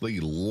perfectly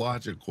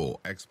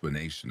logical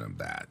explanation of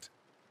that.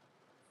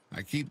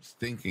 I keep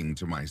thinking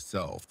to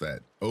myself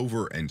that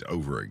over and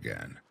over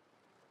again.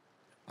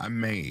 I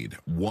made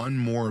one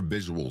more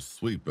visual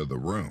sweep of the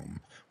room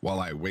while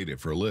I waited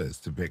for Liz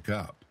to pick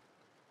up.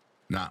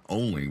 Not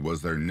only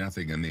was there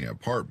nothing in the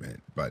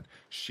apartment, but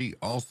she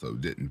also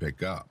didn't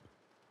pick up.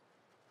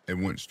 It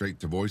went straight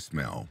to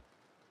voicemail.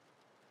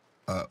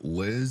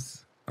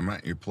 Liz, I'm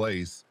at your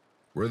place.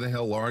 Where the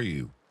hell are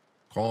you?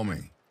 Call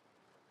me.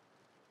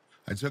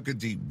 I took a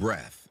deep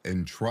breath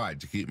and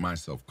tried to keep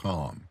myself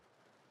calm.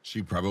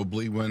 She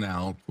probably went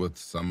out with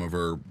some of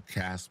her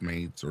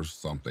castmates or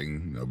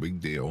something, no big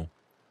deal.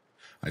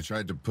 I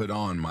tried to put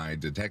on my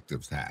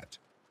detective's hat.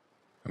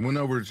 I went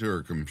over to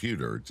her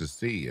computer to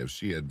see if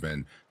she had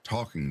been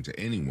talking to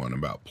anyone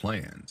about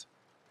plans.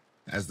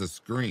 As the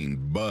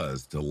screen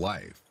buzzed to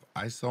life,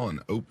 I saw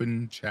an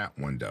open chat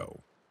window.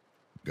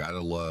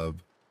 Gotta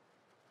love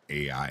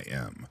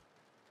AIM.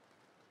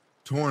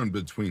 Torn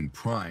between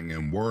prying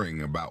and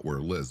worrying about where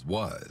Liz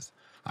was,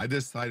 I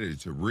decided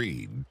to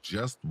read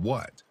just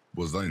what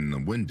was in the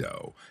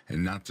window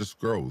and not to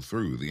scroll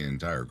through the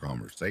entire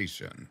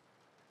conversation.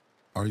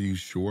 Are you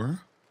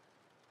sure?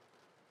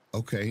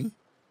 Okay,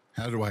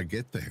 how do I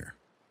get there?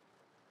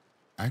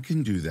 I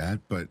can do that,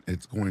 but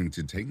it's going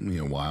to take me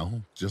a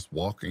while, just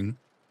walking.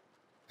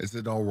 Is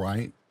it all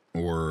right,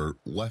 or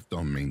left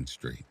on Main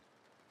Street?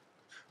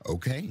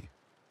 Okay,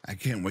 I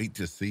can't wait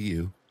to see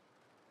you.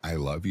 I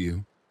love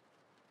you.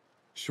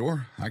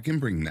 Sure, I can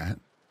bring that.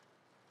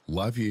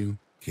 Love you.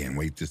 Can't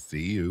wait to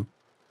see you.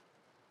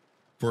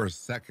 For a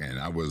second,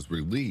 I was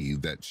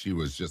relieved that she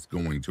was just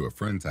going to a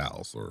friend's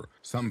house or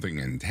something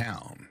in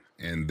town,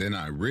 and then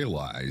I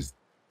realized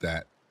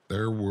that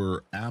there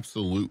were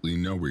absolutely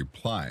no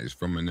replies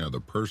from another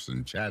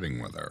person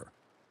chatting with her.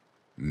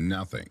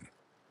 Nothing.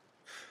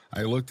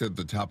 I looked at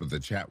the top of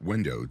the chat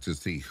window to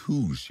see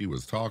who she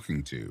was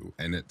talking to,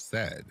 and it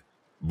said,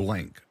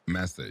 blank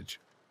message.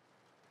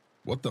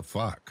 What the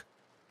fuck?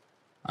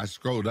 I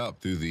scrolled up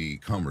through the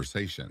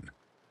conversation.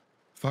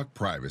 Fuck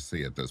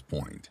privacy at this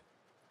point.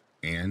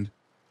 And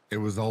it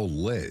was all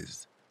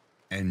Liz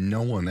and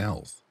no one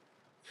else.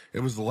 It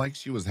was like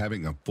she was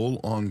having a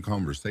full-on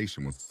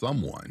conversation with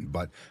someone,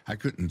 but I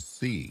couldn't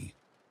see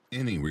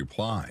any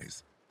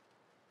replies.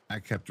 I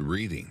kept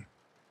reading.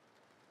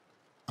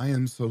 I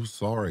am so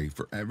sorry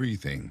for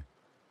everything.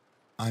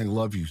 I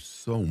love you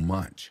so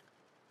much.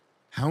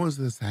 How is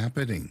this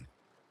happening?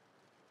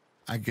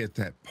 I get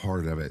that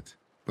part of it,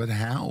 but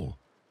how?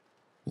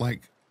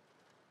 Like,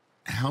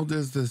 how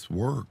does this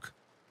work?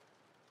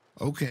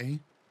 Okay,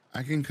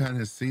 I can kind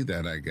of see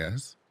that, I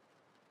guess.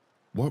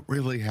 What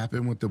really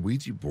happened with the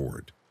Ouija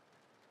board?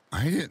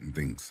 I didn't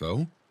think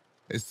so.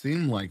 It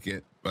seemed like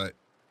it, but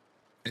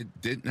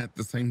it didn't at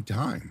the same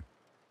time.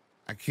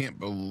 I can't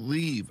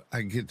believe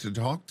I get to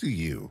talk to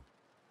you,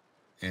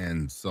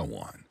 and so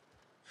on.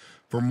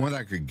 From what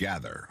I could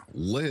gather,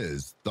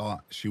 Liz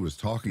thought she was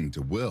talking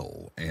to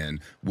Will,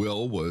 and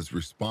Will was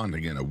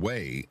responding in a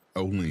way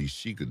only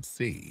she could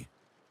see.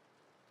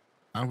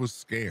 I was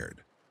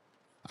scared.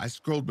 I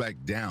scrolled back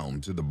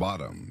down to the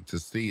bottom to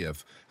see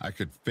if I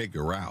could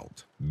figure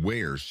out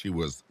where she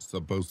was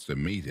supposed to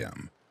meet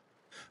him.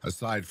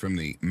 Aside from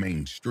the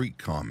main street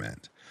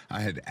comment, I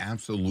had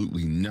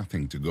absolutely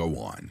nothing to go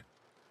on.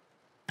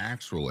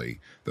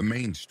 Actually, the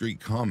main street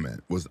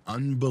comment was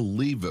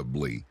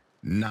unbelievably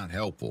not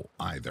helpful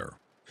either,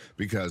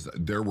 because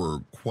there were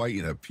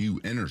quite a few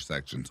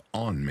intersections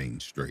on Main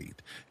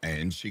Street,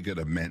 and she could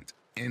have meant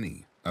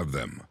any of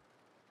them.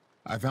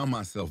 I found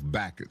myself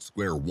back at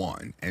square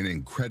one and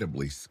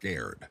incredibly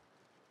scared.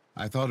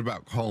 I thought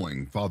about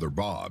calling Father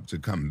Bob to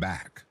come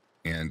back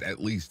and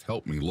at least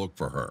help me look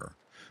for her,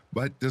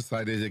 but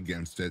decided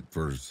against it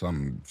for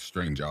some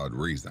strange odd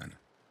reason.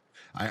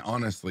 I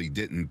honestly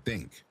didn't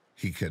think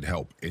he could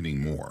help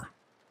anymore.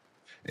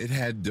 It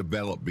had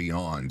developed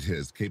beyond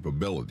his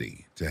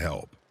capability to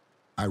help.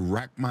 I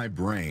racked my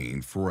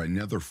brain for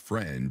another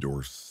friend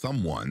or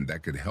someone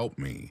that could help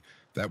me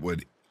that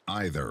would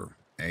either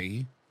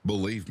A,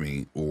 believe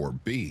me, or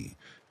B,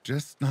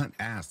 just not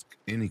ask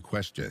any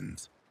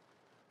questions.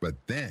 But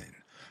then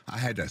I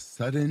had a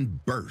sudden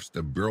burst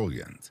of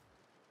brilliance.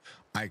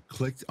 I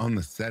clicked on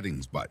the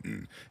settings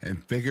button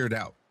and figured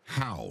out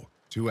how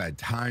to add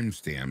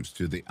timestamps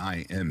to the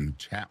IM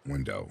chat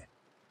window.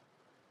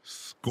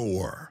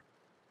 Score.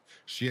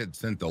 She had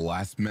sent the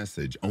last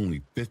message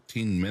only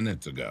 15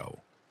 minutes ago.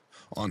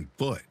 On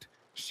foot,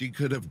 she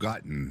could have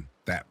gotten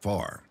that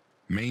far.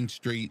 Main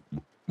Street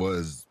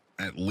was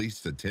at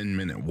least a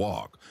 10-minute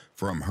walk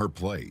from her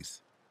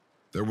place.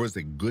 There was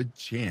a good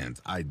chance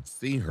I'd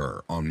see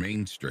her on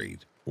Main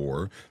Street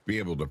or be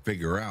able to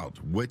figure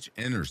out which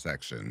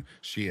intersection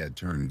she had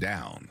turned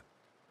down.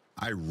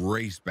 I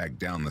raced back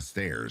down the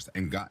stairs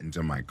and got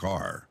into my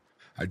car.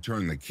 I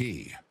turned the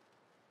key.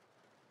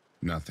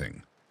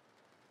 Nothing.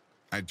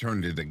 I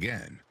turned it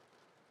again.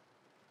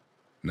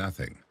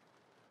 Nothing.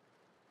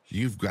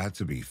 You've got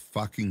to be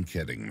fucking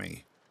kidding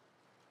me.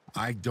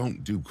 I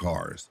don't do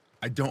cars.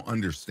 I don't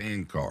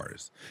understand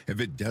cars. If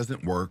it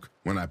doesn't work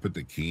when I put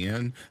the key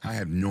in, I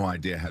have no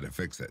idea how to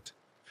fix it.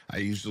 I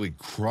usually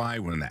cry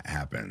when that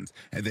happens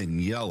and then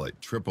yell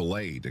at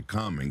AAA to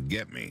come and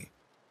get me.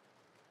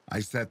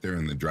 I sat there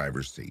in the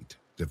driver's seat,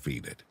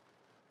 defeated.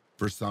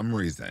 For some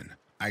reason,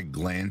 I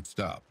glanced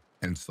up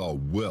and saw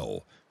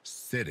Will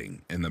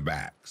sitting in the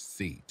back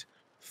seat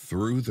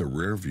through the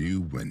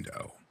rearview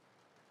window.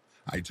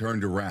 I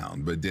turned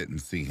around but didn't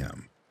see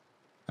him.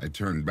 I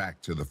turned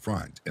back to the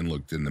front and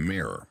looked in the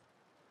mirror.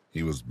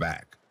 He was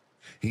back.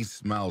 He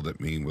smiled at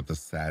me with a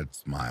sad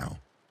smile.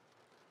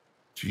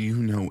 "Do you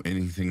know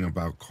anything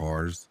about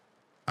cars?"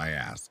 I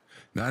asked,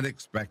 not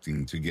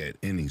expecting to get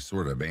any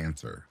sort of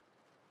answer.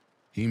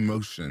 He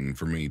motioned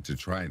for me to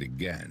try it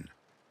again.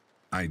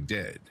 I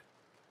did,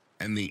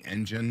 and the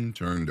engine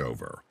turned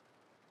over.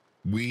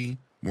 We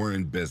were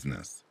in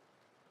business.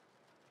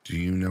 "Do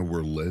you know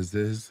where Liz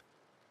is?"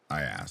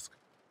 I asked.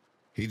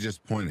 He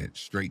just pointed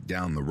straight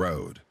down the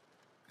road,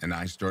 and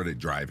I started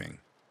driving.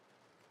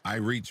 I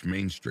reached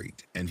Main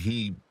Street, and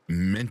he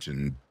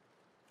mentioned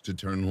to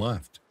turn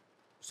left,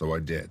 so I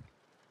did.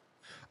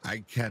 I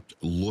kept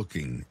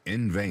looking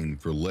in vain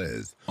for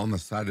Liz on the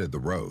side of the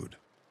road.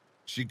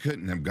 She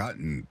couldn't have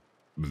gotten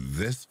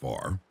this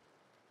far.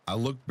 I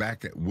looked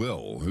back at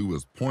Will, who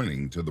was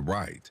pointing to the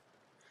right.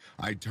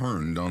 I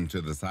turned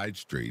onto the side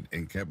street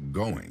and kept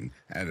going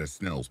at a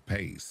snail's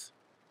pace,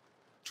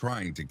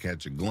 trying to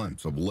catch a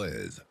glimpse of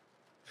Liz.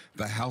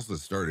 The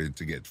houses started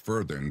to get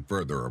further and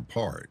further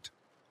apart.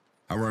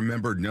 I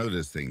remembered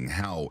noticing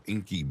how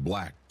inky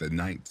black the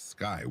night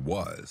sky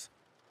was.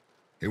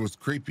 It was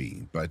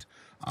creepy, but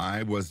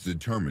I was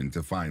determined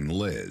to find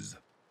Liz.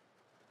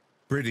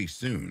 Pretty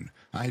soon,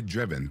 I had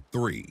driven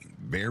 3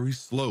 very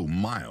slow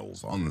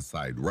miles on the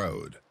side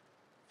road.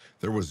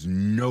 There was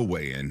no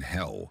way in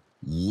hell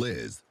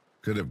Liz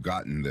could have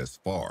gotten this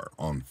far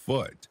on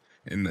foot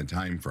in the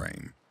time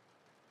frame.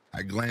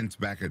 I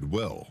glanced back at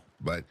Will,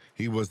 but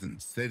he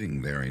wasn't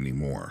sitting there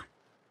anymore.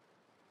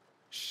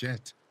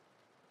 Shit.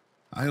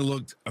 I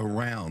looked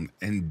around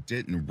and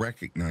didn't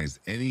recognize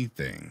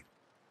anything.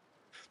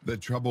 The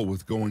trouble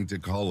with going to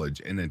college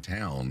in a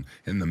town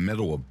in the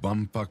middle of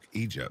bumfuck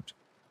Egypt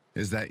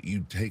is that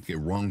you take a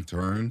wrong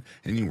turn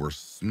and you were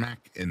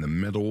smack in the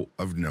middle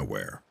of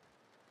nowhere.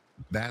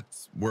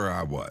 That's where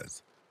I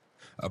was.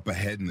 Up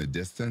ahead in the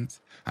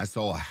distance, I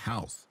saw a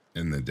house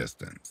in the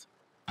distance.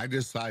 I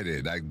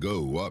decided I'd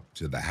go up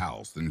to the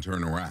house and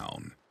turn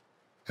around.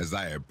 As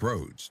I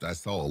approached, I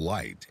saw a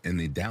light in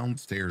the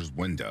downstairs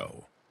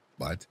window,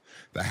 but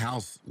the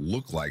house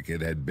looked like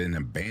it had been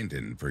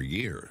abandoned for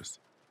years.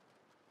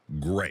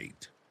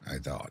 Great, I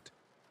thought.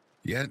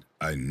 Yet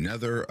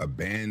another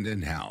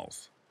abandoned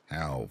house.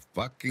 How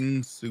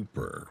fucking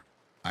super.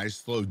 I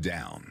slowed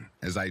down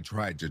as I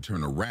tried to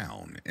turn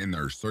around in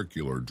their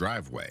circular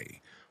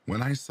driveway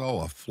when I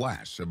saw a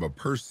flash of a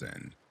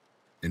person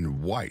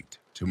in white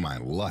to my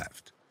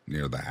left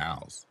near the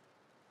house.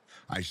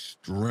 I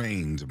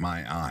strained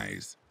my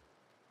eyes.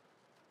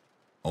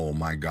 Oh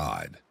my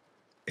God,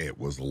 it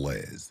was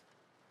Liz.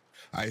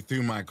 I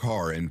threw my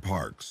car in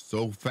park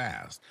so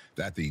fast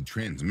that the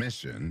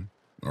transmission,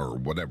 or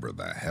whatever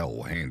the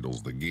hell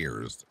handles the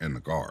gears in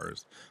the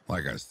cars,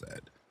 like I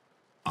said,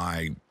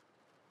 I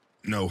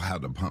know how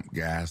to pump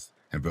gas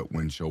and put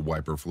windshield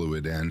wiper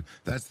fluid in.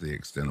 That's the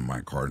extent of my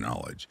car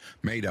knowledge.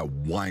 Made a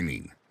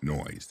whining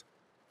noise.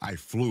 I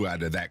flew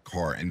out of that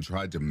car and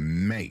tried to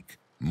make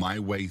my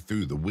way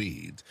through the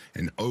weeds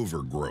and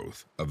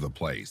overgrowth of the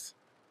place.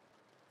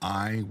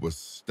 I was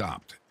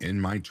stopped in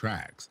my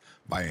tracks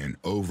by an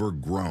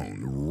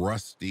overgrown,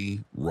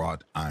 rusty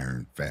wrought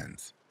iron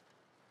fence.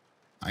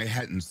 I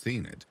hadn't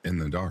seen it in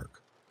the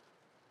dark.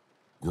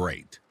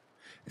 Great.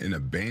 An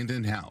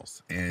abandoned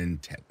house and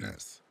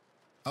tetanus.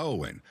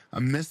 Oh, and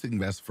a missing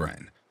best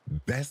friend.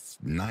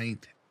 Best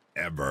night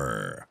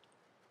ever.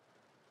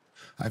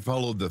 I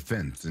followed the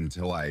fence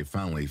until I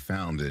finally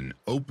found an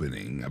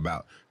opening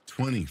about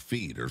 20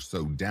 feet or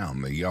so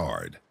down the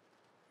yard.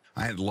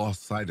 I had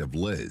lost sight of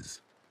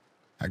Liz.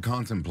 I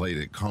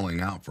contemplated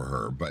calling out for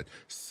her, but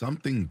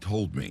something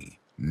told me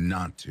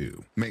not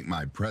to make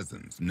my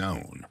presence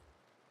known.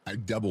 I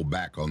doubled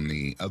back on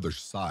the other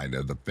side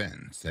of the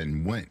fence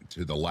and went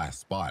to the last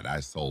spot I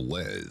saw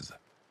Liz.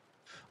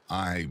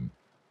 I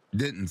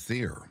didn't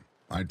see her.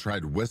 I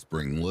tried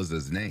whispering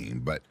Liz's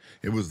name, but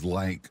it was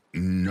like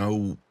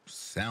no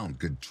sound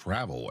could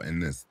travel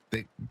in this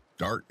thick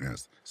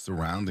darkness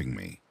surrounding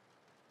me.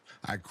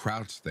 I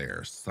crouched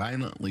there,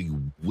 silently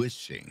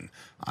wishing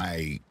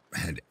I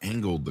had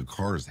angled the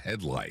car's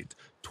headlight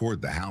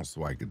toward the house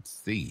so I could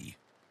see.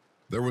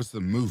 There was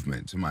some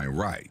movement to my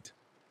right.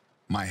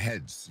 My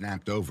head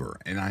snapped over,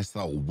 and I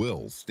saw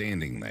Will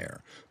standing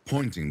there,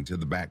 pointing to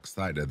the back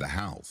side of the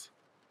house.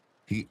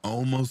 He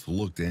almost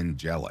looked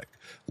angelic,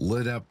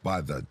 lit up by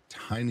the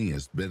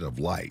tiniest bit of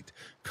light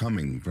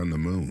coming from the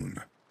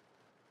moon.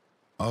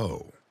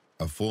 Oh,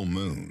 a full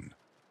moon.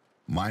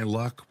 My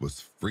luck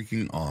was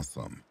freaking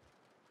awesome.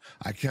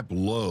 I kept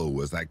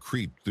low as I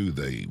creeped through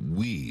the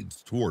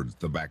weeds towards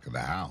the back of the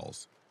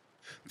house.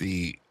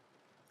 The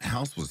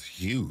house was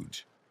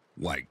huge,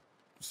 like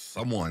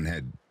someone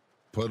had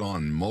put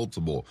on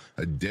multiple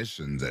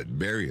additions at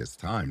various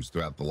times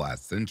throughout the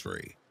last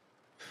century.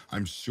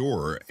 I'm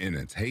sure in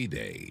its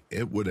heyday,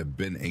 it would have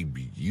been a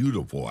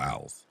beautiful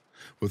house.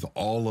 With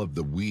all of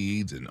the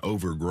weeds and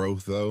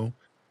overgrowth, though,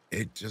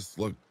 it just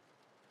looked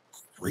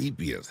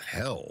creepy as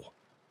hell.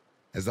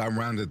 As I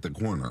rounded the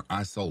corner,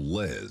 I saw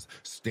Liz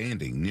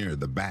standing near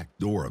the back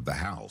door of the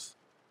house.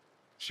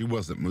 She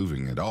wasn't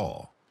moving at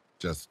all,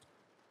 just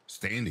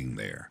standing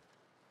there.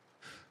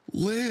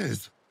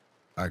 "Liz,"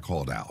 I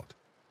called out,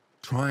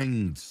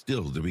 trying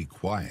still to be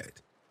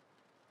quiet.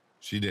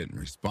 She didn't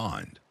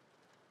respond.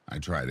 I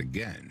tried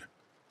again.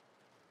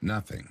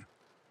 Nothing.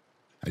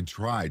 I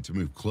tried to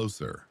move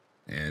closer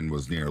and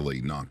was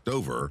nearly knocked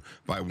over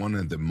by one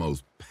of the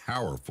most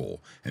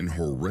powerful and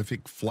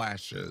horrific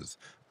flashes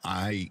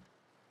I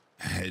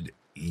had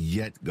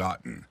yet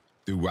gotten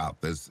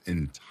throughout this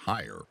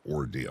entire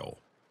ordeal.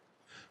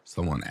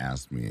 Someone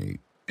asked me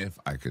if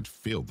I could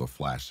feel the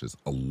flashes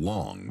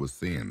along with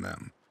seeing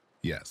them.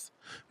 Yes,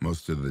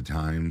 most of the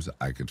times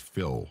I could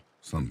feel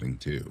something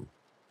too,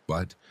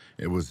 but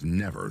it was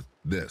never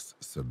this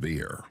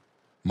severe.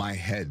 My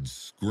head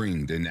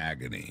screamed in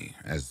agony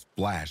as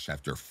flash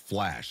after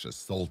flash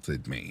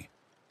assaulted me.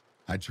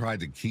 I tried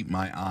to keep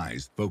my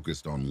eyes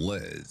focused on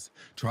Liz,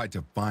 tried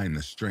to find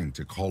the strength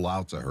to call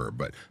out to her,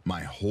 but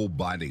my whole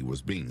body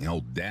was being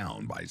held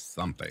down by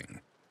something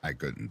I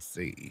couldn't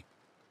see.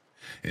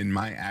 In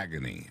my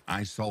agony,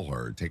 I saw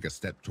her take a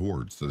step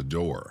towards the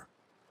door.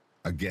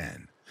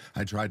 Again,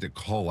 I tried to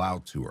call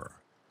out to her.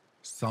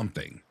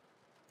 Something,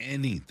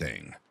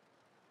 anything.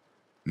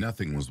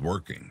 Nothing was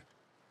working.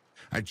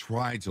 I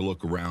tried to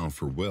look around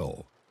for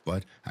Will,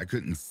 but I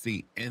couldn't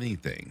see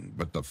anything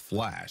but the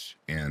flash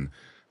and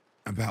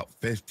about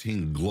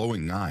 15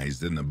 glowing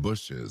eyes in the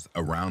bushes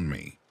around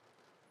me.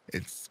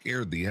 It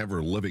scared the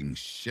ever-living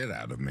shit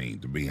out of me,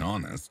 to be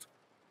honest.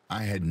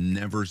 I had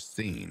never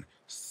seen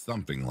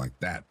something like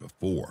that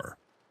before.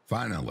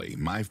 Finally,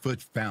 my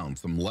foot found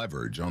some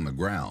leverage on the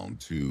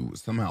ground to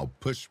somehow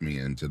push me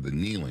into the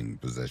kneeling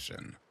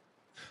position.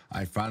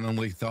 I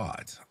finally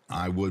thought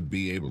I would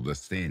be able to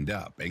stand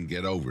up and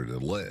get over to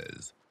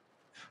Liz.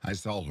 I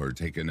saw her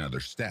take another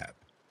step,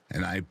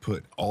 and I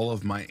put all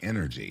of my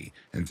energy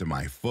into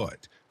my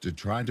foot to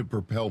try to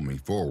propel me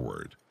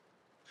forward.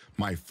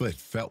 My foot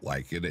felt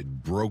like it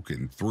had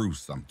broken through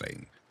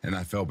something, and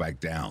I fell back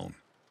down.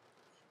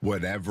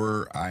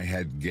 Whatever I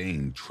had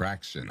gained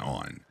traction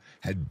on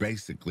had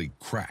basically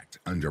cracked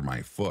under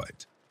my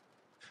foot.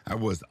 I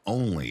was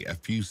only a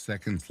few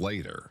seconds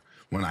later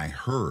when I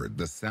heard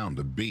the sound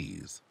of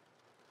bees.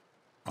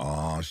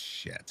 Aw,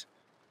 shit.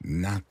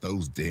 Not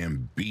those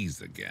damn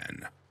bees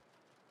again.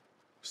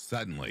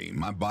 Suddenly,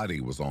 my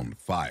body was on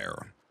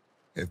fire.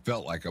 It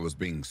felt like I was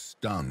being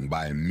stung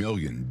by a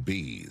million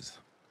bees.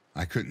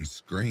 I couldn't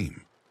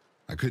scream.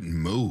 I couldn't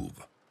move.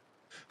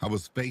 I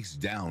was face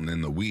down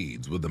in the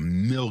weeds with a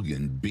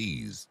million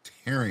bees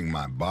tearing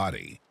my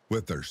body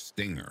with their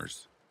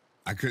stingers.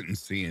 I couldn't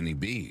see any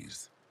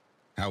bees.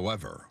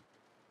 However,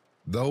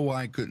 though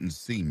I couldn't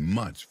see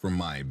much from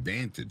my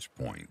vantage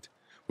point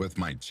with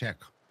my check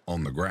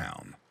on the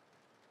ground,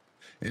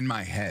 in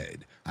my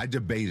head, I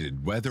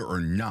debated whether or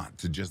not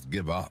to just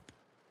give up.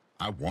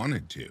 I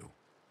wanted to,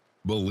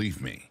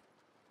 believe me.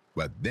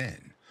 But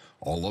then,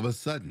 all of a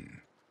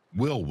sudden,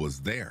 Will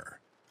was there,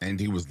 and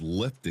he was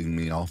lifting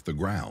me off the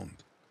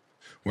ground.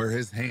 Where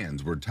his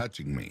hands were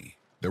touching me,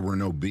 there were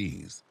no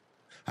bees.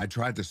 I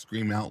tried to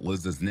scream out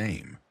Liz's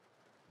name.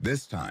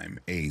 This time,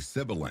 a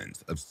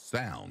sibilance of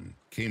sound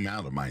came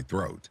out of my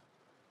throat.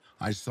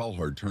 I saw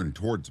her turn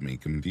towards me,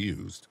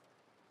 confused.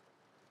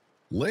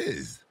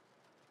 "Liz,"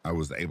 I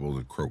was able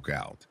to croak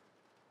out.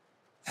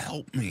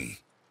 "Help me."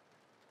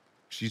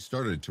 She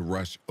started to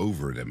rush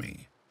over to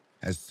me.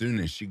 As soon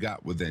as she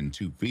got within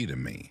 2 feet of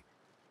me,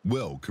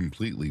 Will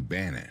completely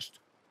vanished.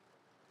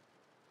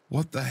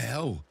 "What the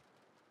hell?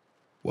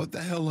 What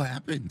the hell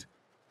happened?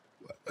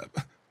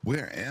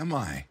 Where am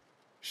I?"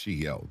 she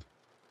yelled.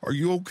 "Are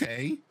you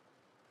okay?"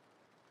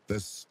 The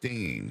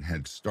stinging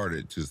had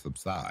started to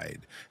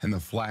subside, and the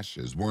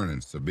flashes weren't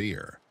as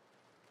severe.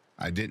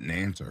 I didn't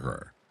answer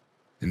her.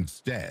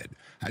 Instead,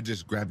 I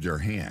just grabbed her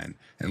hand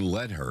and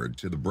led her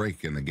to the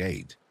break in the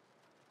gate.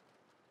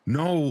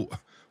 "No,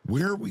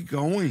 where are we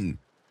going?"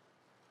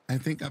 "I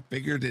think I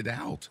figured it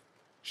out,"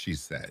 she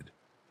said.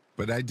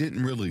 But I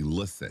didn't really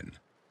listen.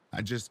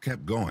 I just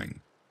kept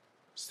going.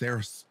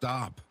 "Sarah,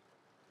 stop!"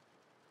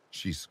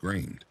 she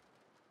screamed.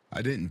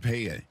 I didn't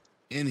pay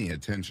any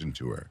attention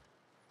to her.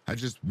 I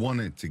just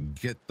wanted to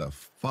get the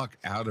fuck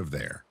out of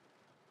there.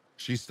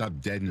 She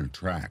stopped dead in her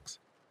tracks.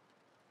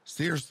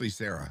 "Seriously,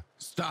 Sarah,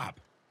 stop!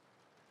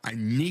 I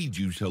need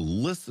you to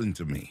listen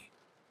to me."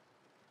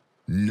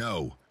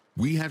 "No,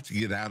 we have to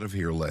get out of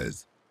here,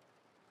 Liz.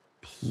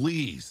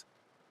 Please,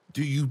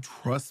 do you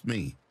trust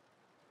me?"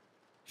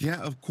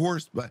 "Yeah, of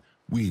course, but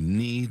we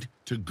need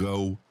to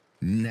go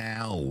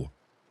now."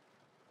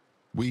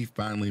 We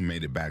finally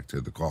made it back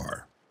to the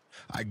car.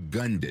 I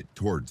gunned it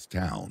towards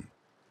town.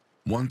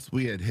 Once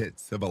we had hit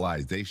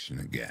civilization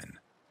again,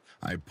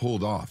 I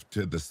pulled off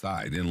to the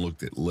side and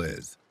looked at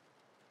Liz.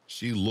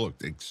 She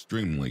looked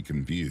extremely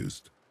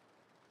confused.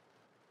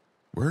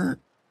 Where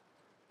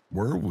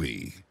were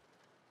we?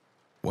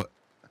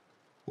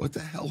 What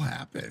the hell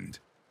happened?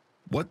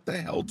 What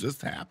the hell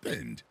just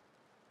happened?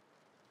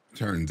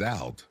 Turns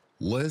out,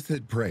 Liz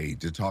had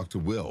prayed to talk to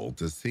Will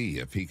to see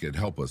if he could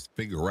help us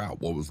figure out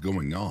what was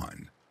going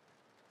on.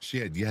 She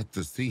had yet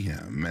to see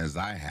him as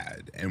I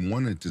had and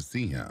wanted to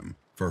see him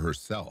for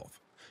herself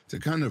to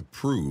kind of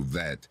prove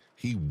that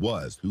he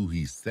was who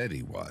he said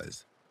he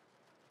was.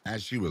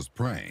 As she was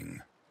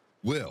praying,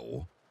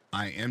 Will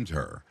IM'd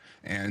her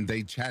and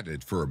they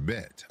chatted for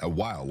a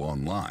while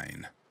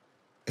online.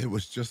 "It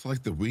was just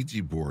like the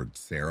Ouija board,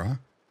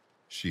 Sarah,"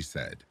 she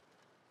said.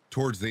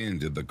 Towards the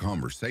end of the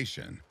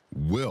conversation,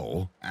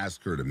 Will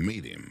asked her to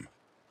meet him.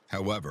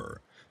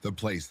 However, the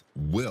place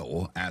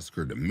Will asked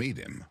her to meet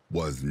him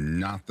was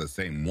not the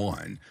same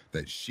one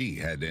that she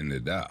had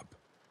ended up.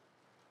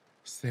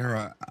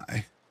 "Sarah,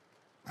 I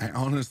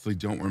honestly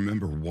don't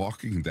remember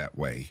walking that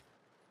way.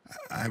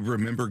 I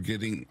remember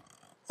getting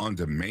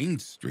onto Main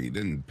Street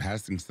and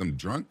passing some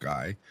drunk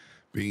guy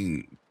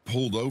being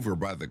pulled over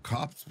by the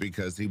cops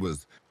because he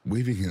was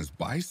weaving his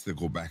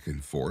bicycle back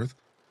and forth.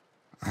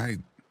 I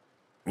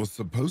was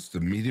supposed to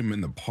meet him in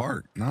the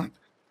park, not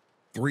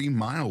 3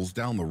 miles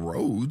down the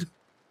road."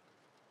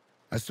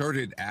 I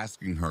started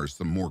asking her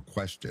some more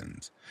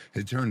questions.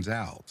 It turns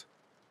out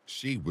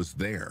she was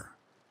there,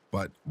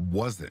 but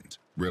wasn't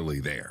really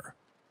there.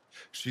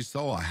 She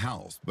saw a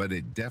house, but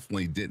it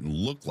definitely didn't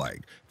look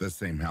like the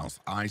same house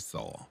I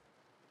saw.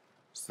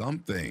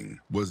 Something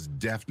was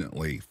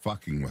definitely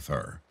fucking with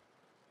her.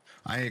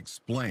 I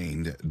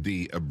explained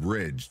the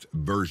abridged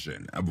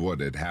version of what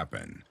had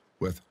happened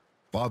with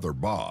Father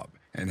Bob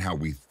and how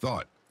we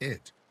thought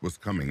it was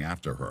coming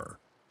after her.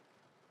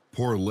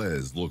 Poor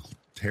Liz looked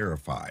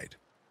terrified.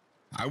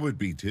 I would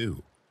be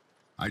too.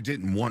 I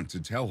didn't want to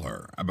tell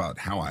her about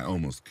how I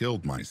almost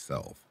killed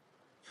myself.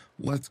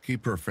 Let's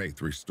keep her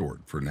faith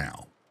restored for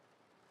now.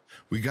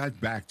 We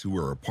got back to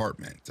her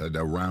apartment at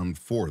around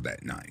 4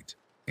 that night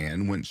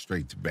and went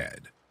straight to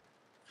bed.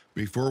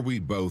 Before we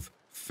both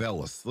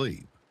fell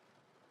asleep,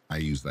 I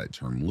use that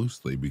term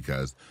loosely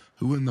because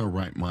who in their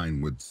right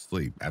mind would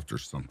sleep after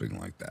something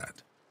like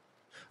that?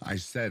 I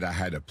said I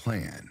had a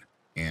plan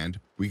and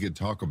we could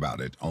talk about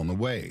it on the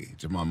way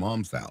to my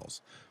mom's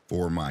house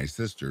for my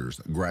sister's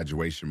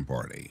graduation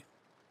party.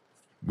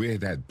 We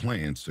had had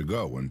plans to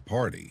go and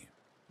party,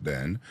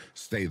 then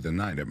stay the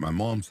night at my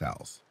mom's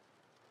house.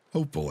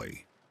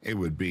 Hopefully, it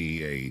would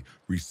be a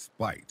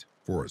respite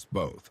for us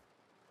both.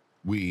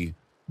 We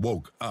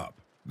woke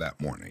up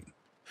that morning,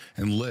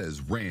 and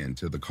Liz ran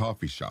to the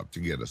coffee shop to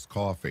get us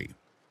coffee.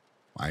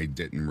 I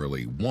didn't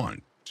really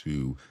want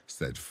to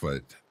set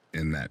foot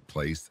in that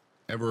place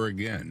ever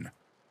again.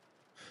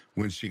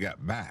 When she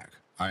got back,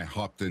 I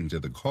hopped into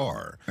the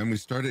car and we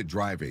started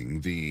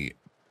driving the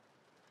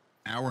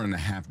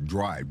hour-and-a-half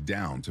drive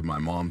down to my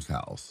mom's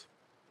house.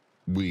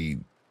 We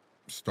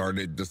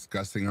started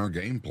discussing our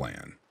game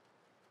plan.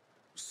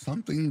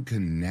 Something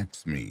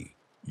connects me,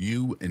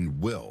 you and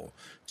Will,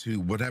 to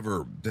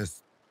whatever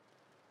this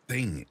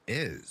thing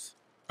is,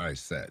 I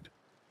said.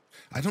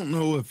 I don't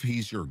know if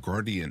he's your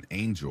guardian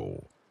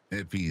angel,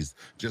 if he's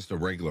just a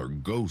regular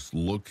ghost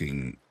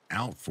looking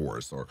out for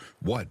us or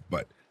what,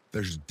 but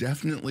there's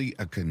definitely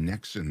a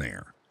connection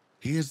there.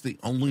 He is the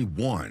only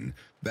one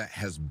that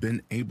has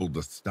been able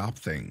to stop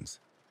things.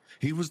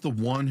 He was the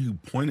one who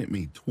pointed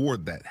me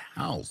toward that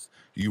house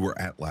you were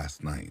at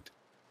last night.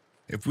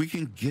 If we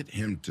can get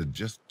him to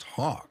just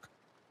talk,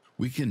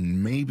 we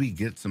can maybe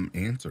get some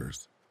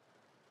answers.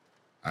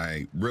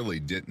 I really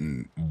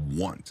didn't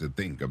want to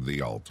think of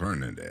the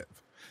alternative,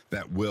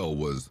 that Will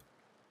was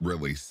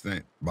really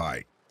sent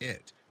by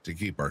it to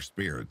keep our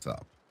spirits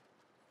up.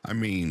 I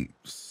mean,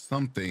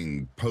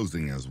 something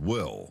posing as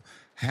Will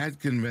had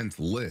convinced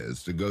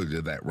Liz to go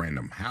to that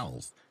random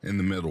house in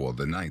the middle of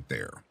the night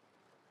there.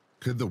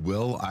 Could the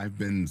Will I've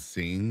been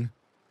seeing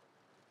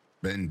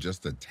been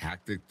just a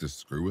tactic to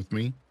screw with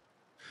me?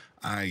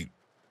 I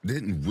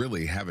didn't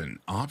really have an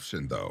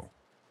option, though.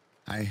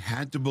 I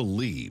had to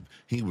believe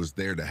he was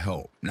there to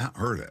help, not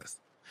hurt us,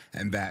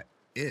 and that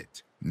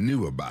it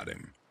knew about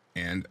him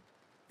and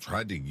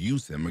tried to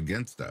use him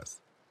against us.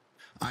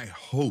 I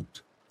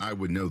hoped I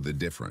would know the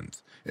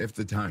difference if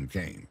the time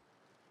came.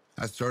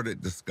 I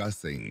started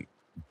discussing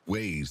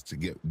ways to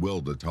get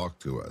Will to talk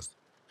to us.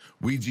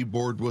 Ouija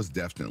board was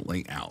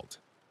definitely out.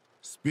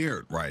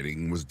 Spirit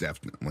writing was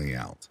definitely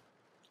out.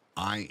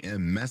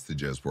 IM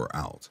messages were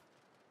out.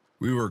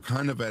 We were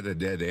kind of at a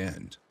dead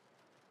end.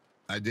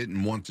 I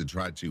didn't want to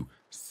try to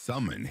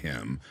summon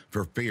him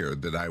for fear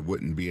that I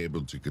wouldn't be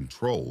able to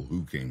control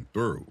who came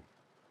through.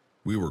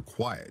 We were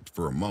quiet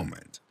for a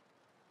moment.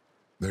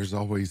 "There's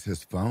always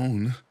his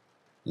phone,"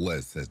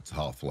 Liz said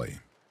softly.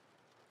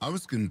 I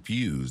was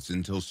confused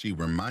until she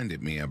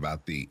reminded me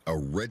about the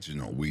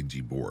original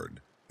Ouija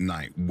board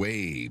night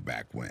way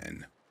back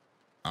when.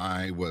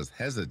 I was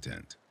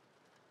hesitant.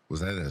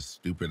 Was that a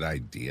stupid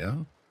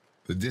idea?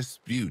 The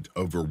dispute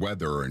over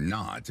whether or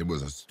not it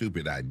was a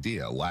stupid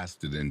idea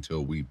lasted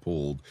until we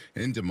pulled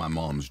into my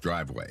mom's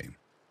driveway.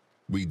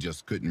 We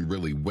just couldn't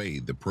really weigh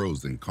the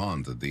pros and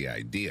cons of the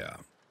idea.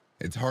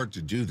 It's hard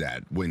to do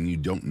that when you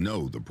don't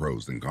know the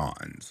pros and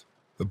cons.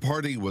 The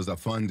party was a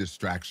fun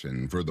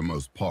distraction for the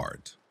most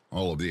part.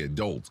 All of the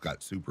adults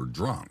got super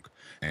drunk,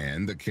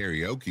 and the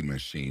karaoke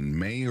machine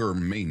may or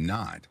may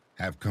not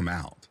have come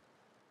out.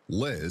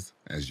 Liz,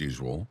 as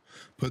usual,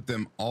 put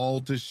them all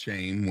to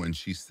shame when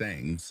she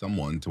sang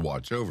 "Someone to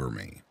Watch Over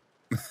Me."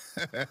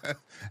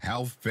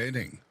 How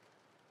fitting.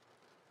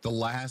 The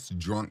last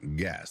drunk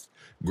guest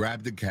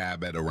grabbed a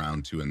cab at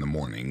around 2 a.m,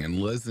 and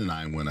Liz and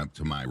I went up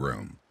to my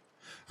room.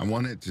 I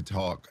wanted to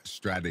talk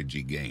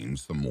strategy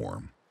games some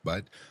more,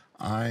 but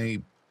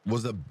I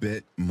was a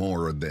bit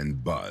more than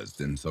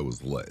buzzed, and so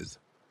was Liz.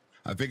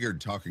 I figured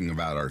talking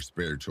about our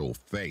spiritual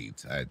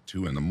fates at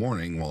 2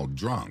 a.m. while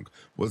drunk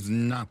was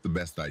not the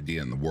best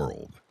idea in the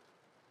world.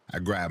 I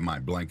grabbed my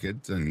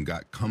blankets and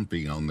got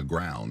comfy on the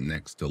ground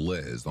next to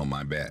Liz on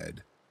my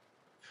bed.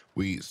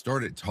 We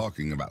started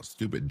talking about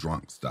stupid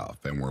drunk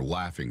stuff and were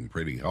laughing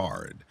pretty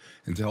hard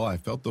until I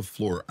felt the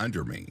floor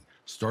under me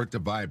start to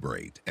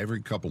vibrate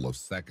every couple of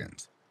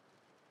seconds.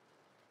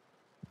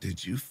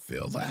 "Did you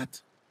feel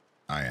that?"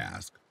 I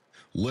asked.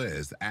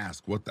 Liz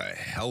asked what the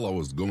hell I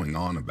was going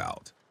on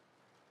about.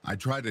 I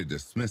tried to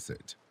dismiss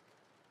it.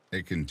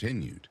 It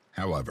continued,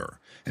 however,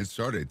 and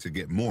started to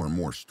get more and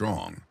more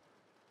strong.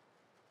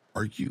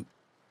 Are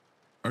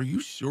you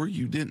sure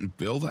you didn't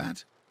feel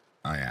that?"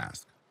 I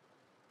asked.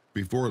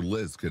 Before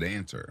Liz could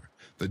answer,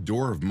 the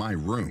door of my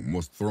room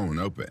was thrown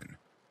open.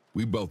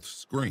 We both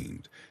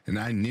screamed, and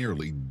I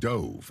nearly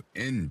dove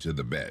into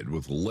the bed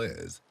with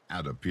Liz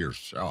out of pure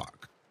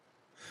shock.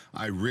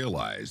 I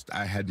realized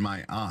I had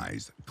my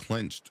eyes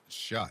clenched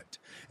shut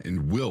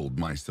and willed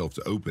myself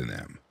to open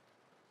them.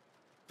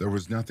 There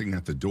was nothing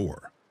at the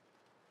door.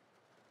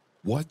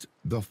 What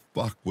the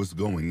fuck was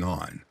going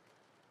on?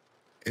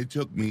 It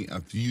took me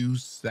a few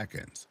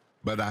seconds,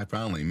 but I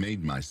finally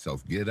made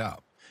myself get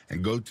up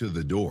and go to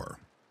the door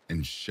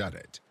and shut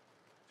it.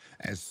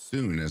 As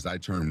soon as I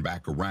turned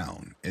back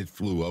around, it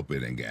flew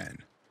open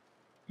again.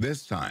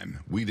 This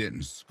time, we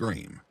didn't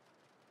scream.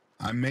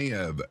 I may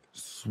have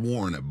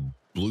sworn a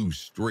blue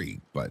streak,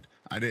 but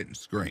I didn't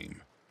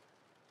scream.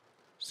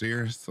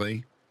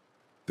 Seriously?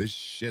 This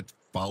shit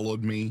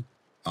followed me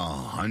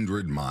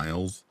 100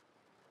 miles?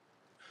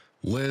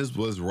 Liz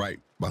was right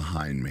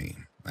behind me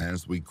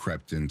as we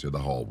crept into the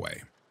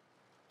hallway.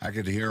 I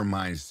could hear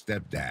my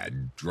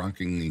stepdad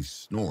drunkenly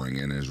snoring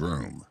in his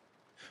room.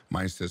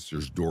 My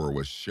sister's door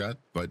was shut,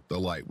 but the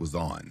light was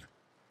on.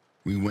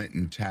 We went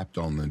and tapped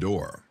on the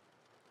door.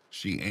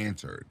 She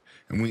answered,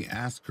 and we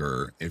asked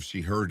her if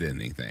she heard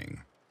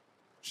anything.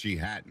 She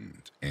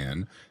hadn't,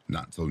 and,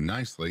 not so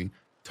nicely,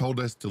 told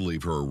us to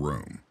leave her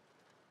room.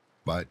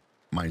 But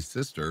My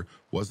sister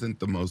wasn't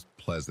the most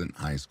pleasant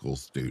high school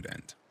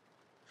student.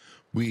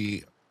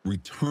 We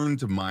returned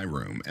to my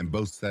room and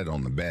both sat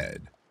on the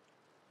bed.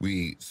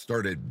 We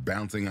started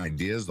bouncing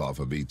ideas off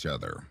of each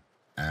other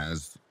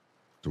as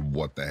to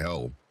what the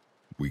hell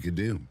we could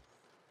do.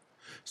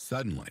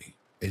 Suddenly,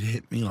 it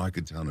hit me like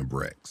a ton of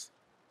bricks.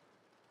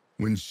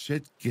 When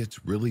shit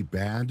gets really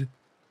bad,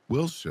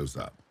 Will shows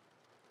up.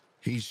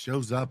 He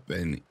shows up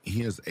and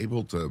he is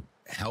able to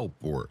help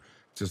or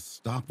to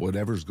stop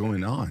whatever's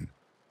going on.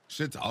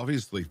 Shit's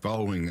obviously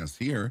following us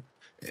here.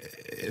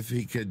 If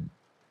we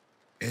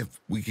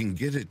can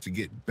get it to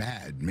get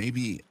bad,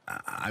 maybe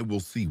I will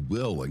see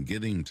Will and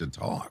get him to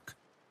talk.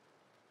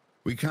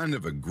 We kind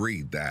of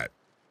agreed that,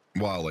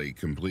 while a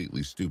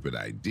completely stupid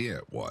idea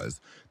it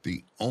was,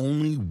 the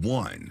only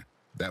one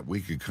that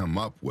we could come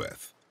up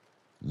with.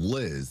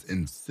 Liz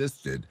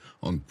insisted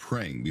on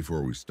praying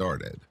before we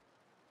started.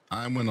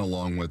 I went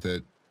along with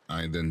it.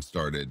 I then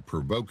started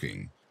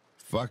provoking.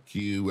 "Fuck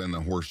you and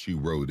the horse you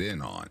rode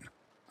in on,"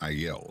 I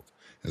yelled,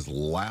 as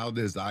loud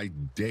as I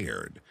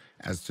dared,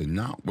 as to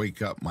not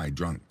wake up my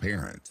drunk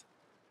parents.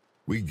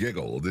 We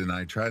giggled and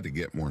I tried to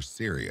get more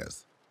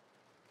serious.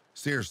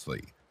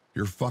 "Seriously,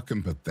 you're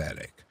fucking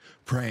pathetic,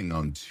 preying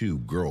on two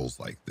girls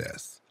like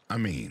this. I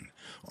mean,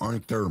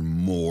 aren't there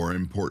more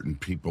important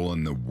people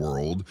in the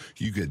world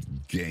you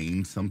could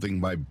gain something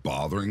by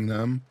bothering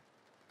them?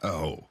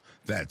 Oh,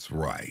 that's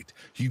right.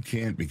 You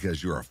can't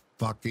because you're a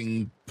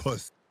fucking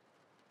puss."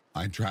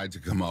 I tried to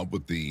come up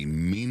with the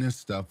meanest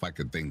stuff I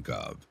could think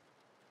of.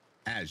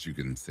 As you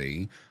can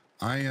see,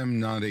 I am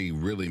not a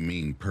really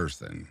mean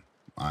person.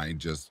 I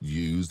just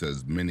used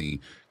as many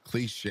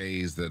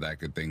cliches that I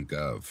could think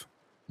of.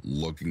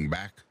 Looking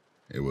back,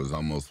 it was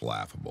almost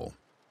laughable.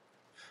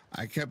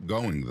 I kept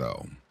going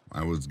though.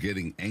 I was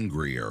getting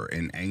angrier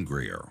and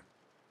angrier.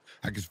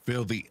 I could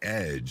feel the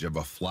edge of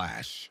a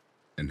flash,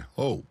 and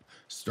hope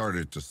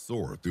started to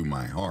soar through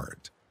my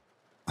heart.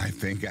 I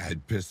think I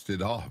had pissed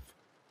it off.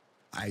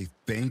 I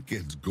think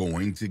it's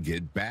going to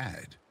get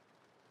bad.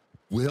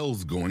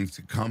 Will's going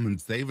to come and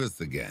save us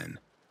again.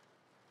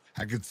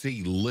 I could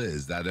see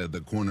Liz out of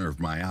the corner of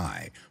my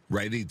eye,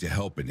 ready to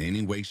help in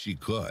any way she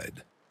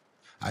could.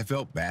 I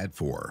felt bad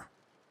for her.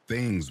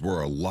 Things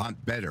were a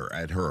lot better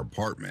at her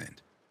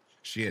apartment.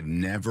 She had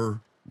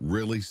never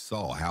really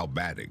saw how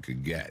bad it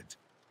could get.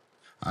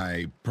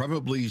 I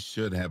probably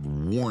should have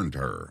warned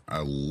her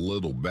a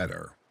little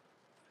better.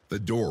 The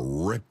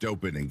door ripped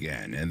open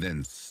again and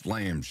then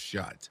slammed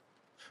shut.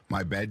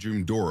 My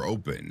bedroom door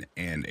opened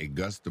and a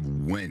gust of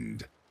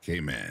wind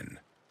came in.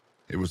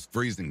 It was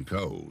freezing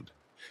cold,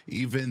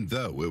 even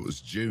though it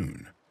was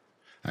June.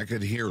 I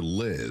could hear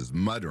Liz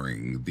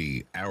muttering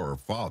the "Our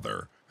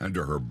Father"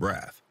 under her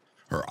breath,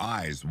 her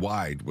eyes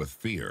wide with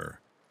fear.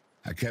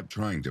 I kept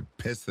trying to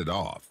piss it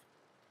off.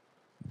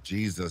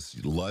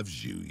 Jesus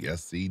loves you,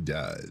 yes he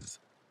does.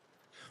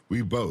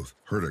 We both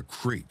heard a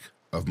creak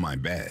of my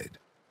bed.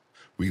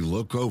 We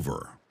look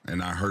over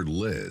and I heard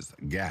Liz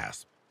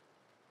gasp.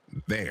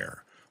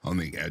 There, on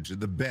the edge of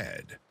the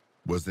bed,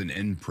 was an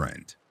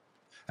imprint,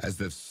 as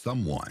if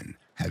someone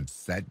had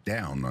sat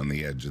down on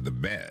the edge of the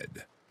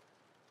bed.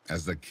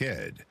 As a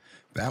kid,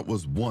 that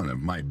was one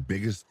of my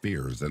biggest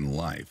fears in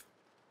life.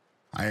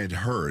 I had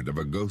heard of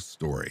a ghost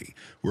story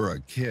where a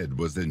kid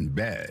was in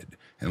bed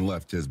and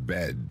left his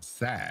bed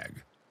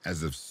sag,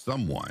 as if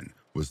someone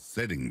was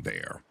sitting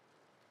there.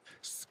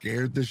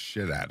 Scared the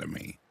shit out of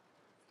me.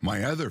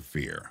 My other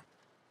fear,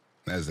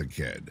 as a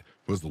kid,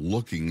 was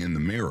looking in the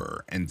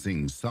mirror and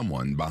seeing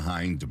someone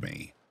behind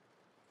me.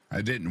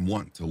 I didn't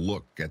want to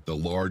look at the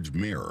large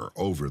mirror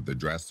over the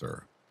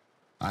dresser.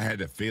 I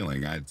had a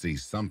feeling I'd see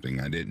something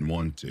I didn't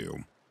want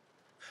to.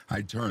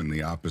 I turned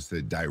the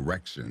opposite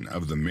direction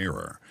of the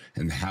mirror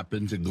and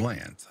happened to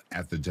glance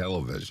at the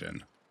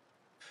television.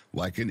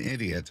 Like an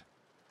idiot,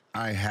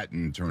 I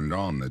hadn't turned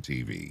on the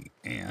TV,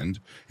 and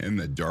in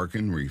the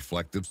darkened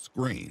reflective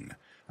screen,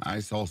 I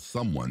saw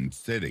someone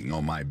sitting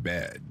on my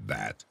bed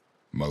that,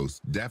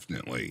 most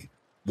definitely,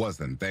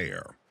 wasn't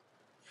there.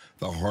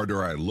 The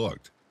harder I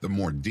looked, the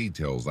more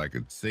details I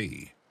could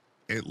see.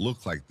 It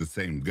looked like the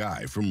same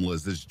guy from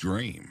Liz's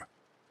dream.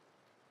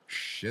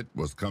 Shit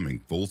was coming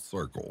full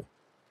circle.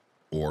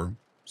 Or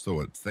so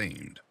it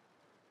seemed.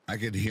 I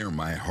could hear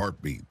my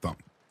heartbeat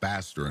thump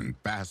faster and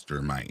faster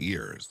in my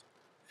ears.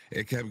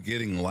 It kept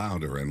getting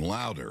louder and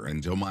louder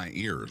until my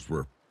ears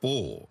were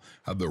full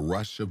of the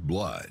rush of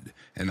blood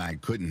and I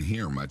couldn't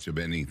hear much of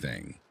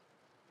anything.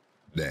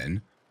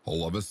 Then,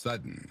 all of a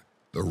sudden,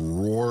 the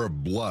roar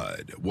of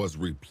blood was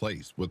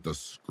replaced with the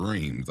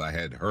screams I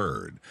had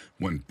heard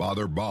when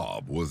Father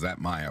Bob was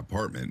at my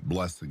apartment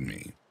blessing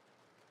me.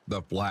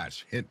 The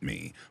flash hit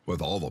me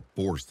with all the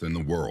force in the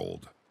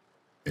world.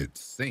 It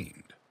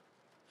seemed.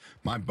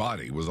 My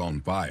body was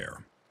on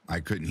fire. I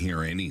couldn't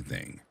hear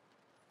anything.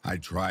 I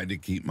tried to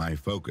keep my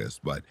focus,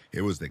 but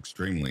it was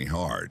extremely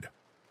hard.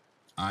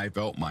 I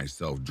felt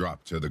myself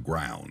drop to the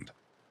ground.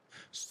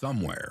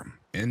 Somewhere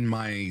in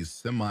my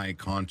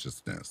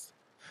semi-consciousness,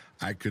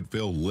 I could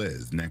feel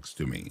Liz next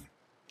to me,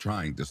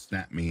 trying to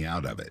snap me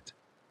out of it.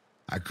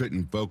 I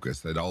couldn't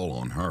focus at all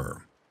on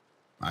her.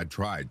 I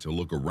tried to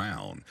look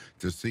around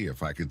to see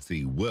if I could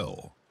see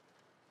Will,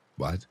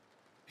 but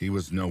he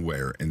was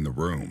nowhere in the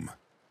room.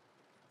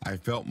 I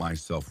felt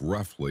myself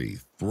roughly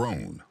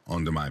thrown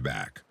onto my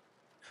back.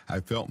 I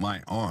felt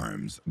my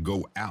arms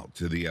go out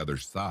to the other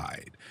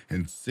side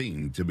and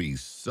seemed to be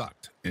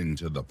sucked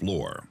into the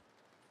floor.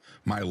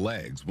 My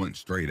legs went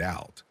straight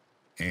out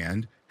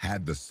and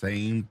had the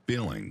same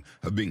feeling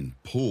of being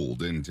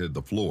pulled into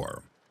the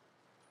floor.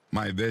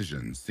 My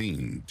vision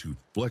seemed to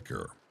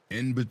flicker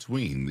in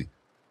between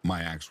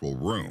my actual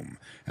room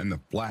and the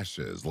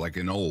flashes like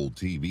an old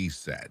TV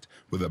set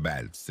with a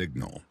bad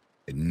signal.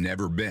 It had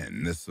never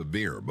been this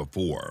severe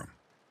before.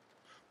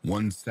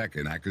 1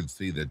 second I could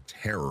see the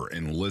terror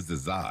in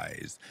Liz's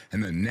eyes,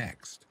 and the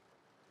next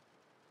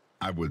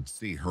I would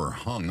see her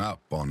hung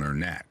up on her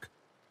neck,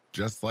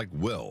 just like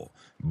Will,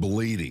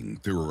 bleeding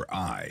through her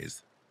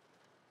eyes.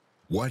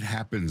 What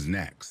happens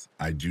next,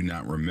 I do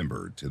not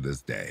remember to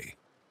this day.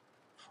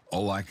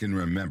 All I can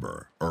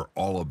remember are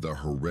all of the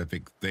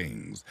horrific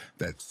things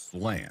that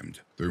slammed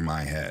through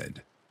my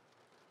head.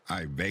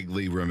 I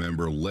vaguely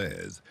remember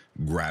Liz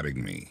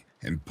grabbing me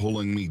and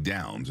pulling me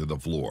down to the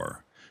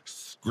floor,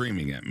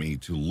 screaming at me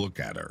to look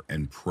at her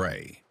and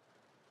pray.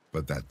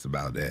 But that's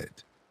about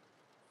it.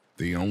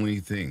 The only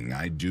thing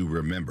I do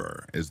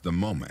remember is the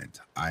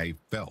moment I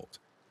felt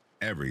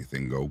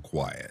everything go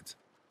quiet.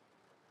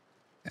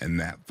 And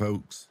that,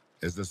 folks,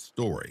 is a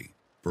story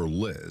for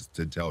Liz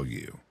to tell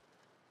you.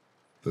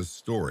 The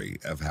story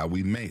of how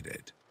we made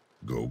it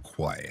go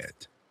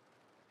quiet.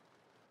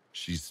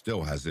 She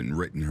still hasn't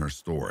written her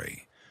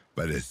story,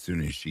 but as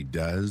soon as she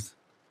does,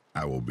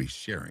 I will be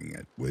sharing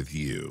it with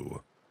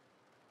you.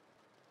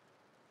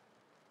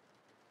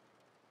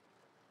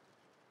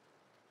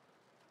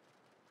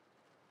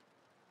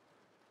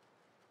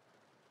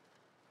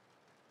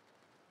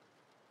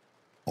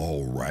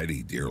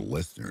 Alrighty, dear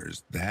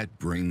listeners, that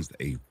brings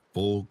a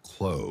full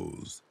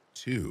close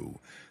to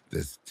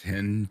this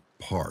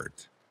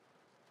 10-part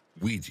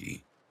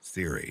Ouija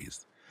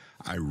series.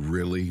 I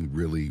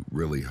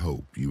really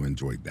hope you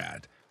enjoyed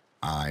that.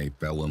 I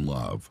fell in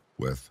love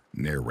with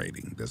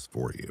narrating this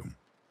for you.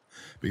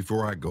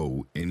 Before I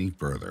go any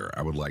further,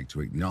 I would like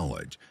to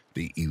acknowledge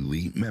the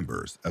elite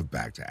members of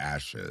Back to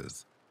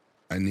Ashes.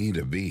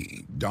 Anita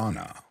V,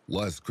 Donna,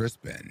 Les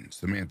Crispin,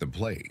 Samantha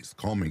Place,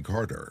 Coleman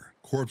Carter,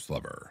 Corpse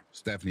Lover,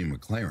 Stephanie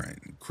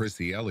McLaren,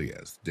 Chrissy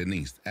Elias,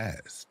 Denise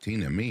S,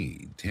 Tina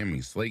Mead,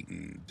 Tammy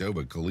Slayton,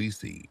 Dova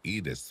Khaleesi,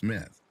 Edith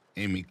Smith,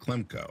 Amy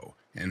Klemko,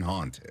 and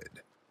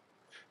Haunted.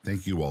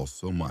 Thank you all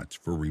so much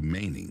for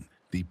remaining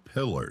the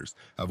pillars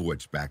of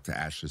which Back to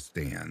Ashes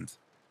stands.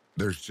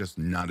 There's just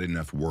not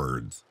enough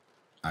words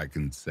I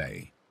can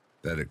say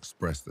that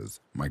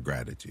expresses my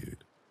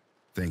gratitude.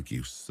 Thank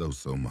you so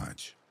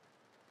much.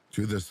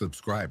 To the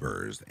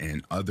subscribers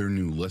and other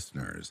new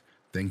listeners,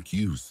 thank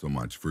you so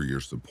much for your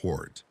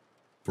support.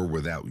 For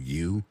without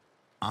you,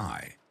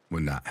 I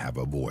would not have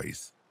a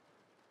voice.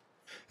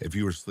 If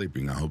you are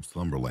sleeping, I hope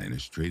Slumberland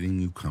is treating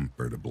you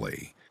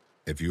comfortably.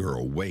 If you are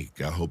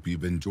awake, I hope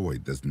you've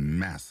enjoyed this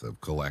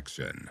massive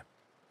collection.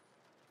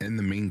 In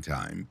the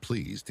meantime,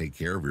 please take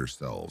care of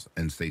yourselves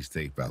and stay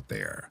safe out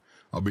there.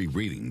 I'll be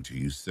reading to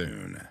you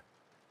soon.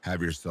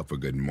 Have yourself a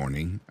good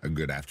morning, a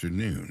good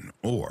afternoon,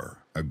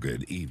 or a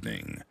good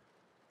evening.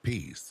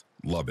 Peace,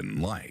 love,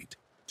 and light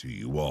to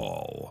you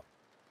all.